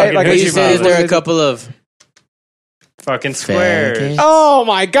planet, right? Like, What Hoochie you said is mama. there a couple of Fucking squares. Oh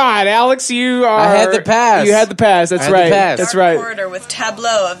my God, Alex, you are. I had the pass. You had the pass. That's right. That's right. Corridor with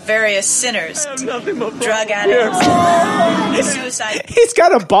tableau of various sinners, drug addicts, suicide. He's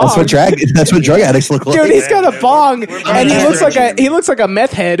got a bong. That's what drug addicts look like. Dude, he's got a bong, and he looks like a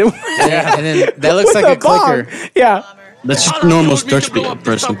meth head. Yeah, and then that looks like a clicker. Yeah, That's just a normal Dutch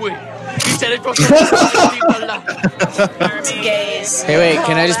person. Gays. Hey, wait,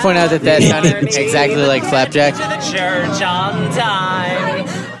 can I just point out that sounded exactly like Flapjack? Church on time.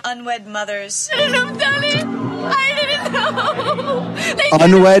 Unwed mothers. I shouldn't have done it. I didn't know.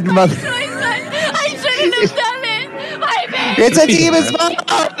 Unwed mother. I shouldn't have done it. My baby. It's a demon's mom.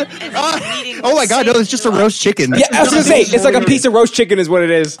 Oh my God, no, it's just a roast chicken. Yeah, I was gonna say it's like a piece of roast chicken, is what it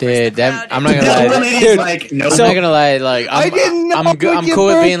is. Dude, I'm not gonna lie. Dude, like, no. I'm not gonna lie. Like, I'm cool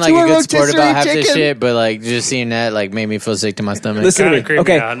with being like a good sport about half this shit, but like just seeing that like made me feel sick to my stomach. Listen to me.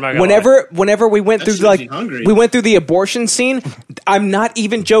 Okay, whenever we went through the abortion scene, I'm not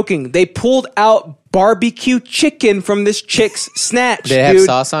even joking. They pulled out barbecue chicken from this chick's snatch. Did it have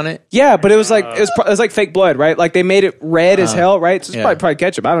sauce on it? Yeah, but it was like fake blood, right? Like they made it red as hell, right? So it's probably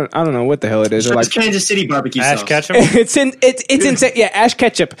ketchup. I don't know what the hell it is. It's like Kansas City barbecue Ash sauce. ketchup. it's insane. Yeah, ash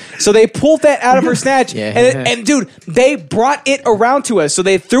ketchup. So they pulled that out of her snatch, and dude, they brought it around to us. So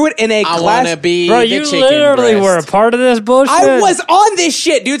they threw it in a glass. Wanna be Bro, the you chicken literally breast. were a part of this bullshit. I was on this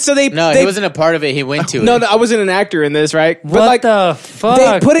shit, dude. So No, he wasn't a part of it. He went to it. No, I wasn't an actor in this, right? But What like the fuck,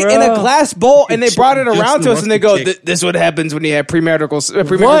 they put it in a bro? glass bowl and they brought it around to us, and they go, "This is what happens when you have premarital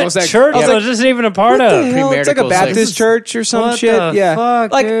What sex." church I was was this even a part what of? the hell? It's like a Premarital Baptist sex. church or some What shit. the Yeah,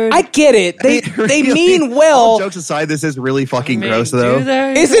 fuck, like dude? I get it. They mean All well, jokes aside, this is really fucking gross, Do though.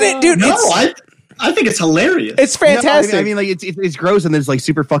 they, isn't it, dude? No, It's I think it's hilarious. it's No, fantastic. I mean, like it's gross and it's like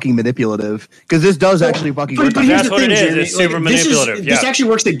super fucking manipulative because this does actually fucking work. But here's That's the what thing, it is. Jeremy, It's super manipulative, This yeah. actually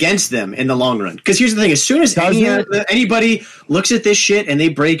works against them in the long run. Because here's the thing: as soon as anybody looks at this shit and they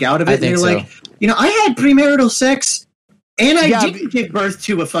break out of it, I and they're think like, I had premarital sex and I Yeah, didn't give birth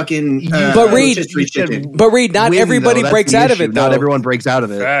to a fucking. But Reed, rotisserie chicken. not Win, everybody though, that's breaks the out of issue. it. Though. Not everyone breaks out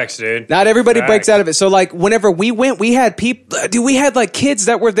of it. Facts, dude. Not everybody Facts. breaks out of it. So like whenever we went, we had people. Dude, we had like kids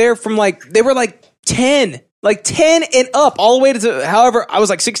that were there from like they were like 10 and up, all the way to however I was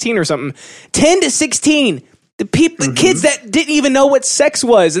like 16 or something. 10 to 16. The people, the kids that didn't even know what sex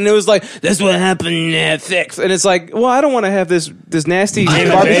was, and it was like, "That's what happened when you have sex." And it's like, well, I don't want to have this nasty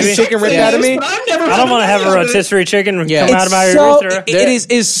barbecue baby. chicken ripped out of me. I don't want to have a rotisserie chicken come out of my So urethra.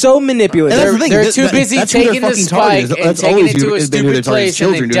 it is so manipulative. And that's the thing, They're that- too that- busy that's who they're taking the fucking spike targeted. and That's taking always it to who- a been who stupid their target place and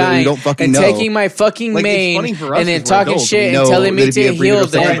children, then dude, that we dying don't fucking and know. taking my fucking Like, it's mane funny for us and then 'cause we're talking adults, shit we and know telling me that if you to have heal premarital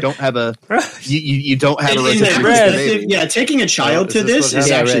sex, them. you don't have a you don't have a In rotisserie the chicken, perspective, baby. yeah, taking a child to is this this what is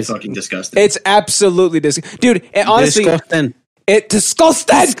happened? actually Yeah, fucking disgusting. It's absolutely disgusting, dude. And honestly, Disgusting. It's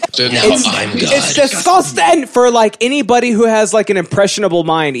disgusting for like anybody who has like an impressionable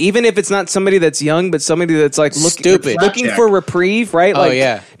mind, even if it's not somebody that's young, but somebody that's like Stupid. looking for reprieve, right? Oh, Like,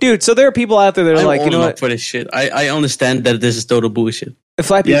 yeah. dude. So there are people out there that are I'm like, you old know enough what, for this shit. I understand that this is total bullshit.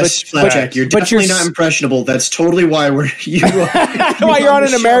 Flappy, Yes, Flapjack, you're definitely not impressionable. That's totally why why you're on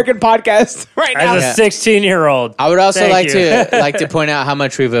an American podcast right now. As a 16-year-old. I would also Thank like to point out how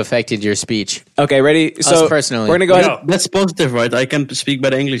much we've affected your speech. Okay, ready? So personally. we're gonna go ahead. That's positive, right? I can speak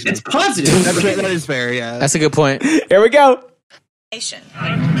better English now. It's positive. That is fair. Yeah, That's a good point. Here we go.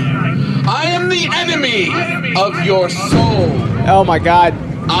 I am the enemy of your soul. Oh my God.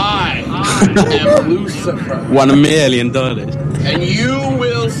 I am Lucifer. $1 million. And you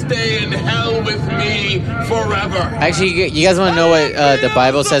will stay in hell with me forever. Actually, you guys want to know what the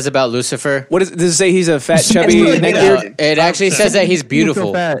Bible says about Lucifer? What does it say? He's a fat, chubby neckbeard. It actually says that he's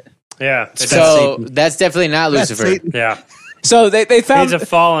beautiful. Yeah. So that's definitely not Lucifer. Yeah. So they found He's a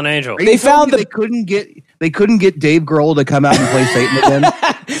fallen angel. They found they couldn't get Dave Grohl to come out and play Satan again.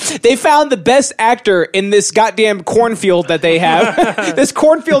 They found the best actor in this goddamn cornfield that they have. This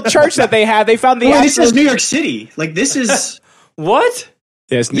cornfield church that they have. They found the This actual. is New York City. Like this is what?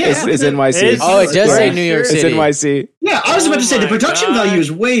 Yes, Yeah. it's NYC. Oh, it does say New York It's City. NYC. Yeah, I was about to say the production value is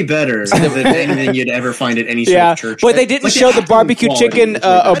way better than anything you'd ever find at any sort of church. but they didn't Like, show the acting barbecue quality chicken is way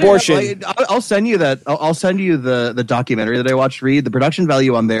better. abortion. I'll send you that. I'll send you the documentary that I watched. Read the production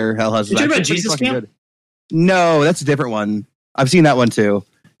value on there. Hell House. You talking about Jesus Camp? No, that's a different one. I've seen that one too.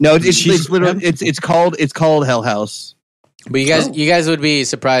 No, it's literally it's called Hell House. But you guys would be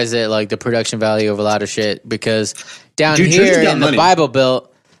surprised at like the production value of a lot of shit because down Dude, churches here got in money. the Bible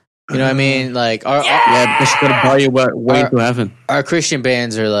Belt, you know what I mean? Like Yeah, that's gonna buy you way to heaven. our Christian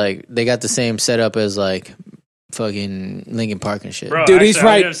bands are like they got the same setup as like fucking Linkin Park and shit. Bro, Dude, actually, he's I was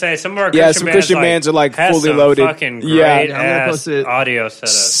right. gonna say, some of our Yeah, some Christian bands are like has fully some loaded. Fucking great Yeah. I'm gonna ass post it. audio setup.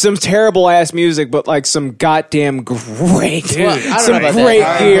 Some terrible ass music, but like some goddamn great, Dude, I don't know some about great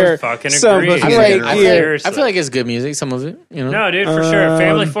that. gear, I fucking some agree. great gear. I feel like it's good music. Some of it, you know. No, dude, for sure.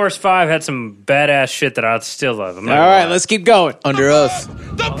 Family Force 5 had some badass shit that I still love. I'm All not gonna right, lie. let's keep going. Under Oath.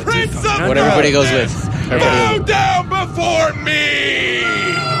 The Prince of What everybody goes with. Bow down before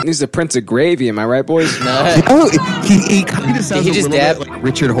me. He's the Prince of Gravy, am I right, boys? Oh, he kind of sounds He a just little dabbed. bit like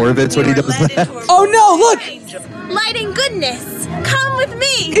Richard Horvitz when he does that. Oh no! Look, Light and goodness, come with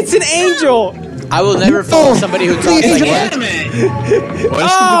me. it's an angel. I will never follow somebody who talks like that.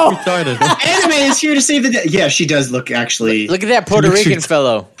 Oh, Anime is here to save the day. Yeah, she does look actually. Look at that Puerto Rican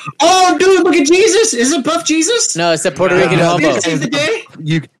fellow. Oh, dude, look at Jesus. Is it Buff Jesus? No, it's that Puerto Rican Here hobo. to save the day.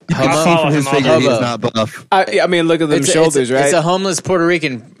 You Homo. can see from his Follow him figure on he's Hobo. not buff. I mean, look at them shoulders, right? It's a homeless Puerto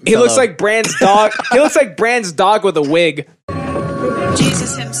Rican. He looks fellow. like Brand's dog. He looks like Brand's dog with a wig.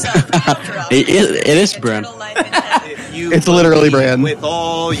 Jesus himself, after all, It is Brand. eternal life in heaven. It's literally Brand. With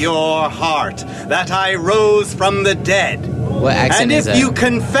all your heart that I rose from the dead. What accent And is if that? you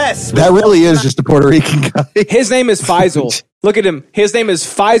confess That really is just a Puerto Rican guy. His name is Faisal. Look at him. His name is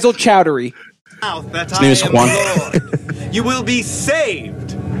Faisal Chowdhury. mouth that His I name is am Juan. Lord, you will be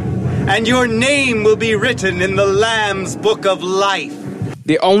saved, and your name will be written in the Lamb's book of life.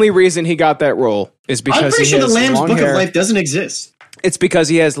 The only reason he got that role is I'm because pretty he sure the has Lamb's long Book hair. of Life doesn't exist. It's because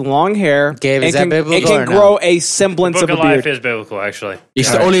he has long hair Gabe, is and that can, biblical it can or no? grow a semblance Book of of a beard. Life is biblical, actually.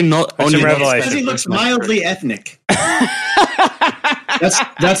 He's the only not That's only in not Revelation. Because he looks mildly ethnic.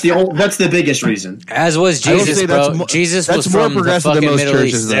 That's the biggest reason. As was I will Jesus, say bro. that's mo- Jesus that's was more from the progressive than fucking most Middle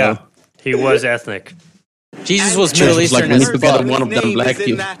churches, East. though. Yeah, he was ethnic. Jesus was And Middle just like Eastern when as he together fuck. one of them Name black is in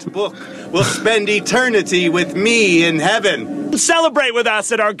people. that book will spend eternity with me in heaven. Celebrate with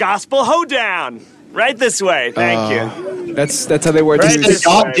us at our gospel hoedown. Right this way, thank you. That's how they word Right it. this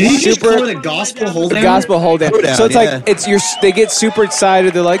way. Did he just Super- call it a gospel hold The down? gospel hold down. Hold down, So it's yeah. like it's your. They get super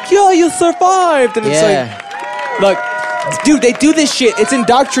excited. They're like, "Yeah, you survived!" And it's Yeah. like, dude, they do this shit. It's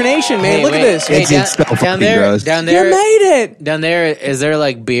indoctrination, man. Hey, Look wait, at this. Hey, It's so down fucking there, gross. down You there, made it. down there. Is there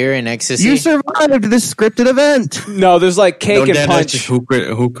like beer and ecstasy? You survived this scripted event. No, there's like cake No, and then punch. it's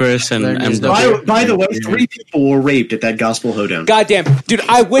hookers and There's no beer. By the way, 3 people were raped at that gospel hoedown. Goddamn, dude!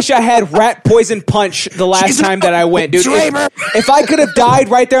 I wish I had rat poison punch the last time that I went, dude. If I could have died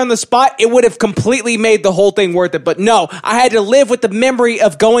right there on the spot, it would have completely made the whole thing worth it. But no, I had to live with the memory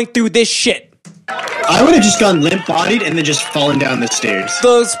of going through this shit. I would have just gone limp-bodied and then just fallen down the stairs.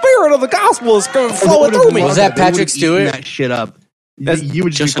 The spirit of the gospel is going flowing through me. Was that Patrick Stewart? That shit up. That's- You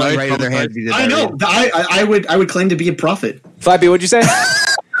would just Just be like right in their Tom hands. if you did I that, know. right? I would claim to be a prophet. Flappy, what'd you say?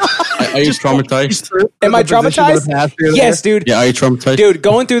 Are you traumatized? Am I The position of traumatized? the pastor there. Yes, dude. Yeah, are you traumatized? Dude,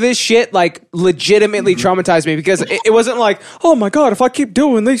 going through this shit like legitimately traumatized me because it wasn't like, oh my god, if I keep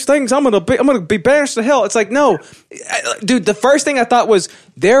doing these things, I'm gonna be banished to hell. It's like, no, dude. The first thing I thought was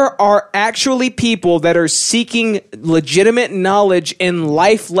there are actually people that are seeking legitimate knowledge and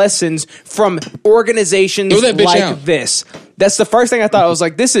life lessons from organizations Throw that bitch like out. this. That's the first thing I thought. I was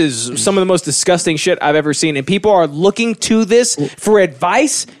like, this is some of the most disgusting shit I've ever seen, and people are looking to this for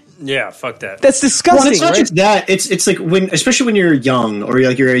advice. Yeah, fuck that. That's disgusting. Well, it's not right? just that. It's like especially when you're young or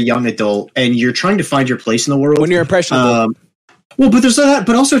you're a young adult and you're trying to find your place in the world. When you're impressionable. Well, but there's that.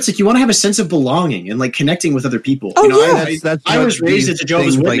 But also, it's like you want to have a sense of belonging and like connecting with other people. Oh, you know, yeah. That's I what was raised these as a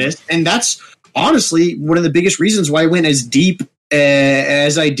Jehovah's things, like- Witness, and that's honestly one of the biggest reasons why I went as deep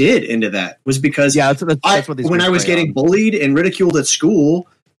as I did into that was because that's what these when I groups was prey getting on. bullied and ridiculed at school,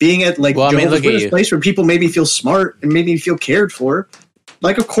 being at like Well, I mean, Jehovah's look at Witness you. place where people made me feel smart and made me feel cared for.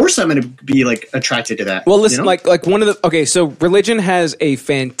 Like, of course, I'm going to be like attracted to that. Well, listen, you know? like one of the okay, so religion has a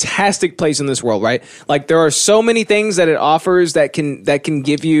fantastic place in this world, right? Like there are so many things that it offers that can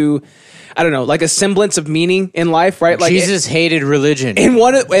give you, I don't know, like a semblance of meaning in life, right? Like Jesus hated religion. and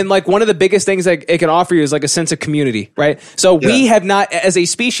one of the biggest things that it can offer you is like a sense of community, right? So we have not, as a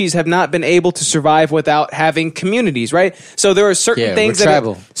species, have not been able to survive without having communities, right? So there are certain Yeah, things we're that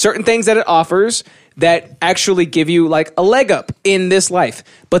tribal. certain things that it offers that actually give you like a leg up in this life,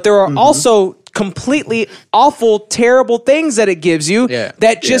 but there are also completely awful, terrible things that it gives you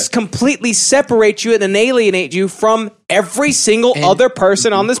that just completely separate you and alienate you from every single other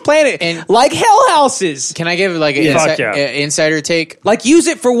person on this planet, like hell houses. Can I give like an insider take? Like use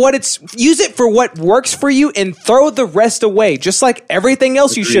it for what works for you and throw the rest away, just like everything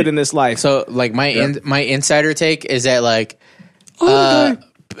else you should in this life. So like my insider take is that like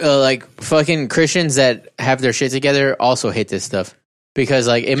like fucking Christians that have their shit together also hate this stuff because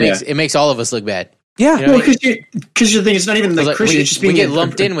like it makes all of us look bad. Yeah, well, because the thing is not even like Christian. It's just being get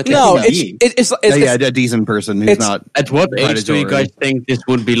lumped in with no. it's a decent person who's not. At what age do you guys think this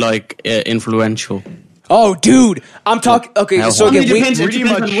would be like influential? Oh, dude, I'm talking. Okay, so again, it depends on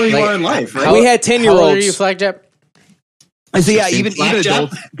where you are in life, right? We had 10-year-olds. How old are you, Flagjap? So yeah, even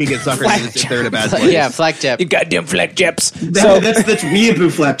adults can get suckered if they're in a bad place. Yeah, Flagjap. You goddamn Flagjaps. That's weeaboo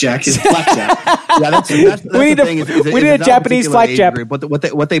Flapjack is Flapjack. Yeah, that's we need a Japanese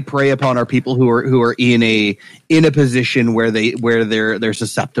Flagjap. What they prey upon are people who are in a position where they're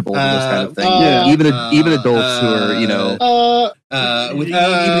susceptible to this kind of thing. Even adults who are even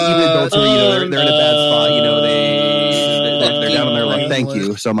adults who are they're in a bad spot. They're down on their luck. Thank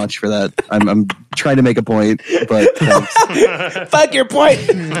you so much for that. I'm trying to make a point, but thanks. Fuck your point.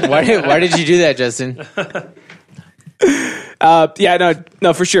 Why did you do that, Justin?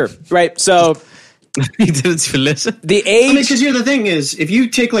 No, for sure. Right. So he didn't even listen. The age, because here the thing is, if you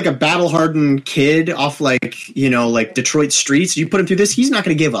take like a battle-hardened kid off like Detroit streets, you put him through this, he's not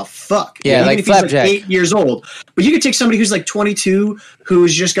going to give a fuck. Yeah, even like if he's Flapjack. 8 years old. But you could take somebody who's like 22,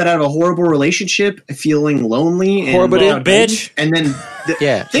 who's just got out of a horrible relationship, feeling lonely, and bitch, and then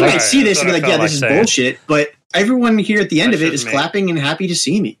they might see this and be like, "Yeah, this is bullshit." But everyone here at the end of it is clapping and happy to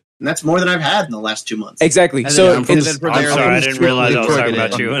see me. And that's more than I've had in the last 2 months. Exactly. So I'm sorry, I didn't realize I was talking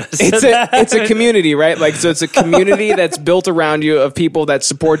about you. When I said it's a community, right? Like, so it's a community that's built around you of people that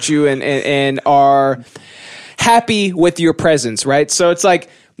support you and are happy with your presence, right? So it's like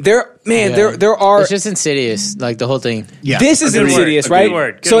there are. It's just insidious, like the whole thing. Yeah, this is insidious,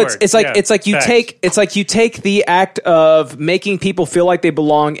 right? It's like you take the act of making people feel like they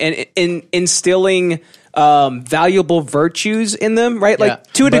belong and instilling valuable virtues in them, right? Like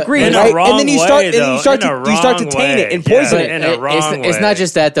to a degree, right? And then you start to taint it and poison it. It's not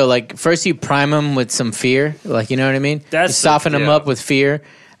just that though. Like first you prime them with some fear, like you know what I mean. You soften them up with fear,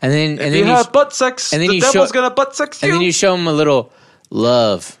 and then you have butt sex, and then the devil's gonna butt sex you. And then you show them a little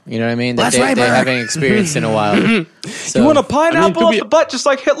love. You know what I mean? That they haven't experienced in a while. So, you want a pineapple up the butt, just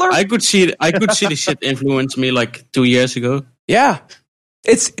like Hitler? I could see the shit influence me like 2 years ago. Yeah.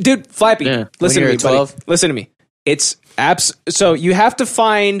 It's dude, Flappy. Yeah. Listen to me, 12. Buddy. Listen to me. It's so you have to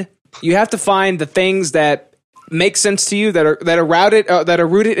find the things that make sense to you that are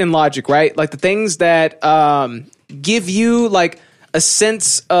rooted in logic, right? Like the things that give you like a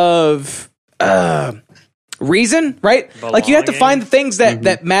sense of reason, right? Belonging. Like you have to find the things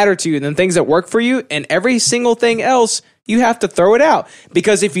that matter to you and the things that work for you, and every single thing else you have to throw it out.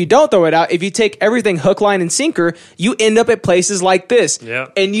 Because if you don't throw it out, if you take everything hook, line, and sinker, you end up at places like this.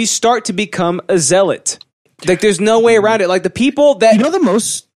 Yep. And you start to become a zealot. Like there's no way around it. Like the people that the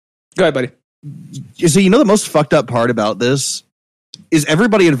most. Go ahead, buddy. So the most fucked up part about this is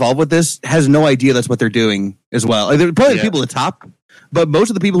everybody involved with this has no idea that's what they're doing as well. Like, there are probably the people at the top, but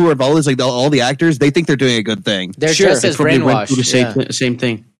most of the people who are involved is like all the actors. They think they're doing a good thing. They're just as brainwashed. The same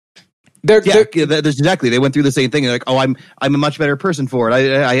thing. That's exactly. They went through the same thing. They're like, oh, I'm a much better person for it.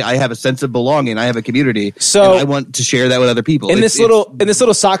 I have a sense of belonging. I have a community. So I want to share that with other people. In this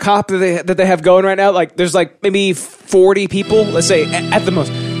little sock hop that they have going right now, like there's like maybe 40 people. Let's say at the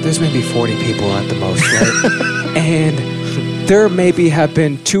most, there's maybe 40 people at the most, right? And there maybe have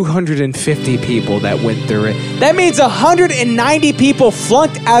been 250 people that went through it. That means 190 people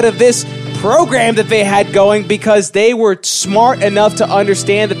flunked out of this program that they had going because they were smart enough to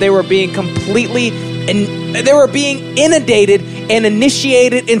understand that they were being they were being inundated and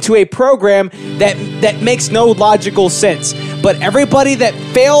initiated into a program that makes no logical sense. But everybody that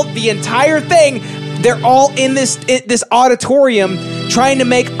failed the entire thing, they're all in this auditorium trying to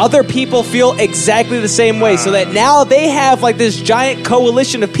make other people feel exactly the same way, so that now they have like this giant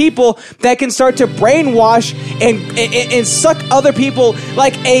coalition of people that can start to brainwash and suck other people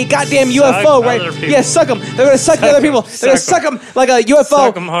like a goddamn UFO, right? Yeah, suck them. They're going to suck the other people. They're going to suck them like a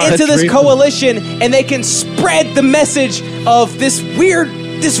UFO into this coalition, and they can spread the message of this weird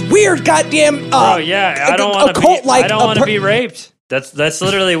goddamn I don't want to be raped. That's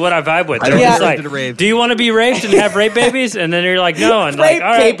literally what I vibe with. It's like, do you want to be raped and have rape babies? And then you're like, no, and like,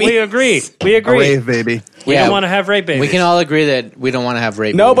 all right, we agree. A rave baby. We don't want to have rape babies. We can all agree that we don't want to have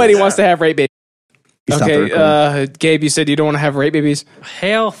rape. Nobody wants to have rape babies. Okay, Gabe, you said you don't want to have rape babies.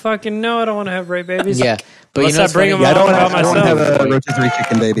 Hell, fucking no, I don't want to to have rape babies. Yeah, but unless I bring them I don't myself. want to have a rotisserie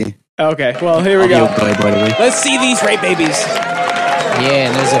chicken baby. Okay, well here we go. Let's see these rape babies. Yeah,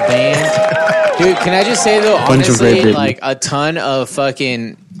 and there's a band. Dude, can I just say though, honestly, like a ton of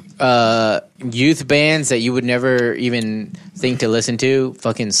fucking youth bands that you would never even think to listen to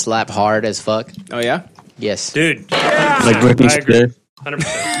fucking slap hard as fuck. Oh yeah? Yes. Dude. Like Britney Spears. 100%.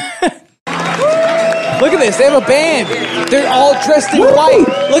 Look at this. They have a band. They're all dressed in white.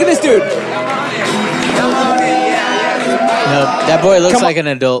 Look at this dude. that boy looks like an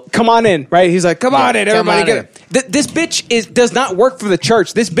adult. Come on in, right? He's like, come on in, come everybody on get in. it. This bitch does not work for the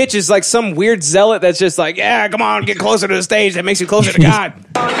church. This bitch is like some weird zealot that's just like, yeah, come on, get closer to the stage. That makes you closer to God.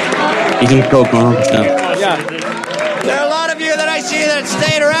 Eating coke, man. Yeah. There are a lot of you that I see that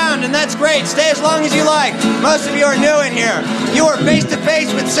stayed around, and that's great. Stay as long as you like. Most of you are new in here. You were face to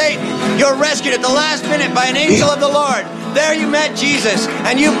face with Satan. You were rescued at the last minute by an angel of the Lord. There you met Jesus,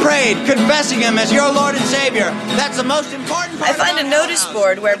 and you prayed, confessing him as your Lord and Savior. That's the most important part. I find a notice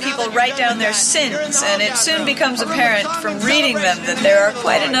board where people write down their sins, and it soon becomes apparent from reading them that there are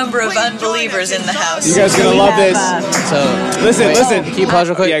quite a number of unbelievers in the house. You guys are going to love this. So Listen. Can you pause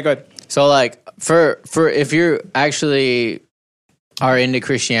real quick? Yeah, go ahead. So like for if you actually are into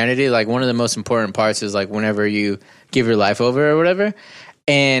Christianity, like one of the most important parts is like whenever you give your life over or whatever.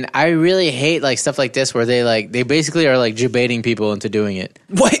 And I really hate like stuff like this where they basically are like Jew baiting people into doing it.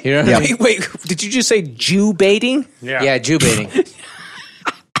 Wait, You know what I mean? wait. Did you just say Jew baiting? Yeah, Jew baiting.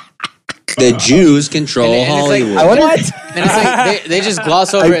 The Jews control Hollywood. And it's like they just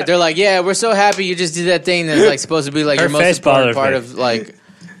gloss over it. They're like, yeah, we're so happy you just did that thing that's like supposed to be like Her your most face important bothers part me. of like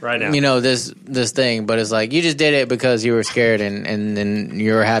right now. you know this thing, but it's like you just did it because you were scared and then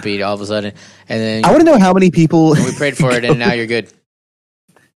you're happy all of a sudden, and then I want to know how many people we prayed for it and now you're good.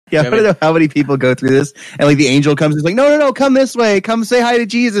 Yeah, I want to know how many people go through this, and like the angel comes, and is like, no, come this way, come say hi to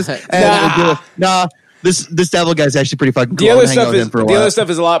Jesus, and this devil guy's actually pretty fucking cool. The other I'm hanging out stuff with is him for a while. other stuff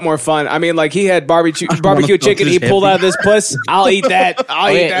is a lot more fun. I mean, like he had barbecue chicken. He pulled out of this puss. I'll eat that.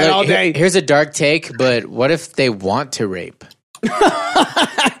 I'll eat that all day. Here's a dark take, but what if they want to rape?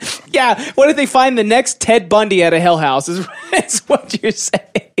 Yeah. What if they find the next Ted Bundy at a Hell House? Is what you're saying.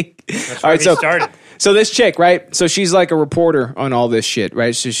 That's All where right, we so started. So this chick, right? So she's like a reporter on all this shit,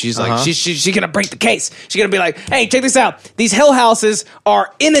 right? So she's like, Uh-huh. she's gonna break the case. She's gonna be like, hey, check this out. These hell houses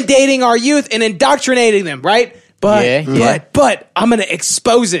are inundating our youth and indoctrinating them, right? But I'm gonna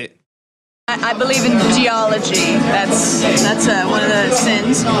expose it. I believe in geology. That's one of the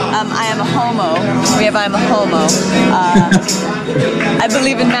sins. I am a homo. I am a homo. I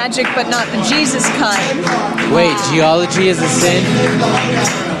believe in magic, but not the Jesus kind. Wait, geology is a sin?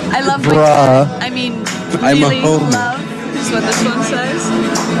 I love my Bruh. I mean, I'm a really homo. love is what this one says.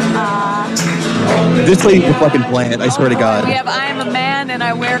 This lady's a fucking plant. I swear to God. We have I am a man and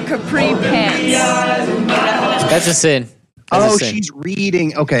I wear capri pants. That's a sin. Oh, she's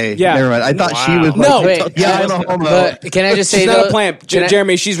reading. Okay, Yeah. never mind. I thought she was. No, like, wait. yeah, I'm a homo. But can I just say She's not though, a plant, can I-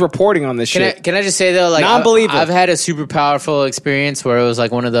 Jeremy. She's reporting on this shit. Can I just say though, like Non-believer. I've had a super powerful experience where it was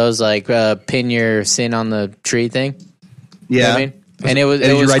like one of those like pin your sin on the tree thing. You know Yeah. what I mean? And it was And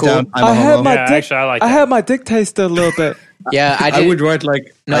it did you was write cool. down, I'm a homo? Yeah, actually, I like that. had my dick tasted a little bit. Yeah, I I did. would write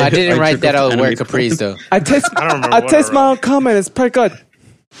like. No, I didn't write jerk that. off I would wear anime capris though. I taste. I don't remember I what taste I my wrote. own comment. It's pretty good.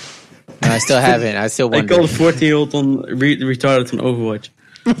 No, I still haven't. I still I wonder. called a 14-year-old on retarded on Overwatch.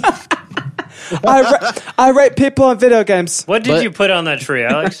 I rate people on video games. What did But- you put on that tree,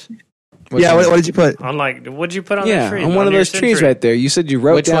 Alex? Yeah, what did you put? On like, what did you put on Yeah, that tree? on one of your those sin trees tree? right there. You said you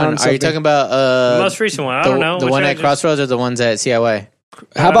wrote Which down. one? Are something. you talking about The most recent one. I don't know. the Which one one at I just- Crossroads or the ones at CIY?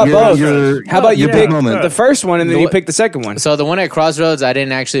 How about Your- both? your- How about you your pick big moment. the first one and then The you what- pick the second one? So the one at Crossroads, I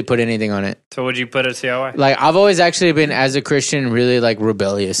didn't actually put anything on it. So would you put at CIY? Like I've always actually been, as a Christian, really like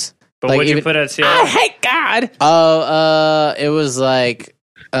rebellious. But like, what'd you even- put at I CIY? hate God. Oh, it was like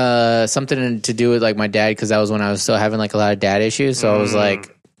something to do with like my dad, because that was when I was still having like a lot of dad issues. So I was like,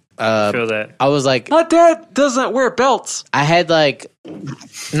 Feel that. I was like, My dad doesn't wear belts. I had like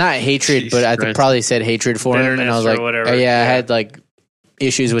not hatred, but I Christ. probably said hatred for him, and I Bitterness was or like, whatever. I Yeah. had like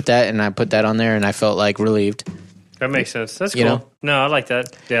issues with that, and I put that on there, and I felt like relieved. That makes sense. That's You cool. know? No, I like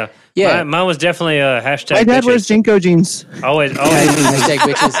that. Yeah. Yeah. Mine was definitely a hashtag. My dad bitches. wears Jinko jeans. Always. Hashtag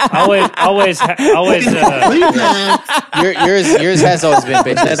bitches. Always. Yours has always been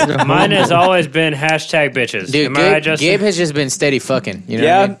bitches. Mine has always been hashtag bitches. Dude, Am I right, Justin? Gabe has just been steady fucking. You know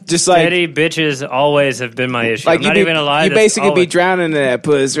what I Yeah, mean? just like Steady bitches always have been my issue. I'm you not be, even gonna lie. you that's basically be always- drowning in that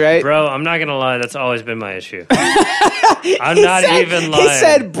puss, right? Bro, I'm not gonna lie. That's always been my issue. I'm not even lying. He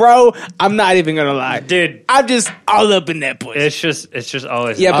said, "Bro, I'm not even gonna lie, dude. I'm just all up in that puss." It's just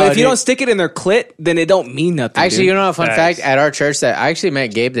always. Yeah, but if you dude. don't stick it in their clit, then it don't mean nothing. Actually, dude. you know a fun Facts. fact? At our church, that I actually met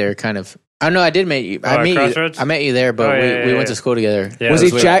Gabe there, kind of. Oh no, I did meet you. at I met you. Crossroads? I met you there, but Oh, yeah, we yeah, went to yeah. school together. Yeah. was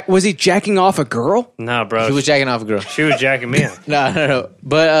It he weird. was he jacking off a girl? Nah, bro. He was jacking off a girl. She was jacking me up. No.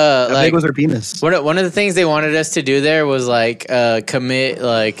 But How like big was her penis? one of the things they wanted us to do there was like commit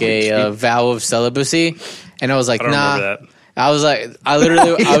like a vow of celibacy, and I was like, I don't nah. remember that. I was like, I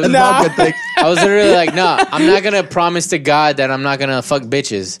was literally like, nah, I'm not gonna promise to God that I'm not gonna fuck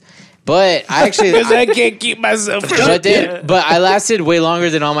bitches. But I actually, Because I can't keep myself. but I lasted way longer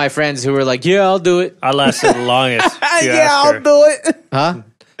than all my friends who were like, "Yeah, I'll do it." I lasted the longest. Yeah, I'll do it. Huh?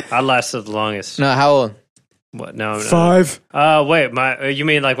 I lasted the longest. No, how old? What? No, 5. Wait, you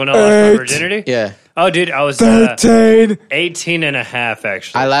mean like when I lost my 8. virginity? Yeah. Oh, dude, I was 13. 18 and a half,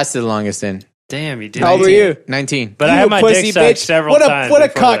 actually. I lasted the longest then. Damn, you did. How old were you? 19. But I You had my pussy dick sucked bitch. several What a times. what a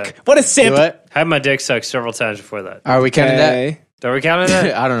before cuck. that. What a simp. What? I had my dick sucked several times before that. Are we counting Okay. Are we counting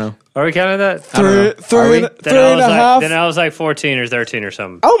that? I don't know. Are we counting that? Three and a half. Then I was like 14 or 13 or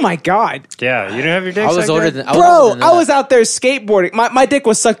something. Oh my god, Yeah, you didn't have your dick I was sucked older yet? than bro! I was out there skateboarding. My dick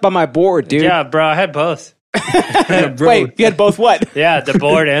was sucked by my board, dude. Yeah, bro, I had both. Wait, you had both what? Yeah, the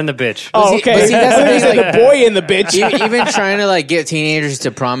board and the bitch. Oh, okay. but see, that's the thing, the boy and the bitch. Even trying to like get teenagers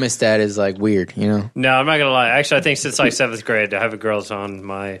to promise that is like weird, you know. No, I'm not gonna lie. Actually, I think since like 7th grade, I have girls on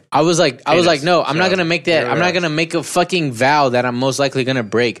my. I was like, no, I'm not gonna make that. you're I'm not right. gonna make a fucking vow that I'm most likely gonna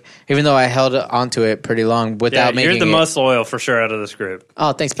break, even though I held onto it pretty long Yeah, without making you're the it. most loyal for sure out of this group.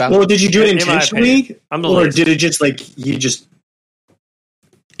 Oh, thanks, pal. Well, did you do it In my intentionally, opinion. I'm the or least. did it just like you just?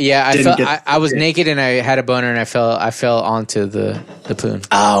 Yeah, I Didn't felt get- I was naked and I had a boner and I fell onto the poon.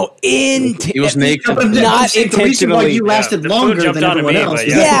 Oh, He was naked. No, but I'm Not saying the reason why intentionally. you lasted the food longer jumped than onto everyone me, else but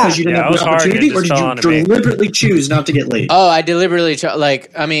was yeah. that because you didn't Yeah, have I was the hard and it opportunity, or just did fell you onto me. deliberately choose not to get laid? Oh, I deliberately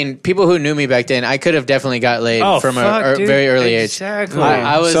like. I mean, people who knew me back then, I could have definitely got laid Oh, from fuck, a dude. very early age. Exactly.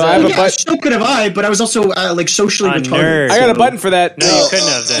 I was. So I have a Yeah, so could have I, but I was also like socially A retarded. nerd. I got a button for that. No, you couldn't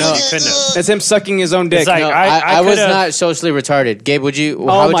have. Then. You couldn't have. That's him sucking his own dick. It's like no, I I was could've- not socially retarded. Gabe, would you?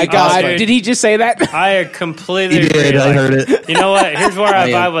 how oh would my you god! classify- Did he just say that? I completely He agree. did. I like, heard it. You know what? Here's where I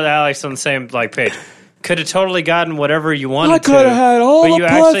yeah. vibe with Alex on the same like page. Could have totally gotten whatever you wanted I coulda to, had all but the you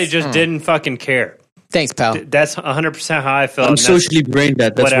actually puss. just didn't fucking care. Thanks, pal. That's 100% how I felt. I'm socially brain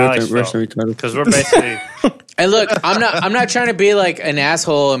dead. That's what Alex worse than felt. retarded. Because we're basically And look, I'm not trying to be like an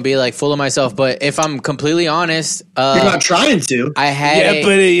asshole and be like full of myself, but if I'm completely honest, You're not trying to. I had yeah,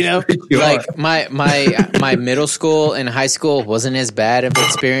 but you know, like my middle school and high school wasn't as bad of an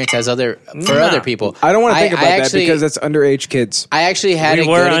experience as other people. I don't want to think about that actually- because that's underage kids. I actually had We a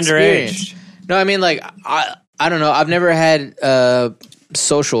were good underage. experience. No, I mean like I don't know. I've never had a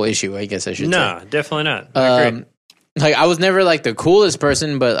social issue. I guess I should no, say. definitely not. I agree. Like I was never like the coolest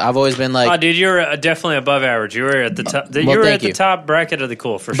person, but I've always been like. Oh, dude, you were definitely above average. You were at the top. You Well, were thank at the you. top bracket of the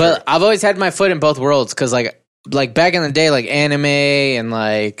cool for But sure. I've always had my foot in both worlds because like back in the day, like anime and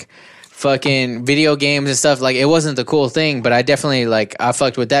like fucking video games and stuff, like it wasn't the cool thing, but I definitely like I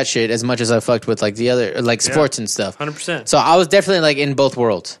fucked with that shit as much as I fucked with like the other like sports and stuff. 100%. So I was definitely like in both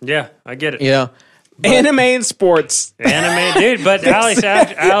worlds. Yeah, I get it. You know, Anime and sports. Anime, dude. But Alex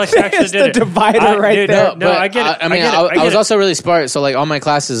actually That's did the it. divider right dude, there. No, I get it. I mean, get it. I get was it. also really smart, so like all my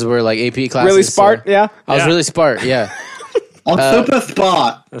classes were like AP classes. Really so smart, yeah. I was Yeah. really smart, yeah. On super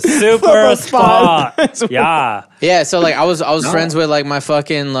spot. super spot. Yeah, Yeah, so like I was friends with like my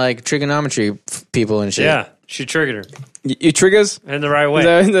fucking like trigonometry people and shit. yeah. She triggered her You triggers? in the right way.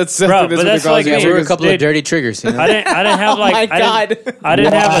 That's Bro, that's but what that's they call like it. Yeah, me. we were a couple Dude, of dirty triggers. You know? I didn't have like. Oh my God. I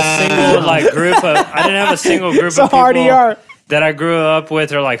didn't have a single like group of. I didn't have a single group So of people hard you are. that I grew up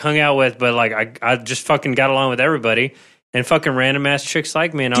with or like hung out with, but like I just fucking got along with everybody. And fucking random ass chicks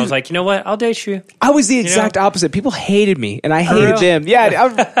like me, and I was like, you know what? I'll date you. I was the exact opposite. People hated me, and I hated them. Yeah,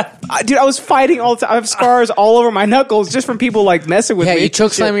 dude, I was fighting all the time. I have scars all over my knuckles just from people like messing with Yeah, me. you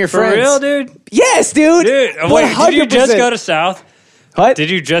choke slam your For friends. real, dude? Yes, dude. Dude, wait, did you just 100%. go to South? What? Did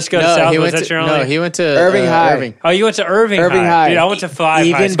you just go to No, South? he Was went that to, your no, only? he went to Irving High. Irving. Oh, you went to Irving High. Dude, I went to 5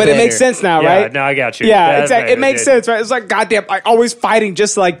 Even high school. But it makes sense now, Yeah, right? no, I got you. Yeah, That's exactly. right, It makes dude. sense, right? It's like goddamn, like always fighting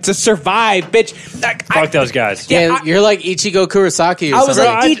just like to survive, bitch. Like, Fuck those guys. Yeah, you're like Ichigo Kurosaki or I was something.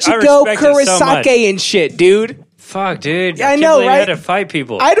 like I Ichigo respect it so much. Kurosaki and shit, dude. Fuck, dude. Yeah, I can't know, believe you right? had to fight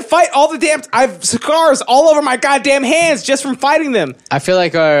people. I had to fight all the damn. I have scars all over my goddamn hands just from fighting them. I feel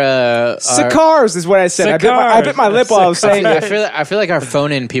like our Scars is what I said. I bit my lip while I was saying I it. feel like our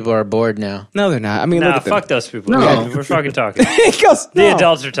phone-in people are bored now. No, they're not. I mean, Nah, look at them. fuck those people. No. Yeah, we're fucking talking. He goes, The no.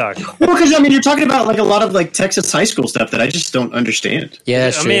 adults are talking. Well, because I mean, you're talking about like a lot of like Texas high school stuff that I just don't understand. Yeah,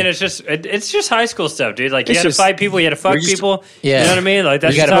 that's I true. mean, it's just high school stuff, dude. Like, you It's had to just- fight people, you had to fuck we're just- people. Yeah. You know what I mean? Like,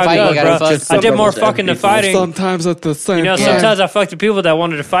 that's You just gotta how it fight, goes, you gotta bro. fuck. I did more fucking than fighting. Sometimes at the same You know, sometimes I fucked the people that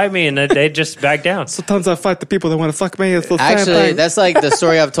wanted to fight me, and they just back down. Sometimes I fight the people that want to fuck me. It's the same Actually, thing. that's like the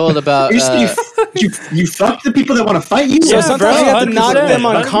story I've told about. You, you fuck the people that want to fight you. So Yeah, sometimes bro, you have to knock 100%, them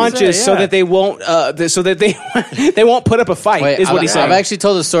unconscious so yeah. that they won't, so that they won't put up a fight. Wait, is what I've, he's saying. I've actually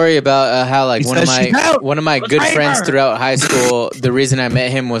told a story about how like He one of says she's out. my good friends throughout high school. The reason I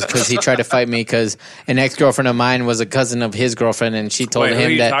met him was because he tried to fight me because an ex girlfriend of mine was a cousin of his girlfriend, and she told Wait, who are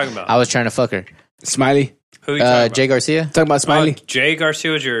him you that talking about? I was trying to fuck her. Smiley. Who are you talking Jay Garcia. Talking about Smiley. Jay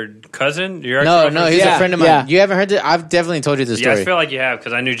Garcia was your cousin? Your No, ex-girlfriend? he's a friend of mine. You haven't heard it? I've definitely told you the story. Yeah, I feel like you have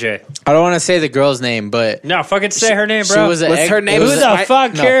because I knew Jay. I don't want to say the girl's name, but no, fucking say her name, bro. She was What's her name? Who the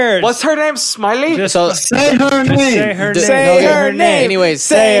fuck cares? What's her name? Smiley. Just say her name. Say her name. Say her name. Anyways,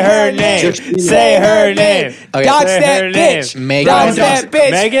 say her name. Say her name. Okay. Dodge Say that her name. bitch. Megan. Dodge that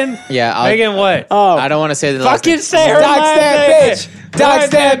bitch. Megan? Yeah, Megan what? Oh, I don't want to say the last fucking name. say her Dodge last that name. bitch. Dodge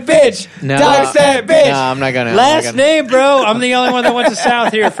that bitch. No. Dodge that bitch. No, I'm not gonna. Last name, bro. I'm the only one that went to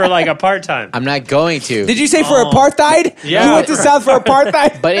South here for like a part time. I'm not going to. Did you say for apartheid? Yeah. You went to South for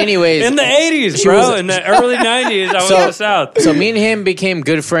apartheid? But anyways, In the 80s, bro. In the early 90s, I went to South. So me and him became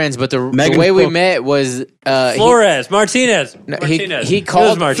good friends, but the Megan way we Fox. met was Martinez. he Martinez. called It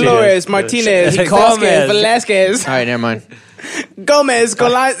was Martinez. Flores, Martinez, He called Vasquez, me. Velasquez, All right, never mind. Gomez,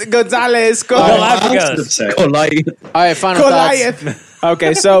 Gonzalez, Galapagos. All right, final thoughts. Goliath.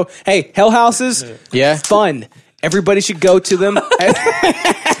 Okay, so hey, Hell Houses, Yeah. fun. Everybody should go to them.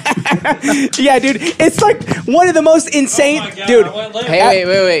 Yeah, dude, it's like one of the most insane, dude. Hey,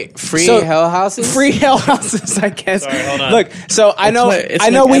 wait. Free So- Hell Houses? Free Hell Houses, I guess. Sorry, hold on. Look, so I know, it's I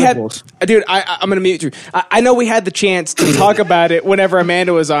know like we edibles. had, dude. I'm gonna mute you. I know we had the chance to talk about it whenever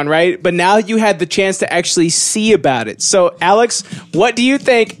Amanda was on, right? But now you had the chance to actually see about it. So, Alex, what do you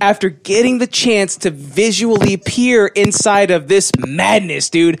think after getting the chance to visually peer inside of this madness,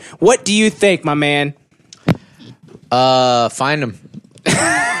 dude? What do you think, my man? Find him.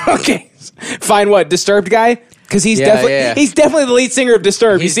 Okay, find what? Disturbed guy? Because he's he's definitely the lead singer of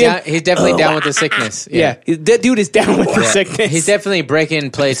Disturbed. He's you see him? he's definitely down with the sickness. Yeah, that dude is down with the Yeah. sickness. He's definitely breaking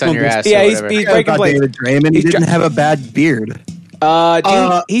place on your ass. Yeah, or he's whatever. breaking About plates. David Draymond, he didn't have a bad beard.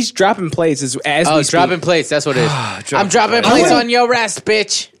 Dude, he's dropping plates as Oh, we speak. dropping plates. That's what it is. I'm dropping plates on your ass,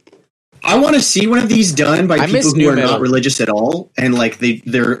 bitch. I want to see one of these done by I miss people nu who are metal. not religious at all, and like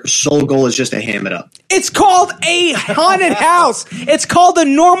their sole goal is just to ham it up. It's called a haunted house. It's called a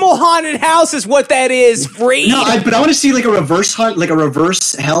normal haunted house, is what that is. Free. No, but I want to see like a reverse hunt, like a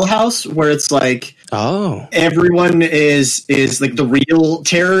reverse hell house, where it's like everyone is like the real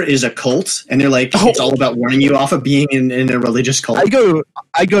terror is a cult, and they're like it's all about warning you off of being in a religious cult. I go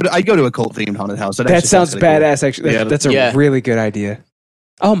to a cult themed haunted house. That sounds badass. Actually, Yeah, that's a yeah. really good idea.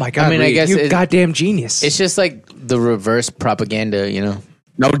 Oh my god! I mean, I Reed, guess you goddamn genius. It's just like the reverse propaganda, you know.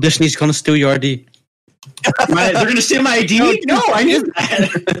 No, Disney's gonna steal your ID. They're gonna steal my ID? No, I knew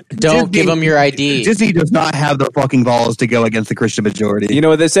that. Don't give them your ID. Disney does not have the fucking balls to go against the Christian majority. You know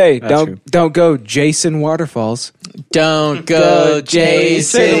what they say? That's Don't go Jason Waterfalls. Don't go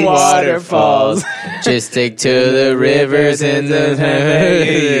Jason Waterfalls. Just stick to the rivers and the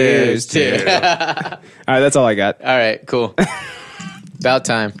years too. All right, that's all I got. All right, cool. About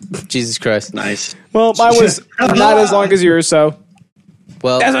time. Jesus Christ. Nice. Well, mine was not as long as yours, so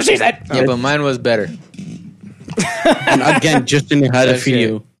Well, that's what she said. Yeah, but mine was better. And again, Justin had a That's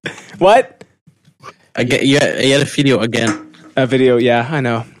video. What? Again, yeah, he had a video again. A video? Yeah, I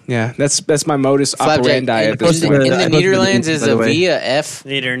know. Yeah, that's my modus Flapjack, operandi in, at this in point. the Netherlands is by the a way. via F.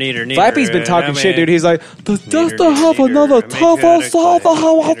 Neater. Flappy's been talking shit, dude. He's like, does to have another tougher side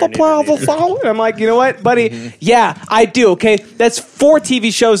how have to play the song? And I'm like, you know what, buddy? Yeah, I do. Okay, that's 4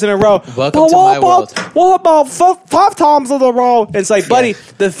 TV shows in a row. Welcome to my world. What about 5 times in a row? And it's like, buddy,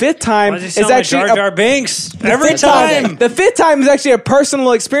 the 5th time Why does he is sound like actually Jar Jar Binks the every 5th time? The 5th time is actually a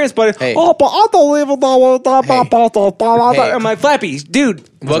personal experience, buddy. Hey. Oh, but I don't even know what Hey. I'm like, Flappy, dude.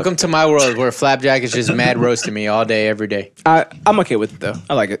 Welcome to my world where Flapjack is just mad roasting me all day, every day. I'm okay with it though.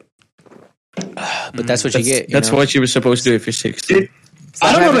 I like it. But that's what you get. You That's know? what you were supposed to do if you're 16.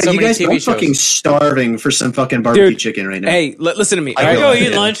 I don't know having about so you many guys, but TV I'm shows. fucking starving for some fucking barbecue Dude, chicken right now. Hey, listen to me. I all can right? go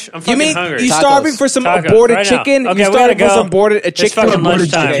eat lunch. I'm You fucking mean hungry. you Tacos. starving for some Tacos, aborted right now. chicken? Okay, you we starving gotta for go. some aborted It's chicken? fucking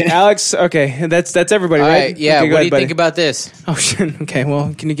lunchtime. Okay, Alex. Okay, that's everybody, All right? right, yeah. Okay, go What do ahead, you buddy. think about this? Oh shit. Okay,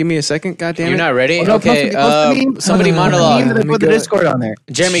 well, can you give me a second? God damn it. You're not ready? No, Okay, somebody I monologue. put the Discord on there.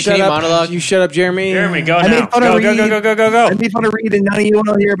 Jeremy, Shut can you up. monologue? You shut up, Jeremy. Jeremy, go I now. made fun of Go. Reed. I made fun of Reed, and none of you want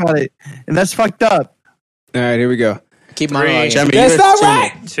to hear about it, and that's fucked up. All right, here we go. Keep monologuing. Jeremy, That's you're not a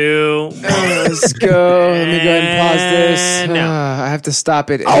right. 2. Let's go. Let me go ahead and pause this. And now. I have to stop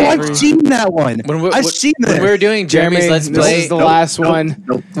it. Oh, I've seen that one. I've seen that. When we were doing Jeremy, Jeremy's Let's this Play, is the last one.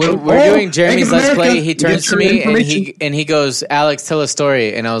 when we're doing Jeremy's Bank of Let's Play, America, he turns get to your me information. and he goes, "Alex, tell a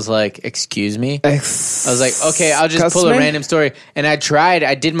story." And I was like, "Excuse me." I was like, "Okay, I'll just pull a random story." And I tried.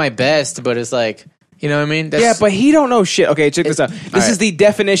 I did my best, but it's like, you know what I mean? Yeah, but he don't know shit. Okay, check this out. This right. is the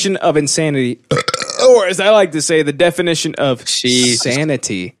definition of insanity. Or as I like to say, the definition of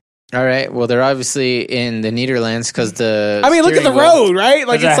sanity. All right. Well, they're obviously in the Netherlands because the. I mean, look at the steering wheel- road, right?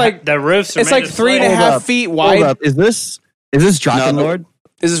 Like it's like the roofs. it's like 3.5 feet wide. Hold up. Is this Dragon Lord?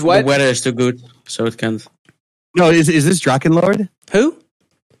 This is The what? weather is too good, so it can't. No, is this Drakenlord? Who?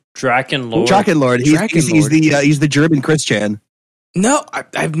 Drakenlord. Drakenlord. He's the German Christian. No, I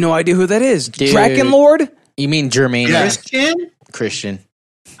have no idea who that is. Dude. Drakenlord? You mean Germanian? Christian? Christian.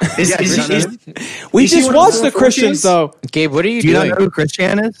 We just watched the Christians, though. Gabe, what are you Do you doing? not know who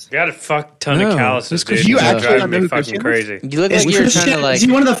Christian is? Got a fuck ton of calluses, dude. You actually driving don't know me who fucking Christian crazy. You look like you're trying to like Is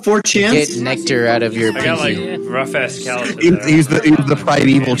he one of the 4 chants? get nectar out of your I got like pinky. rough ass calluses. He's the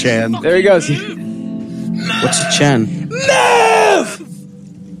primeval Chan. There he goes. What's a Chan? Move!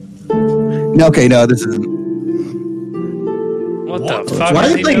 No, okay, no, this isn't. What the fuck? Why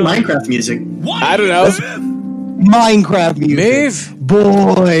is are he they playing doing? Minecraft music? I don't know. Minecraft music.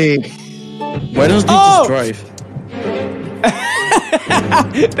 Boy. Why doesn't he just drive?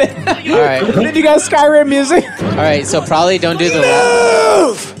 All right. Did you guys Skyrim music? All right, so probably don't do the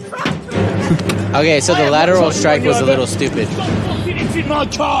Okay, so the lateral strike was a little stupid. It's in my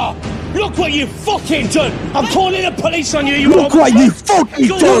car. Look what you fucking done. I'm calling the police on you. You Look what you fucking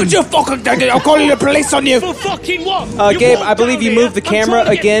done. You fucking did it. I'm calling the police on you. For fucking what? Gabe, I believe you moved the camera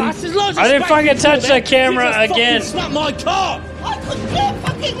again. I didn't fucking touch that camera again. Slap my car.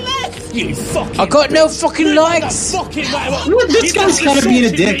 You fucking. I got no fucking likes. This guy's kind of being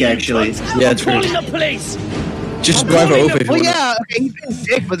a dick, actually. Yeah, true. Calling the police. Just drive her over if you Well, want. yeah, okay, he's being a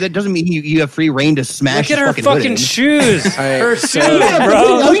dick, but that doesn't mean you have free reign to smash. Look at her his fucking hood in. shoes. right, Her so- shoes,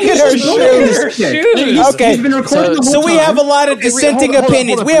 bro. Look at her shoes. Her shoes. Okay, He's been recording the so whole we time. have a lot of dissenting Hold on,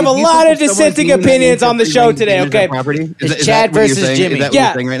 opinions. We have a please. lot of Someone dissenting deeming that opinions on the free show reign to today. use Okay, their property? It's Is Chad that what you're versus saying? Jimmy. Is that what Yeah.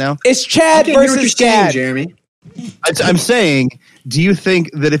 you're saying right now? it's I Chad can't hear what you're versus saying, Chad. Jeremy. I'm saying, do you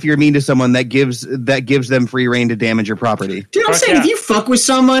think that if you're mean to someone, that gives them free reign to damage your property? Dude, I'm Fuck saying yeah. if you fuck with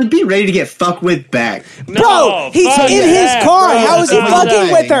someone, be ready to get fucked with back. Bro, he's fuck in that, his car. bro. How is he That's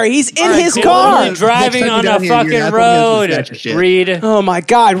fucking what with her? He's in All right, his cool. car. Only driving Next on time a you're down here, fucking you're gonna have to road. snatch your shit. Reed. Oh my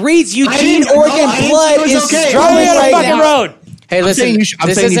God, Reed's Eugene, didn't- Oregon no, I didn't blood say it was is okay. strong Driving on a right fucking now. road. Hey, I'm listen. saying This you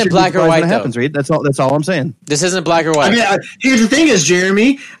isn't should black be or surprised white when it though. happens, Reed. That's all I'm saying. This isn't black or I white. mean, here's the thing is,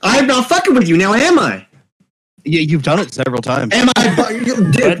 Jeremy, I'm not fucking with you. Now am I? Yeah, you've done it several times. Am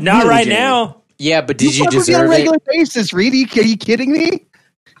I? But not right now. Yeah, but did you fuck with me on a deserve it? regular basis, Reed? Are you kidding me?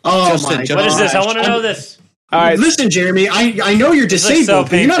 Oh Justin, my Justin. What is this? I gosh. want to know this. All right. Listen, Jeremy, I know you're This looks disabled,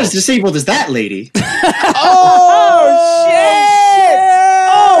 so but you're not painful. as disabled as that lady. Oh shit!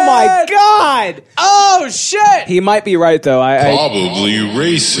 Oh my God! Oh shit! He might be right though. Probably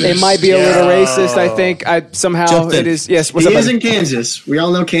racist. It might be a little racist. I think. Somehow Justin. it is. Yes. What's He up, is buddy? in Kansas. We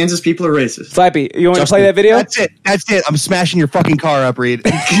all know Kansas people are racist. Flappy, you want to Justin. play that video? That's it. I'm smashing your fucking car up, Reed.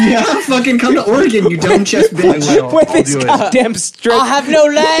 Yeah, fucking come to Oregon, you dumb chest bitch. With I'll his do it. goddamn stretch. I have no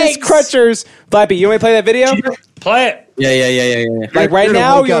His legs. crutchers. Flappy, you want to play that video? Play it. Yeah. Like right You're gonna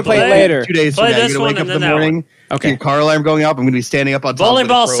now, or wake you want up to play it like later? 2 days Play from now, this you're gonna one wake up and in the then that morning. Okay. Your car alarm going off. I'm gonna be standing up on top Bowling of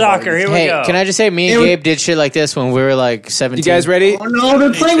the ball crowbar. soccer. Here we Hey, go. can I just say, me and Gabe did shit like this when we were like 17. You guys ready? Oh no,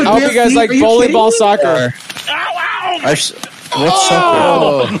 they're playing with I hope bare you guys feet. like Are you bowling kidding ball me? soccer. What's soccer?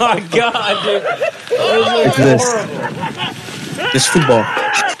 Oh my god, dude. It's this. It's football.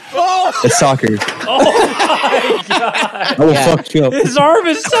 It's soccer. Oh my god. I will fuck you up. His arm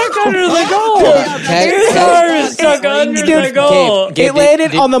is stuck under the goal. Okay. His arm is stuck under the goal. Gabe, It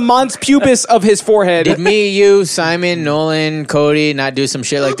landed on the mons pubis of his forehead. Did me, you, Simon, Nolan, Cody not do some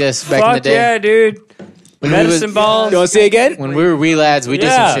shit like this back in the Fuck day? yeah, dude. When Medicine we balls. You want to see it again? When we were wee lads, we did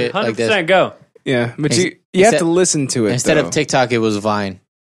Yeah, some shit 100% like this. go. Yeah, but Ex- you have instead- to listen to it. Instead though. of TikTok, it was Vine.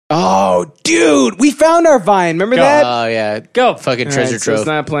 Oh, dude, we found our Vine. Remember that? Oh yeah, Go. fucking All treasure right, so trove. it's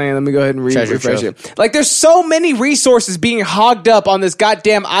not playing. Let me go ahead and Treasure refresh trove. it. Like, there's so many resources being hogged up on this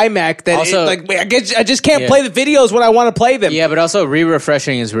goddamn iMac that Also- I just can't Yeah. play the videos when I want to play them. Yeah, but also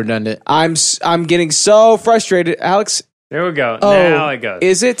refreshing is redundant. I'm getting so frustrated, Alex. There we go. Oh, Now it goes.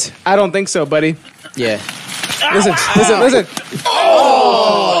 Is it? I don't think so, buddy. Yeah. Listen.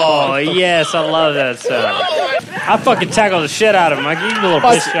 Oh, yes. I love that sound. I fucking tackled the shit out of him. I give him a little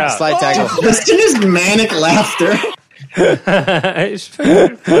piss shot. Slide tackle. Listen to his manic laughter. He's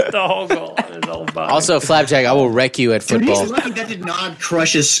put the whole goal in his whole body. Also, Flapjack, I will wreck you at Dude, he's football. lucky that did not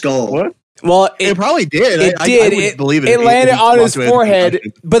crush his skull. What? Well, It probably did. It I did. would believe it. It if landed he on his walked away with forehead,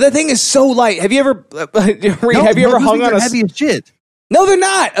 concussion. but the thing is so light. Have you ever, Reed, No, have you ever those hung things on are a? heavy as shit. No, they're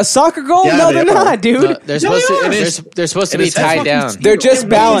not. A soccer goal? Yeah, no, they they're are. not, dude. No, they're supposed they are. to. They're supposed to be is tied fucking down. They're just It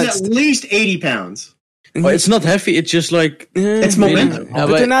weighs balanced. at least 80 pounds. Well, it's not heavy. It's just like It's momentum. No,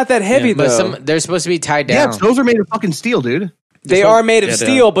 but they're not that heavy, But though. they're supposed to be tied Yeah, down. those are made of fucking steel, dude. They are made of Yeah, they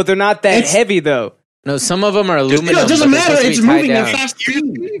steel, but they're not that It's- heavy, though. No, some of them are aluminum. it doesn't but they're matter. supposed to It's be tied moving down. at fast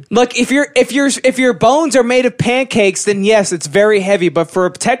speed. Look, if your bones are made of pancakes, then yes, it's very heavy. But for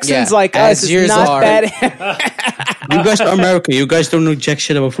Texans Yeah, like as us, it's yours not are. bad. You guys are American. You guys don't know jack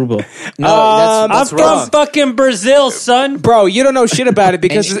shit about football. No, that's I'm wrong. from fucking Brazil, son. Bro, you don't know shit about it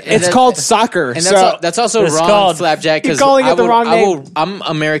because And it's that- called soccer. And so that's also It's wrong, called- Flapjack. You're Because calling it the wrong name. I'm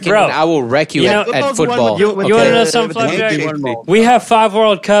American, Bro, and I will wreck you you at know- football. You want to know something, Flapjack? We have 5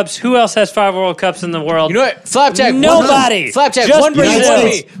 World Cups. Who else has 5 World Cups in the world? You know what, Flapjack? Nobody. Flapjack. Just 1v1 Brazil.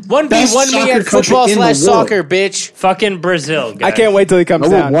 me. 1v1 Best me soccer at football country in the /soccer, bitch. Fucking Brazil. Guys. I can't wait till he comes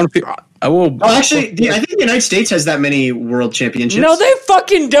down. I will. Oh, actually, I think the United States has that many world championships. No, they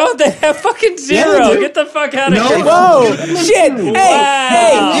fucking don't. They have fucking zero. Yeah, they do. Get the fuck out of No. here. Whoa! Shit! Hey, Wow.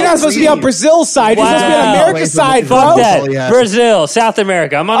 hey! You're not supposed to be on Brazil's side. You're supposed to be on America's side, bro. Fuck that. Oh, yeah. Brazil, South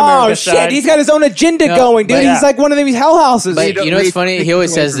America. I'm on Oh America's shit! side. He's got his own agenda going, dude. but- He's like one of these hell houses. But you know what's funny? He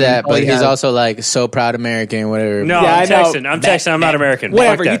always says that, but Oh, yeah. he's also like so proud American, whatever. No, Yeah, I'm I know. texting. I'm texting. I'm not American.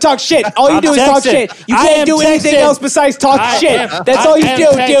 Whatever. Fuck You that. talk shit. All you I'm do is talk texting. shit. You I can't am do anything texting. else besides talk I shit. am- That's I all you am do,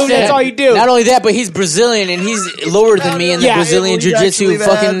 texting. dude. That's all you do. Not only that, but he's Brazilian and he's lower than me in the Yeah. Brazilian Actually, jiu-jitsu man.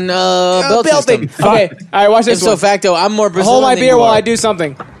 fucking belt Belting. system. Okay. All right. Watch this Ipso one. facto, I'm more Brazilian. Hold my than beer you while are. I do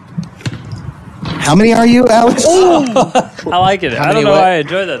something. How many are you, Alex? I like it. I don't many know what? why I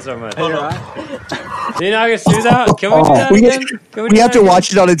enjoy that so much. Do you not get to do that? Can we do that we again? Can we do have that to again?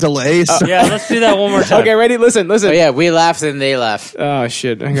 watch it on a delay. So. Yeah, let's do that one more time. Okay. Ready? Listen. Oh Listen. yeah, we laughed and they laughed. Oh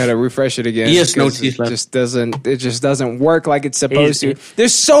shit! I gotta refresh it again. Yes, no because teeth it left. just doesn't. It just doesn't work like it's supposed He's- to.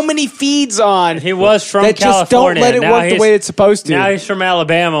 There's so many feeds on. He was from that just don't California. let it Now work the he's- way it's supposed to. Now he's from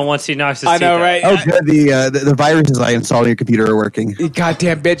Alabama once he knocks his I know, teeth out. right? Oh, good. The viruses I installed on your computer are working. You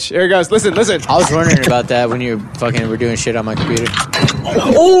goddamn bitch! Here it goes. Listen. Listen. I was wondering about that when you fucking were doing shit on my computer.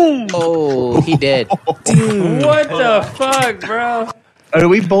 Oh, he did. What the fuck, bro? Do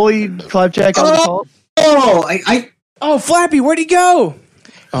we bullied Flapjack on the call? Oh, I Oh, Flappy, where'd he go?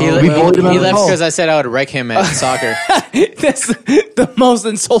 He, we bullied him on he the left call. because I said I would wreck him at soccer. That's the most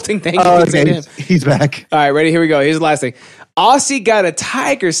insulting thing you Oh, can say to okay. him. He's back. All right, ready? Here we go. Here's the last thing. Aussie got a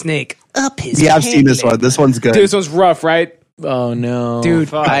tiger snake up his Yeah, I've seen this pant one. This one's good. leg. Dude, this one's rough, right? Oh no, Dude,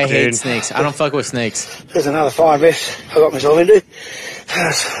 fuck, I hate dude. snakes. I don't fuck with snakes. There's another fire mess I got myself into.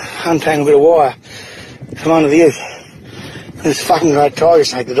 Untangle a bit of wire from under the edge. This fucking great tiger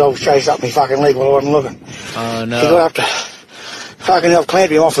snake, the dog chased up my fucking leg while I wasn't looking. Oh He got no. up to fucking help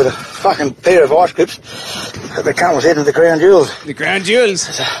clamp him off with a fucking pair of ice grips. The cunt was heading to the Crown Jewels. The Crown Jewels.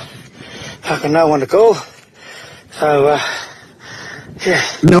 Fucking no one to call. So, yeah,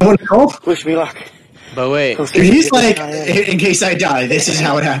 no one called. wish me luck. But wait, Dude, he's like, in case I die, this is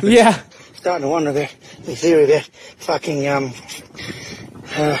how it happens. Yeah. Starting to wonder about the theory about fucking,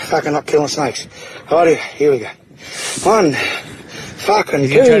 fucking not killing snakes. Alrighty, here we go. One, fucking he's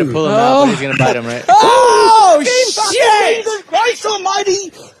two. gonna try to pull him out, but he's gonna bite him, right? Oh, shit! Jesus Christ Almighty!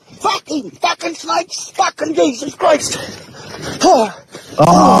 Fucking snakes! Fucking Jesus Christ!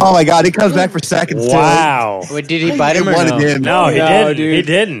 Oh my god, he comes back for seconds. Wow. Wait, did he bite him or Wanted no? him. No, he No, didn't. dude. He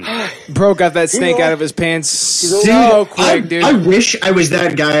didn't. Bro got that snake out of his pants so Dude, quick, dude. I wish I was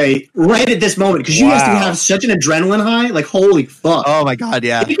that guy right at this moment because you guys Wow. can have such an adrenaline high. Like, holy fuck. Oh my god,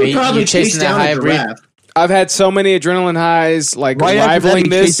 yeah. You could You probably chasing chase that down a hybrid? giraffe. I've had so many adrenaline highs, like Right after that, rivaling he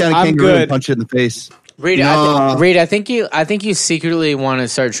this. chased down a I'm kangaroo and good. punched it in the face. Reed, No. Reed, I think you secretly want to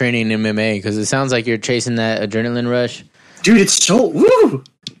start training MMA because it sounds like you're chasing that adrenaline rush. Dude, it's so woo.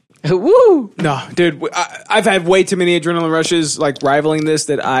 Woo! No, dude, I've had way too many adrenaline rushes, like rivaling this.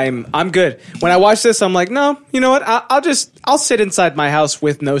 That I'm good. When I watch this, I'm like, no, you know what? I'll sit inside my house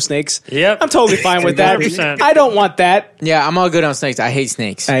with no snakes. Yep. I'm totally fine with that. 100%. I don't want that. Yeah, I'm all good on snakes. I hate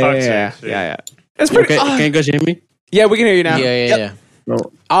snakes. Yeah. It's pretty. Can you guys hear me? Yeah, we can hear you now. Yeah. No.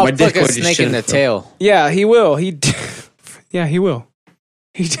 I'll My fuck a Discord is snake in the shit, bro. tail. Yeah, he will. Yeah, he will.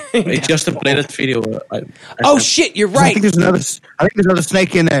 It's just to play that video. Oh shit, you're I right. think there's another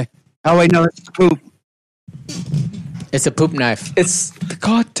snake in there. Oh wait, no, it's poop. It's a poop knife. It's the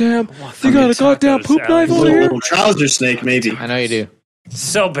goddamn. You got a goddamn tacos, poop knife Alex. over here. Little trouser snake, maybe. I know you do.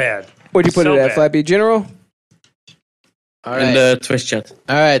 So bad. Where'd you put So it at, bad. Flappy General? All In right. the Twitch chat.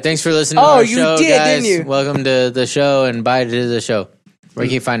 All right. Thanks for listening to Oh, our you show, did, guys. didn't you? Welcome to the show and bye to the show. Where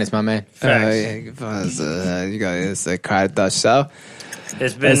can you find us, my man? Facts. Yeah, you can find us, you guys card the show.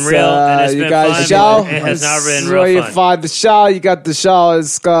 It's been real and it's you been guys fun. show. It has not been Where real you fun. find the show, you got the show.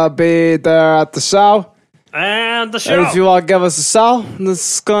 It's gonna be there at the show. And the And show. if you want to give us a show,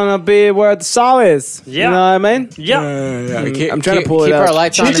 this is gonna be where the show is. Yeah. You know what I mean? Yep. I'm trying to pull it keep up. our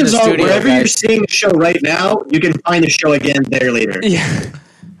lights on in the Chances are, studio, wherever you're guys. seeing the show right now, you can find the show again there later. Yeah.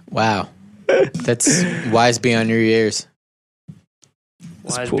 Wow. That's wise beyond your years.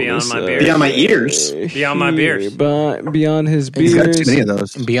 Why is pull beyond this my up. beard? Beyond my ears. Beyond my beers. Beyond his He's got beers. too many of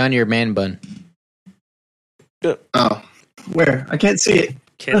those. Beyond your man bun. Oh, where? I can't see it.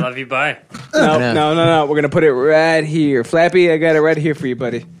 Kid, love you. Bye. No. We're gonna put it right here. Flappy, I got it right here for you,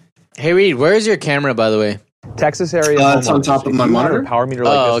 buddy. Hey, Reed, where is your camera, by the way? Texas area. It's on top of my monitor. A power meter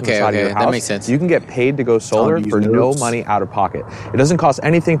like this inside of your house. That makes sense. You can get paid to go solar for no money out of pocket. It doesn't cost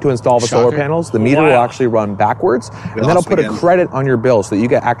anything to install the solar panels. The meter will actually run backwards, and then it'll put a credit on your bill so that you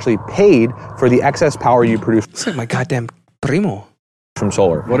get actually paid for the excess power you produce. It's like my goddamn primo. From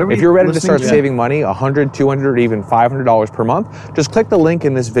solar. If you're ready to start saving money, $100, $200, or even $500 per month, just click the link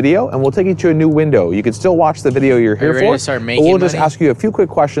in this video and we'll take you to a new window. You can still watch the video you're here ready for, to start but making we'll just money? ask you a few quick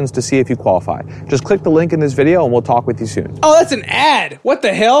questions to see if you qualify. Just click the link in this video and we'll talk with you soon. Oh, that's an ad. What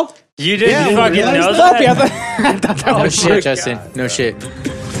the hell? You didn't fucking know Flappy, that? I thought that No was shit, great. Justin. No shit.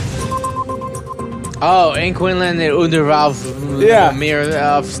 Oh, in Quinlan, the Undervalve mirror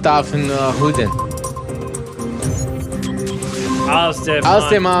of stuff in Huden. Als de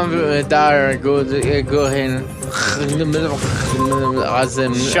man daar go heen. Als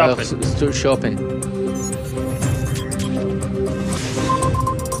hem shoppen.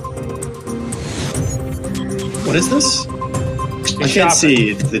 What is this? I can't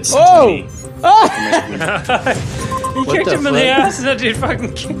see. It's Oh! He kicked him in the ass and that dude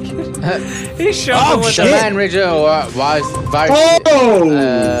fucking kicked it. He's shoving with the man Ridger was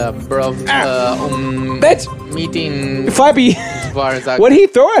bro Bitch! meeting Flappy, what did he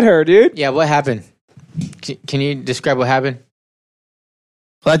throw at her, dude? Yeah, what happened? Can you describe what happened?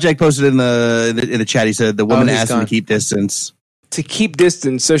 Flatjack posted in the chat. He said the woman he's asked him gone. to keep distance. To keep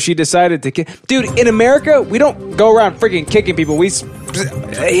distance, so she decided to kick. Dude, in America, we don't go around freaking kicking people. We hit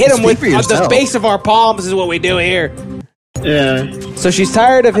them with for the yourself. base of our palms is what we do here. Yeah. So she's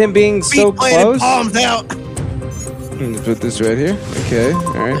tired of him being so close. Palms out. Put this right here. Okay,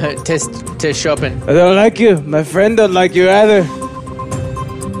 all right. Test shopping. I don't like you. My friend don't like you either.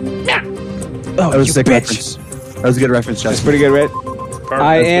 Oh, That was you a sick bitch. reference. That was a good reference, That's Justin. pretty good, right?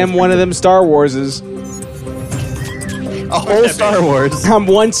 I am one of them Star Warses. A whole Star Wars. I'm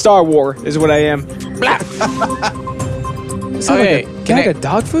one Star War, is what I am. Okay, Can I get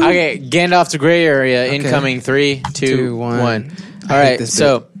dog food? Okay, Gandalf to gray area incoming. 3, 2, 1. All right, this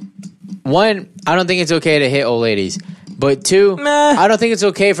so 1, I don't think it's okay to hit old ladies. But 2, I don't think it's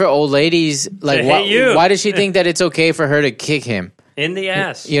okay for old ladies. Like, To hit you. why does she think that it's okay for her to kick him? In the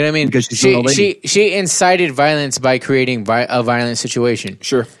ass. You know what I mean? Because she's an old lady. She incited violence by creating a violent situation.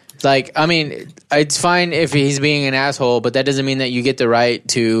 Sure. Like, I mean, it's fine if he's being an asshole, but that doesn't mean that you get the right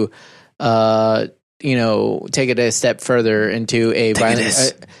to, take it a step further into a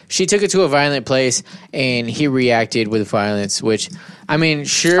violent. She took it to a violent place, and he reacted with violence. Which, I mean,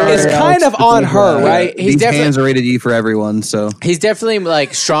 sure, It's kind of on her, right? He's These hands definitely are rated E for everyone, so he's definitely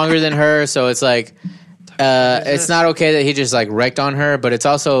like stronger than her. So it's like. It's not okay that he just like wrecked on her, but it's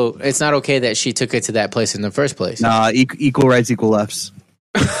not okay that she took it to that place in the first place. nah, equal rights, equal lefts.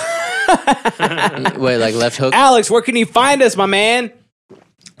 Wait, like left hook? Alex, where can you find us, my man?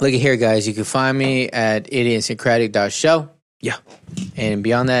 Look at here, guys. You can find me at idiosyncratic.show. Yeah. And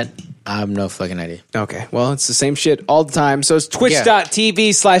beyond that, I have no fucking idea. Okay, well, it's the same shit all the time. So it's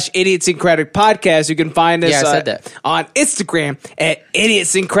twitch.tv/Idiosyncratic Podcast. You can find us Yeah, I said that. on Instagram at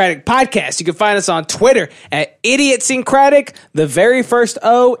Idiosyncratic Podcast. You can find us on Twitter at Idiosyncratic. The very first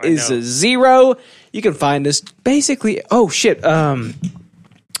O is a 0. You can find us basically,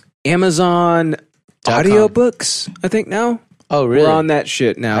 Amazon audiobooks, I think now. Oh, really? We're on that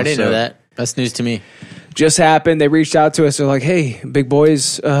shit now. I didn't know that. That's news to me. Just happened. They reached out to us. They're like, "Hey, big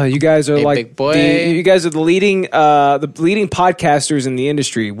boys, you guys are big boy. you guys are the leading podcasters in the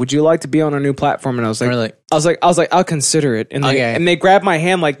industry. Would you like to be on our new platform?" And I was like, Really? I was like, I'll consider it. And Okay. they grabbed my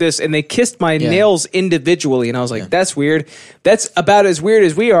hand like this, and they kissed my nails individually. And I was like, that's weird. That's about as weird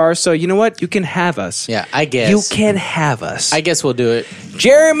as we are. So you know what? You can have us. Yeah, I guess. You can have us. I guess we'll do it.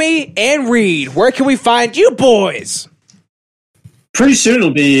 Jeremy and Reed, where can we find you boys? Pretty soon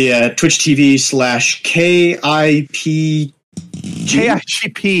it'll be Twitch TV/KIP.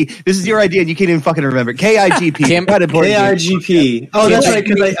 KIGP. This is your idea, and you can't even fucking remember. KIGP. KIGP. Oh, that's right.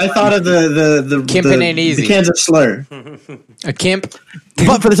 Because I thought of the Kimpin' ain't easy. the Kansas slur. A Kimp.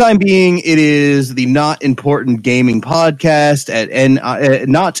 But for the time being, it is the Not Important Gaming Podcast at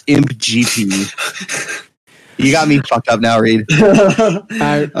Not Imp GP. You got me fucked up now, Reed. You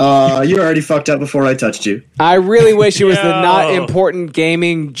already fucked up before I touched you. I really wish it was the Not Important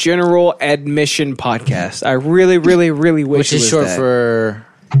Gaming General Admission Podcast. I really, really, really wish Which it is was short that.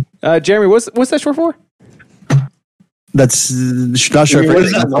 for... Jeremy, what's that short for? That's not sure What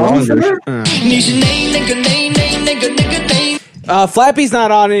is that long for? Flappy's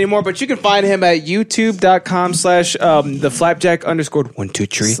not on anymore, but you can find him at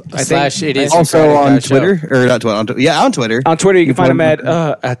youtube.com/the_flapjack_123. I think It is also on Twitter or not Twitter. On Twitter. On Twitter, you can find him at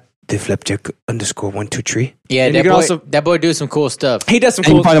the flapjack_123. Yeah, and that you can boy, also that boy do some cool stuff. he does some And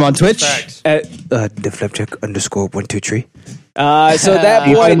cool. you can find him on Twitch. At the flapjack_123. So that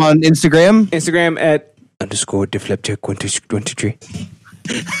You boy find him on Instagram. Instagram at _the flapjack_123.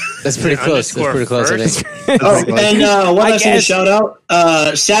 That's pretty close. That's pretty close, I think. And one last thing to shout out.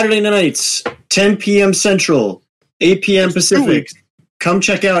 Saturday nights, 10 p.m. Central, 8 p.m. Pacific. Come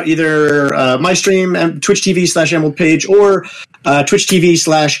check out either my stream, Twitch TV/Emerald Page, or Twitch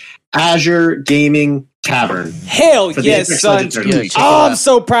TV/Azure Gaming Tavern. Hell For the yes, Apex son. Legends tournament. Oh, I'm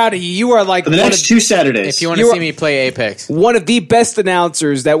so proud of you. You are like For the one next of- 2 Saturdays. If you want to see me play Apex. one of the best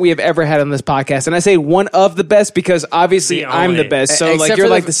announcers that we have ever had on this podcast. And I say one of the best because obviously I'm the best. So like you're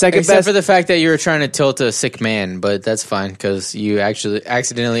like the second except best. for the fact that you were trying to tilt a sick man, but that's fine because you actually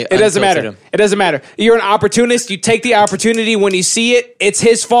accidentally. It doesn't matter. him. It doesn't matter. You're an opportunist. You take the opportunity when you see it. It's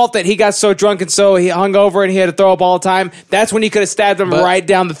his fault that he got so drunk and so he hung over and he had to throw up all the time. That's when you could have stabbed him But- right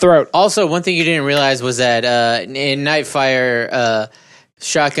down the throat. Also, one thing you didn't realize was that in Nightfire,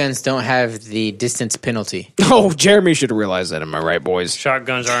 shotguns don't have the distance penalty. Oh, Jeremy should have realized that. Am I right, boys?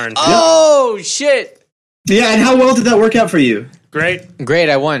 Shotguns aren't. Oh shit! Yeah, and how well did that work out for you? Great.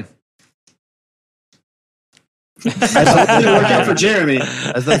 I won. How did it work out for Jeremy?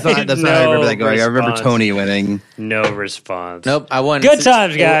 That's how I remember that going. I remember Tony winning. No response. Nope, I won. Good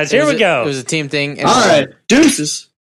times, guys. Here we go. It was a team thing. And All right, deuces.